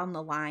on down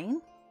the line,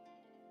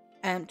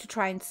 to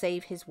try and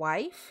save his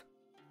wife.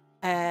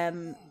 You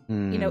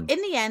know,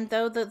 in the end,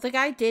 though, the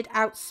guy did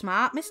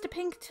outsmart Mr.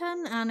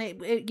 Pinkerton, and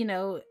it you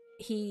know,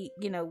 he,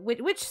 you know,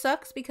 which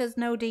sucks because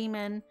no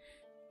demon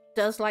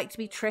does like to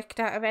be tricked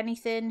out of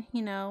anything,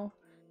 you know.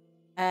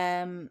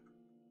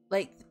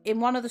 Like, in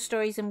one of the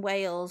stories in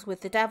Wales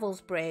with the Devil's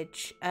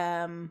Bridge,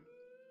 Satan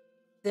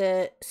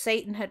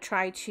had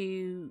tried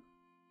to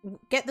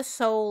get the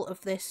soul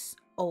of this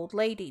old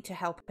lady to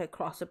help her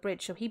cross a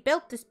bridge. So he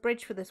built this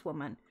bridge for this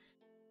woman,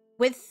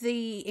 with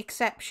the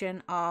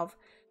exception of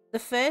the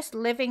first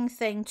living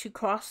thing to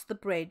cross the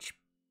bridge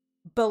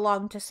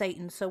belonged to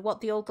Satan. So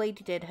what the old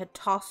lady did had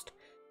tossed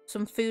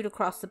some food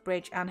across the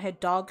bridge, and her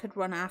dog had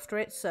run after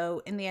it.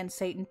 So in the end,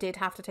 Satan did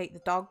have to take the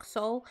dog's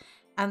soul.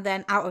 And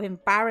then out of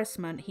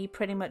embarrassment, he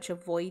pretty much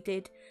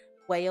avoided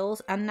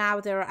Wales. And now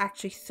there are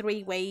actually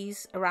 3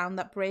 ways around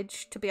that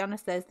bridge. To be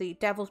honest, there's the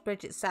Devil's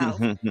Bridge itself,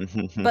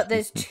 but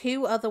there's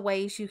 2 other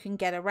ways you can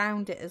get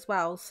around it as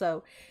well.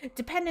 So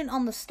depending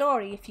on the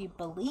story, if you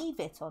believe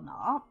it or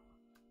not,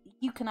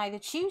 you can either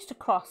choose to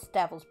cross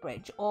Devil's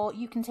Bridge, or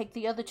you can take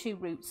the other 2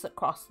 routes that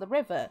cross the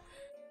river,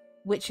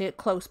 which are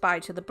close by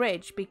to the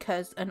bridge,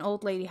 because an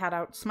old lady had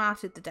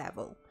outsmarted the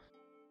devil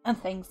and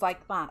things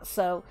like that.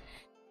 So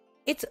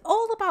it's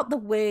all about the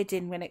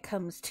wording when it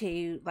comes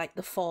to, like,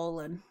 the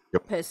fallen,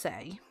 per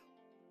se.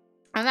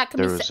 And that can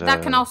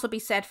that can also be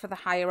said for the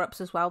higher ups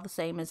as well, the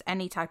same as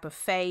any type of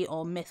fae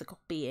or mythical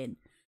being.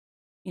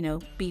 You know,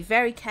 be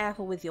very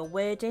careful with your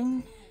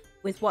wording,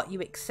 with what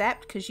you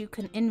accept, because you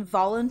can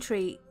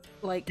involuntarily,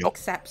 like,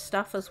 accept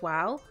stuff as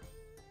well.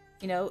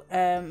 You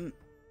know,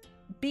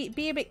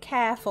 be a bit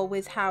careful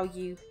with how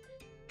you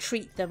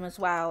treat them as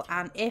well.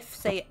 And if,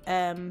 say,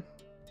 a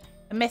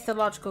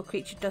mythological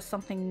creature does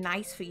something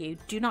nice for you,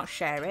 do not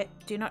share it.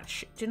 Do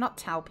not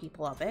tell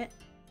people of it,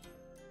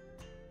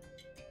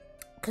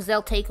 because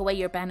they'll take away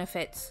your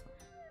benefits.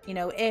 You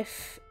know,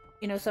 if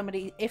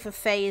a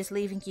fae is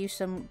leaving you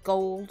some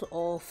gold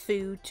or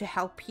food to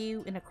help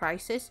you in a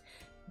crisis,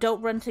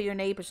 don't run to your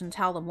neighbors and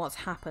tell them what's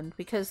happened,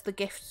 because the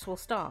gifts will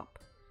stop.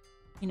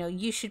 You know,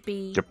 you should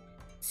be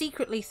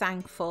secretly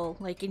thankful,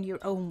 like, in your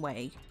own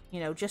way.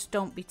 You know, just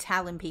don't be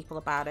telling people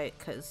about it,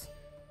 because,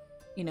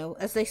 you know,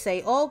 as they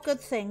say, all good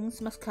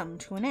things must come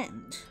to an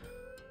end.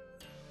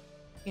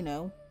 You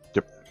know?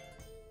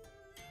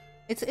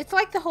 It's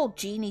like the whole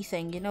genie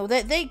thing, you know?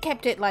 They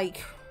kept it,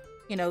 like,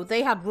 you know,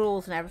 they had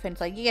rules and everything. It's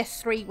like, you get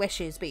 3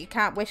 wishes, but you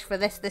can't wish for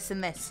this, this,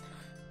 and this.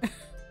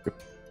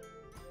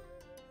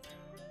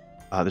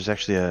 There's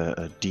actually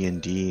a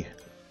D&D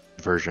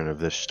version of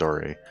this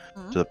story.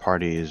 So the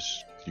party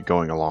is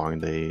going along,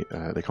 and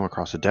they come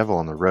across a devil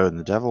on the road, and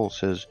the devil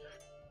says,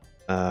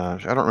 I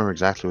don't remember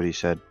exactly what he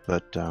said,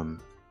 but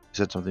he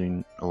said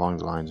something along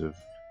the lines of,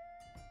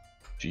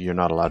 "You're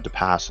not allowed to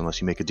pass unless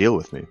you make a deal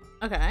with me."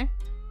 Okay.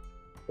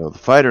 So the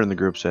fighter in the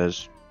group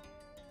says,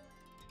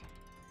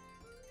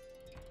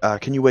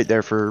 "Can you wait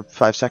there for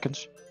 5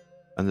 seconds?"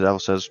 And the devil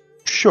says,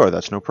 "Sure,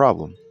 that's no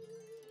problem."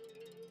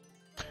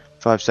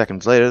 5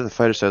 seconds later, the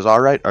fighter says, "All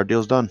right, our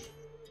deal's done."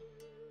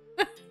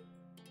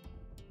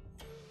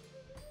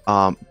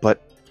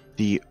 But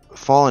the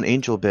fallen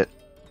angel bit,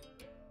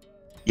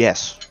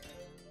 yes.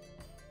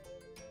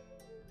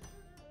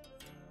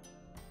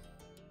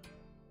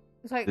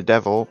 It's like... The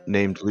devil,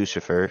 named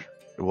Lucifer,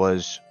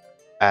 was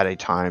at a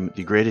time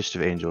the greatest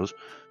of angels,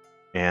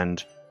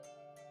 and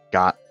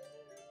got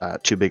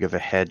too big of a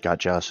head, got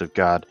jealous of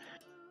God,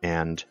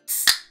 and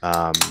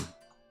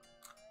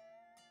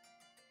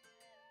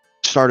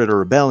started a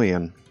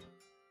rebellion,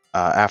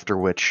 after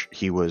which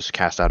he was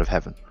cast out of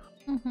heaven.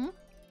 Mm-hmm.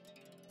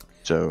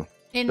 So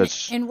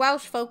in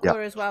Welsh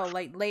folklore as well,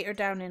 like later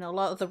down in a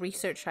lot of the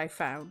research I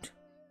found,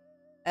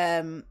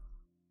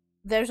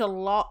 there's a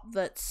lot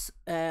that's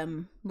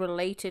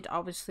related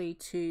obviously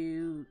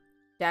to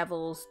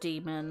devils,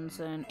 demons,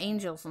 and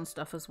angels and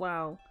stuff as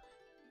well,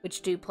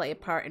 which do play a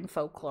part in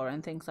folklore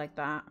and things like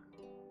that.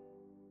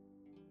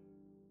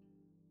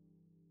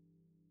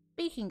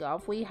 Speaking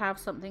of, we have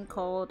something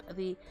called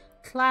the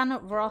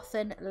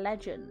Llanrothin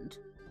legend.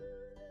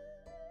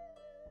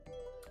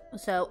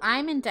 So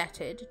I'm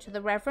indebted to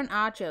the Reverend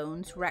R.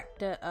 Jones,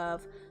 rector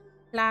of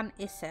Llan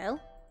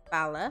Isel,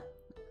 Bala,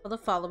 for the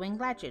following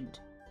legend.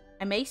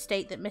 I may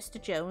state that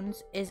Mr.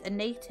 Jones is a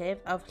native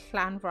of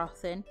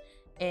Llanrothin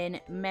in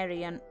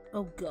Merionethshire,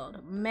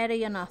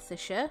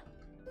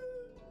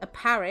 a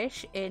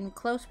parish in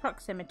close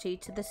proximity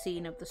to the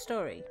scene of the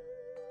story.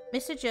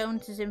 Mr.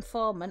 Jones's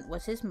informant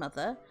was his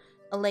mother,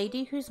 a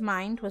lady whose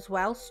mind was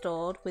well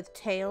stored with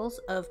tales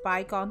of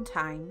bygone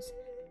times,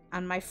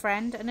 and my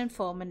friend and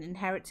informant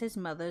inherits his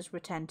mother's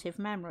retentive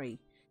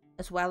memory,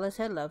 as well as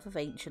her love of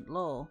ancient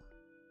lore.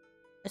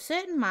 A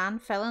certain man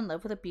fell in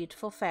love with a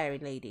beautiful fairy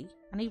lady,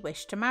 and he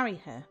wished to marry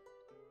her.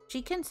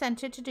 She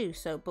consented to do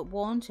so, but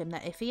warned him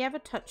that if he ever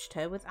touched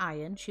her with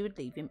iron, she would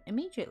leave him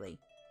immediately.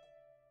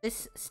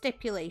 This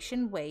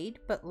stipulation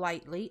weighed but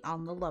lightly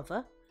on the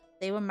lover.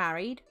 They were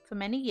married. For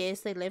many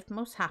years they lived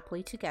most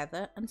happily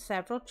together, and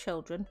several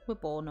children were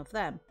born of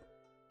them.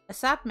 A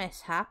sad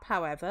mishap,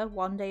 however,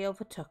 one day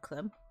overtook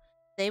them.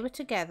 They were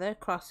together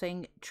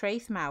crossing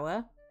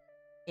Traethmawr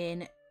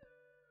in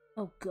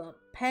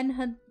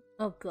Penrhyn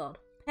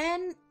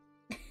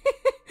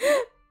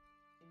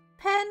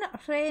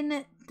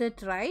de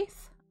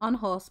Draeth on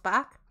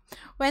horseback,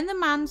 when the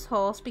man's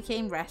horse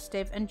became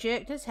restive and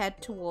jerked his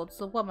head towards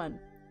the woman,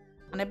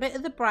 and a bit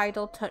of the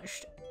bridle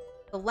touched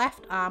the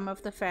left arm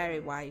of the fairy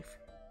wife,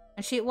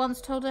 and she at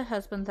once told her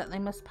husband that they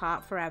must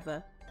part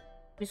forever.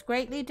 He was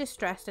greatly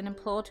distressed and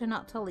implored her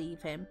not to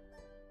leave him.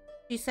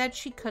 She said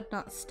she could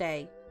not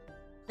stay.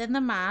 Then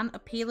the man,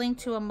 appealing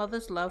to a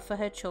mother's love for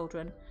her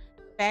children,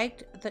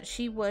 begged that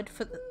she would,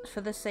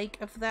 for the sake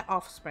of their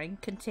offspring,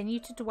 continue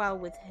to dwell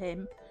with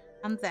him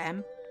and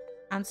them,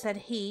 and said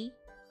he,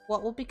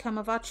 "What will become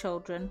of our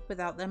children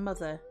without their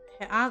mother?"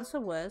 Her answer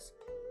was,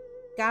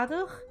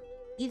 "Gadwch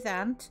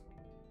iddynt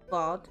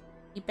bod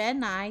I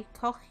bennau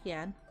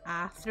cochian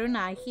a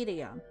thrwnau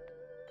hirion.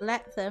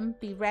 Let them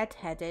be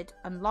red-headed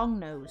and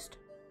long-nosed."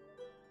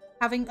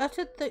 Having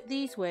uttered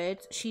these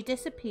words, she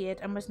disappeared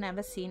and was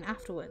never seen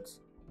afterwards.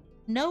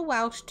 No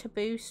Welsh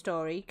taboo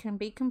story can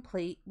be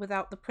complete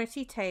without the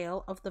pretty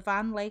tale of the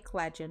Van Lake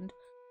legend,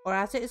 or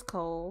as it is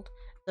called,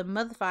 the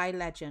Myddfai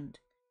legend,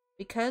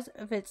 because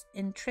of its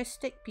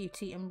intrinsic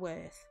beauty and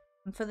worth.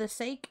 And for the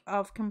sake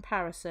of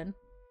comparison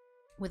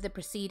with the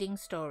preceding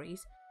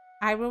stories,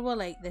 I will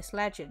relate this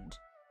legend.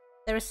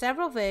 There are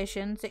several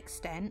versions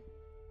extant.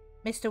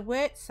 Mr.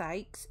 Wirt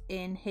Sykes,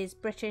 in his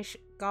British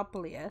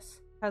Gobelius,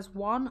 has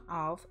one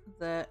of,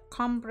 the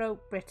Combro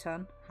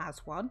Briton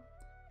has one,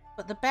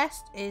 but the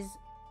best is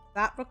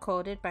that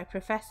recorded by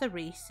Professor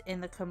Rees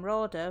in the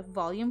Cymroda,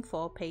 Volume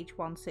 4, page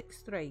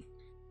 163,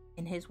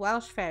 in his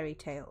Welsh Fairy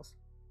Tales.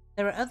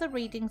 There are other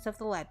readings of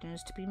the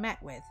legends to be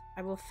met with.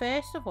 I will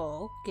first of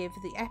all give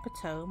the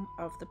epitome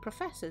of the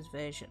Professor's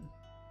version.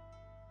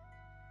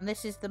 And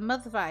this is the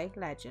Myddfai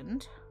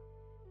legend.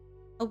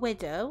 A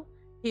widow,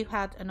 who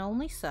had an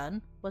only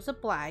son, was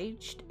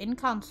obliged, in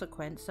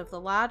consequence of the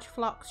large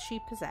flocks she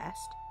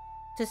possessed,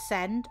 to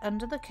send,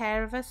 under the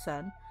care of her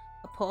son,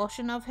 a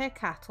portion of her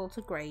cattle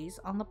to graze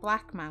on the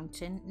Black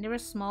Mountain near a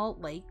small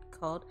lake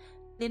called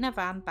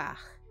Llynafan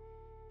Bach.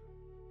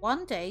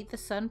 One day the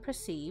son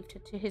perceived,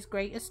 to his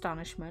great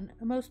astonishment,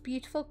 a most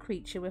beautiful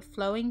creature with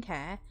flowing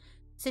hair,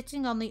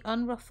 sitting on the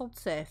unruffled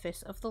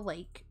surface of the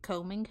lake,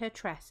 combing her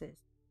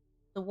tresses,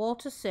 the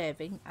water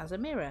serving as a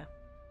mirror.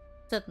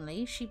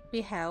 Suddenly she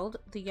beheld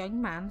the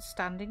young man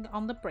standing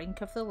on the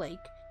brink of the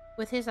lake,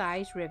 with his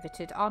eyes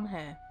riveted on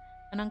her.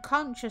 and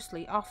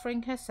unconsciously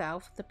offering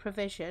herself the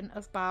provision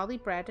of barley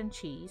bread and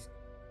cheese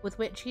with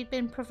which he had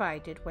been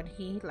provided when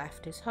he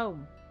left his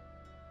home.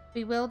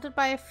 Bewildered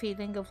by a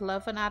feeling of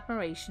love and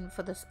admiration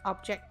for this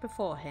object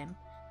before him,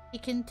 he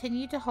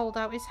continued to hold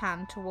out his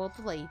hand toward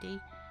the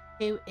lady,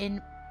 who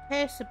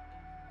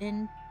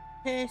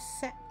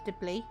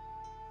imperceptibly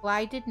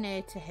glided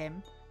near to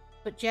him,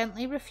 but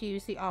gently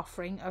refused the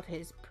offering of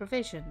his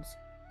provisions.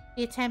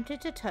 He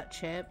attempted to touch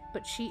her,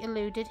 but she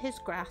eluded his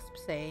grasp,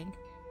 saying,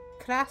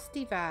 "Cras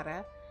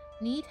divara,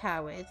 need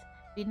hawedd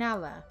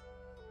vinala.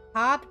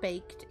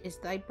 Hard-baked is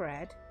thy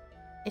bread.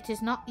 It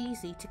is not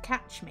easy to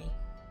catch me."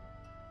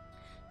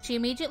 She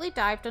immediately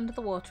dived under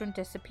the water and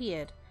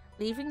disappeared,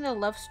 leaving the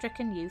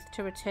love-stricken youth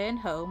to return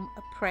home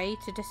a prey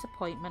to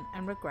disappointment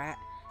and regret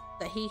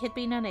that he had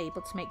been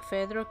unable to make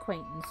further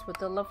acquaintance with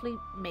the lovely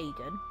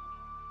maiden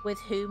with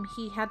whom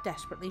he had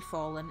desperately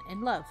fallen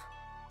in love.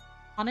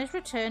 On his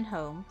return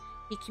home,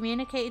 he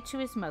communicated to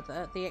his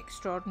mother the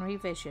extraordinary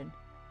vision.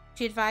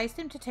 She advised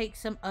him to take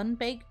some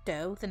unbaked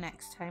dough the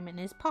next time in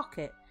his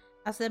pocket,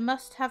 as there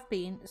must have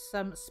been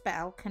some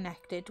spell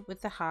connected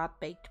with the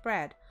hard-baked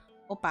bread,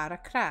 or bara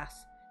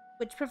cras,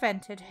 which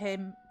prevented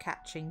him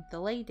catching the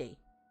lady.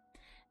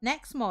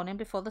 Next morning,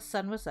 before the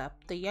sun was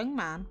up, the young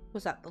man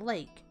was at the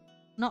lake,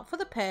 not for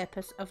the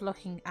purpose of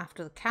looking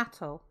after the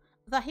cattle,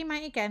 but that he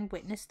might again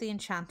witness the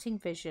enchanting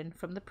vision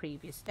from the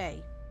previous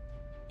day.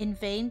 In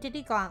vain did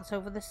he glance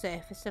over the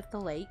surface of the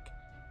lake.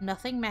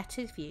 Nothing met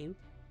his view,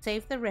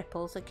 save the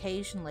ripples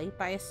occasionally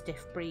by a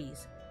stiff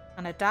breeze,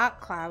 and a dark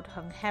cloud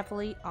hung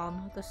heavily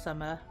on the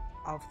summer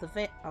of the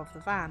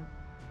van.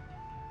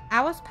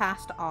 Hours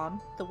passed on,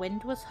 the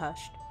wind was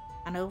hushed,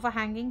 and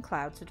overhanging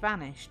clouds had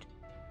vanished,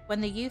 when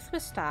the youth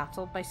was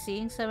startled by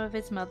seeing some of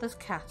his mother's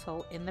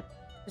cattle in the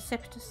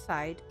precipitous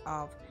side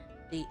of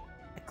the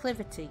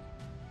acclivity,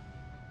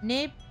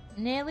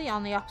 nearly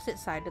on the opposite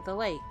side of the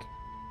lake.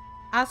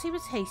 As he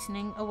was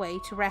hastening away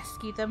to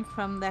rescue them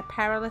from their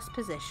perilous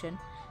position,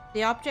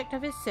 the object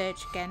of his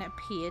search again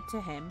appeared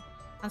to him,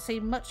 and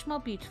seemed much more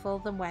beautiful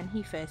than when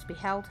he first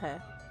beheld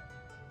her.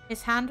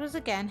 His hand was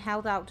again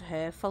held out to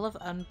her, full of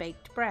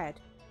unbaked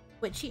bread,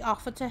 which he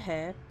offered to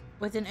her,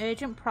 with an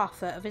urgent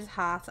proffer of his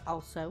heart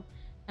also,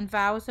 and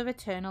vows of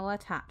eternal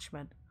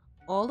attachment,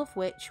 all of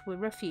which were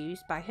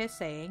refused by her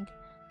saying,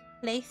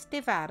 "Leith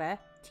devara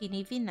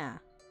tini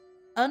vina.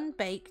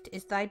 Unbaked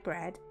is thy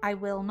bread, I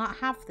will not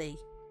have thee."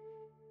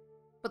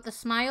 But the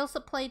smiles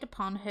that played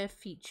upon her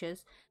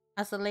features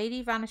as the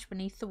lady vanished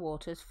beneath the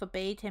waters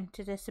forbade him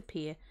to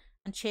disappear,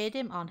 and cheered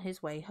him on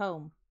his way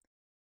home.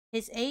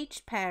 His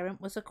aged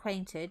parent was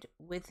acquainted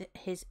with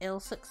his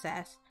ill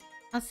success,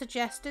 and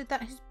suggested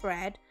that his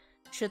bread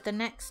should the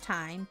next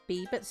time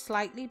be but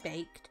slightly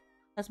baked,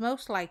 as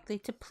most likely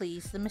to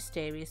please the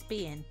mysterious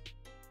being.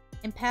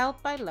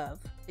 Impelled by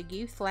love, the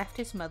youth left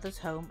his mother's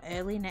home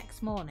early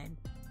next morning.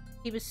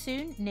 He was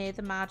soon near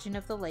the margin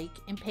of the lake,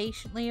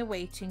 impatiently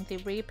awaiting the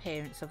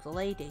reappearance of the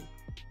lady.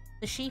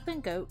 The sheep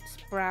and goats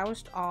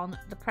browsed on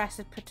the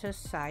precipitous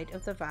side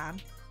of the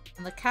van,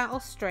 and the cattle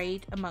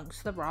strayed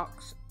amongst the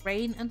rocks.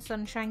 Rain and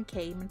sunshine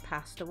came and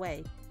passed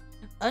away,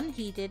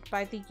 unheeded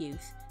by the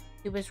youth,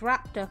 who was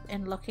wrapped up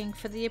in looking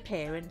for the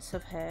appearance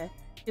of her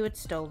who had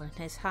stolen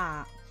his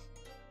heart.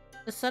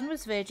 The sun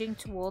was verging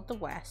toward the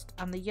west,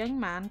 and the young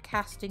man,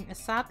 casting a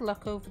sad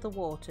look over the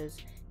waters,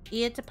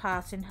 ere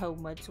departing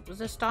homewards,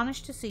 was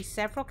astonished to see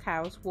several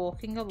cows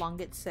walking along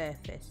its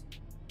surface,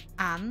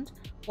 and,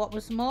 what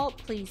was more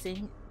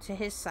pleasing to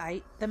his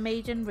sight, the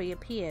maiden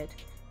reappeared,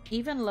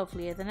 even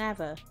lovelier than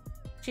ever.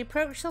 She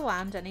approached the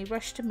land, and he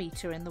rushed to meet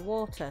her in the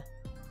water.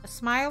 A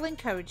smile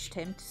encouraged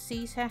him to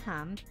seize her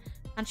hand,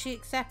 and she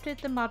accepted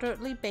the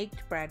moderately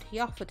baked bread he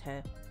offered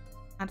her,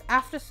 and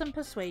after some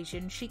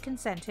persuasion she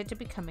consented to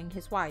becoming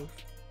his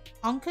wife,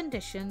 on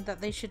condition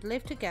that they should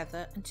live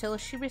together until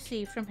she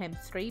received from him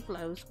 3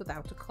 blows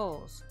without a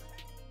cause.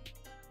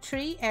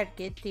 3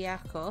 ergid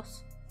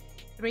diakos,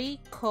 3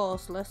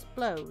 causeless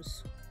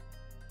blows.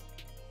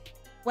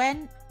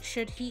 When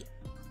should he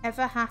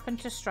ever happen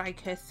to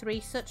strike her 3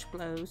 such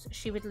blows,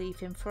 she would leave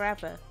him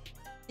forever.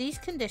 These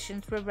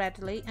conditions were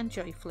readily and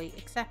joyfully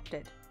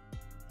accepted.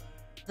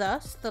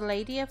 Thus the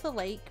lady of the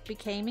lake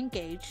became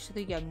engaged to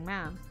the young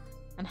man,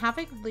 and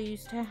having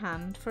loosed her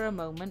hand for a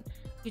moment,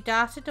 she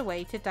darted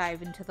away to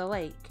dive into the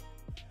lake.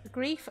 The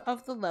grief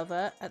of the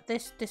lover at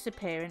this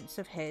disappearance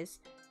of his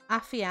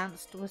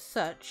affianced was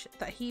such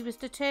that he was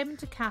determined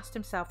to cast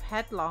himself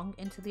headlong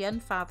into the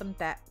unfathomed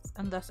depths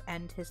and thus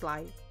end his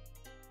life.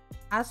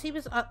 As he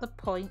was at the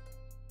point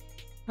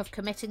of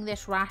committing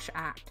this rash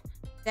act,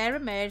 there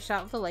emerged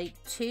out of the lake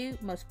 2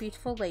 most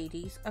beautiful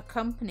ladies,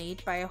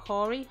 accompanied by a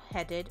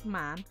hoary-headed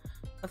man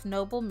of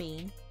noble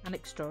mien and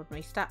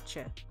extraordinary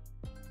stature,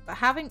 but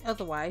having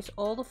otherwise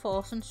all the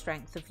force and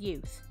strength of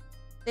youth.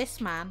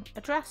 This man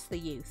addressed the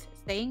youth,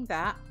 saying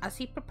that, as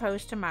he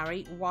proposed to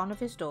marry one of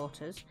his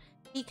daughters,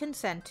 he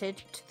consented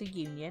to the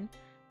union,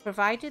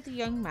 provided the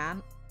young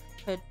man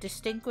could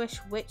distinguish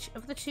which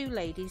of the 2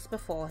 ladies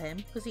before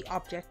him was the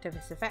object of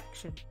his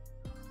affection.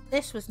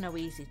 This was no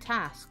easy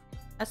task,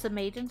 as the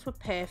maidens were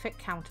perfect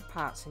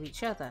counterparts of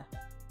each other.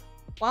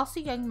 Whilst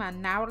the young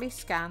man narrowly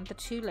scanned the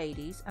two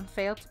ladies and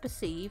failed to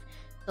perceive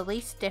the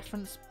least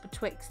difference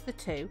betwixt the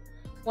two,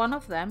 one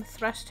of them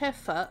thrust her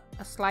foot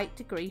a slight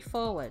degree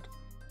forward.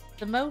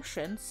 The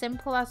motion,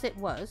 simple as it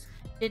was,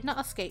 did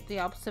not escape the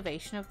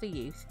observation of the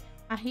youth,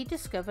 and he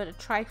discovered a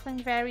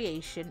trifling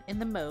variation in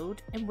the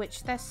mode in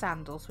which their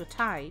sandals were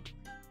tied.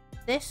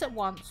 This at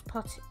once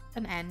put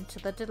an end to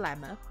the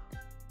dilemma,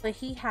 for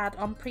he had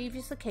on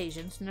previous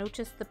occasions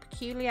noticed the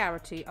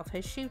peculiarity of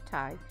her shoe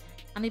tie,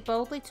 and he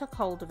boldly took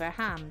hold of her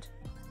hand.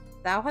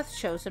 "Thou hast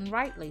chosen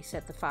rightly,"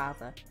 said the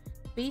father.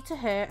 "Be to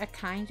her a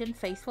kind and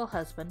faithful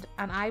husband,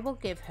 and I will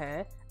give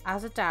her,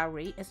 as a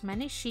dowry, as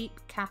many sheep,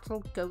 cattle,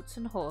 goats,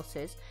 and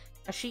horses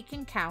as she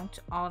can count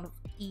on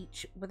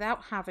each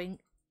without having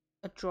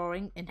a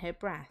drawing in her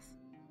breath.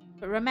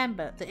 But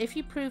remember that if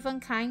you prove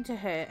unkind to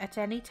her at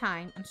any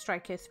time and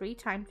strike her 3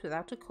 times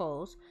without a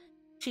cause,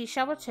 she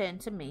shall return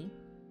to me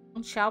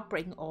and shall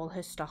bring all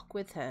her stock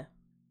with her."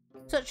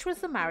 Such was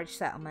the marriage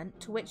settlement,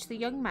 to which the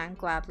young man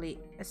gladly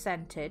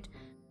assented,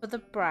 for the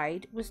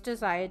bride was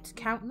desired to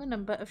count the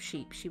number of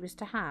sheep she was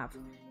to have.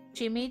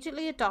 She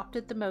immediately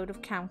adopted the mode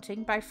of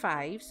counting by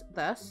fives,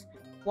 thus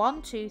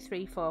 1, 2,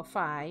 3, 4,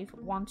 5,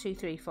 1, 2,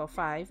 3, 4,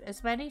 5,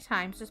 as many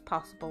times as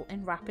possible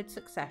in rapid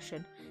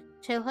succession,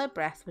 till her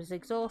breath was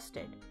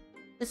exhausted.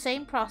 The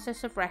same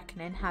process of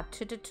reckoning had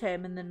to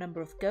determine the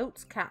number of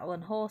goats, cattle,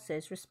 and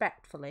horses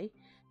respectively,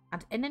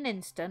 and in an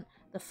instant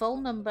the full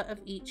number of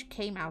each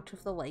came out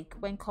of the lake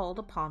when called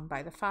upon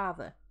by the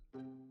father.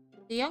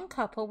 The young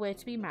couple were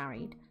to be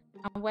married,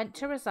 and went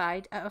to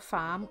reside at a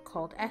farm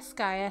called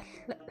Esgair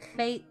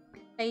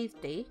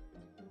Lleithdy,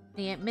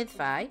 near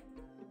Myddfai,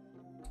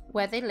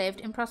 where they lived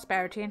in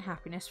prosperity and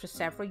happiness for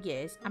several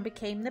years, and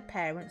became the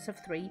parents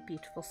of 3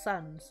 beautiful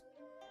sons.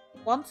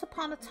 Once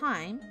upon a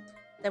time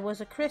there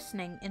was a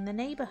christening in the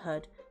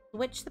neighbourhood, to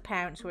which the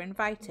parents were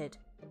invited.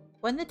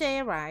 When the day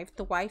arrived,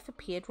 the wife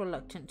appeared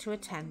reluctant to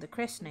attend the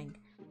christening,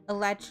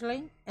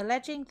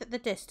 alleging that the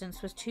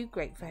distance was too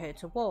great for her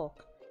to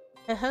walk.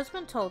 Her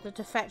husband told her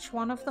to fetch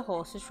one of the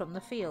horses from the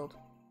field.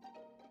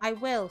 "I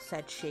will,"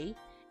 said she,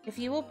 "if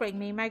you will bring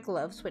me my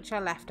gloves which I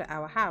left at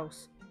our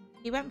house."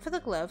 He went for the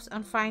gloves,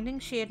 and finding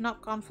she had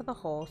not gone for the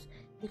horse,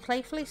 he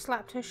playfully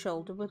slapped her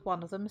shoulder with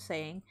one of them,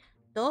 saying,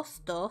 "Dos,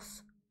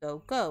 dos, go,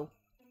 go."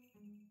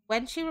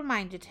 When she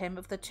reminded him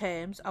of the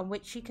terms on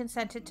which she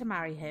consented to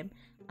marry him,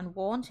 and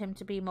warned him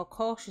to be more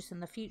cautious in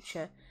the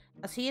future,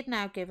 as he had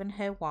now given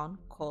her one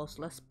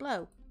causeless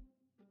blow.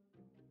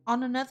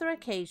 On another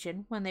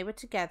occasion, when they were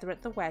together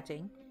at the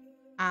wedding,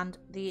 and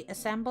the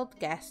assembled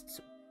guests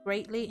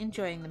greatly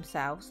enjoying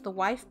themselves, the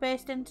wife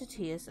burst into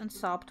tears and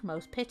sobbed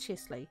most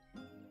piteously.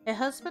 Her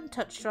husband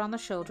touched her on the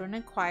shoulder and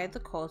inquired the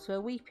cause of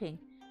her weeping.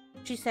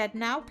 She said,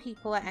 "Now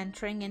people are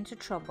entering into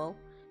trouble,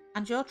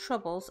 and your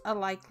troubles are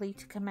likely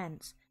to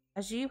commence,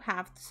 as you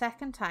have the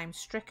second time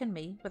stricken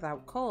me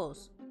without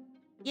cause."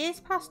 Years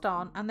passed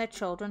on, and their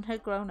children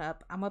had grown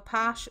up and were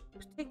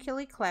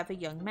particularly clever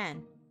young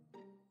men.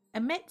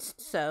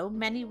 Amidst so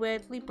many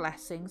worldly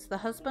blessings, the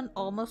husband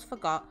almost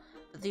forgot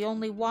that the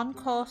only one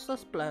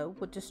causeless blow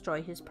would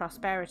destroy his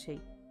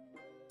prosperity.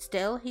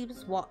 Still, he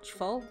was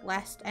watchful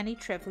lest any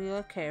trivial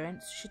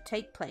occurrence should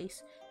take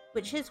place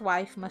which his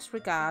wife must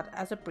regard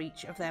as a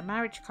breach of their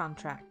marriage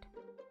contract.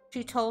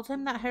 She told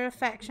him that her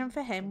affection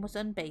for him was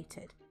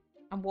unabated,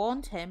 and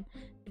warned him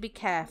to be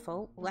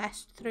careful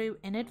lest through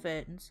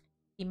inadvertence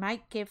he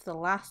might give the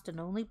last and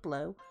only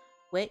blow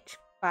which,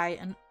 by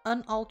an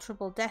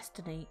unalterable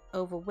destiny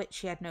over which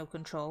he had no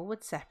control,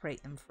 would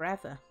separate them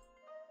forever.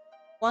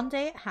 One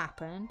day it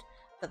happened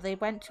that they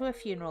went to a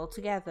funeral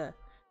together,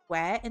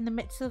 where, in the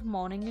midst of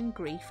mourning and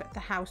grief at the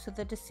house of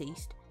the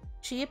deceased,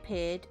 she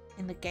appeared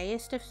in the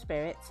gayest of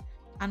spirits,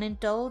 and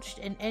indulged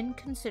in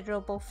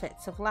inconsiderable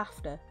fits of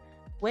laughter,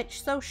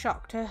 which so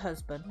shocked her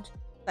husband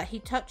that he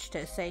touched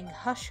her, saying,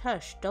 "Hush,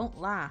 hush, don't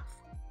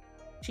laugh."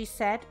 She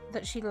said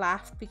that she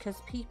laughed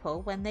because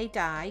people, when they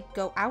die,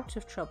 go out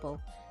of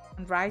trouble,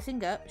 and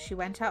rising up, she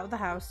went out of the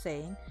house,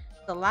 saying,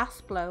 "The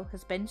last blow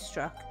has been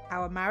struck,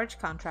 our marriage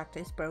contract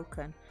is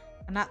broken,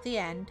 and at the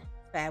end,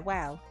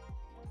 farewell."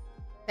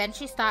 Then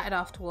she started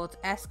off towards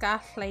Esgair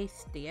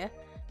Lleithdy,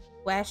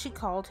 where she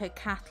called her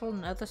cattle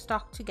and other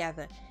stock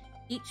together,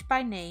 each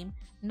by name,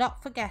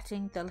 not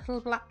forgetting the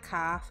little black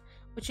calf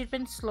which had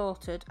been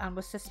slaughtered and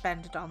was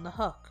suspended on the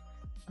hook.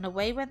 And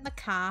away went the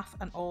calf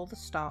and all the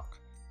stock,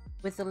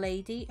 with the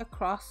lady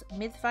across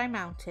Myddfai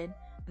mountain,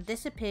 and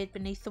disappeared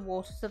beneath the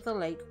waters of the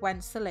lake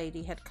whence the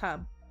lady had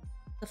come.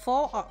 The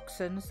 4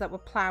 oxen that were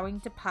ploughing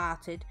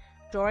departed,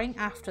 drawing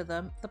after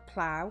them the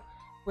plough,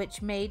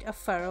 which made a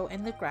furrow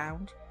in the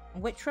ground,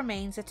 and which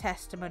remains a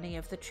testimony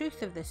of the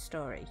truth of this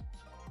story.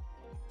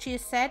 She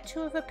is said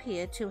to have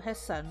appeared to her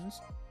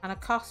sons, and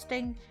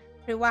accosting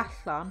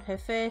Rhywallon, her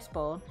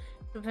firstborn,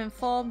 to have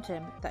informed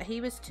him that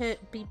he was to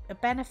be a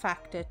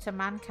benefactor to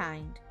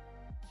mankind,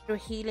 through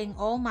healing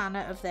all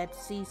manner of their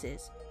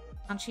diseases,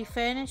 and she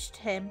furnished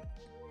him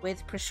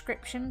with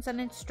prescriptions and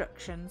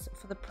instructions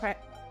for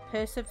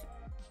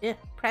the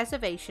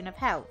preservation of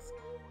health.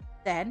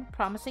 Then,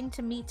 promising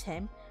to meet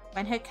him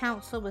when her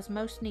counsel was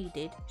most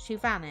needed, she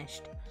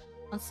vanished.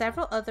 On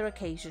several other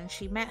occasions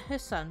she met her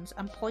sons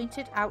and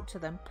pointed out to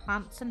them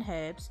plants and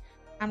herbs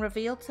and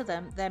revealed to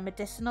them their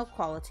medicinal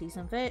qualities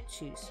and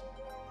virtues.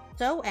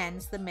 So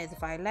ends the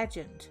Myddfai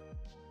legend.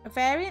 A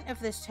variant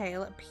of this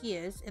tale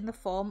appears in the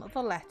form of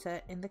a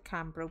letter in the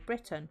Cambro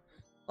Britain,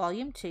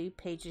 Volume 2,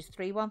 pages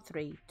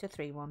 313 to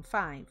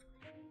 315.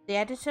 The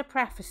editor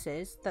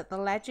prefaces that the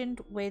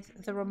legend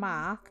with the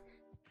remark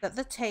that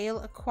the tale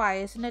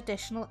acquires an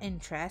additional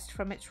interest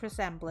from its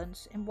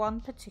resemblance in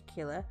one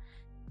particular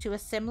to a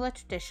similar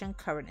tradition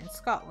current in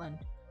Scotland,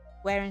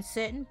 wherein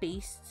certain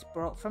beasts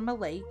brought from a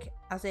lake,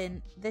 as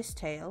in this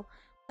tale,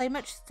 play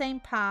much the same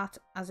part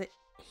as it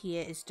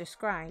here is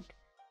described.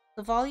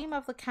 The volume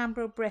of the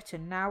Cambro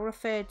Britain now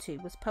referred to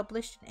was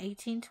published in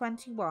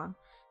 1821,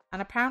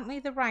 and apparently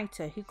the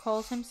writer, who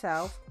calls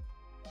himself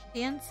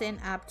Cian Sin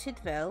Ab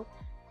Tidvil,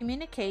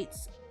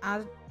 communicates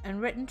an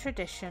unwritten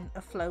tradition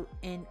afloat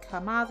in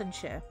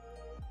Carmarthenshire,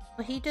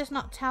 but he does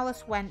not tell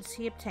us whence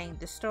he obtained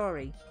the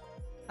story,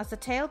 as the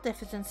tale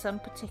differs in some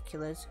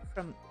particulars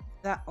from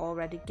that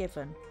already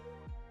given.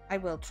 I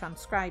will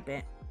transcribe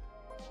it.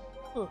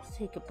 Let's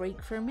take a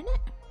break for a minute.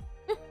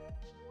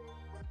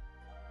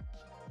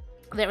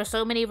 There are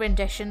so many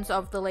renditions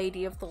of The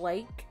Lady of the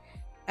Lake,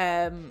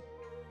 and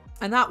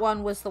that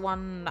one was the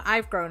one that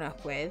I've grown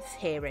up with,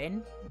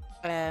 hearing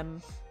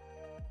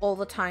all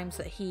the times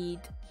that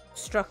he'd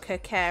struck her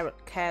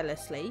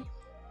carelessly.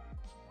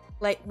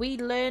 Like, we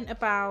learn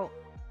about,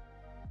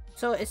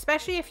 so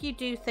especially if you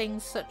do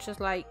things such as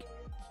like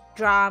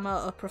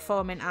drama or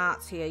performing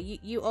arts here,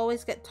 you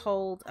always get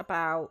told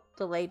about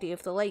the Lady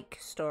of the Lake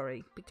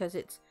story, because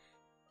it's,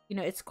 you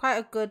know, it's quite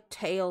a good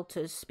tale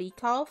to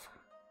speak of.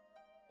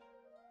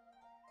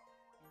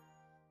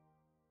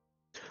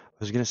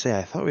 I was gonna say,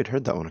 I thought we'd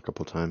heard that one a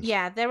couple times.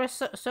 Yeah, there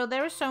are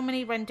there are so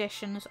many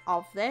renditions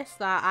of this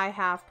that I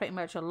have pretty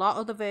much a lot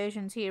of the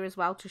versions here as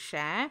well to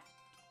share.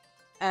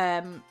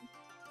 And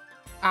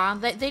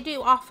they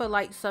do offer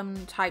like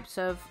some types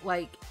of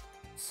like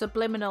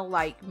subliminal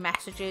like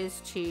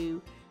messages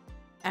to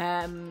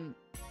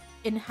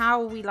in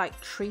how we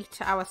like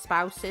treat our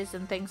spouses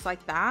and things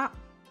like that.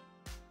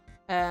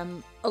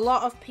 A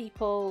lot of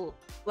people,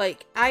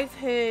 like, I've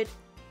heard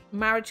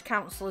marriage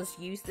counselors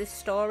use this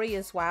story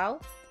as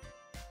well.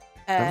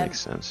 That makes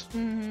sense.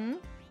 Mm-hmm.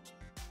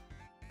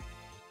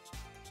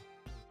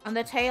 And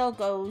the tale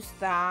goes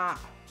that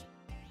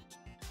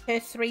her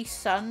 3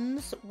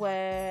 sons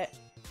were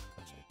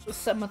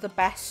some of the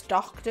best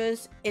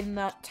doctors in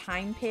that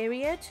time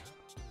period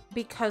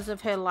because of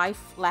her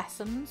life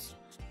lessons.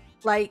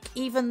 Like,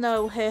 even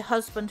though her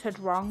husband had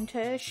wronged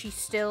her, she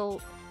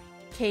still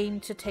came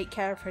to take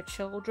care of her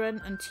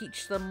children and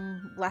teach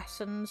them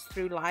lessons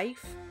through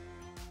life.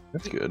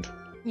 That's good.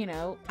 You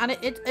know, and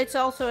it's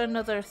also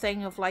another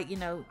thing of like, you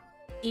know,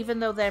 even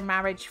though their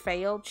marriage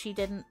failed, she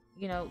didn't,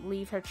 you know,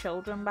 leave her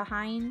children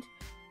behind.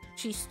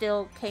 She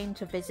still came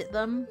to visit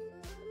them.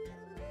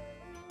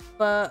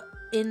 But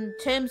in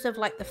terms of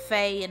like the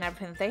Fae and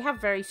everything, they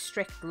have very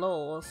strict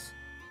laws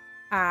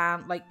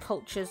and like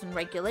cultures and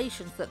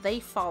regulations that they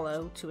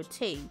follow to a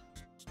T.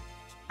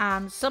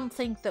 And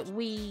something that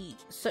we,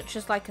 such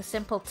as like a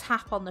simple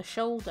tap on the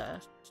shoulder,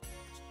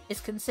 is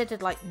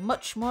considered like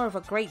much more of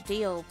a great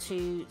deal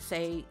to,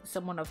 say,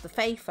 someone of the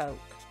Fae folk,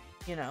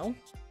 you know?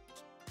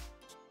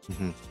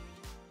 Mm-hmm.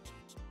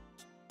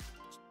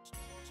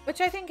 Which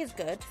I think is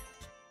good.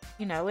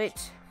 You know, it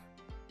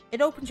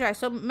opens your eyes.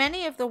 So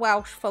many of the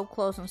Welsh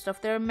folklores and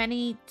stuff, there are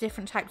many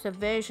different types of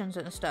versions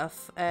and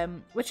stuff,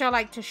 which I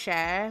like to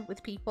share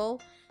with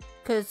people,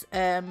 because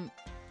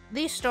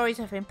these stories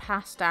have been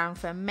passed down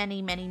for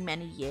many, many,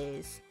 many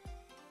years.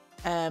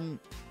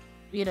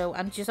 You know,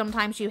 and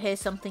sometimes you hear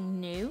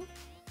something new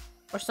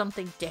or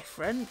something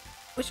different,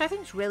 which I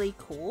think is really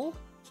cool.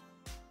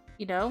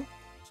 You know,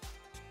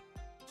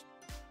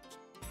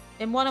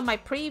 in one of my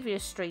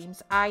previous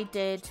streams, I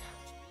did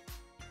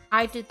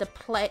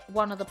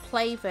one of the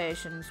play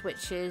versions,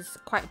 which is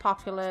quite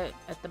popular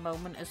at the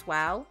moment as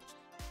well.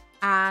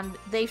 And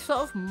they sort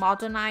of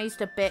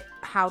modernized a bit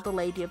how the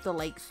Lady of the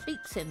Lake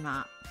speaks in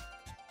that,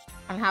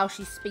 and how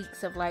she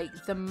speaks of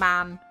like the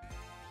man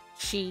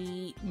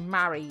she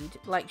married.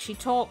 Like, she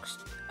talks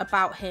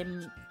about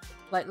him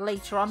like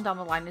later on down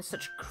the line in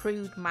such a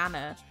crude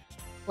manner.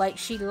 Like,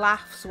 she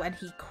laughs when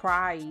he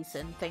cries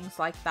and things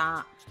like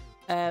that,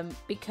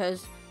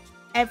 because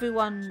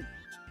everyone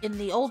in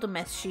the older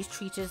myths, she's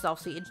treated as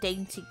obviously a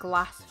dainty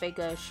glass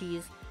figure.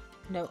 She's,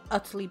 you know,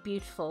 utterly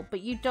beautiful,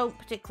 but you don't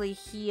particularly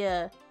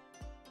hear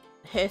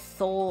her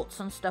thoughts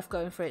and stuff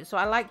going through it. So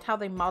I liked how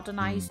they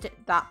modernized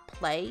that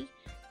play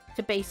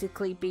to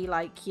basically be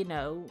like, you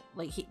know,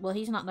 like,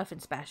 he's not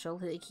nothing special.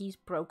 Like, he's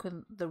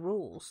broken the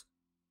rules.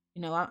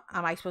 You know,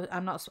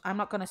 I'm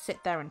not going to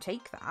sit there and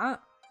take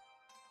that.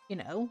 You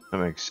know. That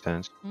makes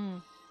sense.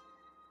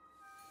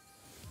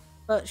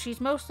 But she's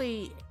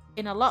mostly,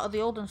 in a lot of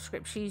the olden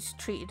scripts, she's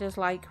treated as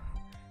like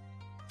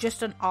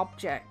just an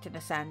object in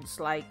a sense.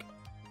 Like,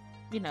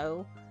 you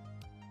know,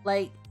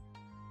 like,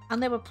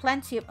 And there were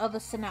plenty of other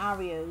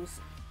scenarios,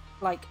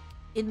 like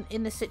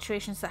in the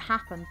situations that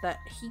happened, that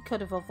he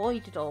could have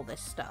avoided all this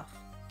stuff.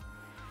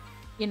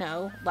 You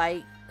know,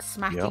 like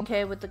smacking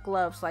her with the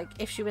gloves. Like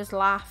if she was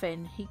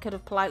laughing, he could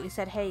have politely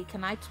said, "Hey,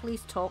 can I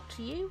please talk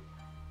to you?"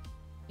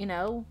 You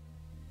know,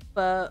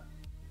 but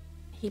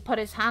he put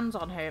his hands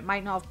on her. It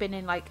might not have been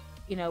in like,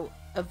 you know,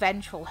 a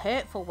vengeful,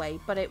 hurtful way,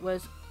 but it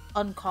was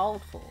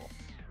uncalled for.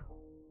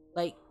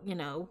 Like, you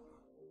know,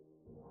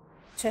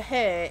 to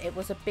her it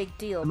was a big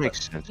deal. That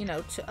makes sense. You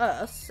know, to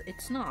us,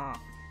 it's not.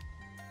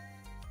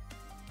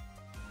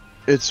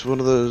 It's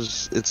one of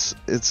those.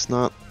 It's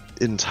not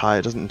it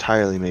doesn't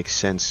entirely make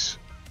sense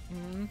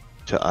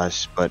to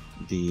us, but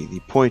the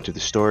point of the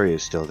story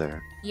is still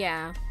there.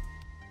 Yeah,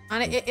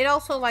 and it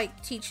also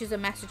like teaches a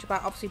message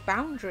about obviously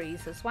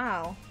boundaries as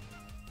well.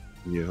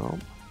 Yeah.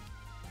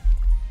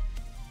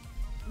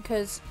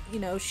 Because, you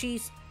know,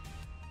 she's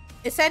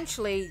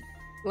essentially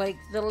like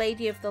the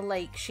Lady of the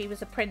Lake. She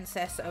was a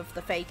princess of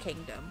the Fae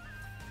Kingdom.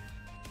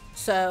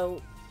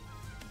 So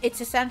it's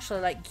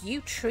essentially like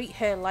you treat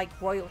her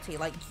like royalty.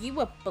 Like you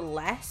were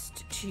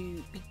blessed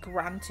to be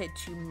granted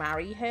to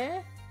marry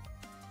her.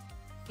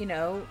 You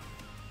know,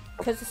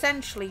 because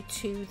essentially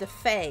to the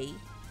Fae,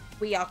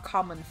 we are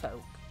common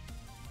folk.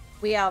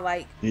 We are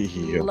like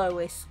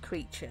lowest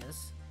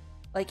creatures.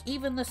 Like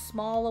even the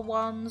smaller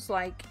ones,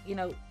 like, you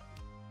know,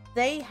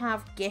 they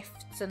have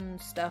gifts and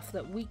stuff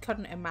that we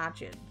couldn't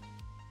imagine.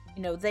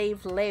 You know,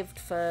 they've lived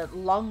for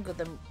longer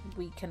than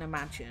we can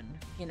imagine,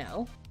 you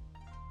know.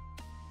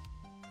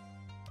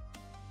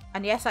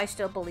 And yes, I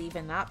still believe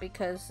in that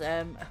because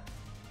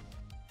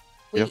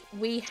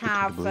we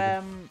have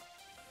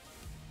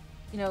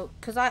you know,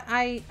 because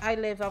I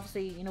live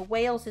obviously, you know,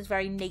 Wales is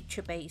very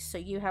nature based, so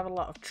you have a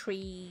lot of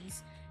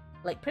trees.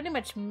 Like pretty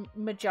much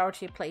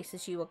majority of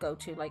places you will go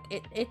to, like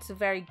it's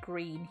very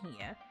green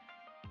here.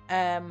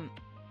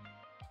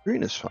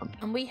 Green is fun.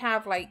 And we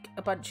have like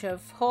a bunch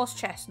of horse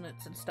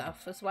chestnuts and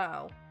stuff as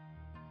well.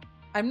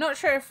 I'm not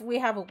sure if we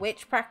have a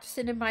witch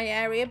practicing in my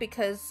area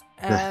because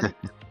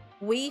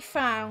we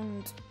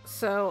found,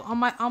 so on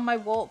my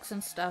walks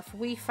and stuff,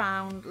 we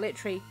found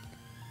literally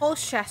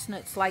horse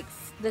chestnuts. Like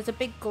there's a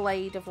big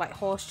glade of like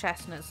horse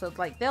chestnuts, so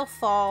like they'll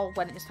fall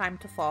when it's time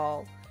to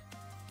fall.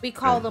 We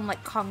call them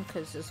like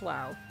conkers as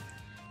well.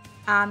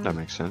 And that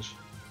makes sense.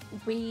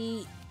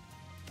 I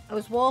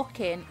was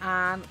walking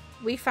and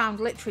we found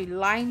literally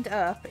lined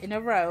up in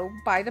a row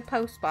by the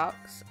post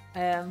box,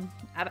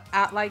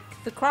 at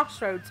like the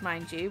crossroads,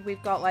 mind you.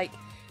 We've got like,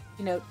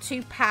 you know,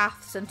 2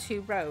 paths and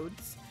 2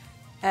 roads.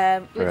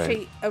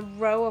 Literally a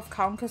row of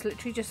conkers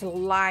literally just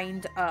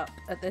lined up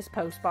at this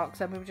post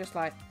box, and we were just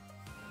like,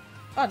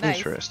 oh, nice.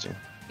 Interesting.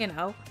 You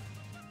know.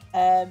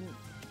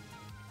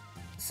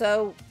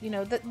 So, you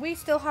know, that we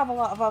still have a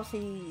lot of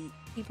obviously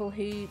people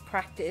who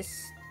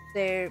practice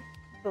their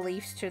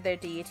beliefs to their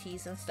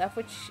deities and stuff,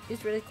 which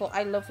is really cool.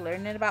 I love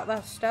learning about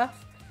that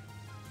stuff.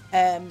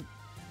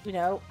 You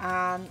know,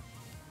 and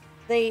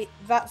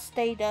that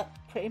stayed up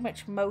pretty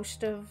much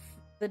most of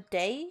the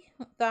day,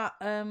 that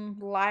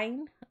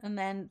line, and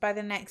then by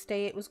the next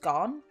day it was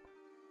gone.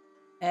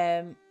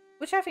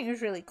 Which I think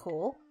was really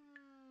cool.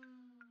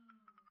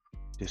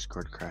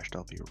 Discord crashed.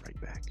 I'll be right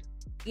back.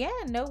 Yeah,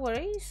 no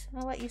worries.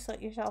 I'll let you sort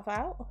yourself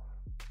out.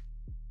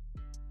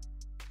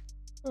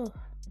 Oh,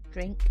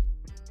 drink.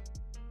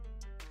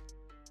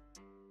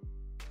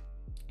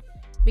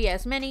 But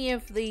yes, many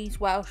of these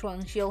Welsh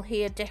ones, you'll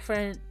hear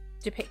different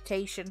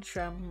depictions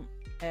from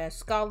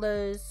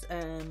scholars,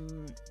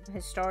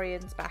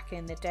 historians back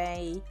in the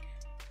day.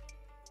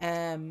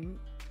 And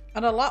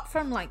a lot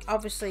from, like,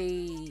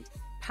 obviously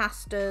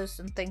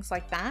pastors and things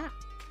like that.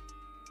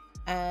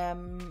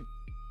 And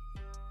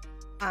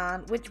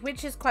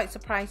which is quite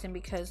surprising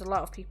because a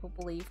lot of people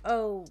believe,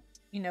 oh,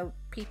 you know,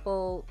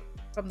 people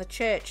from the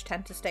church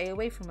tend to stay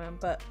away from them,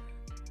 but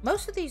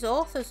most of these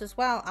authors as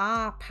well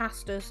are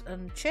pastors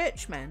and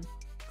churchmen,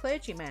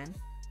 clergymen.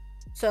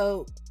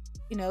 So,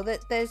 you know, that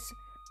there's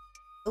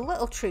a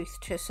little truth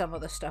to some of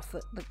the stuff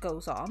that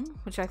goes on,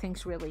 which I think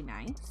is really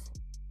nice.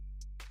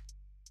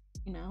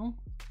 You know,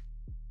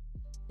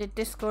 did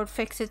Discord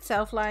fix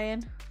itself,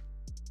 Lion?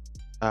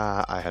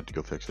 I had to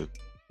go fix it.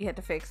 You had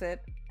to fix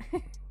it.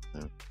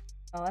 Yeah.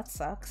 Oh, that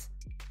sucks.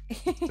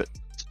 But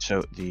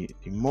so the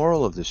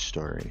moral of this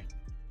story,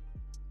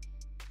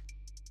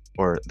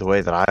 or the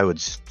way that I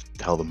would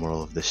tell the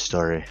moral of this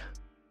story,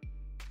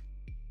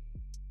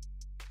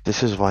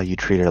 this is why you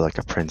treat her like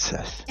a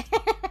princess.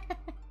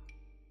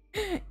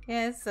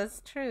 Yes,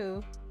 that's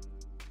true.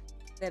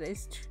 That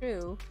is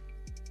true.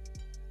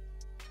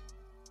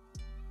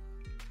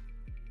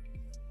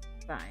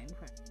 Fine.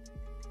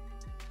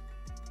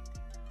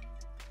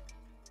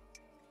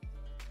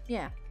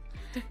 Yeah.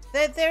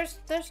 There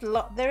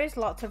is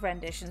lots of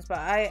renditions, but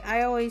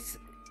I always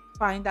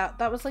find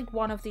that was like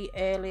one of the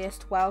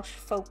earliest Welsh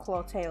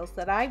folklore tales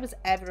that I was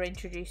ever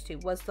introduced to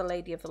was the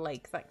Lady of the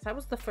Lake. Like, that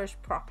was the first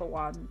proper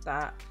one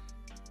that,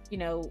 you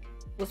know,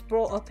 was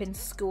brought up in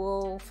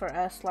school for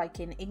us, like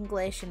in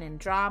English and in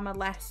drama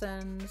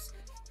lessons,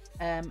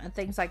 and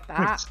things like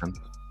that.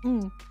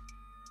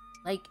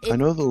 Like I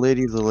know the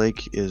Lady of the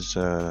Lake is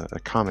a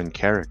common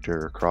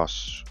character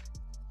across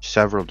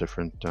several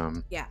different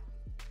yeah.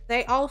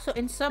 They also,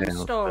 in some tales,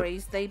 but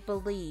stories, they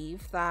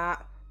believe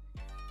that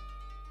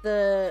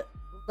the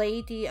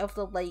Lady of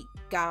the Lake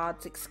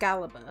guards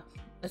Excalibur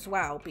as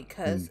well,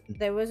 because Mhm.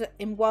 there was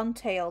in one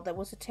tale there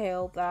was a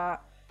tale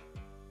that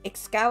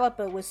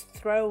Excalibur was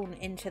thrown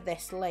into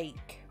this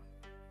lake.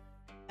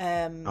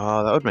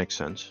 That would make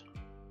sense.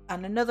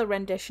 And another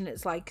rendition,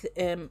 it's like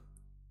the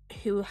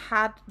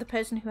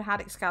person who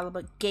had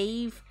Excalibur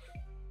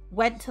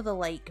went to the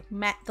lake,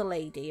 met the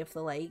Lady of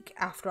the Lake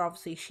after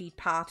obviously she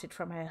parted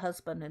from her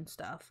husband and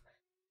stuff,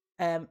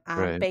 and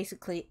Right.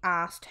 basically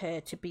asked her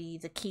to be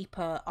the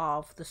keeper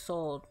of the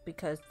sword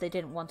because they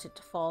didn't want it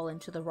to fall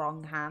into the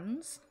wrong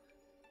hands.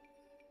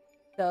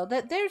 So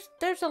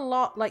there's a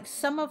lot, like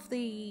some of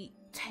the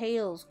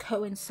tales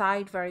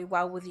coincide very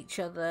well with each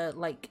other,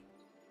 like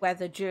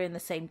whether during the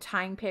same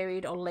time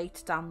period or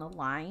later down the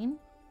line,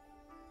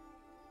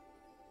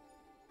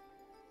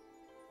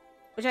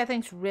 which I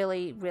think is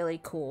really, really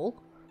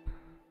cool.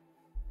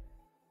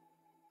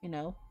 You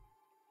know,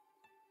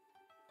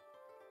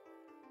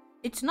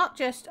 it's not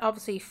just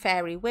obviously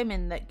fairy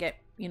women that get,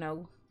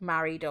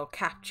 married or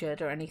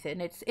captured or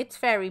anything. It's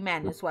fairy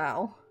men Yep. as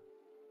well.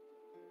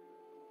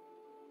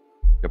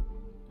 Yep.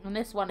 And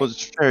this one, Well,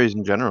 it's fairies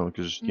in general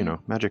because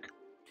magic.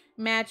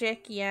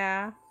 magic,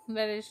 yeah,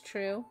 that is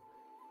true.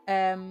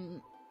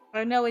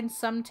 I know in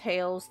some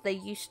tales they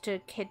used to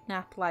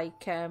kidnap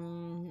like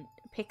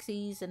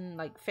pixies and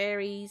like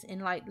fairies in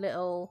like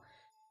little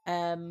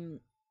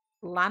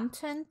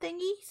lantern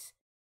thingies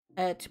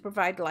to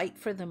provide light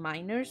for the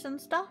miners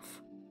and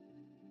stuff.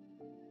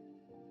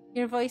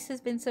 Your voice has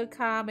been so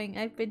calming.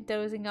 I've been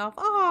dozing off.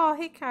 Oh,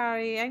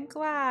 Hikari, I'm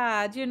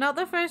glad. You're not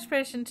the first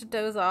person to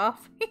doze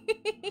off.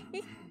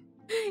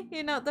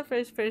 You're not the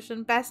first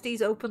person.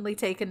 Bestie's openly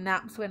taken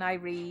naps when I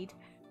read.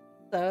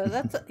 So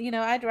that's,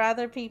 I'd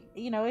rather people,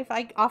 if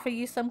I offer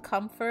you some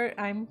comfort,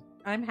 I'm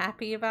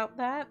happy about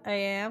that. I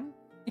am.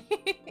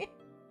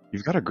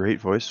 You've got a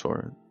great voice for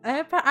it.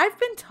 But I've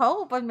been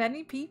told by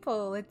many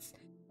people it's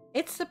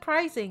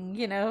surprising,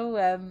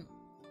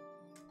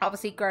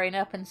 obviously growing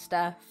up and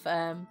stuff,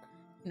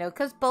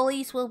 because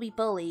bullies will be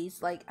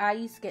bullies. Like I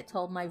used to get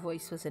told my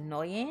voice was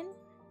annoying,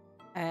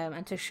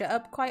 and to shut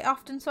up quite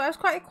often. So I was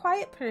quite a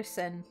quiet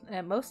person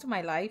most of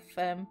my life.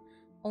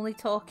 Only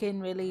talking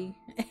really.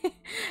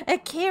 A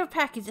care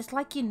package. It's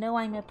like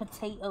I'm a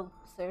potato,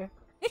 sir.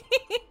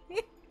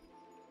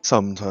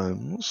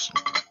 Sometimes.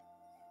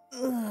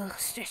 Ugh,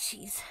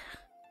 stretchies.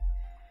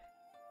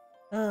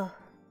 Ugh,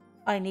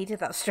 I needed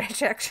that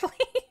stretch actually.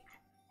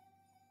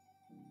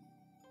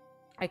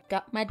 I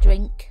got my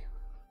drink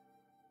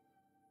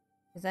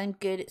because I'm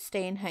good at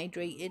staying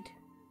hydrated.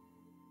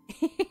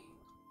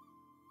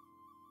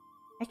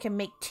 I can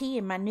make tea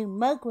in my new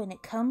mug when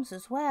it comes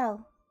as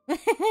well.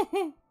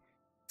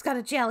 It's got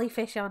a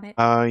jellyfish on it.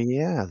 Oh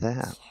yeah,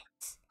 that.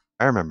 Yes.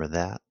 I remember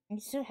that. I'm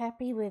so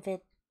happy with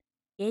it.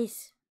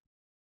 Yes.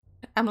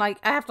 I'm like,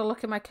 I have to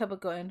look in my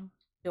cupboard going,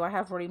 do I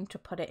have room to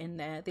put it in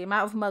there? The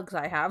amount of mugs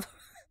I have.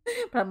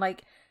 But I'm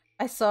like,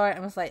 I saw it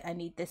and was like, I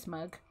need this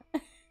mug.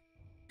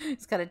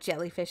 It's got a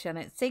jellyfish on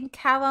it. Sing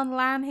Calon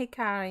Lan,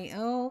 Hikari.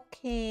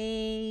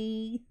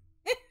 Okay.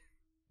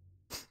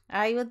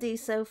 I will do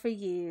so for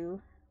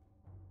you.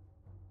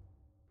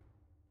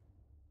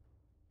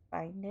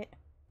 Find it.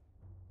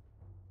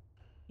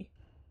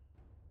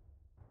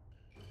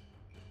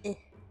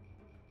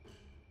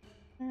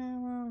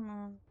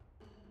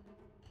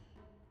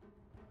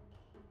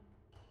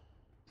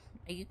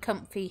 Are you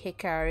comfy,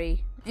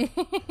 Hikari?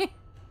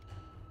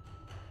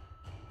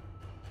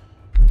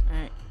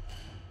 Alright.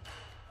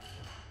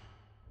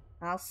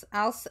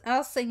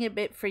 I'll sing a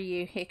bit for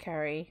you,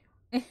 Hikari.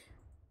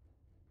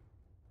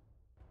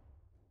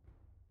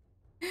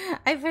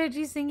 I've heard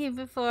you sing it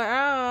before.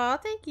 Oh,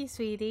 thank you,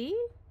 sweetie.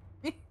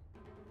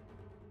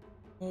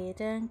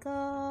 Eden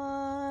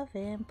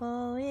gofyn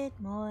bywyd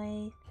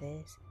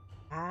moethus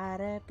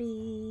ar y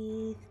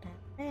bydd na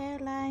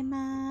felai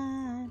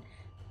man.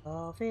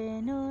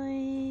 Gofyn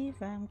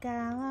wyf am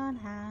galon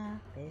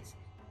hapus,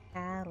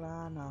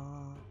 calon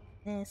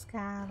ofnus,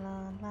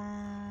 calon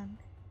lan.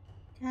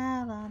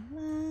 Calon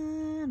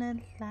lan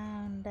yn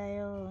llawn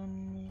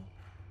daioni,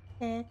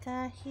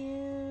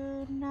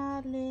 cahiwn na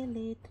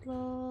lili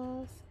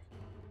dlos.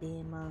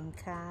 Dim ond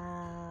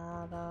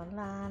calon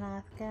lan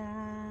ath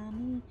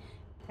gani,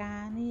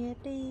 canu'r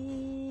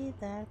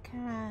dydd a'r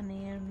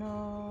canu'r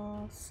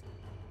nos.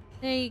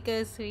 There you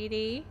go,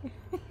 sweetie.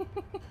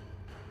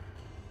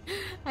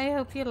 I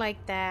hope you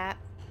like that.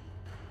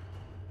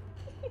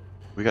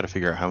 We got to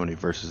figure out how many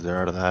verses there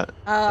are to that.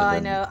 Oh, I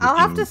know. I'll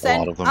have to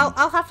send. Them.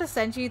 I'll have to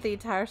send you the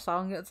entire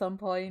song at some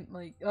point.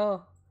 Like,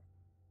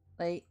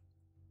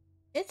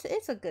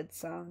 it's a good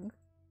song.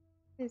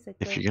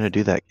 If you're gonna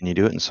do that, can you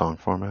do it in song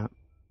format?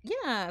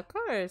 Yeah, of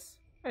course.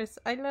 Of course.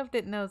 I loved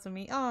it,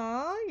 Nozomi.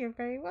 Aw, you're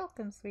very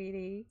welcome,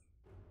 sweetie.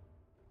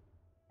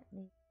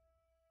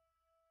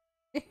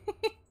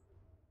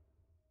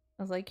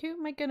 I was like, who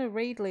am I gonna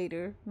raid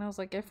later? And I was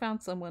like, I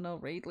found someone I'll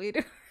raid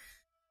later.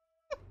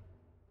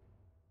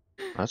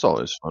 That's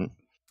always fun.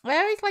 I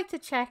always like to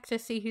check to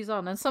see who's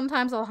on, and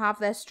sometimes I'll have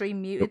their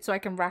stream muted so I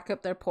can rack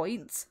up their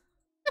points.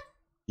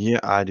 Yeah,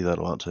 I do that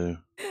a lot too.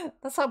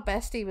 That's how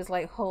Bestie was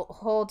like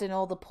hoarding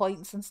all the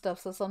points and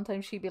stuff, so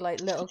sometimes she'd be like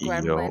little Yo.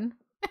 gremlin.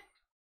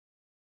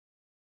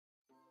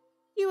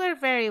 You are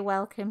very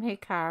welcome,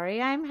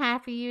 Hikari. I'm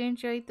happy you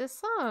enjoyed the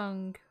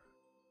song.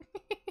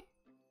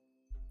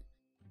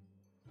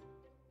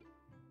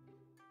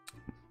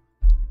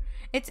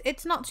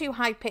 It's not too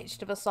high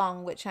pitched of a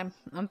song, which I'm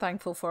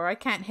thankful for. I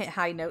can't hit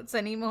high notes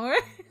anymore.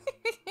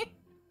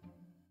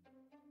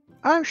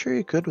 I'm sure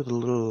you could with a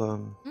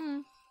little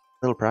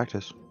little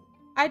practice.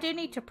 I do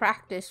need to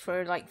practice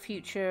for like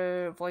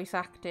future voice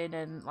acting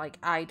and like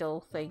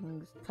idol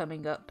things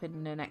coming up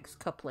in the next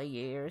couple of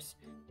years.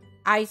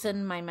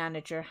 Eisen, my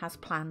manager, has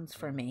plans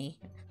for me.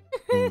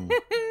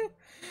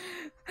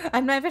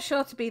 I'm never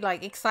sure to be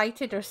like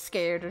excited or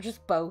scared or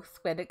just both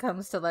when it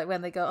comes to like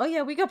when they go, oh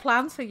yeah, we got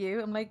plans for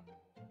you. I'm like,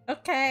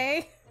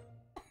 okay.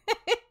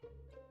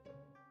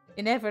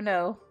 You never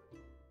know.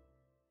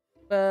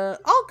 But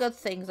all good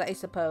things, I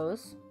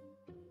suppose.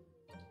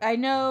 I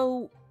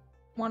know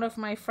one of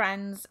my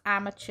friends'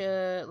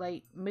 amateur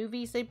like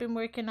movies they've been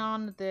working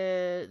on,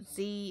 the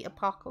Z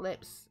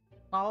Apocalypse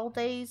All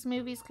Days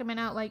movies coming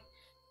out like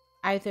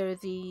either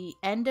the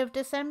end of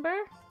December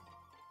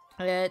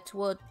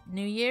toward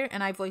New Year,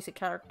 and I voice a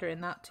character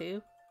in that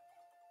too.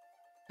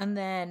 And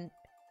then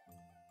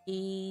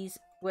he's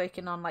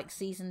working on like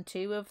season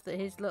 2 of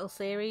his little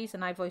series,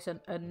 and I voice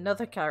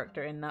another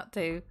character in that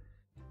too.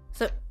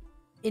 So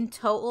in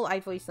total, I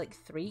voiced like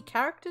 3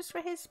 characters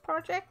for his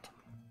project.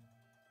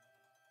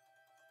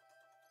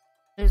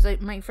 It was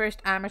like my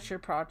first amateur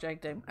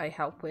project I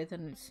help with,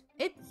 and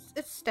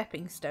it's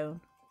stepping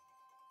stone.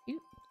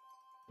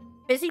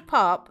 Fizzy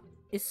Pop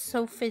is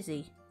so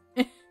fizzy.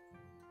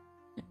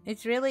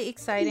 It's really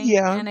exciting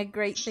and a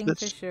great thing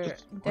for sure.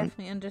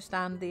 Definitely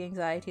understand the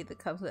anxiety that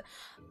comes with it.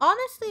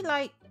 Honestly,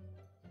 like,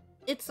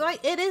 it's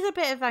like, it is a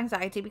bit of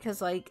anxiety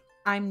because, like,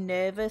 I'm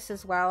nervous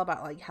as well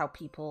about, like, how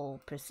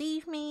people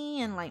perceive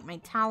me and, like, my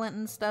talent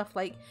and stuff.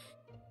 Like,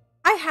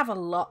 I have a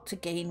lot to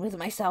gain with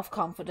my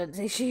self-confidence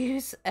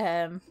issues.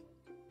 You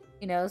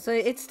know, so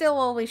it still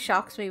always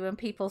shocks me when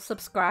people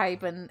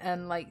subscribe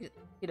and like,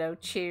 you know,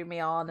 cheer me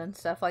on and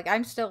stuff. Like,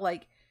 I'm still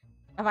like,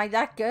 am I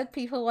that good?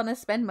 People want to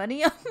spend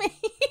money on me?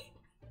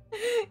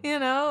 You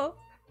know?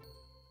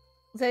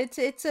 So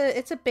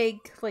it's a big,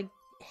 like,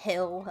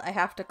 hill I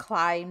have to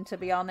climb, to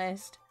be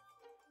honest.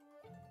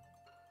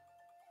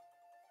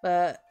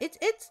 But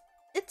it's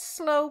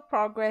slow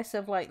progress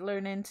of, like,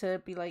 learning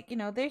to be like, you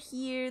know, they're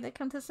here, they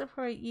come to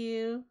support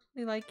you,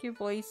 they like your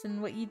voice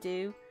and what you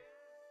do.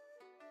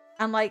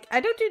 And, like, I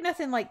don't do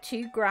nothing, like,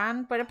 too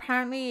grand, but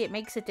apparently it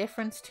makes a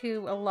difference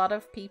to a lot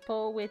of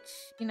people, which,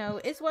 you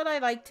know, is what I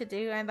like to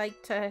do. I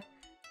like to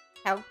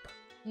help,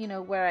 you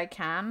know, where I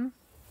can,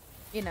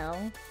 you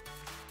know.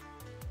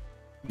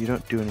 You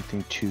don't do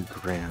anything too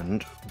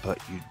grand, but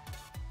you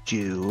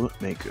do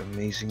make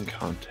amazing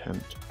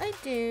content. I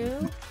do.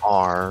 You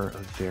are a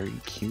very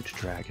cute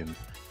dragon,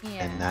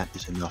 Yeah. and that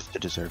is enough to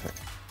deserve it.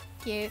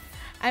 Cute.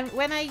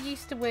 When I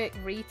used to work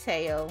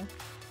retail,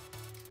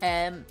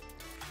 there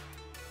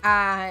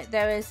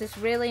was this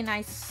really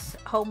nice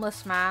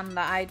homeless man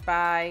that I'd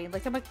buy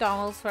like a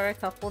McDonald's for a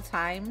couple of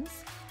times.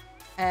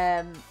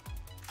 And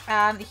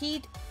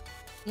he'd,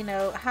 you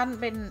know,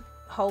 hadn't been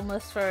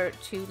homeless for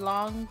too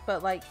long,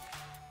 but like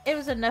it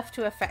was enough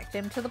to affect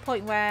him to the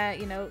point where,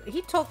 you know,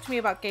 he talked to me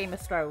about Game of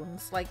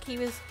Thrones. Like he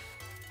was,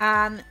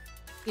 and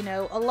you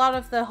know, a lot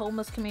of the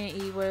homeless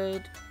community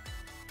would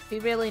be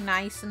really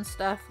nice and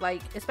stuff,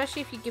 like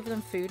especially if you give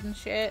them food and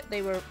shit,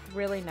 they were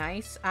really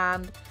nice.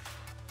 And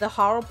the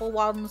horrible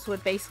ones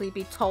would basically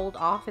be told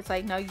off. It's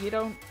like, no, you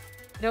don't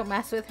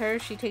mess with her,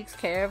 she takes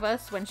care of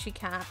us when she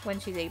can, when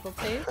she's able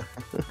to.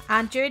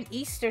 And during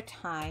Easter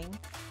time,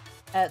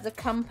 the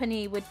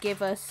company would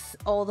give us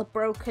all the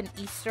broken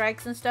Easter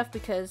eggs and stuff,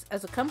 because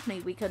as a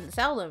company we couldn't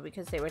sell them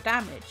because they were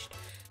damaged.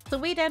 So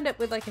we'd end up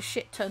with like a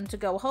shit ton to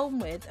go home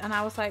with, and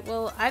I was like,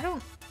 well,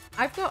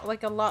 I've got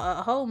like a lot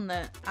at home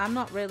that I'm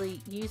not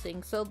really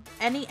using, so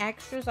any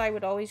extras I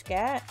would always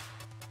get,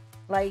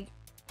 like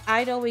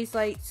I'd always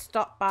like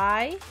stop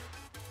by.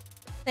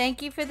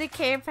 Thank you for the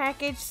care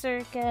package,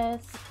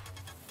 Circus.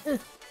 Ugh.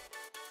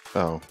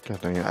 Oh,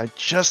 god dang it. I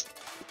just...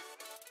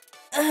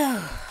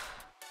 Ugh.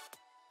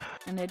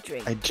 And a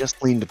drink. I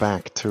just leaned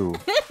back too.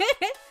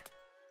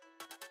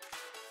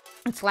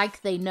 It's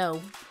like they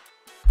know.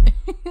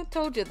 I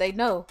told you, they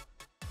know.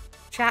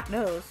 Chat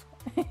knows.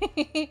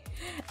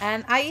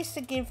 And I used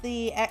to give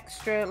the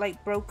extra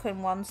like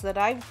broken ones that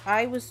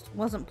I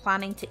wasn't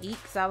planning to eat,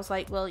 because I was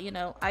like, well, you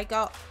know, I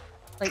got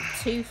like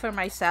 2 for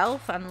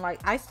myself, and like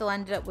I still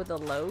ended up with a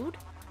load.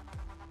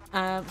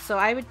 So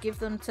I would give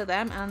them to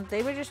them, and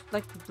they were just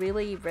like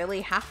really,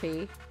 really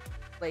happy.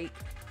 Like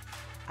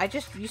I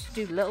just used to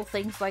do little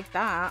things like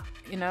that,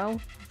 you know,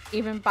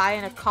 even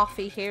buying a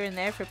coffee here and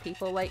there for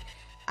people. Like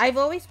I've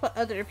always put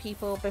other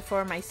people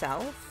before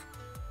myself,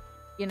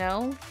 you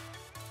know.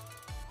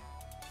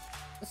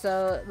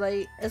 So,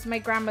 like, as my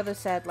grandmother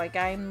said, like,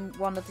 I'm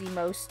one of the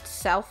most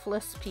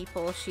selfless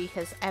people she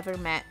has ever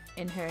met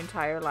in her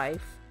entire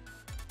life.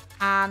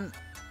 And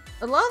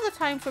a lot of the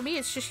time for me,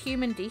 it's just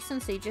human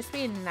decency, just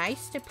being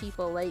nice to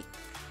people. Like,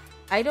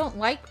 I don't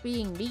like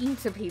being mean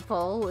to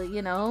people,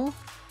 you know?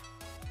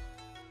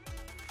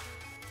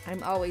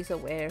 I'm always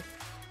aware.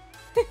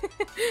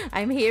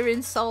 I'm here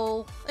in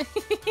soul.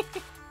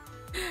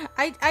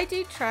 I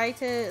do try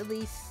to at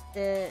least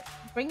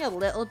bring a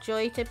little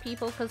joy to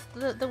people, because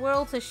the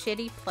world's a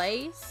shitty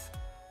place.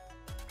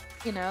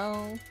 You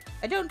know,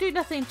 I don't do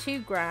nothing too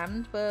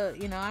grand, but,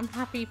 you know, I'm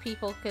happy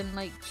people can,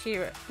 like,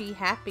 cheer up, be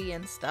happy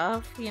and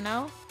stuff, you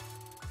know?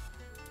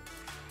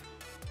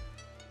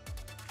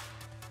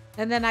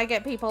 And then I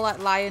get people like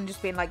Lion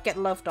just being like, get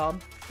loved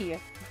on, here.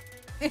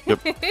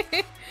 Yep.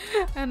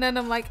 And then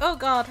I'm like, oh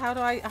god, how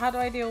do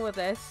I deal with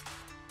this?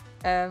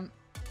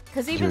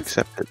 Because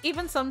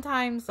even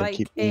sometimes, like,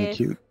 keep being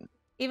cute.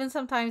 Even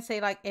sometimes,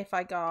 say, like, if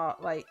I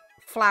got, like,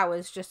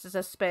 flowers just as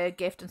a spare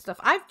gift and stuff,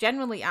 I've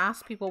genuinely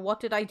asked people, what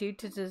did I do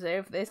to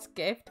deserve this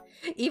gift?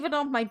 Even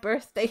on my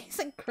birthdays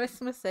and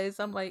Christmases,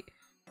 I'm like,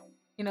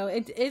 you know,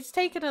 it's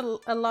taken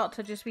a lot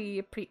to just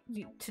be,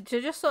 to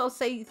just sort of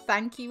say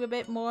thank you a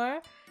bit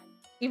more,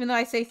 even though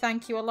I say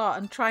thank you a lot,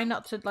 and try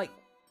not to, like,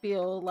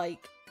 feel,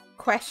 like,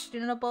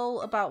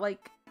 questionable about,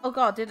 like, oh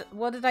god,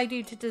 what did I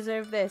do to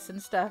deserve this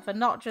and stuff, and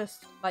not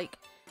just, like,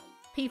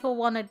 people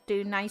want to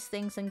do nice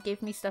things and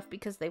give me stuff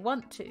because they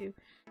want to.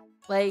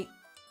 Like,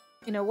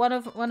 you know, one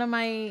of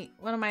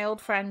my old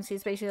friends,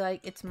 he's basically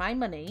like, it's my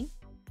money,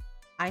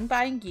 I'm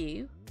buying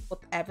you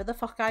whatever the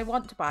fuck I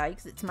want to buy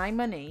because it's my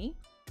money,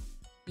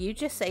 you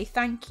just say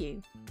thank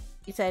you.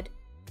 He said,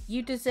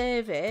 you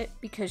deserve it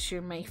because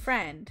you're my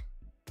friend.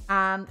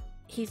 And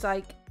he's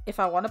like, if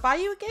I want to buy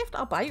you a gift,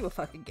 I'll buy you a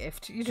fucking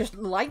gift, you just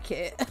like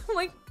it. I'm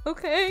like,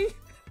 okay.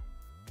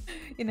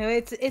 You know,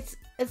 it's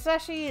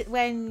especially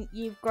when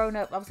you've grown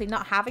up, obviously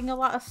not having a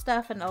lot of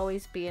stuff and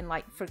always being,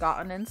 like,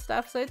 forgotten and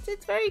stuff. So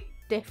it's very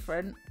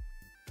different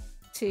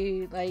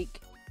to, like,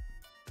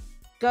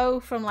 go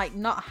from, like,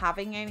 not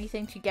having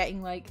anything to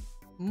getting, like,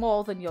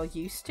 more than you're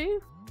used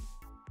to.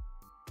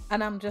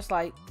 And I'm just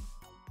like,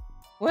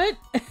 what?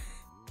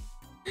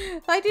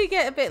 I do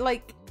get a bit,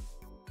 like,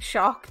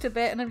 shocked a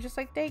bit, and I'm just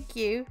like, thank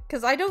you,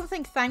 because I don't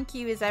think thank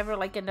you is ever,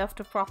 like, enough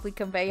to properly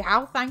convey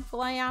how thankful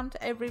I am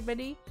to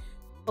everybody.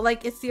 But,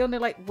 like, it's the only,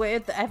 like,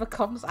 word that ever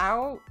comes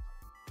out.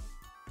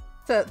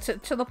 To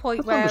the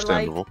point That's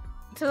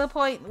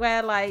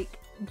where, like,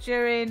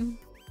 during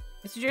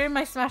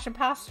my Smash and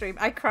Pass stream,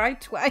 I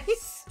cried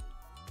twice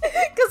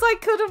because I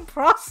couldn't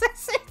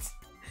process it.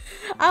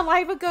 I'll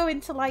either go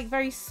into, like,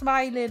 very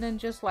smiling and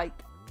just,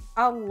 like,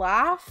 I'll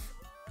laugh,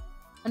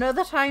 and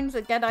other times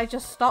again I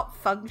just stop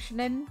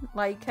functioning.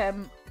 Like,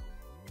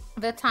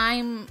 the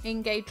time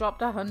Ingay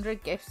dropped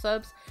 100 gift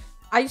subs,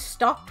 I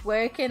stopped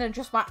working and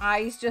just my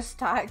eyes just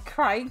started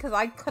crying because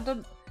I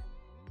couldn't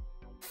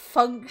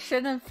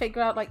function and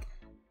figure out, like,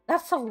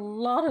 that's a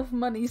lot of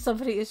money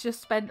somebody has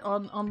just spent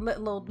on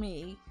little old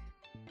me.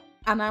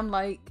 And I'm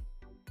like,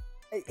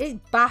 it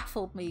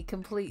baffled me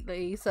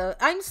completely. So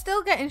I'm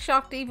still getting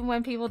shocked even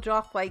when people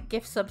drop, like,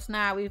 gift subs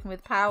now, even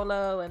with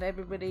Paolo and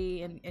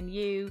everybody and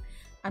you.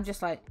 I'm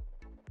just like,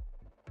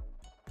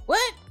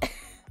 what?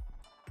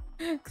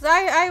 Because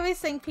I always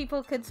think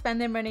people could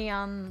spend their money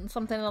on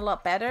something a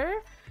lot better.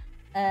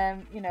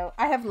 You know,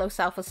 I have low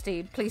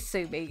self-esteem. Please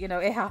sue me. You know,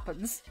 it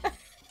happens.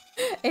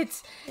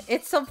 It's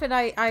something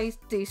I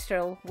do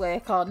still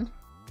work on.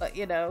 But,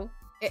 you know,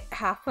 it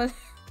happens.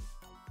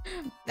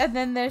 And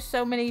then there's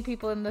so many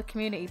people in the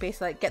community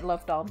basically, like, get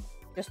loved on.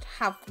 Just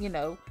have, you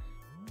know.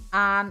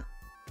 And,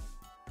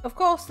 of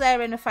course,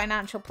 they're in a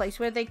financial place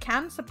where they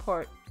can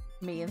support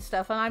me and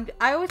stuff. And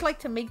I always like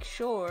to make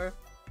sure.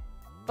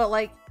 But,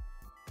 like,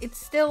 it's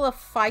still a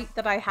fight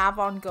that I have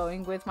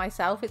ongoing with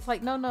myself. It's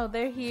like, no,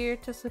 they're here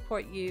to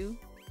support you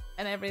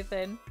and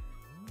everything.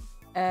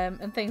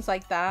 And things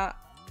like that,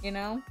 you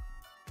know?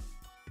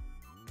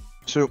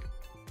 So,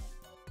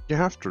 you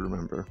have to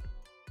remember,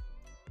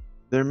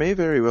 there may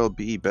very well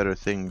be better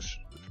things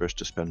for us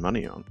to spend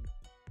money on.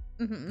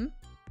 Mm-hmm.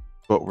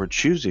 But we're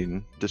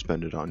choosing to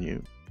spend it on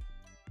you.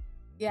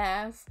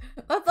 Yes.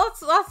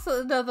 That's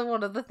another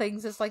one of the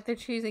things. It's like they're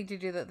choosing to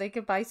do that. They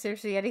could buy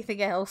seriously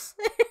anything else.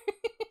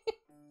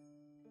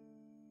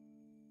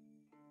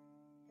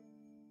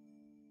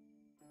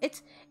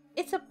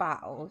 It's a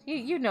battle.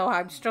 You know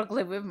I'm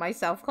struggling with my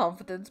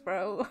self-confidence,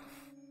 bro.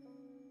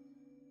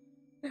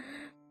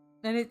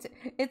 And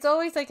it's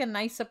always, like, a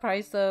nice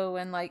surprise though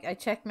when, like, I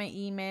check my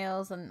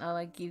emails and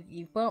like,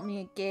 you bought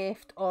me a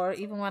gift, or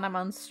even when I'm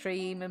on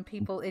stream and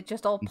people, it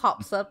just all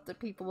pops up that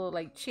people are,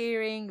 like,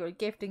 cheering or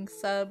gifting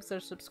subs or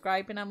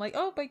subscribing. I'm like,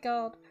 oh my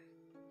god.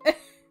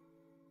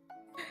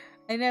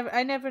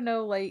 I never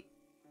know, like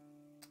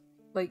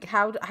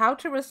how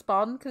to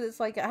respond, because it's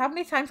like, how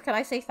many times can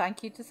I say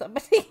thank you to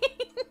somebody?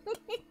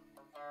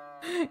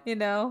 You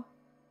know?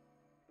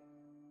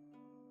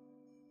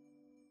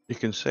 You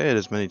can say it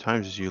as many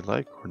times as you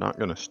like. We're not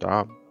going to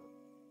stop.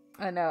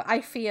 I know. I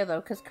fear, though,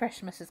 because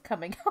Christmas is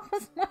coming up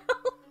as well.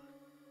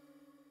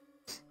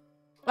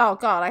 Oh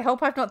god, I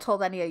hope I've not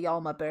told any of y'all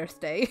my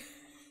birthday.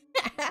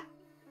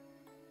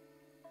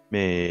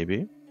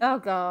 Maybe. Oh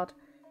god.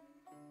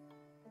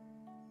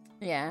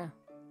 Yeah.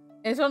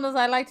 It's one of those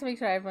I like to make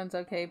sure everyone's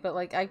okay, but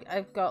like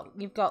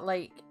you've got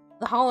like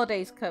the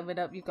holidays coming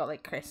up, you've got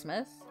like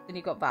Christmas, then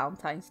you've got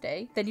Valentine's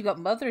Day, then you've got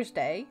Mother's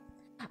Day.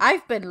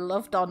 I've been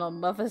loved on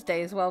Mother's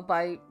Day as well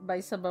by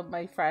some of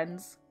my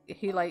friends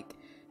who like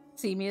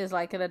see me as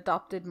like an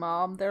adopted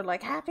mom. They're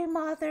like, Happy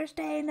Mother's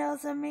Day,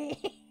 Nozomi.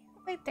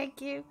 Like,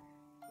 thank you.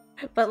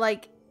 But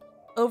like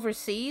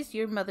overseas,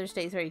 your Mother's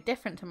Day is very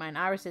different to mine.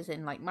 Ours is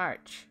in like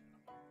March.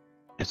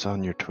 It's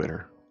on your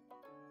Twitter,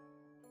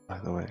 by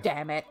the way.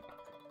 Damn it.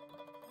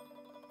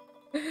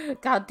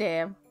 God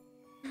damn.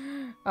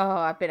 Oh,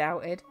 I've been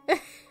outed.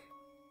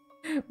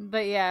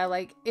 But yeah,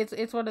 like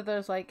it's one of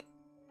those like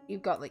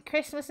you've got like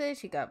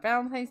Christmases, you got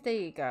Valentine's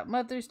Day, you got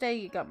Mother's Day,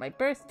 you got my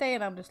birthday,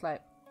 and I'm just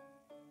like,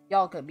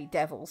 y'all gonna be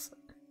devils.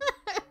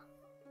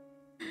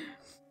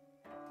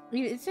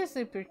 It's just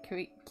super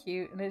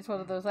cute, and it's one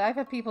of those I've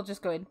had people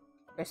just going,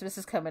 Christmas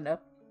is coming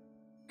up.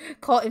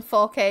 Caught in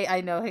 4K,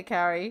 I know,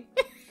 Hikari.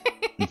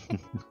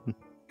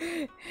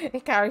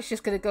 Hikari's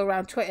just gonna go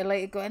around Twitter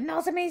later going,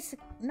 Nozomi's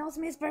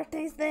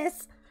birthday's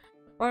this.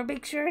 Or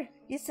make sure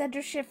you send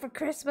her shit for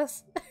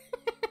Christmas.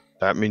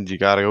 That means you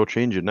gotta go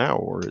change it now,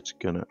 or it's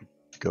gonna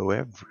go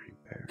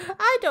everywhere.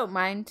 I don't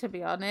mind, to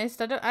be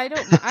honest. I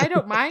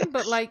don't mind,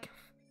 but like,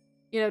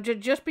 you know,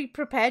 just be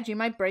prepared. You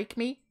might break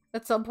me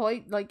at some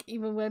point. Like,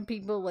 even when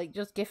people like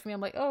just gift me,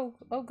 I'm like, oh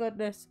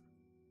goodness.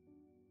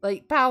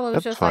 Like Paolo's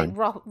That's just fine.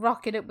 like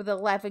rocking it with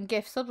 11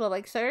 gifts. I'm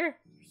like, sir.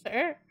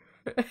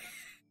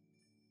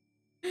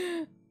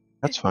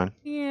 That's fine.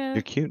 Yeah.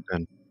 You're cute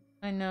then.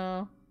 I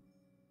know.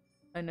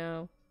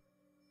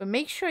 But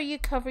make sure you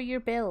cover your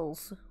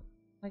bills.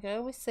 Like I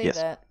always say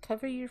that.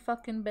 Cover your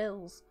fucking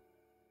bills.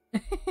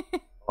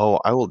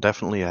 Oh, I will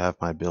definitely have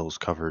my bills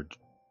covered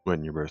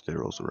when your birthday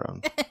rolls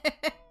around.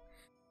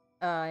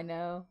 Oh, I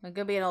know. I'm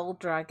gonna be an old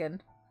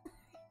dragon.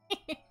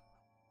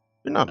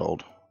 You're not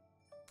old.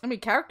 I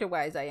mean,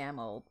 character-wise, I am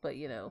old, but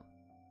you know,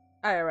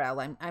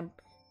 IRL, I'm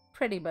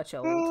pretty much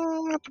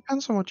old. It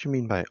depends on what you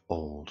mean by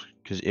old.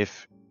 Because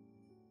if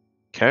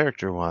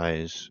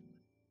character-wise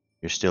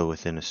you're still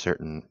within a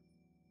certain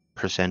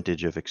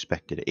percentage of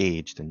expected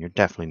age, then you're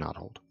definitely not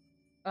old.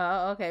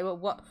 Oh, okay. Well,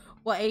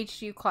 what age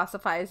do you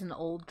classify as an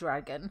old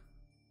dragon?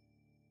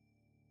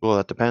 Well,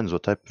 that depends.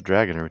 What type of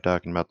dragon are we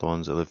talking about? The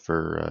ones that live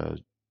for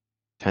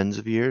tens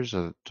of years?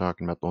 Are we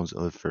talking about the ones that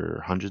live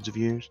for hundreds of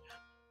years?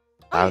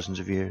 Thousands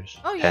of years?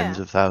 Oh, yeah. Tens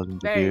of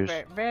thousands of years?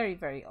 Very,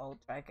 very old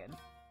dragon.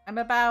 I'm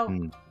about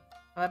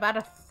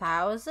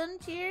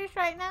 1,000 years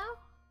right now.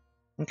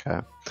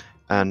 Okay.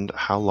 And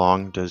how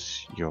long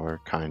does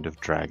your kind of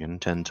dragon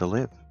tend to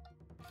live?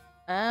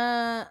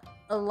 A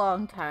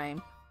long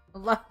time. A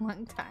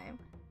long time.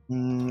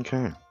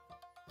 Okay.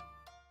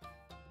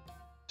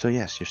 So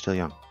yes, you're still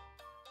young.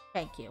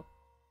 Thank you.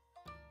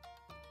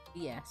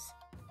 Yes.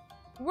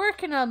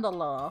 Working on the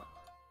law.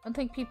 I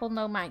think people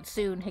know mine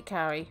soon,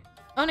 Hikari.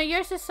 Oh no,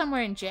 yours is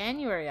somewhere in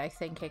January, I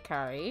think,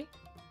 Hikari.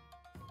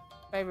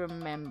 If I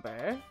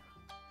remember.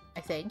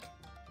 I think.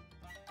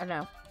 I don't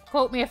know.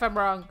 Quote me if I'm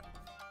wrong.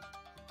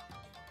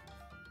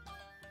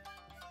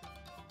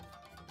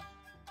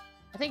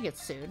 I think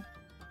it's soon.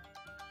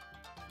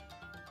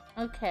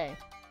 Okay.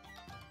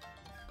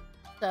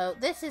 So,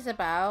 this is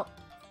about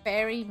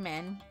fairy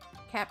men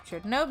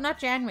captured. No, not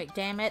January,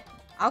 damn it.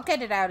 I'll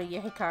get it out of you,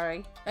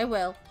 Hikari. I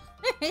will.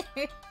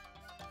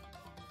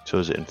 So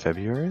is it in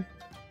February?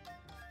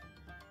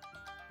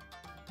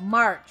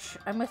 March.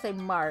 I'm gonna say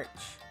March.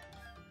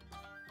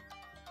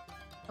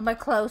 Am I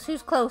close?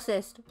 Who's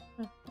closest?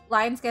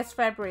 Lions guess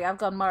February. I've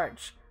gone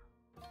March.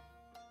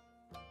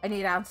 I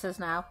need answers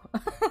now.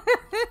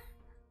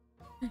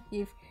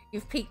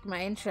 You've piqued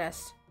my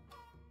interest.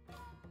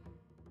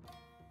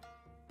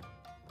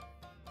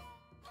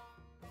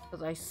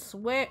 Because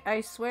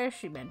I swear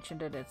she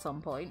mentioned it at some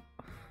point.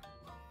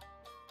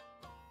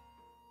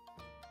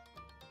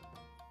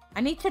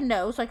 I need to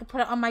know so I can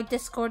put it on my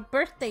Discord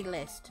birthday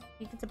list. I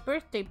think it's a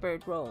birthday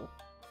bird roll.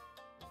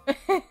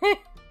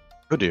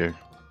 Oh dear.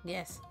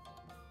 Yes.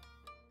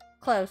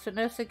 Close, but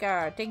no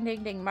cigar. Ding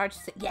ding ding. March.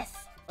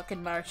 Yes!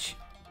 Fucking March.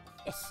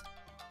 Yes.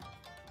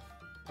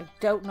 I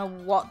don't know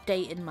what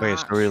date in March. Wait,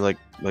 so are we like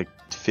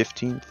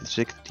 15th,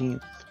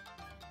 16th?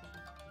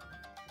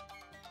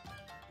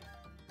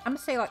 I'm gonna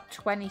say like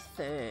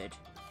 23rd.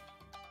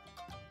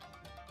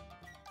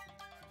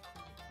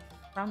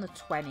 Around the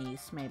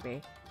 20s,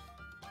 maybe.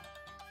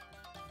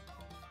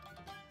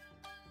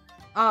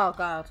 Oh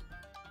god.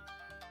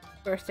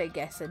 Birthday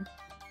guessing.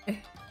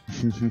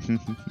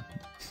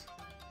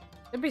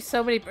 There'd be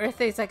so many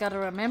birthdays I gotta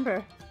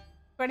remember.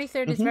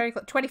 23rd is very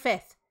close.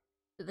 25th.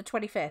 The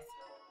 25th.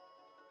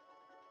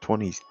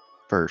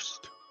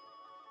 21st.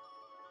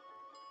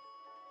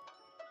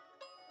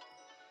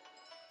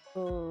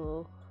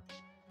 Oh.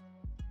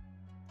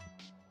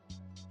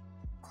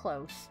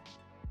 Close.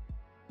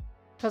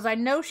 Because I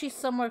know she's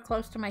somewhere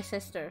close to my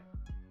sister.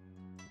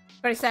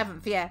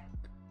 27th, yeah.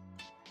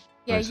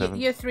 Yeah, 27th?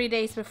 you're 3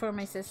 days before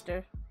my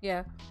sister.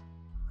 Yeah.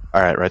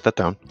 All right, write that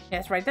down.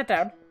 Yes, write that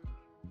down.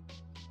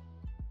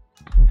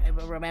 I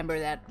will remember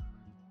that.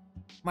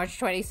 March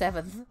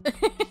 27th.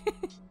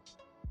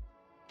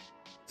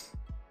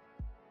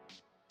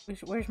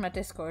 Where's my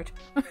Discord?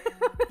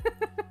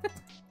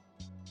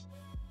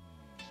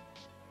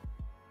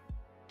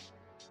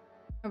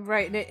 I'm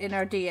writing it in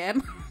our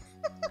DM.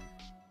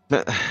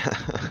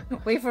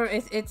 Wait for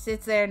it.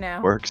 It's there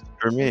now. Works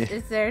for me.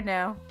 It's there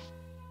now.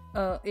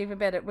 Oh, even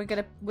better. We're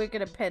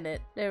gonna pin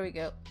it. There we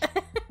go.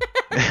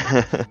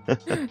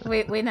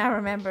 we now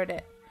remembered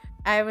it.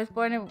 I was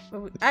born in...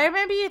 I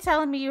remember you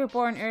telling me you were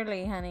born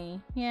early,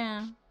 honey.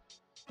 Yeah.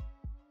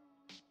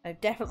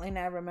 I've definitely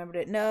now remembered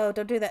it. No,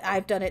 don't do that.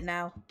 I've done it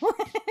now.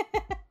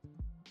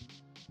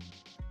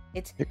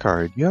 It's...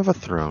 Hikari, you have a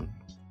throne.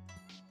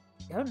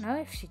 I don't know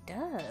if she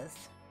does.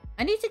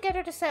 I need to get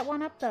her to set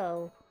one up,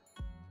 though.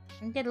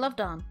 And get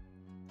loved on.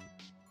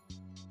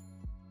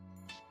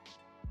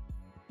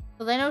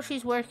 Well, I know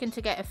she's working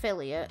to get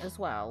affiliate as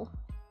well.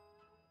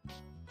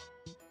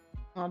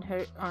 On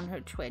her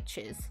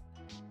Twitches.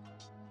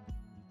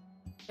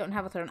 Don't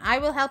have a throne. I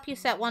will help you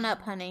set one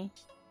up, honey.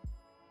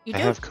 You do?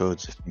 I have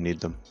codes if you need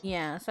them.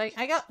 Yeah, so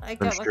I got I'm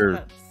like sure,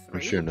 about 3. I'm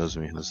sure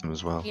Nozomi has them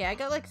as well. Yeah, I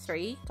got like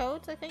 3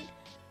 codes, I think.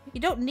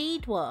 You don't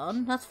need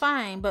one, that's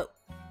fine, but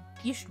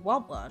you should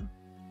want one.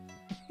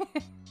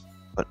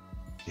 But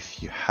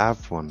if you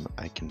have one,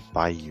 I can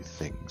buy you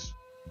things.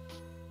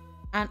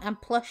 And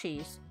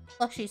plushies.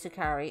 Plushies,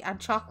 Hikari, and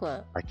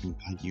chocolate. I can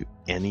buy you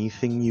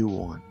anything you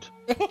want.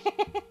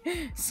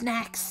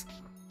 Snacks.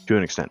 To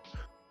an extent.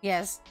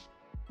 Yes.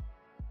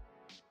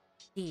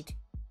 Indeed.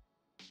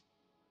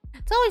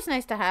 It's always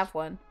nice to have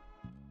one.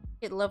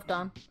 Get loved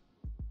on.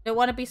 Don't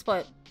want to be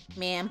spoiled,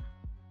 ma'am.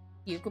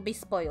 You could be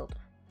spoiled.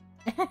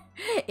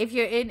 If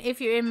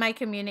you're in my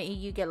community,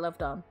 you get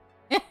loved on.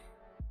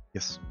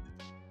 Yes.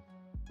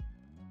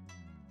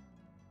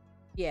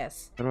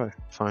 Yes. How do I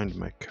find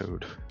my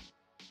code?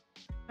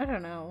 I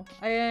don't know.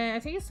 I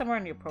think it's somewhere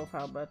in your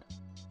profile, but...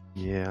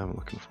 Yeah, I'm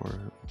looking for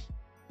it.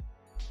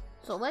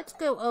 So let's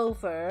go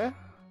over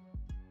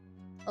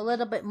a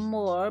little bit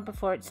more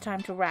before it's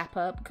time to wrap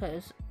up,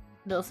 because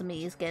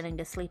Nozomi is getting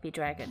a sleepy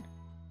dragon.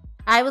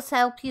 I will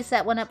help you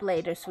set one up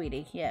later,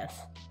 sweetie. Yes.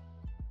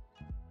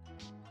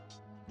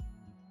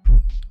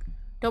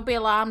 Don't be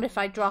alarmed if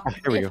I drop...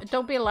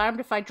 Don't be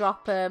alarmed if I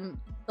drop the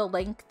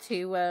link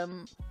to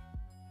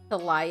the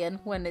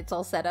lion when it's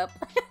all set up.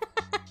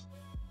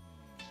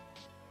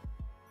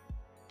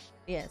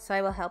 Yes,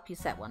 I will help you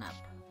set one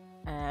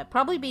up.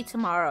 Probably be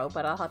tomorrow,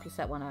 but I'll help you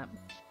set one up.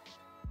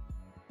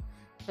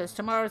 Because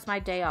tomorrow's my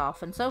day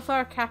off, and so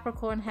far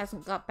Capricorn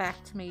hasn't got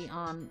back to me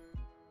on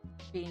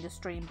being a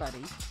stream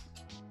buddy.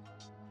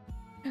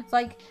 It's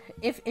like,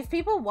 if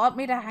people want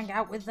me to hang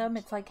out with them,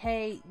 it's like,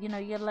 hey, you know,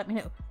 you gotta let me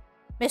know.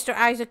 Mr.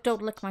 Isaac,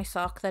 don't lick my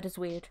sock, that is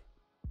weird.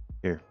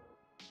 Here.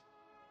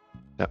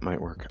 That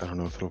might work. I don't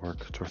know if it'll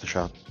work. It's worth a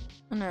shot.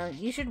 No,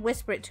 you should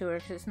whisper it to her,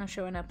 because it's not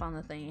showing up on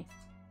the thingy.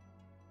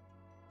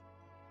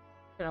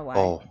 Don't know why.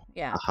 Oh.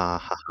 Yeah. Ha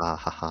ha ha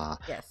ha ha.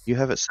 Yes. You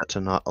have it set to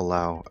not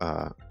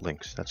allow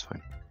links. That's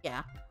fine.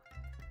 Yeah.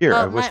 Here,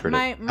 I whispered it.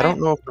 I don't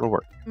know if it'll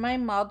work. My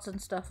mods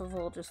and stuff have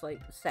all just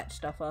like set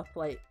stuff up.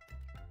 Like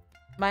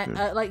my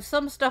like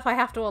some stuff I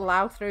have to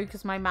allow through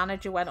because my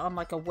manager went on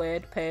like a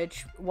word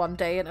purge one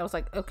day, and I was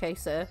like, okay,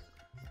 sir.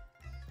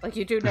 Like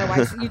you do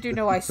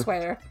know I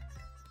swear.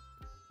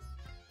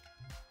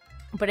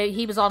 But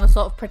he was on a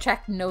sort of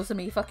protect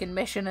Nozomi fucking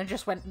mission and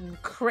just went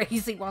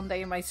crazy one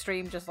day in my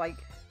stream, just like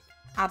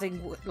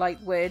adding like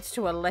words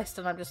to a list,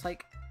 and I'm just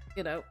like,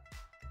 you know,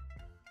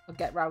 I'll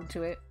get round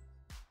to it.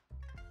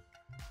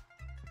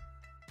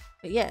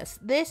 But yes,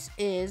 this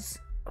is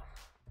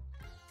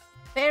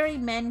fairy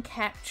men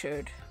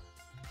captured.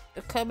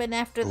 They're coming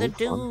after the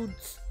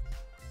dudes.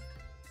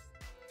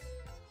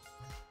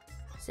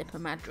 Sip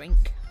of my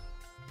drink.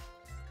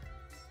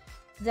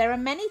 There are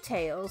many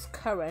tales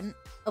current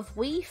of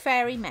wee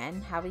fairy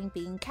men having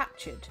been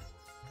captured.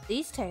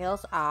 These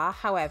tales are,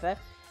 however,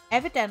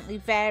 evidently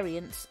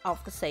variants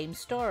of the same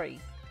story.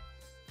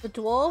 The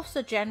dwarves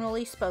are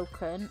generally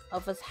spoken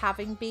of as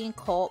having been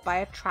caught by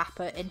a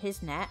trapper in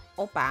his net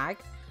or bag,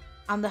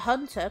 and the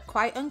hunter,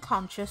 quite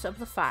unconscious of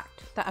the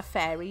fact that a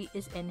fairy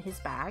is in his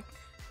bag,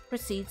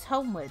 proceeds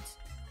homewards,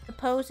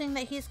 supposing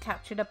that he has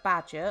captured a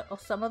badger or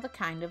some other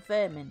kind of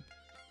vermin.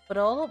 But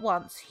all at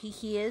once he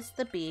hears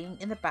the being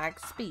in the bag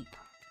speak,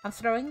 and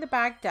throwing the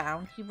bag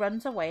down, he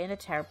runs away in a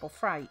terrible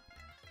fright.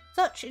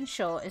 Such, in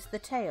short, is the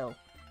tale.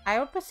 I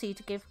will proceed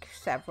to give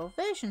several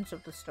versions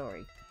of the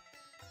story.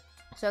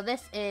 So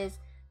this is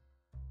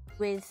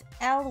with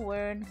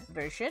Elwern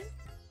version.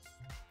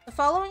 The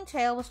following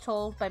tale was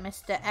told by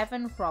Mr.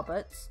 Evan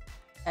Roberts,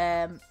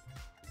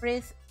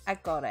 Frith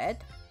Agored,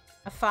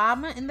 a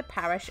farmer in the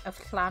parish of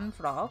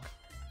Llanfrog.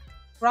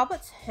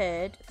 Roberts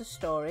heard the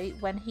story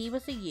when he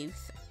was a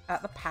youth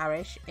at the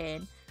parish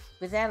in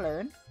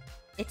Withelern.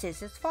 It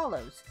is as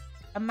follows.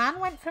 A man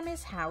went from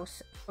his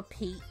house for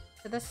peat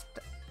to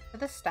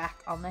the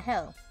stack on the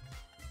hill.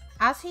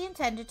 As he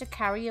intended to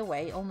carry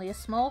away only a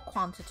small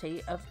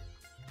quantity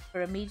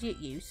for immediate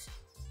use,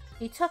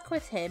 He took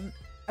with him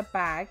a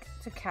bag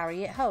to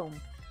carry it home.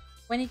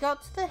 When he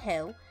got to the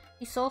hill,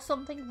 he saw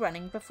something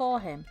running before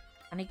him,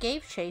 and he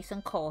gave chase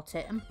and caught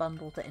it and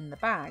bundled it in the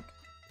bag.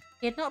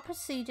 He had not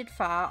proceeded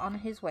far on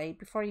his way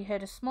before he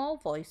heard a small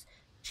voice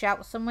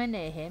shout somewhere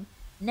near him,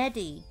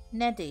 "Neddy,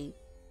 Neddy,"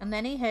 and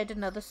then he heard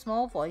another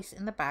small voice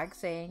in the bag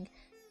saying,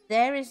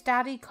 "There is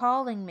Daddy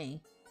calling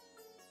me."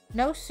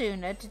 No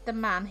sooner did the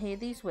man hear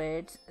these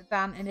words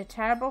than, in a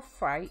terrible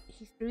fright,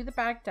 he threw the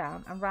bag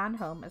down and ran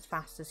home as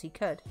fast as he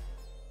could.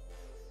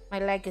 My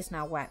leg is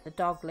now wet. The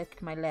dog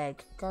licked my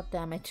leg. God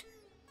damn it.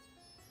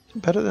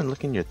 Better than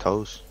licking your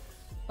toes.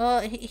 Well,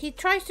 he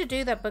tries to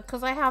do that, but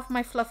because I have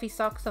my fluffy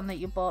socks on that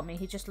you bought me,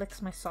 he just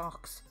licks my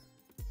socks.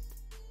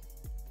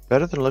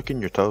 Better than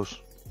licking your toes.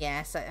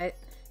 Yes, I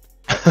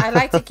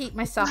like to keep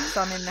my socks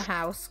on in the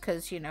house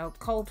because, you know,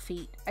 cold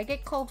feet. I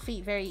get cold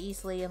feet very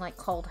easily and, like,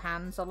 cold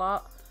hands a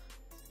lot.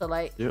 So,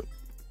 like, yep.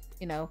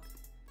 You know.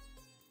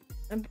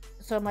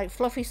 So, like,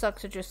 fluffy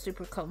socks are just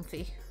super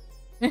comfy.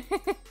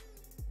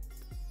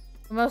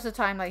 Most of the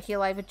time, like,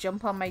 he'll either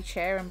jump on my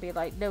chair and be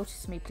like,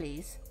 "Notice me,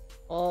 please."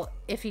 Or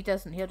if he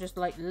doesn't, he'll just,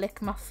 like,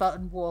 lick my foot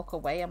and walk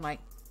away. I'm like,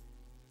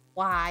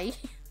 why?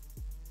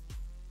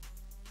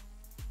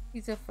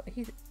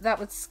 That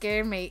would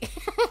scare me.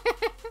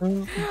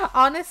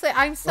 Honestly,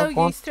 I'm so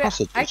used to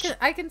it.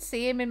 I can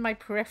see him in my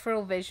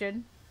peripheral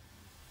vision.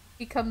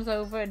 He comes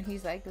over and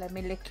he's like, "Let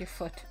me lick your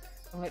foot."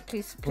 I'm like,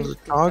 please.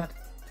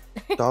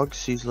 Dog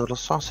sees little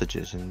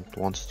sausages and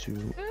wants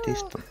to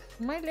taste them.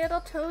 My little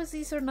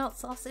toesies are not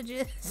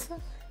sausages.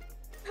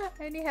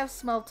 I only have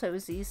small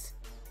toesies.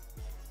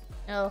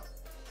 Oh,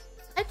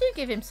 I do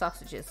give him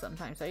sausages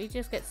sometimes, so he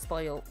just gets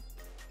spoiled.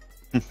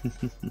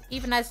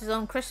 Even has his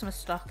own Christmas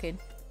stocking.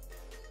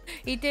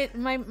 He did.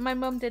 My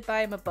mum did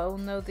buy him a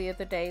bone though the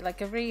other day,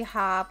 like a really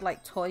hard,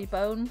 like toy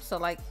bone, so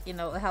like, you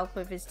know, it'll help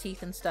with his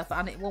teeth and stuff,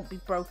 and it won't be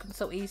broken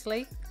so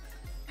easily.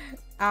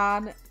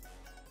 And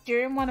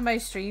during one of my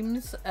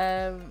streams,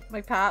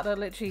 my partner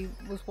literally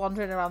was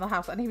wandering around the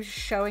house and he was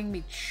showing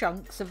me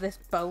chunks of this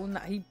bone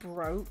that he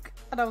broke,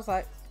 and I was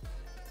like,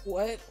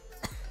 "What?"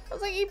 I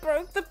was like, "He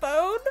broke the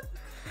bone?"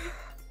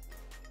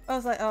 I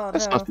was like, "Oh no."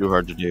 That's not too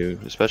hard to do,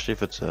 especially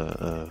if it's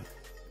a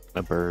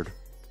bird.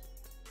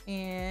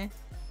 Yeah.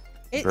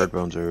 Bird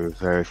bones are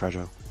very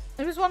fragile.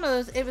 It was one of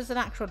those. It was an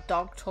actual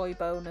dog toy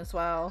bone as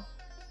well.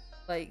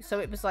 Like,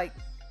 so it was like,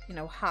 you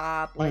know,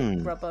 hard, like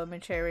rubber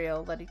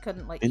material that he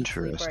couldn't like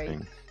easily break.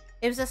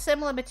 It was a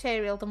similar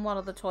material than one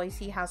of the toys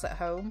he has at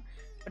home,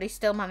 but he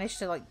still managed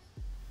to like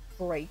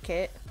break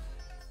it.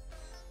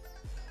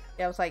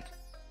 Yeah, I was like,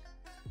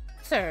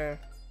 "Sir."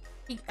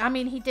 I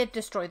mean, he did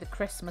destroy the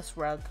Christmas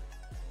rug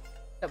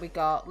that we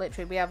got.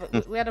 Literally, we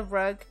had a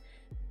rug,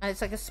 and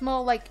it's like a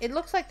small, like, it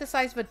looks like the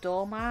size of a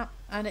doormat,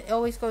 and it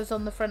always goes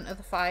on the front of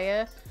the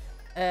fire,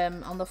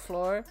 on the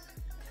floor,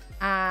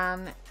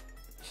 and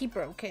he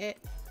broke it,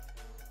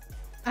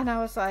 and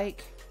I was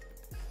like,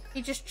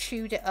 he just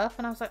chewed it up,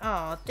 and I was like,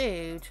 "Oh,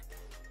 dude."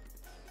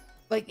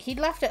 Like, he'd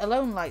left it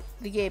alone like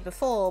the year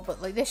before,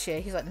 but like this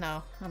year, he's like,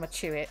 "No, I'm gonna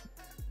chew it."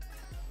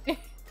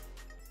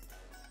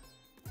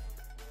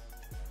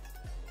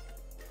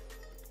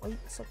 Wait,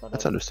 so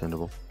that's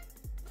understandable.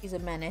 He's a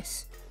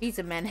menace. He's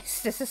a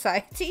menace to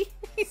society.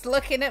 He's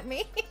looking at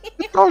me.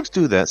 Dogs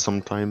do that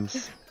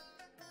sometimes.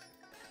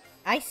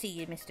 I see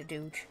you, Mr.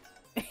 Dooge.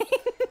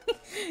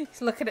 He's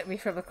looking at me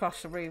from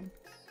across the room.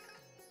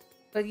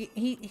 But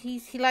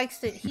he likes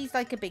to. He's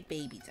like a big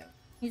baby though.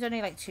 He's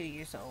only like 2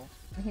 years old,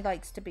 and he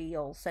likes to be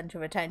all center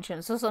of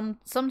attention. So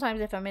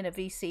sometimes if I'm in a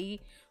VC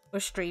or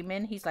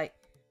streaming,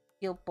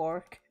 he'll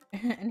bark,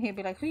 and he'll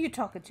be like, "Who are you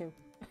talking to?"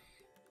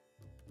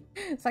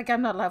 It's like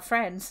I'm not allowed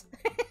friends.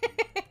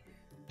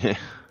 Yeah.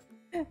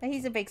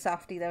 He's a big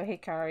softie though,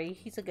 Hikari.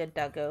 He's a good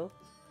doggo.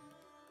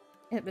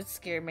 It would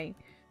scare me.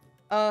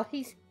 Oh,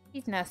 he's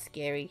not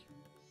scary.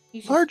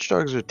 Large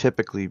dogs are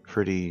typically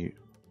pretty...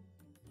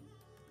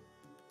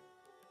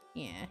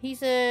 Yeah,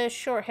 he's a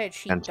short-haired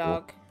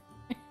sheepdog.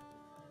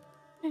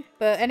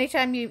 But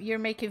anytime you're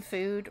making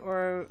food,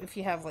 or if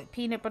you have like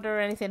peanut butter or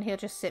anything, he'll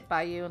just sit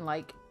by you and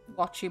like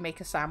watch you make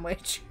a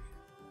sandwich.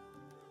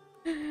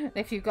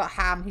 If you've got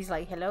ham, he's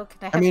like, "Hello,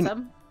 can I have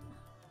some?"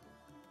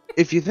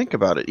 If you think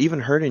about it, even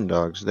herding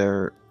dogs,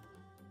 their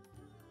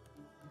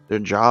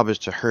job is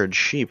to herd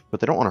sheep, but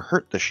they don't want to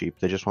hurt the sheep.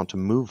 They just want to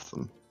move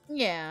them.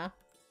 Yeah.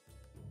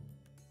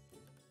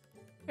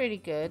 Pretty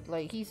good.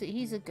 Like, he's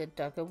a good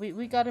doggo.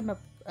 We got him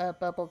a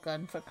bubble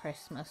gun for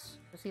Christmas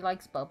because he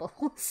likes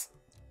bubbles.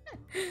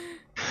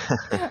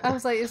 I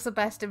was like, it's the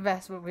best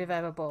investment we've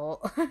ever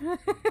bought.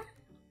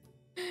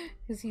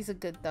 Because he's a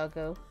good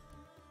doggo.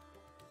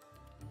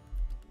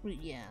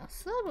 Yeah,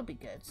 so that would be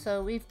good.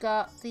 So we've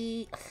got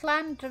the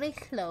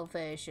Llandrillo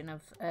version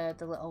of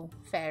the little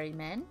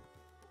ferrymen.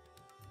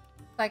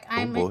 Like,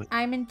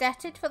 I'm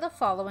indebted for the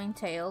following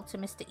tale to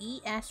Mr.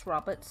 E.S.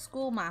 Roberts,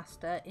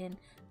 schoolmaster in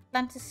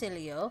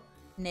Llantysilio,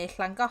 near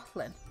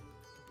Llangollen.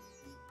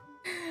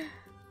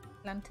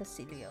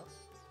 Llantysilio.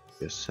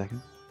 Just a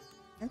second.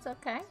 It's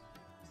okay.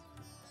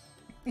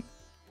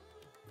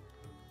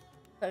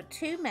 So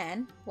 2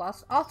 men,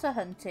 whilst otter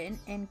hunting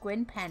in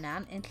Gwyn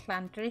Pennan in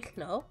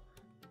Llandrillo,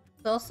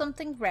 saw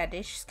something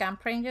reddish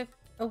scampering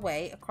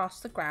away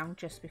across the ground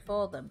just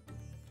before them.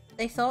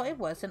 They thought it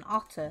was an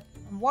otter,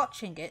 and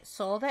watching it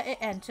saw that it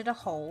entered a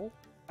hole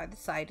by the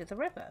side of the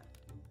river.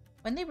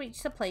 When they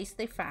reached the place,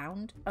 they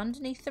found,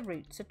 underneath the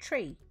roots, a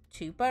tree,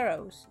 2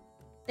 burrows.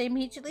 They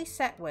immediately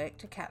set work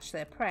to catch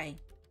their prey.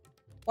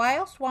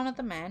 Whilst one of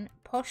the men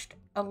pushed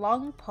a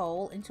long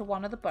pole into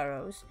one of the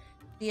burrows,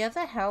 the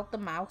other held the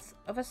mouth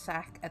of a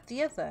sack at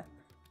the other,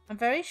 and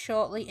very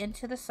shortly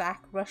into the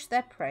sack rushed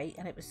their prey,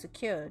 and it was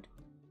secured.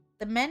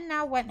 The men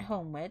now went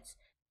homewards,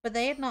 but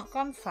they had not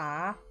gone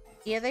far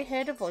ere they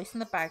heard a voice in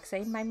the bag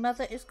saying, "My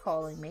mother is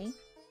calling me,"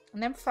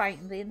 and then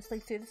frightened they instantly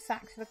threw the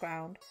sack to the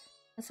ground,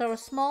 and saw a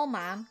small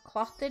man,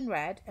 clothed in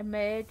red,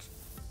 emerge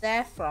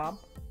therefrom,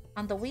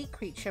 and the wee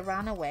creature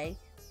ran away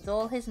with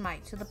all his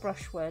might to the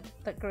brushwood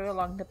that grew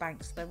along the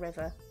banks of the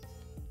river.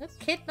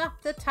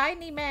 "Kidnap the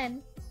tiny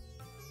men!"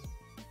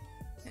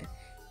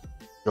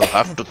 You'll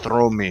have to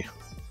throw me.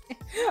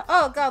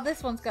 Oh god,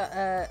 this one's got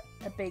a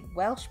big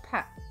Welsh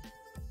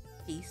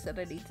piece that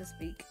I need to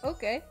speak.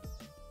 Okay.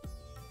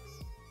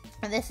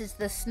 And this is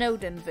the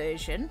Snowdon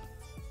version.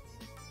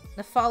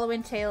 The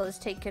following tale is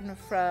taken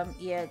from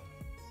I'r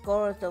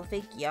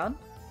Gordofigion,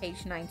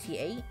 page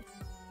 98.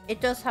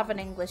 It does have an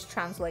English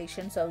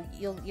translation, so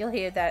you'll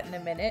hear that in a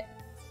minute.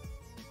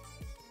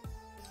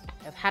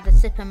 I've had a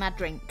sip of my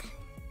drink.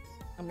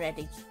 I'm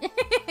ready.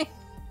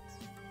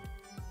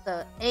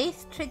 So,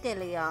 Eith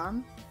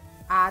Trigilion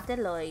a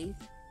Deloedd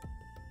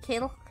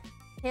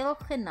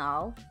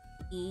Cilchinol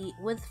I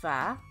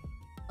Wyddfa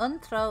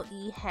Untro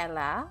I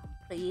Hela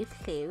Prif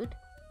Lliwd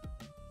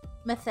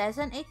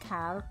Mythesen I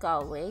cael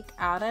golwig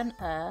ar yn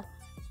I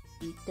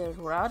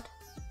dyrod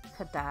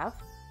cydaf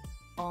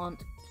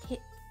ond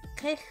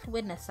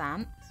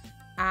cyllwynesant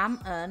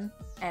am yn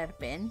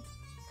erbyn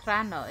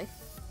tranoedd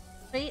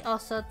rhy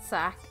osod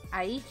sac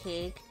a'i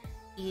cheg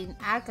un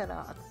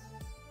agarod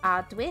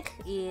a dwyll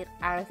i'r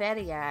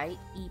arferiau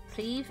I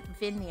prif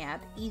finiad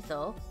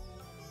iddo,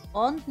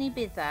 ond ni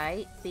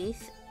byddai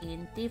byth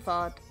un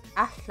difod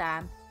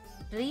allan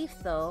rif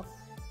ddo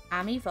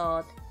am I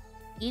fod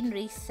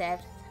unrhyw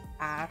serth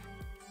ar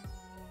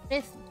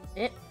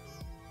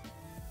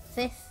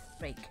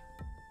thithrig.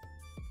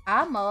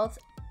 A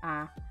modd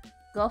a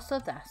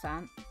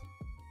gosodasan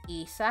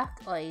I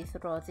sac oedd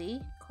roddi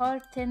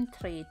cortyn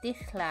tri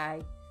dichlai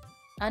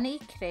yn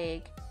ei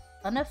creg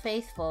yn y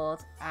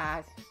ffeithfodd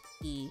ag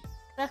I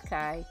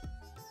crychau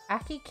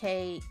ac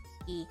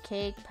I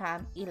ceg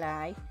pan I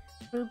lai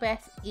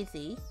rhywbeth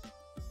iddi.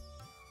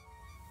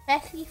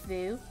 Felly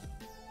fyw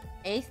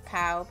eith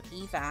pawb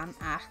I fan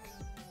ac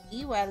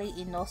I weli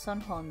I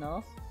noson honno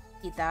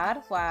gyda'r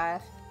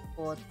war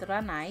o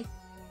dranaeth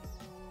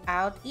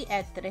awd I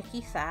edrych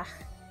I sach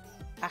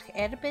ac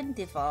erbyn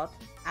difod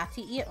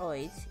ati i'r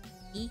oedd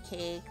I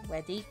ceg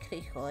wedi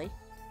crychoi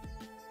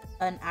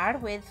yn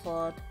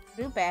arwyddfod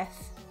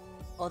rhywbeth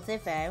o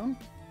ddefewn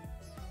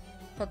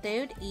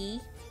Codewd I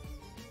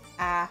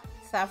a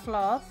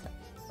thaflodd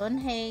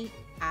hei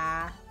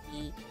a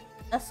I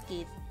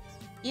ysgydd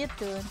i'r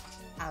dŵn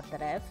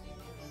adref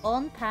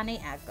ond pan ei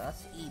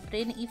agos I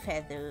bryn I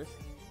feddwdd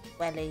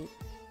weli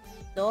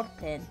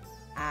dorpyn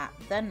a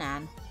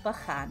ddynan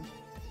bychan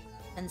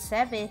yn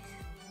sefyll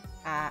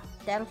a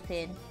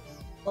delphin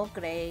o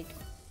greg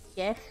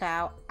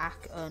llaw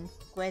ac yn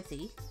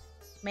gweddi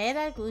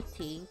mer ag wyt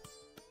ti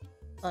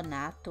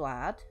yna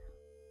dwad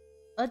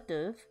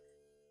ydwf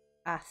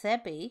a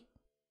thebyg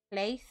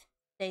leith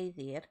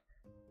deuddir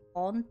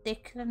ond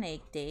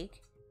dicranegdig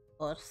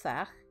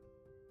wrthach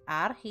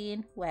ar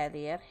hun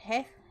welir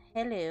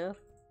heliwr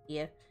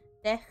i'r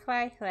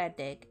dechrau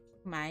rhedeg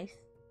maith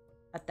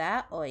a da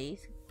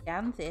oedd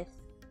gan ddydd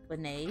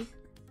wneud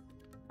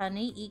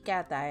hynny I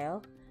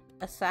gadael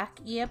y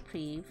sac i'r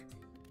prif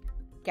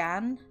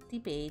gan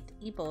dibyd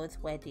I bod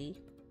wedi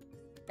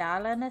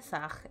dal yn y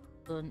sach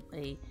yn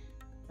ei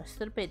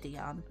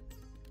ystyrbydion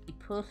I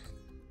pwll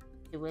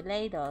I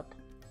wyleidod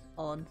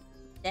o'n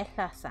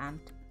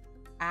dellasant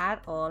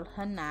ar ôl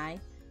hynny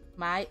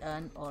mae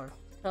yn o'r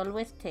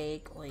tylwyth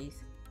teg oedd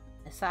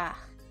y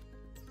sach.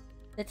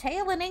 The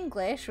tale in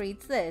English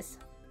reads this.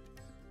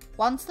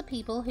 Once the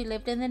people who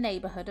lived in the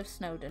neighbourhood of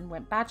Snowdon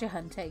went badger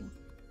hunting.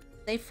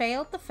 They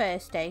failed the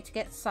first day to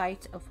get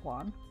sight of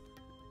one,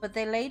 but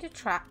they laid a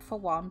trap for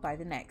one by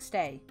the next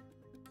day.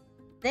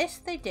 This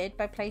they did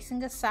by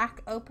placing a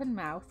sack open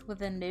mouthed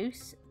with a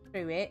noose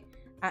through it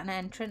at an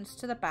entrance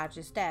to the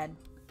badger's den.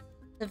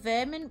 The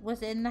vermin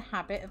was in the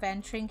habit of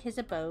entering his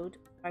abode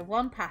by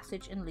one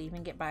passage and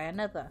leaving it by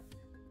another.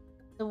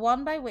 The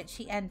one by which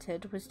he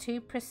entered was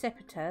too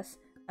precipitous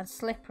and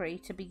slippery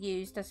to be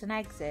used as an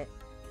exit,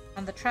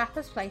 and the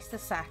trappers placed the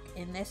sack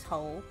in this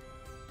hole,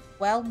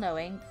 well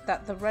knowing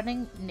that the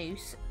running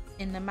noose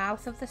in the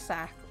mouth of the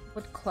sack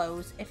would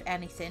close if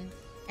anything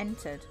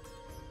entered.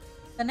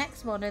 The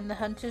next morning the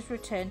hunters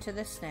returned to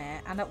the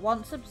snare and at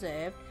once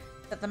observed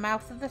that the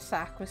mouth of the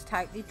sack was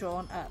tightly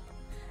drawn up,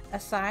 a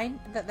sign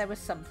that there was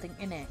something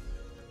in it.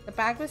 The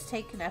bag was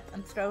taken up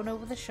and thrown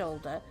over the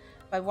shoulder,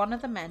 by one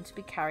of the men to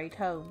be carried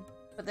home.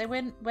 But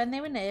when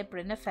they were near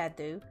Bryn y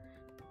Feddw,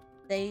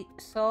 they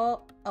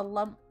saw a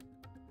lump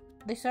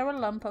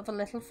of a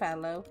little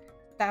fellow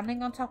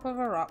standing on top of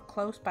a rock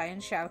close by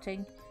and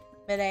shouting,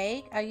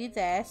 "Miraig, are you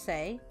there,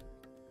 say?"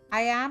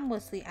 "I am,"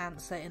 was the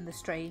answer in the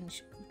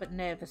strange but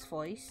nervous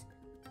voice.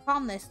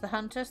 Upon this, the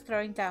hunters,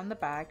 throwing down the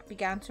bag,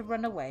 began to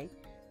run away,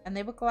 and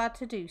they were glad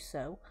to do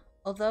so,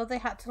 although they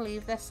had to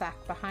leave their sack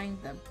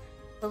behind them,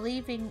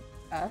 believing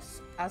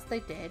us, as they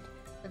did,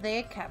 that they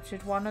had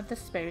captured one of the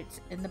spirits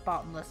in the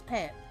bottomless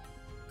pit.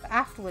 But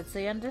afterwards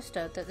they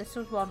understood that this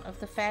was one of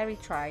the fairy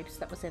tribes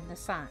that was in the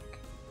sack.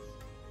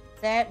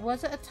 There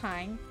was at a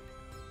time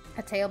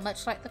a tale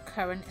much like the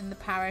current in the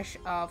parish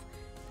of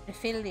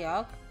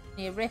Rhifiliog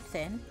near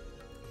Ruthin,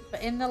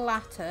 but in the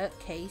latter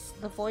case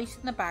the voice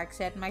in the bag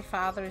said, "My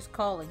father is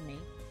calling me,"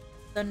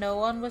 though no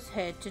one was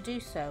heard to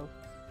do so.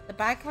 The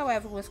bag,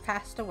 however, was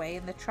cast away,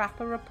 and the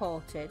trapper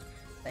reported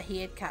that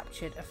he had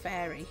captured a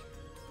fairy.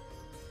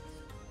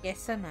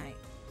 Yes, I know.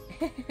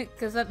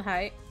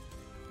 Gesundheit.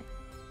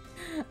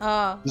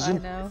 I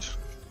know.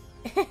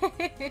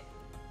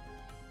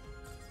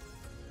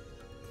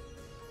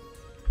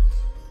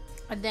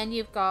 And then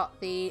you've got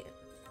the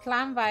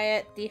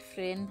Llanfair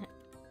Dyffryn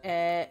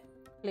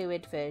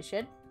fluid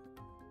version.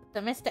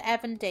 So Mr.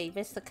 Evan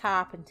Davis, the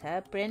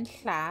carpenter, Bryn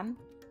Llan,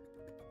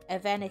 a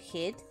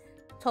Fenechid,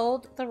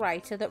 told the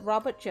writer that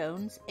Robert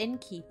Jones,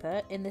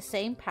 innkeeper in the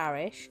same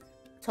parish,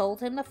 told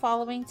him the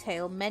following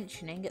tale,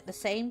 mentioning at the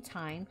same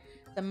time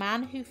the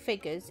man who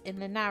figures in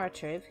the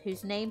narrative,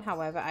 whose name,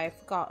 however, I have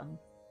forgotten.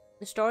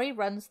 The story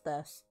runs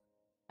thus.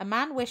 A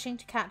man wishing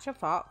to catch a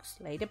fox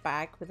laid a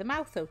bag with the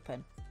mouth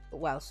open, but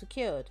well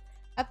secured,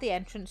 at the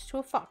entrance to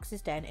a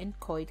fox's den in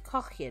Coed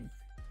Cochian,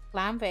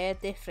 Llanfair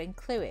Dyffryn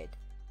Clwyd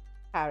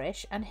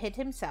parish, and hid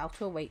himself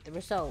to await the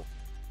result.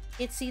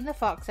 He had seen the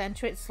fox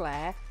enter its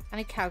lair, and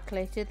had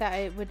calculated that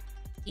it would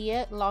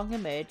ere long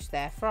emerge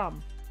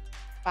therefrom.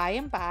 By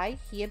and by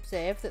he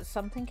observed that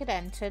something had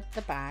entered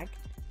the bag,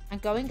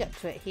 and going up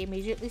to it he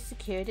immediately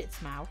secured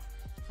its mouth,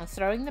 and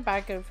throwing the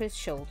bag over his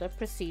shoulder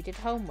proceeded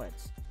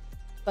homewards.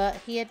 But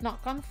he had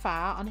not gone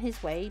far on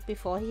his way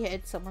before he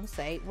heard someone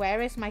say,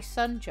 "Where is my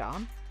son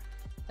John?"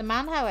 The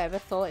man, however,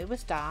 thought it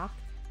was dark,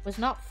 was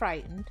not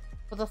frightened,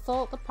 for the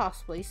thought that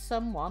possibly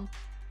someone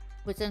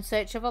was in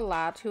search of a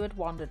lad who had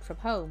wandered from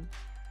home.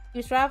 He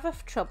was rather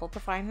troubled to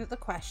find that the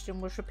question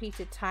was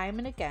repeated time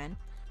and again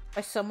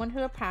by someone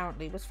who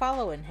apparently was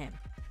following him.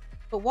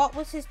 But what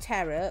was his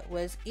terror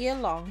was, ere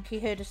long he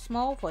heard a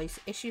small voice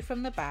issue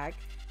from the bag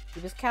he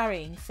was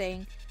carrying,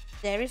 saying,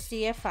 "There is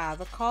dear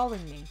father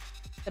calling me."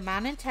 The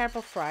man, in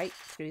terrible fright,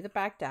 threw the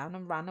bag down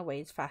and ran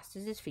away as fast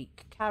as his feet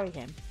could carry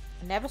him,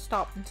 and never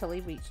stopped until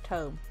he reached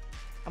home.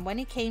 And when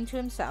he came to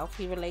himself,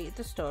 he related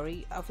the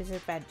story of his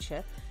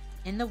adventure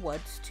in the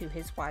woods to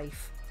his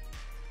wife.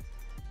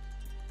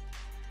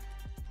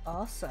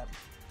 Awesome.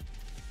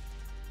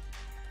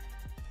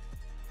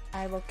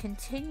 I will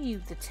continue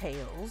the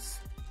tales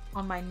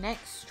on my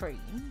next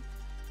stream,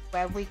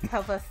 where we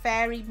cover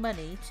fairy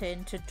money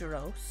turned to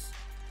dross.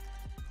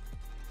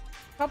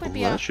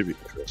 That should be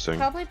interesting.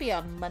 Probably be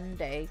on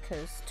Monday,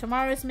 because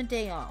tomorrow's my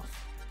day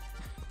off.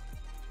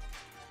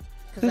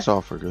 Days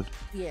off are good.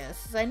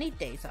 Yes, I need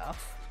days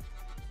off.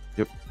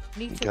 Yep.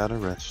 Gotta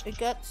rest. It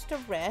guts to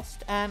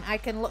rest, and I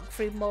can look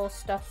through more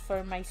stuff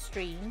for my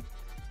stream,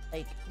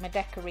 like my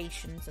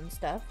decorations and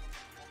stuff.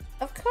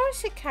 Of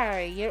course,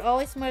 Hikari, you're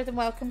always more than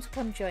welcome to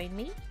come join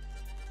me.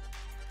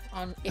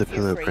 The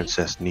Pillow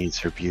Princess needs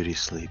her beauty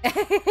sleep.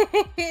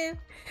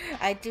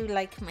 I do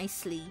like my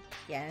sleep,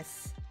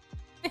 yes.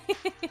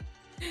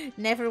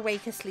 Never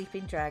wake a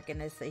sleeping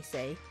dragon, as they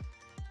say.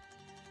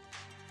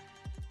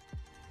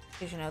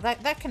 Because, you know,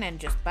 that can end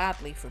just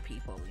badly for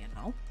people, you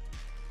know.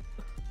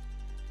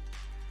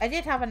 I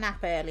did have a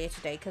nap earlier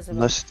today because of...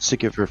 Unless it's to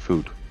give her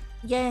food.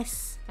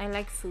 Yes, I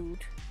like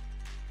food.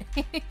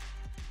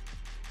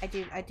 I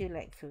do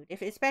like food,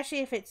 especially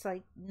if it's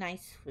like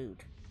nice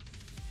food.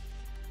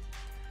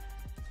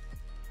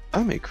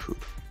 I make food.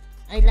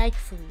 I like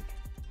food.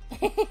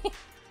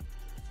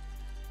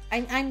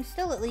 I'm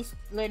still at least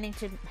learning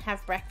to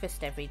have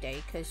breakfast every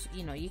day because,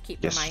 you know, you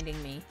keep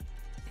reminding me.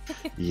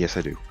 Yes,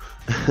 I do.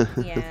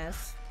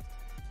 Yes.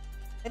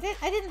 I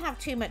didn't have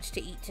too much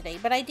to eat today,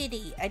 but I did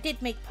eat. I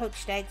did make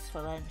poached eggs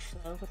for lunch,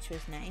 though, which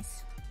was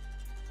nice.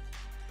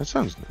 That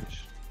sounds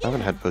nice. I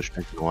haven't had poached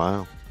eggs in a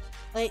while.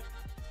 Like,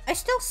 I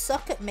still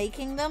suck at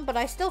making them, but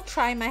I still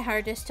try my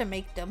hardest to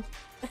make them.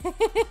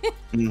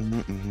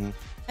 And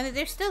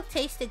they still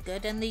tasted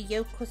good, and the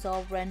yolk was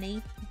all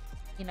runny.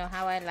 You know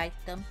how I like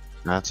them.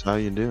 That's how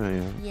you do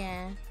it,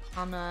 yeah.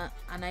 And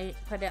I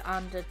put it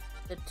on the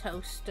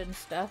toast and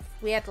stuff.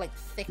 We had like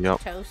thick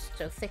toast,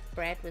 so thick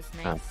bread was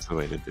nice. That's the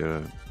way to do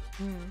it.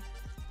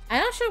 I'm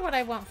not sure what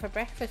I want for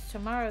breakfast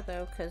tomorrow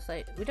though, because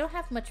like we don't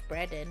have much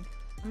bread in.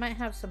 I might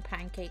have some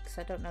pancakes,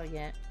 I don't know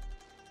yet.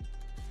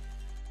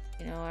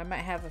 You know, I might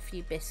have a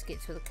few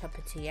biscuits with a cup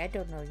of tea, I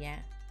don't know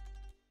yet.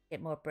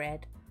 Get more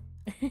bread.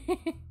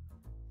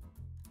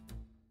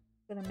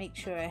 Gonna make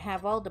sure I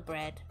have all the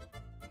bread.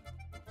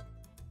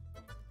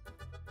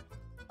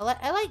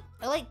 I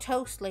like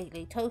toast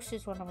lately. Toast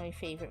is one of my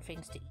favorite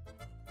things to eat.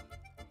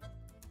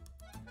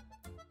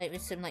 Like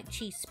with some like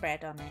cheese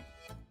spread on it.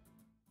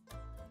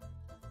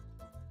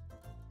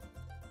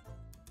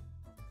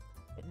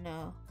 But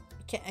no,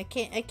 I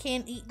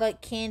can't eat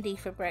like candy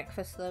for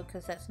breakfast though,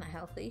 because that's not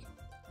healthy.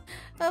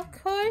 Of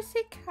course,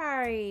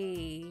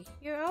 Hikari.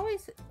 You're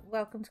always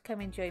welcome to come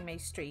enjoy my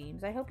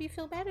streams. I hope you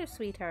feel better,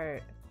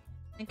 sweetheart,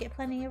 and get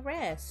plenty of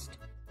rest.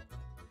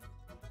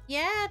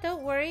 Yeah,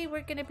 don't worry.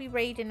 We're going to be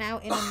raiding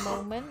out in a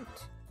moment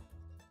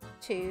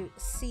to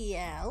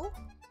CL.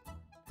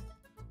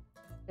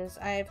 Because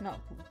I have not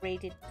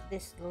raided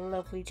this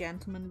lovely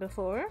gentleman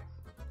before.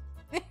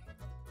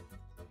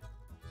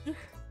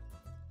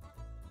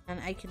 And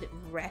I could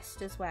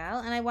rest as well.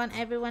 And I want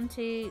everyone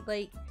to,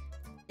 like,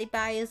 say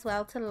bye as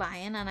well to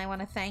Lion. And I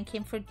want to thank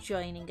him for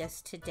joining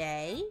us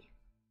today.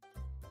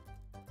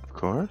 Of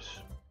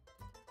course.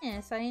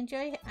 Yes, I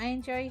enjoy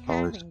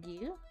having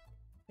you.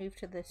 Move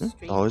to the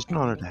street. Always an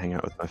honor to hang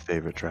out with my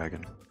favorite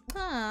dragon.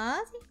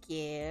 Aw, thank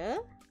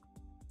you.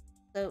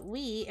 So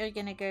we are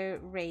gonna go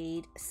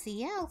raid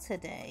CL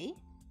today.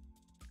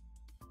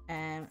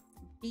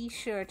 Be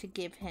sure to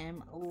give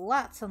him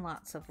lots and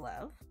lots of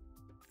love.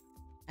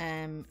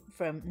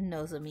 From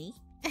Nozomi.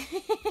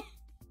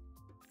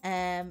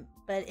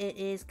 But it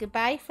is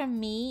goodbye from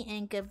me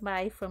and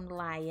goodbye from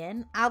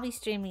Lion. I'll be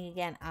streaming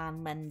again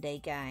on Monday,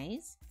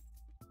 guys.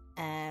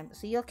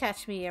 So you'll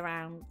catch me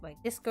around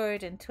like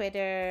Discord and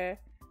Twitter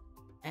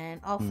and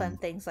all fun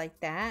things like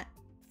that.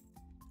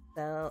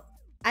 So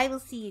I will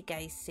see you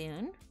guys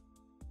soon.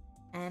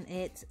 And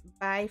it's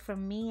bye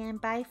from me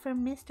and bye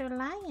from Mr.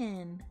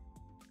 Lion.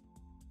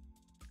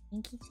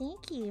 Thank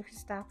you for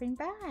stopping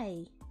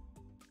by.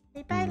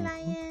 Say bye,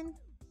 Lion.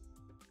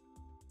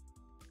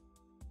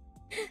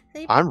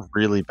 Say I'm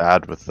really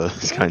bad with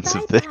those kinds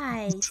of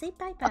things. Say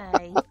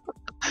bye-bye.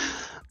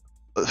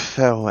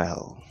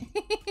 Farewell.